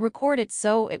teasing. Record it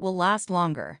so it will last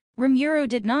longer. Rimuru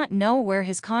did not know where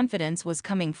his confidence was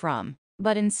coming from,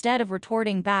 but instead of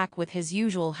retorting back with his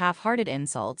usual half-hearted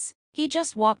insults, he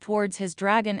just walked towards his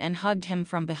dragon and hugged him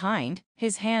from behind,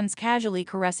 his hands casually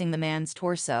caressing the man's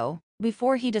torso,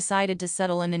 before he decided to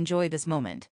settle and enjoy this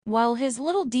moment. While his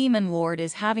little demon lord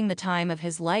is having the time of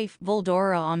his life,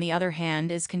 Voldora on the other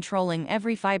hand is controlling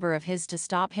every fiber of his to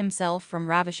stop himself from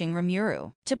ravishing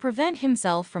Rimuru. To prevent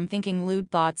himself from thinking lewd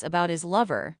thoughts about his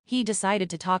lover, he decided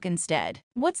to talk instead.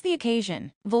 What's the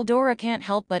occasion? Voldora can't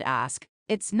help but ask.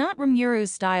 It's not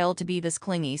Rimuru's style to be this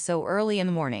clingy so early in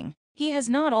the morning. He has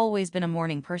not always been a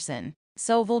morning person,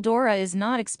 so Voldora is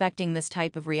not expecting this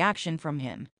type of reaction from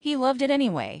him. He loved it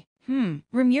anyway.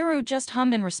 Rimuru just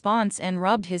hummed in response and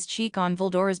rubbed his cheek on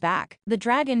Voldora's back. The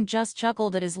dragon just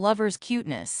chuckled at his lover's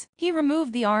cuteness. He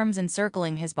removed the arms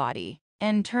encircling his body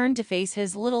and turned to face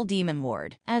his little demon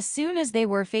lord. As soon as they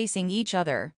were facing each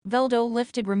other, Veldo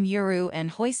lifted Rimuru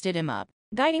and hoisted him up,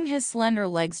 guiding his slender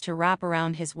legs to wrap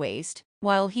around his waist,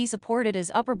 while he supported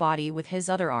his upper body with his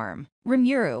other arm.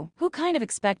 Rimuru, who kind of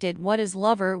expected what his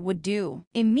lover would do,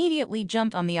 immediately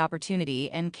jumped on the opportunity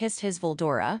and kissed his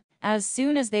Voldora as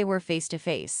soon as they were face to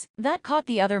face. That caught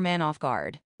the other man off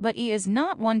guard, but he is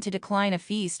not one to decline a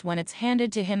feast when it's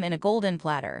handed to him in a golden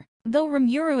platter. Though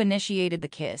Rimuru initiated the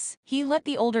kiss, he let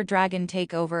the older dragon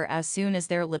take over as soon as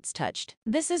their lips touched.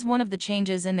 This is one of the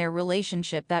changes in their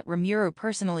relationship that Rimuru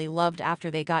personally loved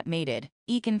after they got mated.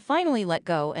 He can finally let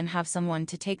go and have someone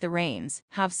to take the reins,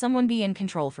 have someone be in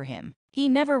control for him. He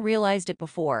never realized it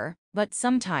before, but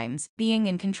sometimes, being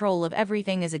in control of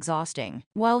everything is exhausting.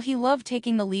 While he loved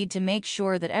taking the lead to make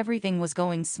sure that everything was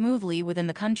going smoothly within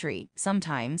the country,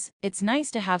 sometimes, it's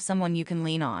nice to have someone you can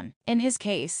lean on. In his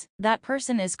case, that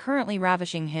person is currently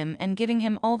ravishing him and giving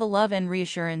him all the love and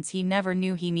reassurance he never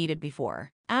knew he needed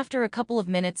before. After a couple of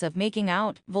minutes of making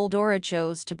out, Voldora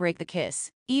chose to break the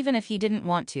kiss, even if he didn't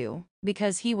want to,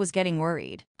 because he was getting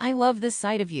worried. I love this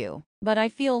side of you, but I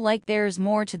feel like there's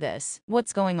more to this.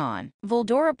 What's going on?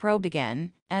 Voldora probed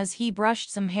again, as he brushed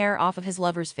some hair off of his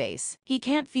lover's face. He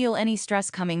can't feel any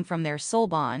stress coming from their soul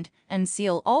bond, and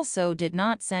Seal also did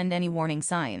not send any warning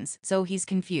signs, so he's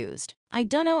confused. I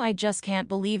dunno, I just can't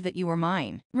believe that you were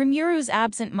mine. Rimuru's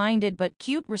absent-minded but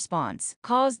cute response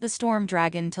caused the storm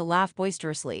dragon to laugh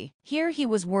boisterously. Here he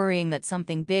was worrying that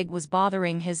something big was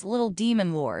bothering his little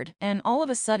demon lord, and all of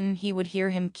a sudden he would hear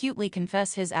him cutely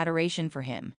confess his adoration for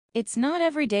him. It's not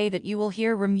every day that you will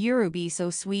hear Rimuru be so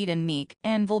sweet and meek,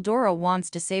 and Voldora wants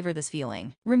to savor this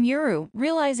feeling. Rimuru,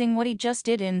 realizing what he just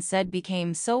did and said,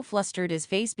 became so flustered his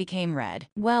face became red.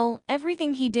 Well,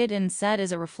 everything he did and said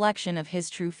is a reflection of his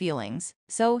true feelings,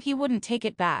 so he wouldn't take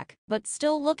it back, but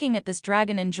still looking at this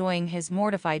dragon enjoying his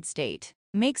mortified state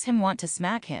makes him want to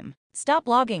smack him. Stop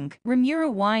logging,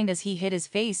 Rimuru whined as he hid his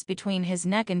face between his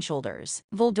neck and shoulders.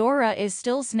 Voldora is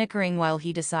still snickering while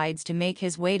he decides to make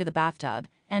his way to the bathtub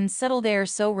and settle there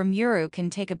so Rimuru can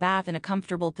take a bath in a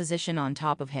comfortable position on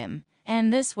top of him,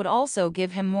 and this would also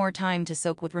give him more time to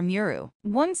soak with Rimuru.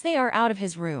 Once they are out of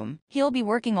his room, he'll be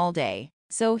working all day,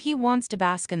 so he wants to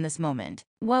bask in this moment.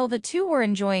 While the two were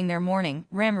enjoying their morning,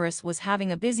 Rimuru was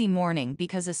having a busy morning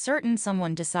because a certain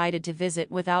someone decided to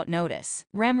visit without notice.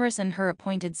 Rimuru and her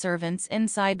appointed servants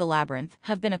inside the labyrinth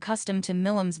have been accustomed to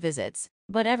Milim's visits,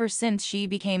 but ever since she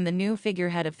became the new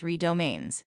figurehead of 3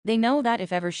 domains, They know that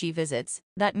if ever she visits,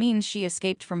 that means she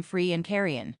escaped from Free and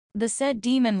Carrion. The said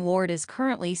demon lord is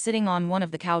currently sitting on one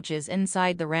of the couches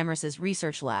inside the Ramrus's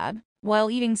research lab,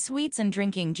 while eating sweets and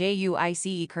drinking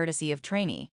juice courtesy of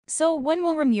trainee. So when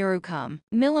will Rimuru come?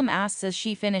 Milim asks as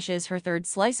she finishes her third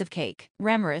slice of cake.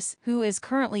 Ramrus, who is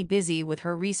currently busy with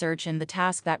her research and the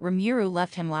task that Rimuru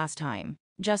left him last time,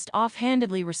 just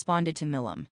offhandedly responded to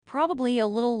Milim. Probably a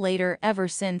little later ever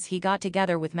since he got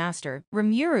together with Master.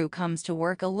 Rimuru comes to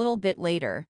work a little bit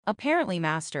later. Apparently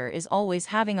Master is always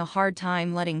having a hard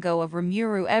time letting go of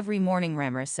Rimuru every morning,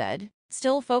 Ramrus said,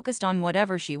 still focused on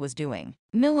whatever she was doing.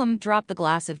 Milim dropped the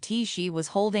glass of tea she was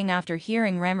holding after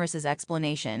hearing Ramrus's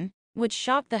explanation, which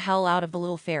shocked the hell out of the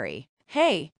little fairy.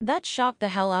 Hey, that shocked the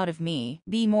hell out of me.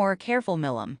 Be more careful,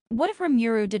 Milim. What if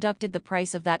Rimuru deducted the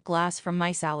price of that glass from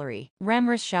my salary?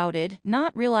 Ramrus shouted,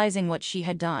 not realizing what she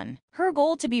had done. Her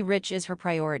goal to be rich is her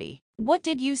priority. What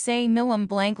did you say? Milim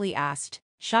blankly asked,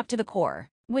 shocked to the core.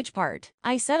 Which part?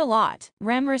 I said a lot,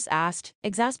 Ramrus asked,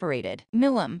 exasperated.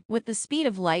 Milim, with the speed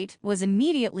of light, was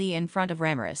immediately in front of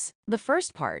Ramrus. The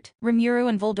first part, Rimuru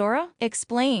and Voldora?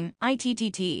 Explain,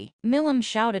 ITTT. Milim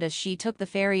shouted as she took the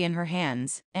fairy in her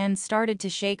hands, and started to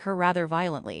shake her rather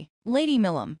violently. Lady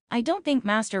Milim, I don't think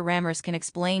Master Ramrus can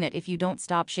explain it if you don't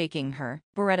stop shaking her,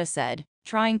 Beretta said,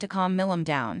 trying to calm Milim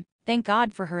down. Thank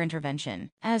God for her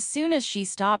intervention. As soon as she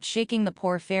stopped shaking the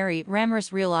poor fairy,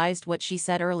 Ramrus realized what she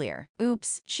said earlier.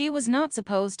 Oops, she was not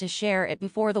supposed to share it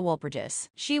before the Walpurgis.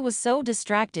 She was so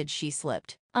distracted she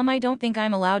slipped. I don't think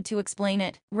I'm allowed to explain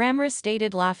it, Ramrus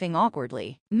stated, laughing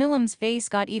awkwardly. Milim's face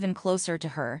got even closer to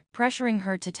her, pressuring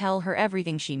her to tell her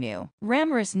everything she knew.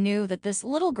 Ramrus knew that this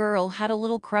little girl had a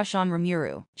little crush on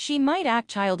Rimuru. She might act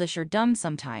childish or dumb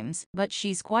sometimes, but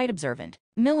she's quite observant.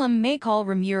 Milim may call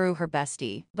Rimuru her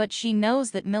bestie, but she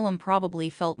knows that Milim probably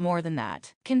felt more than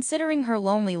that. Considering her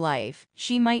lonely life,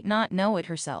 she might not know it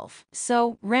herself.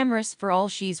 So, Ramrus, for all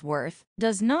she's worth,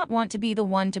 does not want to be the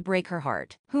one to break her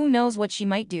heart. Who knows what she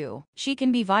might do? She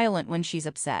can be violent when she's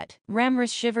upset.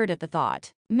 Ramrus shivered at the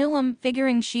thought. Milim,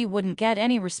 figuring she wouldn't get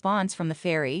any response from the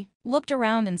fairy, looked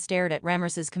around and stared at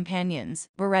Ramrus's companions,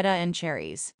 Beretta and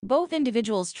Cherries. Both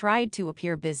individuals tried to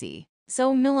appear busy,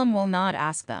 so Milim will not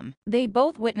ask them. They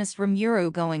both witnessed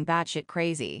Rimuru going batshit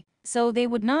crazy, so they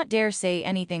would not dare say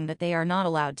anything that they are not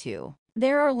allowed to.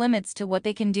 There are limits to what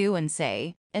they can do and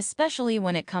say, especially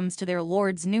when it comes to their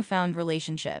lord's newfound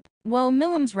relationship. While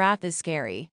Milim's wrath is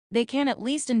scary, they can at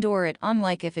least endure it,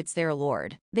 unlike if it's their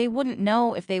lord. They wouldn't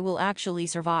know if they will actually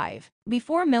survive.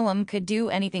 Before Milim could do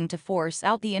anything to force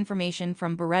out the information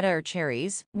from Beretta or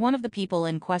Cherries, one of the people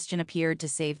in question appeared to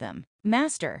save them.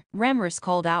 Master, Ramrus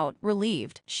called out,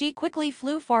 relieved. She quickly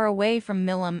flew far away from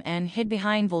Milim and hid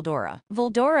behind Voldora.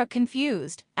 Voldora,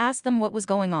 confused, asked them what was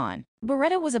going on.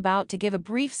 Beretta was about to give a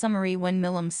brief summary when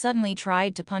Milim suddenly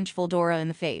tried to punch Voldora in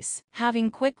the face.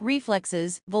 Having quick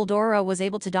reflexes, Voldora was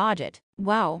able to dodge it.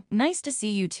 Wow, nice to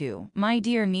see you two, my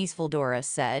dear niece, Voldora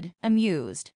said,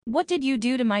 amused. What did you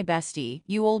do to my bestie,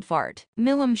 you old fart?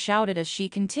 Milim shouted as she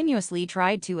continuously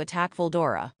tried to attack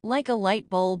Voldora. Like a light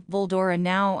bulb, Voldora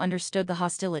now understood the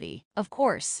hostility. Of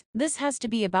course, this has to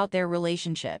be about their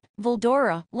relationship.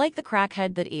 Voldora, like the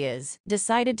crackhead that is,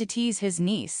 decided to tease his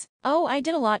niece. Oh, I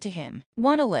did a lot to him.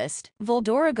 Want a list?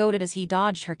 Voldora goaded as he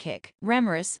dodged her kick.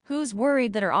 Ramrus, who's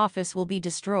worried that her office will be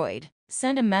destroyed,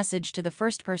 sent a message to the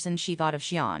first person she thought of,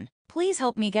 Xian. Please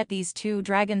help me get these two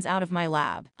dragons out of my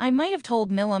lab. I might have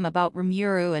told Milim about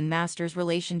Rimuru and Master's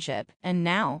relationship, and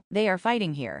now, they are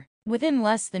fighting here. Within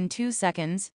less than 2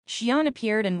 seconds, Xian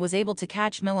appeared and was able to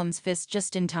catch Milim's fist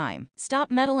just in time.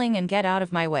 Stop meddling and get out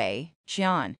of my way,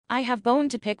 Xian. I have bone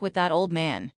to pick with that old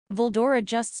man. Voldora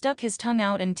just stuck his tongue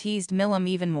out and teased Milim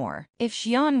even more. If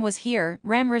Xian was here,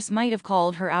 Ramrus might have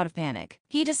called her out of panic.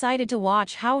 He decided to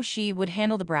watch how she would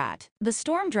handle the brat. The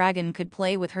storm dragon could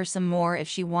play with her some more if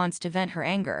she wants to vent her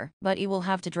anger, but he will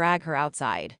have to drag her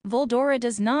outside. Voldora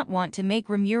does not want to make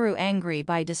Rimuru angry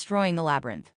by destroying the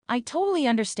labyrinth. I totally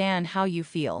understand how you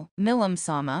feel,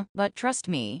 Milim-sama, but trust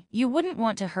me, you wouldn't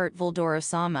want to hurt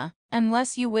Voldora-sama,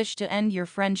 unless you wish to end your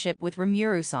friendship with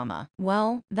Rimuru-sama.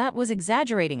 Well, that was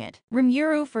exaggerating it.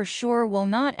 Rimuru for sure will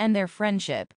not end their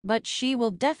friendship, but she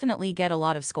will definitely get a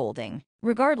lot of scolding.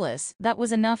 Regardless, that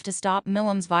was enough to stop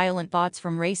Milim's violent thoughts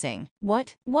from racing.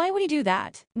 What? Why would he do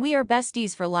that? We are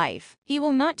besties for life. He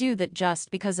will not do that just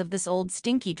because of this old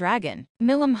stinky dragon.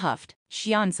 Milim huffed.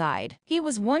 Xian sighed. He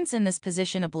was once in this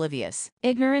position oblivious.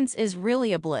 Ignorance is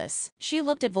really a bliss. She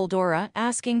looked at Voldora,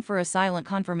 asking for a silent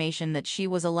confirmation that she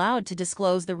was allowed to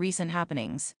disclose the recent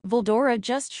happenings. Voldora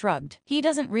just shrugged. He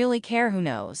doesn't really care who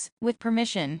knows. With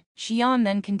permission, Xian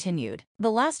then continued. The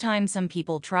last time some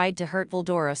people tried to hurt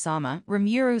Voldora-sama,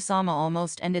 Rimuru-sama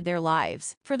almost ended their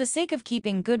lives. For the sake of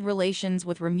keeping good relations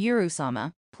with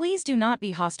Rimuru-sama, please do not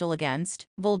be hostile against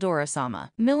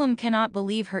Voldora-sama. Milim cannot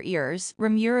believe her ears.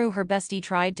 Rimuru, her bestie,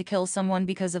 tried to kill someone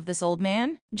because of this old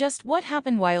man? Just what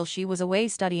happened while she was away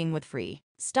studying with Free?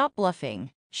 Stop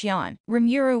bluffing, Xian.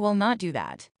 Rimuru will not do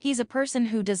that. He's a person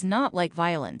who does not like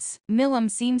violence.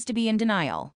 Milim seems to be in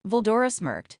denial. Voldora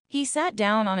smirked. He sat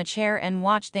down on a chair and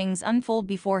watched things unfold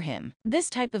before him. This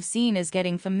type of scene is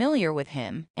getting familiar with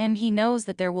him, and he knows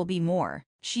that there will be more.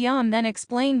 Xian then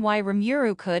explained why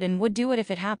Rimuru could and would do it if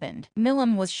it happened.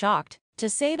 Milim was shocked, to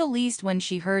say the least, when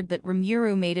she heard that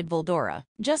Rimuru mated Voldora.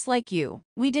 Just like you.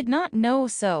 We did not know,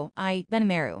 so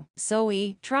Benimaru.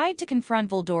 Zoe tried to confront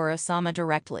Voldora-sama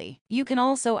directly. You can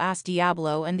also ask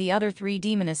Diablo and the other 3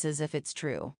 demonesses if it's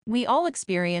true. We all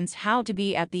experienced how to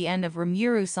be at the end of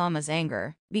Rimuru-sama's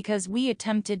anger, because we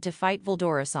attempted to fight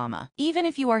Voldora-sama. Even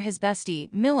if you are his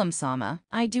bestie, Milim-sama,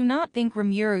 I do not think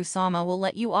Rimuru-sama will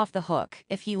let you off the hook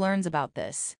if he learns about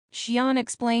this. Xian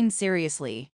explained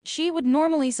seriously. She would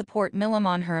normally support Milim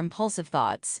on her impulsive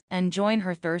thoughts and join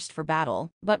her thirst for battle,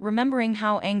 but remembering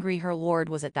how angry her lord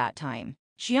was at that time,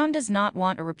 Xian does not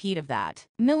want a repeat of that.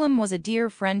 Milim was a dear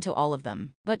friend to all of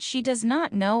them, but she does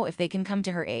not know if they can come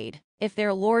to her aid. If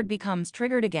their lord becomes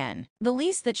triggered again, the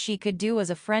least that she could do as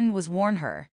a friend was warn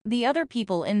her. The other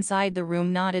people inside the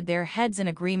room nodded their heads in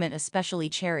agreement, especially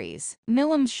Cherries.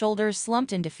 Milim's shoulders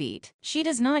slumped in defeat. She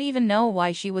does not even know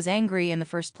why she was angry in the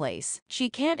first place. She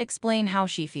can't explain how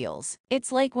she feels.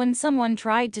 It's like when someone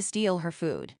tried to steal her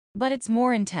food. But it's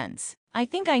more intense. I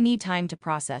think I need time to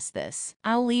process this.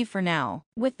 I'll leave for now.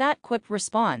 With that quick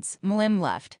response, Milim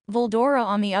left. Voldora,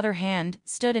 on the other hand,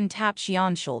 stood and tapped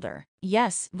Xian's shoulder.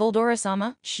 Yes,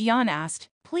 Voldora-sama? Xian asked.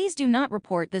 Please do not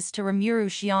report this to Rimuru.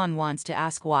 Xian wants to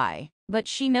ask why, but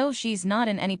she knows she's not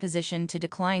in any position to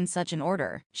decline such an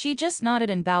order. She just nodded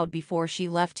and bowed before she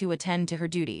left to attend to her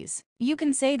duties. You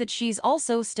can say that she's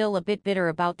also still a bit bitter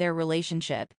about their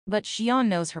relationship, but Xian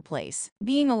knows her place.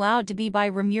 Being allowed to be by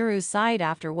Rimuru's side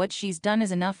after what she's done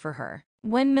is enough for her.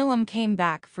 When Milim came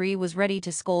back, Free was ready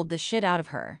to scold the shit out of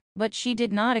her, but she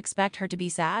did not expect her to be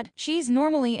sad. She's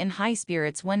normally in high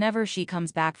spirits whenever she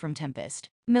comes back from Tempest.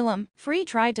 Milim, Free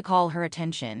tried to call her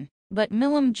attention, but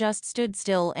Milim just stood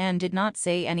still and did not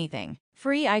say anything.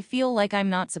 Free, I feel like I'm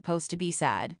not supposed to be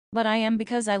sad, but I am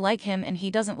because I like him and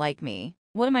he doesn't like me.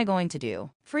 What am I going to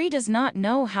do? Free does not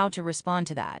know how to respond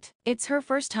to that. It's her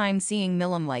first time seeing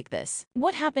Milim like this.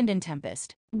 What happened in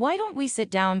Tempest? Why don't we sit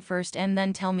down first and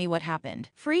then tell me what happened?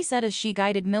 Free said as she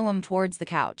guided Milim towards the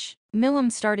couch. Milim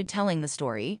started telling the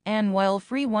story, and while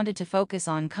Free wanted to focus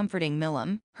on comforting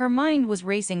Milim, her mind was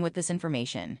racing with this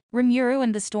information. Rimuru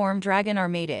and the Storm Dragon are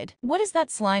mated. What is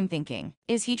that slime thinking?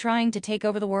 Is he trying to take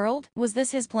over the world? Was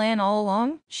this his plan all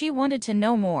along? She wanted to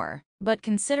know more, but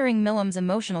considering Milim's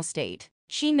emotional state,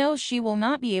 she knows she will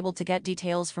not be able to get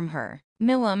details from her.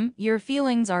 Milim, your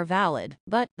feelings are valid,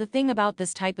 but the thing about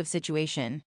this type of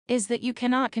situation is that you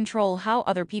cannot control how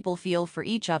other people feel for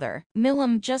each other.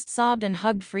 Milim just sobbed and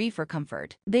hugged Free for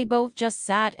comfort. They both just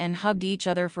sat and hugged each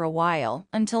other for a while,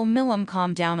 until Milim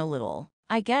calmed down a little.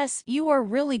 I guess you are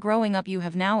really growing up. You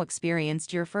have now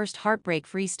experienced your first heartbreak,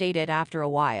 Free stated after a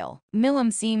while.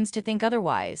 Milim seems to think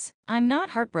otherwise. I'm not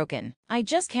heartbroken. I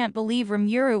just can't believe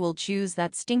Rimuru will choose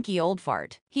that stinky old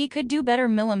fart. He could do better,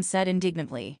 Milim said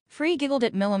indignantly. Free giggled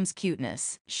at Milim's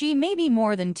cuteness. She may be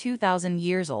more than 2,000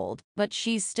 years old, but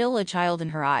she's still a child in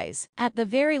her eyes. At the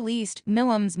very least,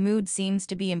 Milim's mood seems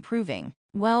to be improving.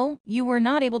 Well, you were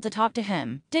not able to talk to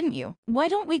him, didn't you? Why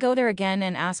don't we go there again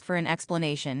and ask for an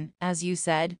explanation? As you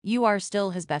said, you are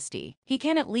still his bestie. He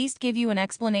can at least give you an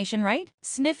explanation, right?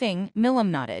 Sniffing,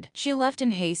 Milim nodded. She left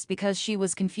in haste because she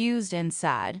was confused and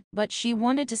sad, but she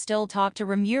wanted to still talk to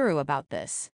Rimuru about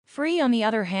this. Free, on the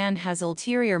other hand, has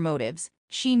ulterior motives.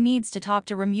 She needs to talk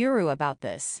to Rimuru about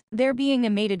this. Their being a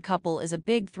mated couple is a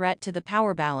big threat to the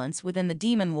power balance within the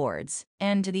Demon Lords,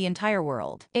 and to the entire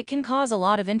world. It can cause a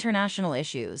lot of international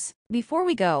issues. Before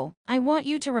we go, I want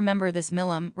you to remember this,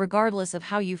 Milim, regardless of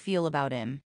how you feel about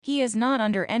him. He is not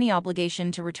under any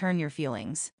obligation to return your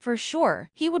feelings. For sure,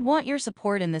 he would want your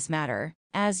support in this matter,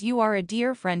 as you are a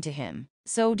dear friend to him.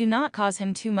 So do not cause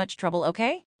him too much trouble,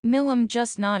 okay? Milim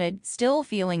just nodded, still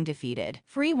feeling defeated.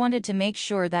 Free wanted to make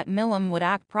sure that Milim would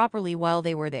act properly while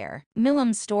they were there.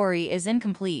 Milim's story is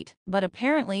incomplete, but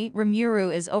apparently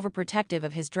Rimuru is overprotective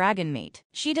of his dragon mate.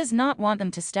 She does not want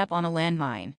them to step on a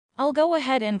landmine. I'll go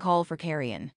ahead and call for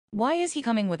Carrion. Why is he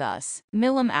coming with us?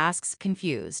 Milim asks,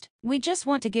 confused. We just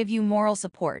want to give you moral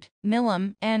support,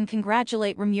 Milim, and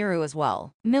congratulate Rimuru as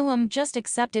well. Milim just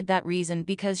accepted that reason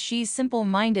because she's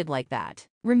simple-minded like that.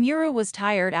 Rimuru was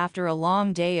tired after a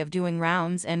long day of doing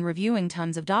rounds and reviewing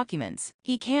tons of documents.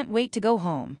 He can't wait to go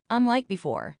home. Unlike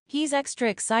before, he's extra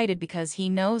excited because he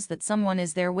knows that someone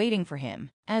is there waiting for him.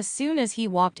 As soon as he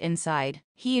walked inside,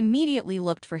 he immediately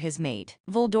looked for his mate.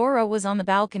 Voldora was on the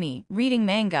balcony, reading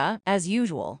manga, as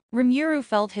usual. Rimuru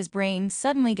felt his brain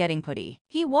suddenly getting putty.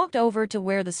 He walked over to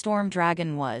where the storm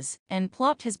dragon was, and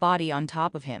plopped his body on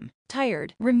top of him.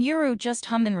 Tired, Rimuru just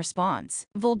hummed in response.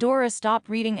 Voldora stopped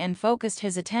reading and focused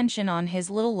his attention on his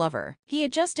little lover. He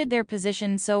adjusted their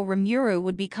position so Rimuru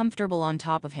would be comfortable on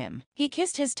top of him. He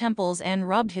kissed his temples and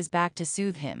rubbed his back to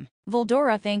soothe him.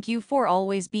 Voldora, thank you for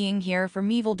always being here for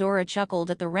me. Voldora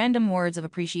chuckled at the random words of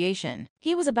appreciation.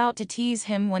 He was about to tease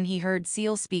him when he heard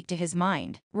Seal speak to his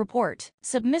mind. Report.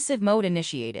 Submissive mode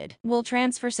initiated. Will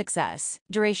transfer success.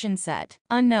 Duration set.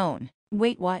 Unknown.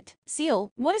 Wait, what?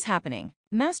 Seal, what is happening?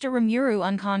 Master Rimuru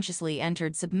unconsciously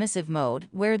entered submissive mode,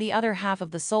 where the other half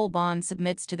of the soul bond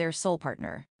submits to their soul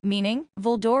partner. Meaning,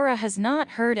 Voldora has not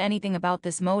heard anything about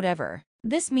this mode ever.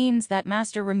 This means that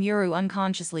Master Rimuru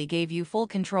unconsciously gave you full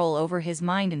control over his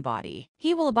mind and body.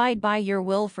 He will abide by your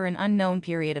will for an unknown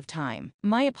period of time.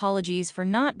 My apologies for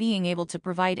not being able to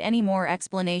provide any more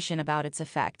explanation about its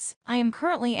effects. I am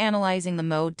currently analyzing the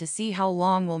mode to see how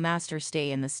long will Master stay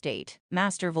in the state.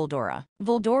 Master Voldora.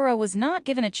 Voldora was not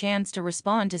given a chance to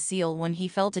respond to Seal when he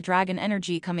felt a dragon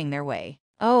energy coming their way.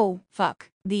 Oh, fuck.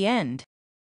 The end.